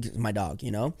obviously, it's my dog,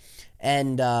 you know?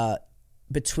 And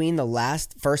between the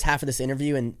first half of this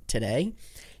interview and today,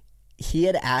 he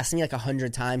had asked me like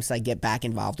 100 times to like get back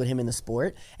involved with him in the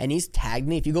sport. And he's tagged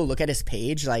me. If you go look at his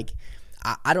page, like,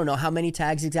 I don't know how many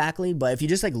tags exactly, but if you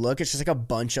just like look, it's just like a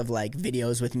bunch of like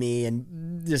videos with me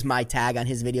and just my tag on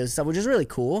his videos and stuff, which is really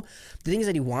cool. The thing is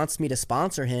that he wants me to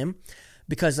sponsor him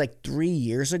because like 3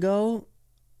 years ago,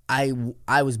 I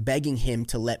was begging him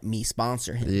to let me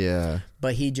sponsor him. Yeah.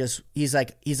 But he's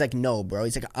like, no, bro.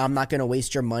 He's like, I'm not going to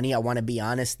waste your money. I want to be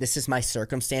honest. This is my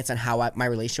circumstance and how my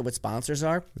relationship with sponsors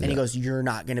are. And he goes, you're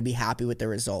not going to be happy with the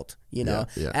result, you know?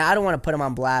 Yeah. And I don't want to put him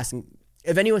on blast. And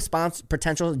if any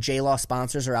potential J-Law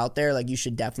sponsors are out there, like you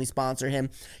should definitely sponsor him.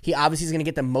 He obviously is going to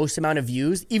get the most amount of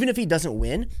views. Even if he doesn't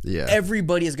win,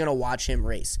 everybody is going to watch him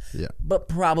race. Yeah. But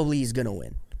probably he's going to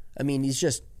win. I mean, he's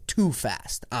just too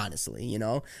fast, honestly, you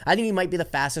know? I think he might be the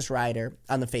fastest rider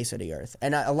on the face of the earth.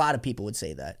 And a lot of people would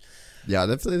say that. Yeah, I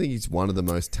definitely think he's one of the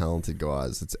most talented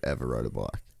guys that's ever rode a bike.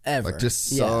 Ever. Like,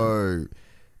 just so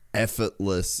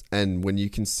effortless. And when you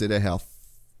consider how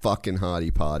fucking hard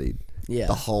he partied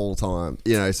the whole time,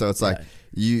 you know, so it's like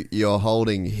you're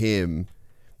holding him,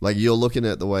 like you're looking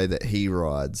at the way that he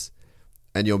rides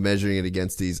and you're measuring it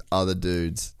against these other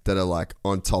dudes that are like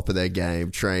on top of their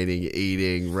game, training,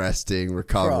 eating, resting,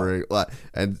 recovering, like,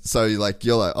 and so you're like,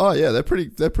 oh yeah, they're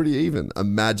pretty even.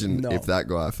 Imagine if that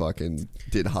guy fucking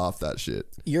did half that shit.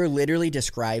 You're literally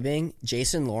describing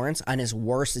Jason Lawrence on his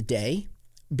worst day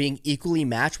being equally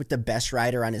matched with the best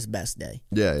rider on his best day.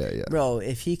 Yeah. Bro,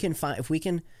 if we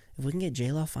can get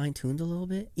J-Law fine tuned a little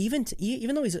bit, even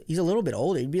though he's a little bit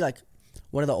older, he'd be like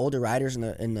one of the older riders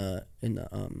in the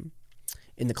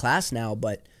class now.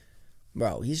 But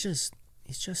bro, he's just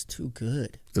too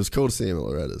good. It was cool to see him at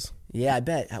Loretta's. Yeah, I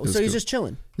bet. So he's cool. just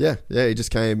chilling. Yeah, he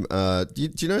just came. Do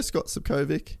you know Scott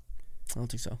Sipkovic? I don't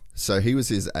think so. So he was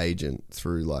his agent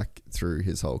through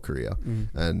his whole career,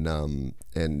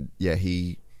 and yeah,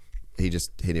 he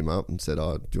just hit him up and said,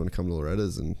 "Oh, do you want to come to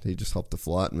Loretta's?" And he just hopped the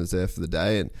flight and was there for the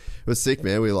day, and it was sick,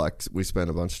 man. We spent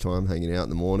a bunch of time hanging out in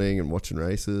the morning and watching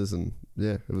races, and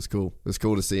yeah, it was cool. It was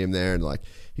cool to see him there, and like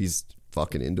he's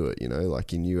fucking into it, you know.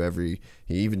 Like he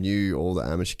even knew all the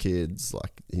amateur kids.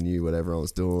 Like he knew what everyone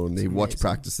was doing. He watched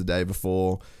practice the day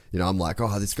before. You know, I'm like,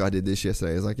 oh, this guy did this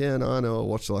yesterday. He's like, yeah, no, I know. I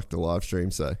watched like the live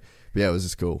stream. So, but yeah, it was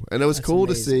just cool, and it was cool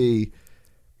to see.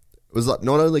 It was like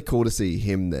not only cool to see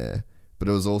him there, but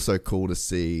it was also cool to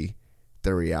see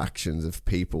the reactions of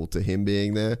people to him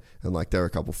being there. And like there were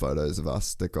a couple photos of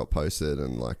us that got posted,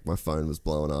 and like my phone was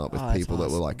blowing up with people that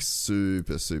were like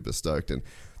super, super stoked. And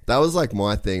that was like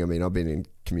my thing. I mean, I've been in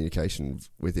communication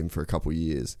with him for a couple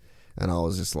years, and I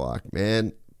was just like,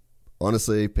 man,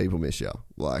 honestly, people miss you.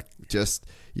 Like, just,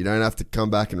 you don't have to come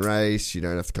back and race. You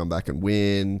don't have to come back and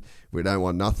win. We don't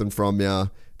want nothing from you.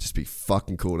 Just be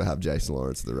fucking cool to have Jason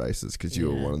Lawrence at the races, because you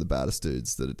were one of the baddest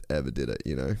dudes that ever did it,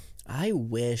 you know? I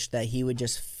wish that he would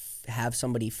just have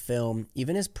somebody film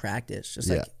even his practice,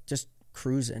 just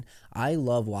cruising. I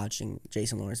love watching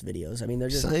Jason Lawrence videos. I mean, they're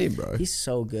just same, bro. He's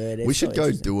so good. We should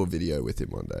go do a video with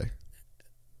him one day.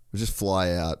 We'll just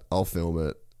fly out. I'll film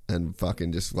it and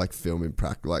fucking just like film in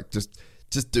practice. Like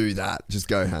just do that. Just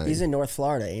go hang. He's in North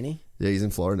Florida, ain't he? Yeah, he's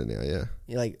in Florida now.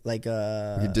 Yeah. Like we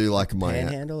could do like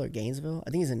Panhandle or Gainesville. I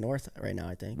think he's in North right now.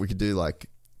 I think we could do like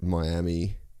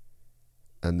Miami,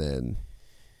 and then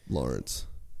Lawrence.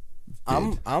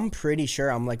 I'm pretty sure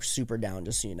I'm like super down.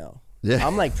 Just so you know. Yeah,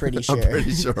 I'm like pretty sure. I'm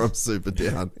pretty sure I'm super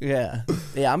down. yeah,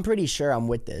 I'm pretty sure I'm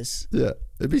with this. Yeah,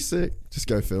 it'd be sick. Just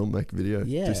go film, make a video,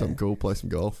 yeah, do something cool, play some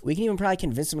golf. We can even probably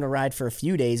convince him to ride for a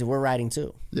few days if we're riding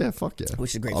too. Yeah, fuck yeah.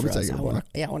 Which is great I'll for be us. taking a bike.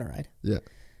 I want to ride. Yeah,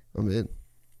 I'm in.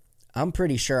 I'm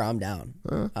pretty sure I'm down.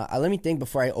 Let me think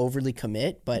before I overly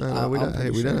commit. But no, we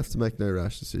don't have to make no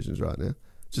rash decisions right now.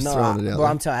 Just throwing it out. Well,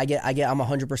 I'm telling you, I'm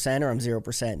 100% or I'm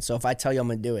 0%. So if I tell you I'm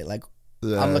gonna do it, like.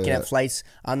 I'm looking at flights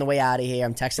on the way out of here.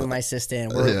 I'm texting my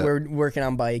assistant. We're working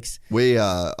on bikes.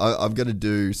 I'm going to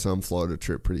do some Florida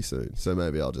trip pretty soon, so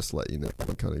maybe I'll just let you know.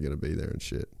 I'm kind of going to be there and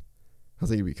shit. I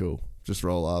think it'd be cool. Just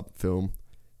roll up, film.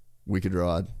 We could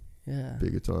ride. Yeah. Be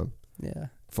a good time. Yeah.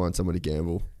 Find somewhere to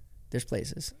gamble. There's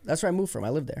places. That's where I moved from.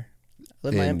 I lived there. I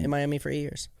lived in Miami for 8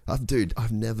 years. Dude,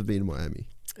 I've never been to Miami.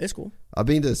 It's cool. I've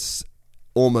been to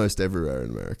almost everywhere in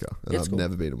America, and I've cool.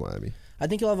 never been to Miami. I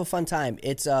think you'll have a fun time.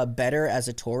 It's better as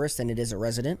a tourist than it is a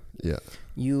resident. Yeah.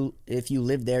 If you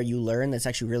live there, you learn that's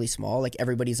actually really small. Like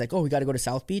everybody's like, oh, we got to go to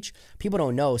South Beach. People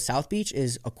don't know South Beach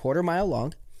is a 1/4 mile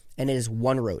long, and it is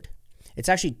one road. It's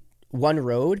actually one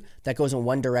road that goes in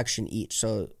one direction each.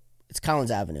 So it's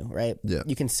Collins Avenue, right? Yeah.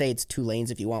 You can say it's 2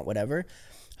 lanes if you want, whatever.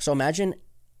 So imagine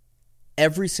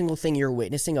every single thing you're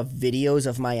witnessing of videos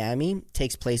of Miami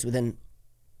takes place within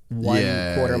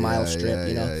 1/4 mile strip,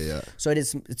 you know. Yeah. So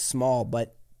it's small,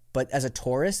 but as a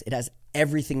tourist, it has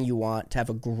everything you want to have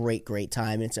a great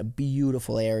time. It's a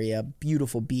beautiful area,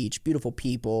 beautiful beach, beautiful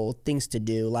people, things to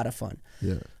do, a lot of fun.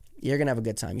 Yeah. You're gonna have a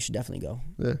good time. You should definitely go.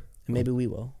 Yeah. And maybe we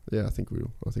will. Yeah, I think we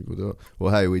will. I think we'll do it.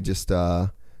 Well, hey, we just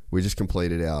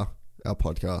completed our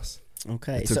podcast.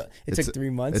 Okay, it took 3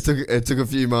 months. It took a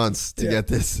few months to get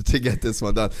this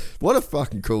one done. What a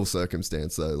fucking cool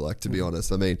circumstance, though. Like, to be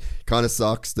honest, I mean, kind of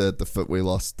sucks that we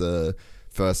lost the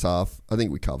first half. I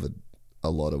think we covered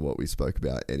a lot of what we spoke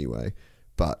about anyway.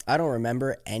 But I don't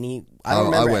remember any.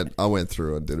 I went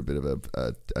through and did a bit of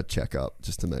a checkup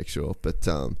just to make sure. But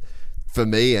for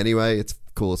me, anyway, it's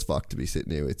cool as fuck to be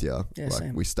sitting here with you. Yeah, like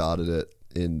same. We started it.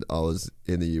 I was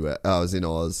in the US. I was in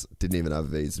Oz. Didn't even have a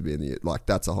visa to be in the. Like,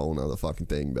 that's a whole nother fucking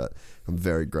thing. But I'm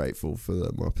very grateful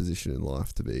for my position in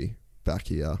life to be back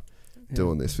here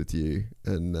doing this with you.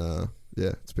 And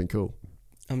yeah, it's been cool.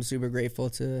 I'm super grateful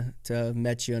to have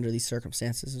met you under these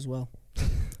circumstances as well.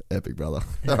 Epic, brother.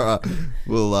 All right,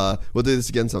 we'll do this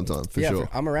again sometime for sure.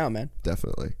 I'm around, man.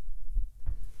 Definitely.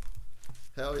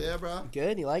 Hell yeah, bro.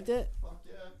 Good. You liked it?